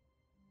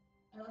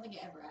 I don't think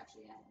it ever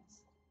actually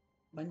ends.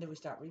 When do we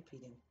start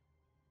repeating?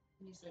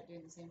 When you start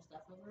doing the same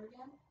stuff over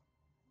again.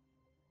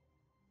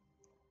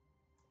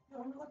 You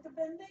want to look up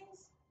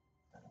endings?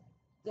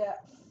 Yeah.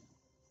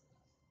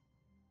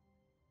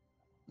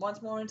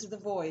 Once more into the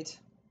void.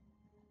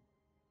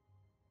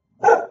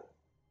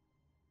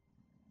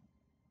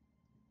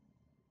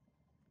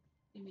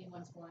 You mean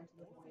once more into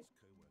the All of void? his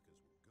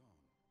co-workers were gone.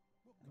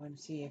 What I want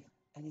to see if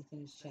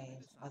anything's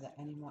changed. Are there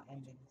any more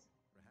endings?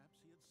 Perhaps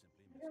he had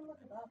simply I'm gonna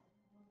look it up.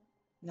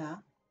 No.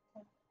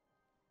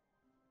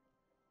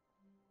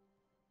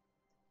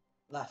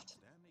 Left.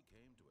 Stanley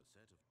came to a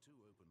set of two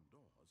open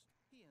doors.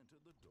 He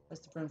entered the door.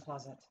 Where's the broom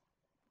closet?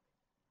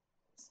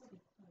 Still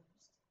be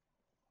closed.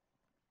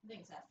 I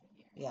think it's after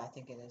here. Yeah, I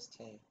think it is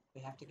too.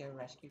 We have to go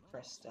rescue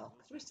Chris still.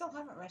 Because we still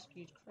haven't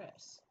rescued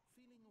Chris.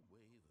 Feeling a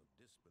wave of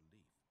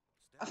disbelief,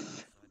 Stanley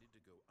decided to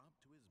go up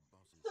to his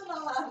boss's Still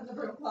not allowed in the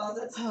broom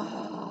closet.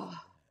 Oh,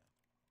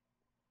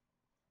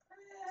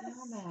 Chris.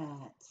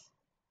 damn it.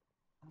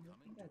 Oh, we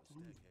Coming can to go a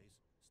down. staircase,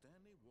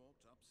 Stanley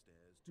walked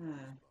upstairs to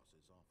his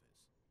boss's office.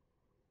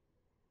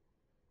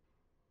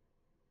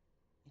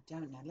 I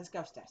don't know. Let's go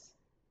upstairs.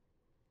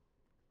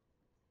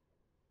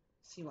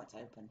 See what's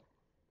open.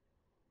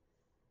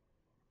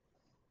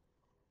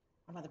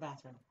 How about the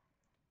bathroom?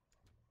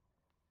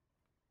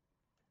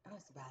 Oh,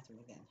 it's the bathroom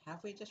again. Have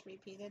we just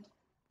repeated?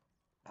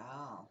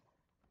 Oh,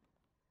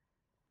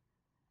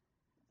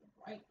 It's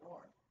a bright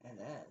door. it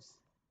is.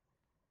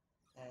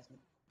 There's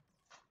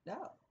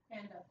no.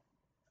 Panda.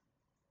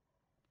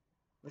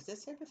 Was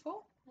this here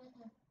before?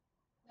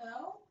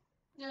 No?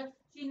 No,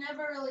 she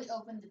never really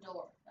opened the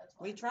door. That's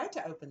why. We tried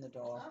to open the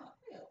door. Oh,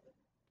 we open.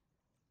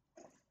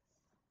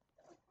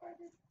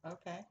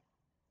 Okay.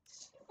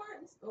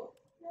 Farts. Oh.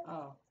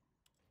 Oh.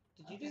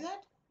 Did you do Okay.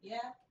 that?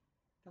 Yeah,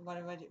 And what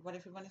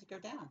if we wanted to go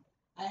down?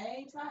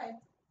 I tried.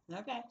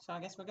 Okay, so I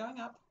guess we're going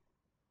up.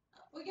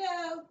 Up we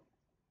go.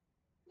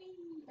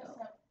 Whee. Press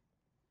Oh, up.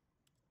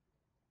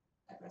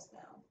 I pressed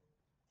down.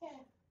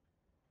 Okay.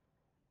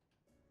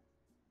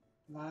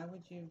 Why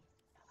would you?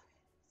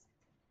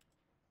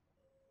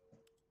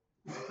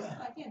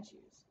 I can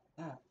choose.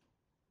 Oh,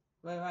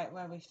 we're right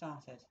where we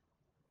started,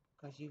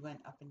 because you went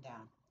up and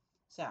down.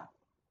 So,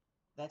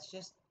 let's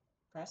just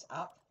press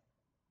up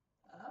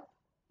Up.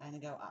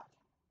 and go up.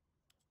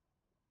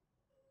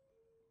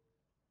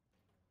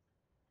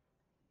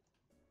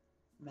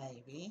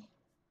 Maybe.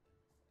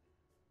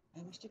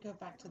 I wish to go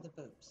back to the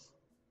boobs.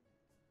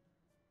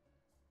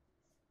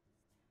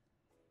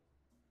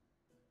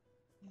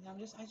 You know,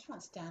 I just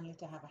want Stanley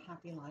to have a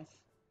happy life.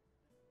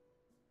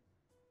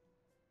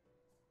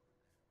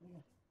 Yeah.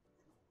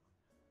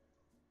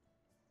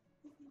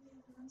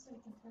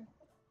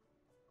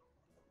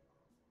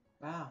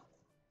 Wow.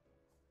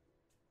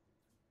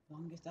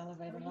 Longest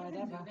elevator Are we ride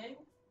even ever. moving?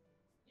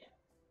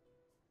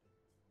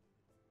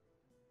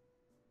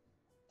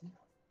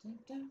 Do,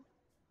 do,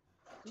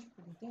 do,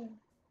 do, do.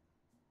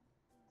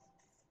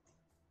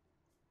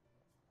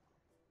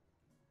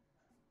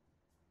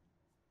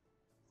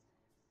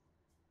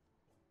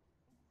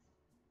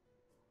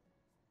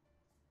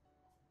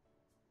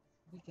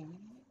 Are we going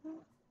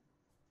anywhere?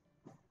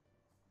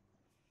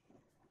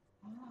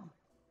 Oh.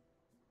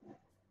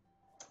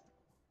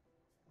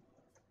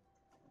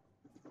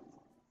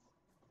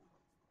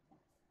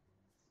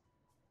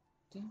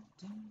 Do,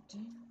 do, do.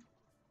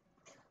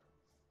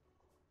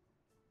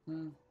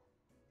 Jam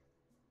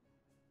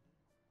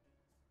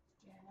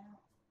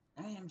out.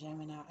 I am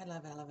jamming out. I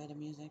love elevator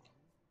music.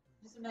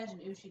 Just imagine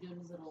Ushi doing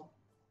his little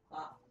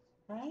bop.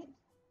 Right?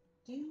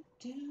 Do,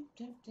 do,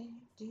 do, do,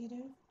 do,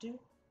 do, do.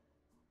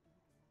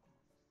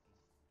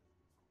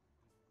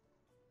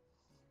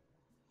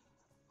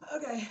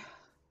 Okay.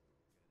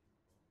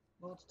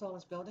 World's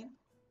tallest building.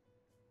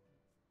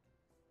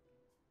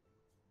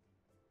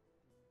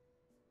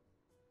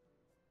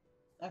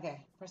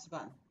 Okay, press the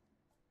button.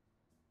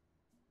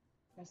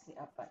 Press the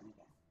up button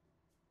again.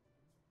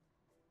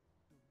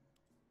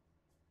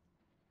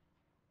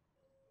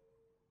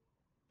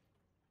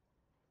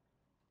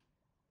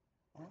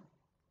 Oh.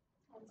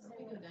 Let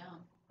me go down.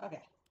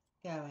 Okay,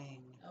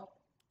 going Nope.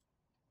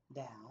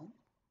 down.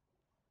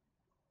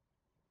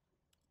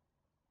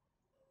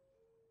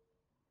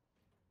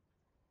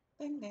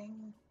 Ding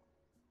ding.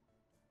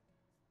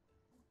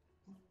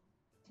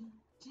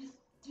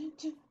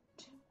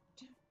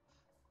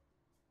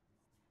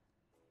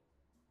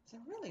 It's a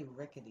really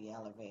rickety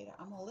elevator.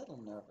 I'm a little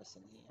nervous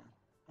in here,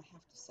 I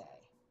have to say.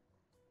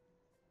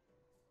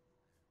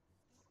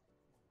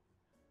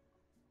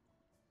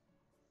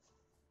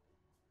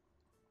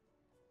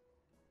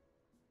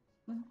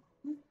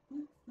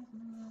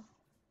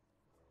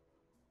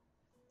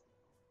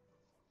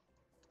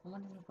 I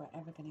wonder if we're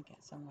ever going to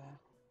get somewhere.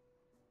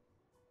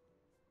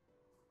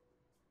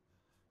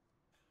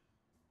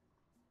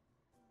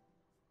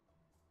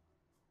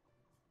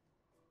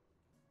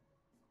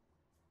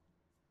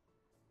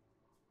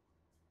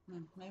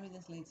 Maybe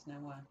this leads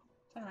nowhere.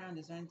 Turn around.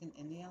 Is there anything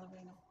in the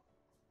elevator?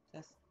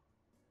 Just.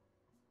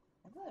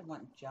 I really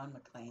want John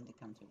McClane to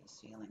come through the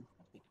ceiling.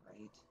 That'd be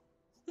great.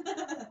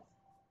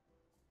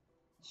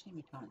 Shame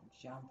you can't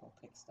jump or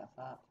pick stuff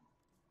up.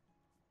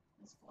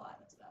 It's fly,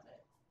 that's about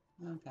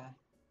it. Okay.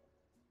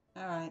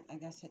 Alright, I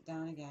guess hit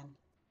down again.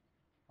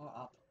 Or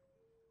up.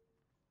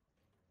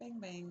 Bing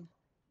bing.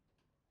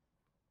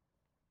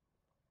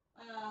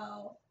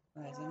 Wow.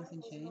 Right, has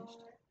anything changed?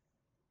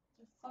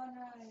 It's a fun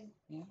ride.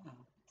 Yeah.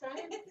 Try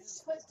and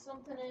put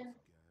something in.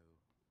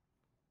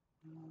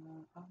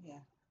 Oh, yeah.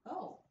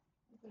 Oh,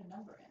 we put a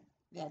number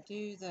in. Yeah,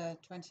 do the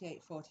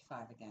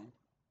 2845 again.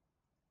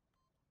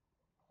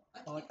 I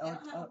don't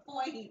have a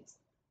point.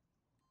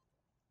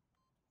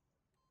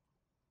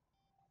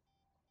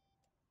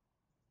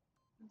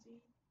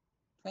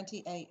 Let's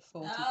see.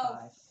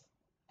 2845.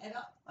 No,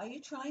 Are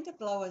you trying to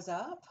blow us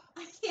up?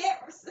 I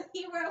can't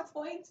see where I'm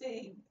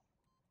pointing.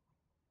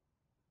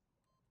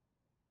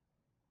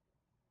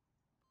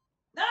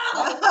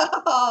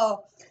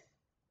 No!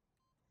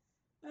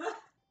 No!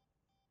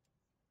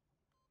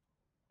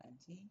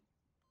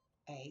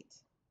 28,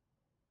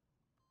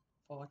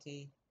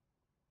 40.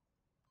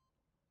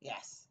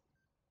 Yes.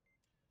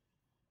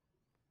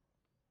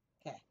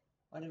 Okay.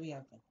 What do we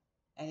open?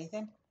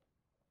 Anything?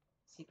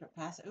 Secret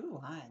pass? Ooh,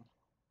 wine.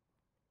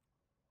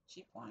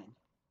 Cheap wine.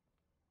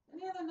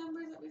 Any other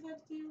numbers that we've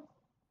had to do?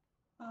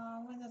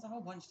 Well, there's a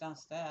whole bunch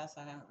downstairs.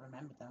 I haven't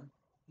remembered them.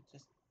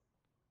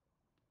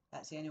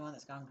 That's the only one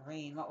that's gone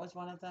green. What was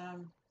one of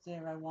them?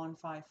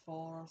 0154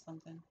 or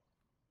something?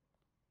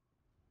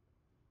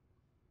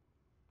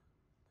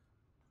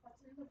 What's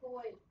in the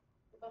void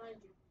behind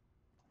you?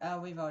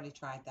 Oh, we've already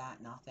tried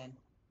that. Nothing.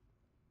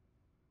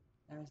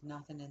 There is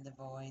nothing in the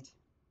void.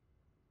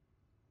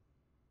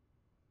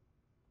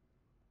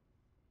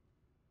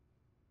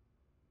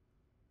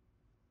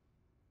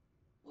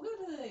 We'll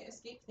go to the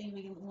escape thing.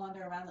 We can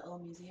wander around the little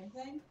museum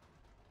thing.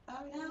 Oh,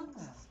 Now,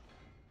 yeah.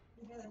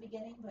 we hear the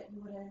beginning, but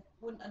you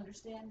wouldn't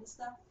understand the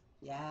stuff.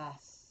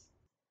 Yes.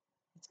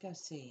 Let's go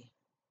see.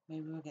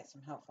 Maybe we'll get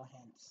some helpful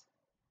hints.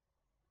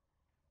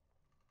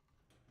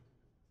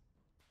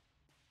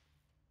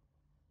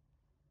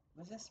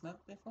 Was there smoke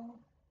before?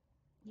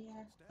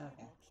 Yeah. Stanley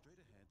Okay. walked straight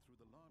ahead through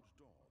the large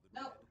door that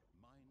Nope.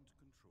 read Mind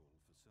Control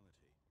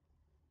Facility.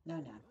 No.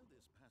 Although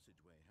this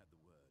passageway had the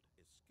word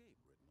escape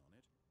written on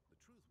it, the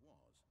truth was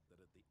that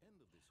at the end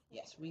of this hall,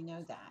 Yes, we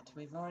know that.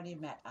 We've already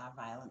met our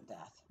violent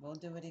death. We'll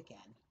do it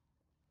again.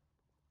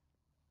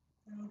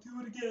 I'll do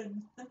it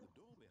again. the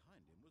door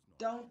behind him was not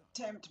Don't shut.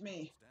 tempt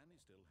me. Stanley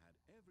still had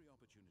every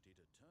opportunity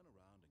to turn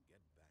around and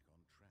get back on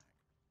track.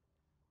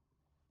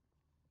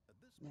 At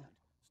this Yeah. point,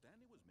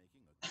 Stanley was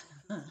making a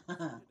conscious,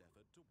 concerted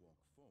effort to walk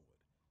forward.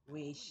 and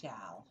We when he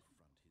shall.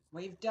 confront his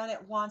We've death, done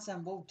it once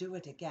and we'll do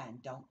it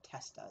again. Don't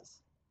test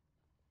us.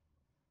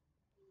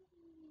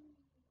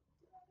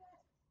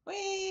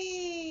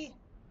 Whee!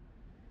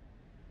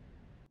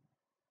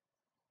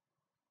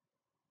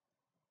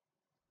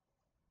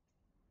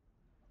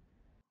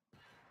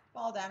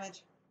 Fall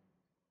damage.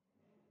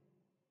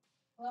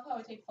 I love how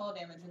I take fall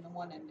damage in the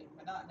one ending,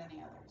 but not in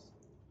any others.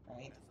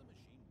 Right. As the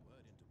machine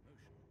whirred into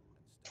motion and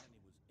Stanley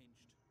was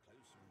inched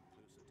closer and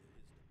closer to his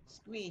demise,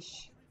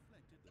 Squish. he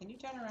reflected that Can you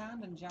there turn was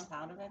around no and jump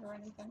out of it or consequences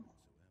anything?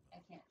 whatsoever. I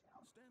can't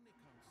jump. Stanley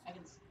can't I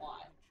can see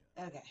squat.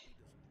 nature. Okay. He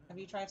doesn't know Have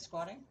you tried the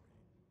squatting?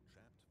 story,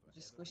 trapped It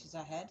just forever squishes in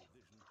our head.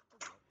 vision of what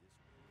this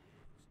world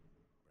is.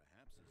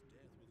 Perhaps his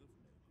death was of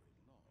no great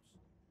loss,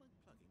 like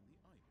plucking the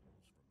eyeballs from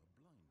a blind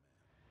man.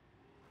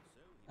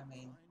 So he I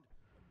mean, resigned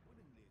and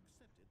willingly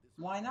accepted this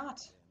why violent not?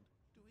 end to his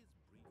brief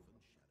and shallow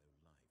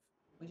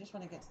life. We just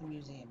want to get to the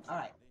museum. All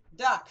right.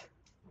 Duck.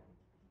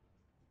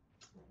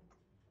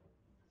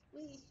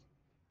 Whee.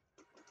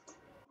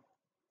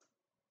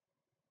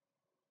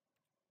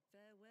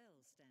 Farewell,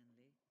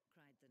 Stanley,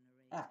 cried the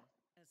Ah. narrator,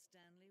 as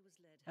Stanley was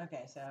led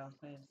Okay, helplessly so into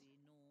there's- the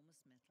enormous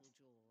metal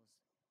jaws.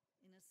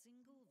 In a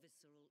single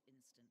visceral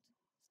instant,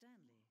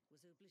 Stanley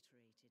was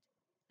obliterated,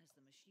 as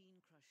the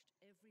machine crushed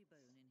every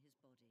bone in his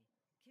body,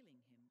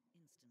 killing him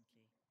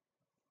instantly.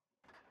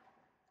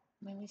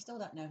 I mean, we still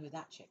don't know who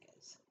that chick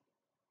is.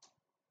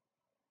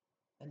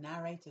 The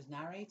narrator's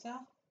narrator,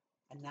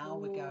 and now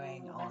we're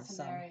going on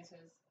some.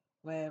 Narrators.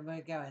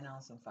 We're going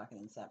on some fucking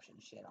Inception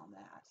shit on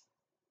that.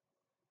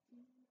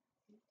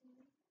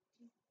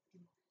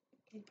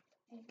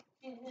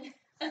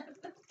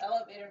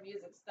 Elevator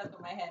music stuck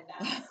in my head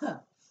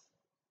now.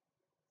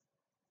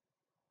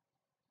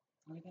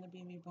 Are we going to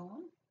be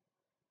reborn?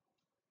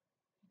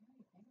 I don't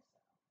think so.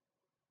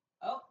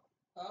 Oh.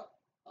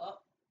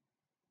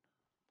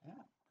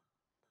 Yeah.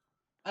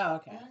 Oh,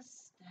 okay.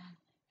 Yes,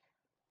 Stanley.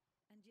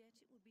 And yet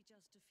it would be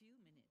just a few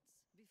minutes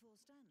before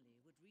Stanley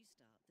would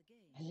restart the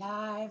game.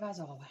 Alive as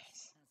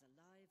always. As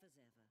alive as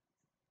ever.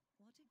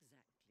 What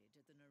exactly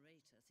did the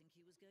narrator think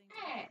he was going to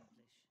Hey.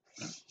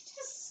 accomplish? She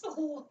just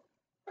slurped.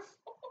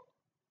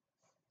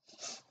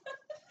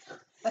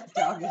 That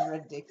dog is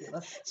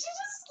ridiculous. She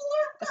just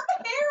slurped up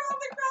hair on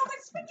the ground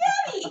like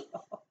spaghetti.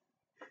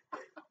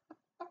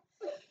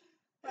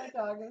 My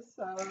dog is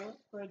so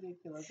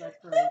ridiculous. That's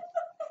great.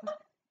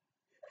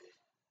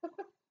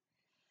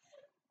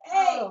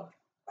 Hey, Oh,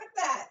 what's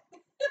that?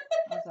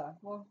 I'm sorry.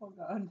 We'll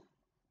go and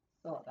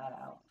sort that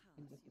out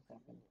in just a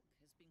second.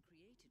 Has been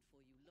created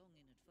for you long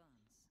in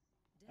advance.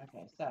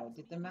 Okay, so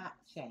did the map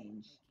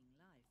change? Making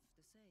life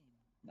the same.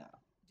 No.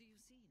 Do you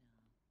see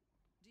now?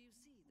 Do you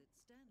see that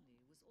Stanley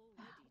was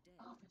already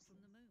dead from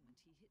the moment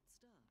he hit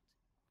start?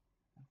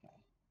 Okay.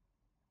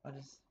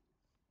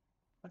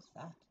 What's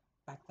that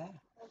back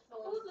there?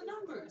 Oh, the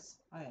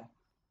numbers. Oh yeah.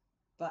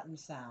 Button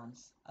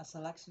sounds. A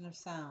selection of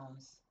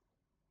sounds.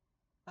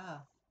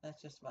 Ah,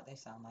 that's just what they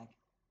sound like.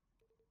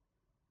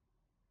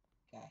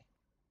 Okay.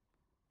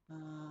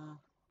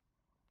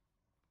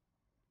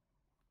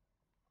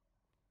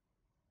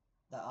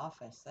 The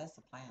office. There's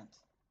the plant.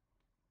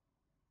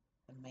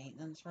 The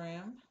maintenance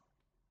room.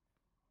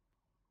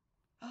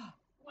 Wow.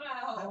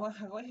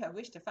 I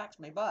wish to fax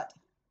my butt.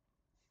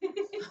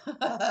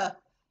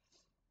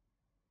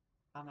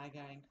 Am I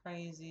going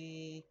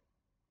crazy?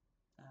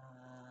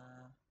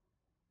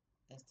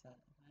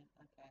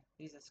 Okay.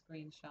 These are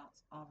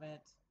screenshots of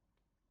it.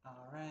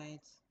 All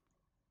right.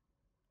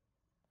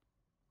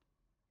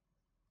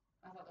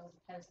 I thought there was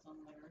a pedestal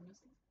in my room.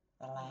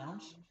 The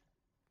lounge.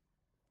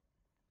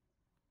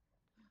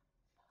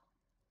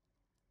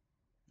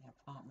 The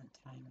apartment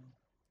timer.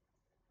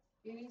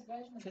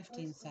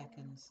 15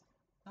 seconds.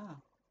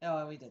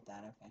 Oh, we did that.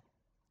 Okay.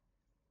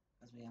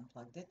 Because we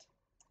unplugged it.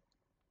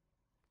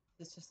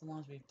 It's just the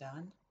ones we've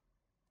done.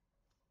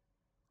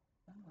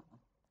 Oh.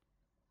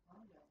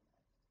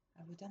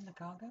 Have we done the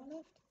cargo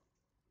lift?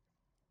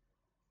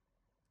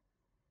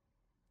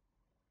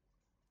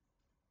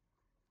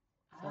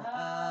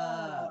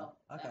 Oh,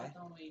 okay. That was the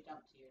one where you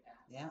jumped to your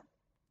dad. Yeah.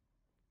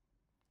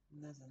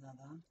 And there's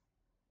another.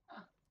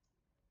 Huh.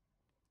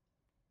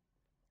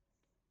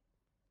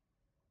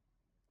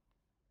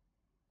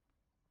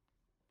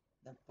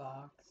 The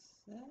box.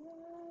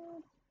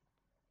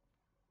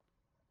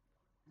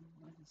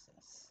 What is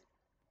this?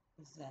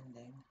 This is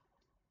ending.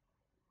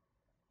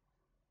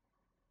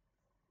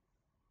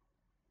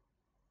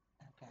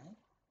 Okay.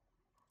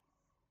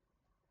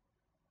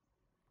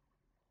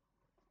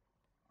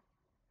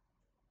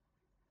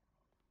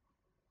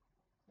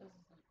 This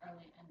is an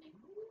early ending.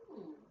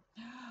 Ooh.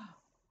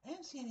 I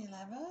don't see any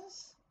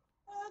levers.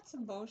 Oh, that's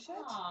some bullshit.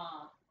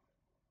 Aww.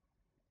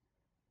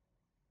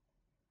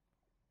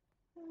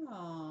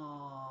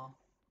 Oh,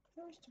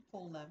 there's to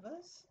pull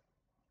levers.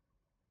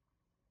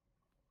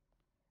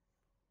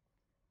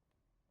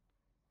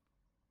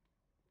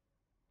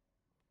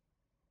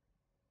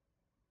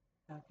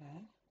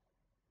 Okay.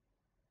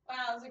 Wow,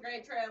 that was a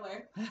great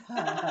trailer.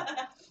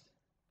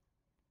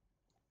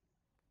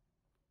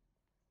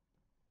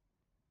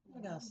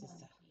 What else is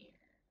there? Here.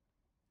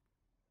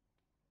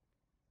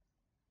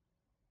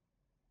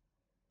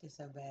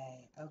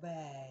 Disobey,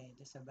 obey,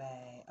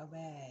 disobey,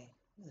 obey.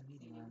 This is a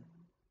meeting room.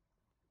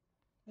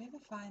 Did we ever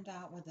find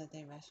out whether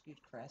they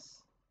rescued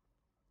Chris?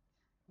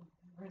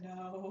 Never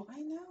know.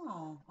 I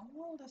know. I'm a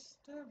little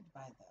disturbed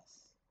by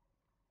this.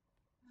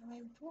 I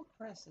mean, poor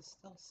Chris is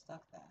still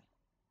stuck there.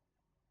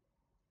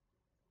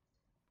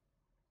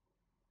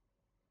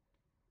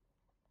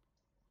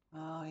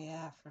 Oh,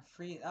 yeah, for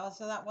free. Oh,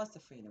 so that was the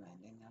freedom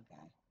ending.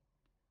 Okay.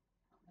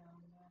 Oh,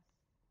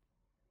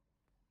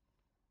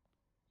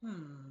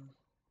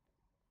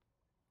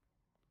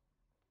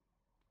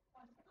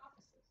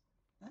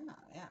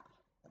 yeah.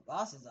 The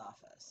boss's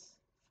office.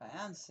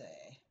 Fancy.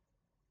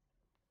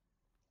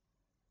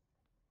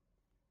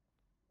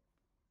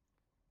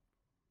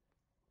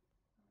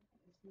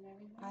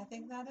 I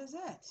think that is it.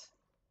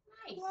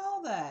 Nice.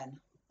 Well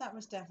then, that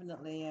was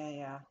definitely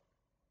a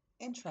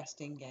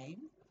interesting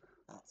game.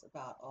 That's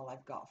about all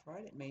I've got for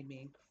it. It made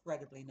me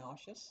incredibly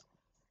nauseous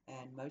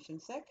and motion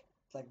sick.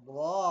 It's like,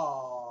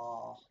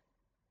 whoa,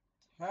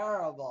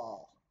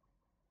 terrible.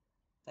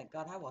 Thank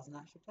God I wasn't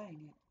actually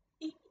playing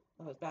it.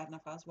 It was bad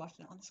enough I was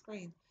watching it on the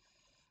screen.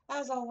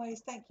 As always,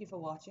 thank you for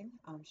watching.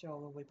 I'm sure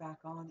we'll be back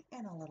on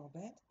in a little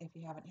bit. If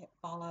you haven't hit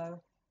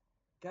follow,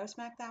 Go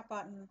smack that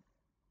button.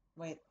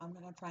 Wait, I'm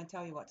going to try and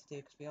tell you what to do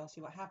because we all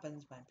see what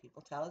happens when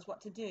people tell us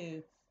what to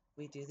do.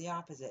 We do the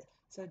opposite.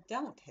 So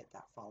don't hit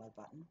that follow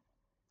button.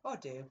 Or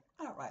do.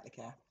 I don't rightly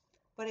care.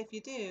 But if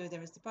you do,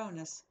 there is the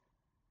bonus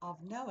of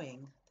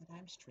knowing that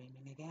I'm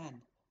streaming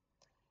again.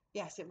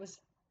 Yes, it was,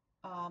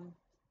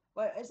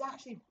 well, it's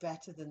actually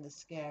better than the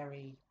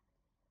scary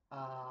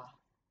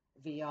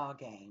VR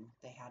game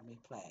they had me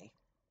play.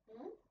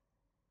 Hmm?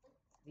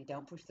 You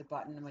don't push the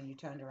button when you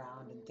turned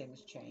around and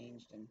things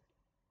changed and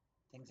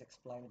things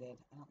exploded.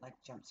 I don't like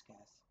jump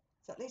scares.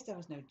 So at least there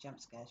was no jump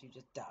scares, you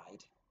just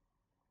died.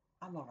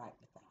 I'm alright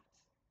with that.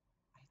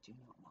 I do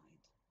not mind.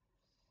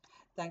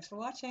 Thanks for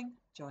watching.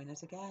 Join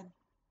us again.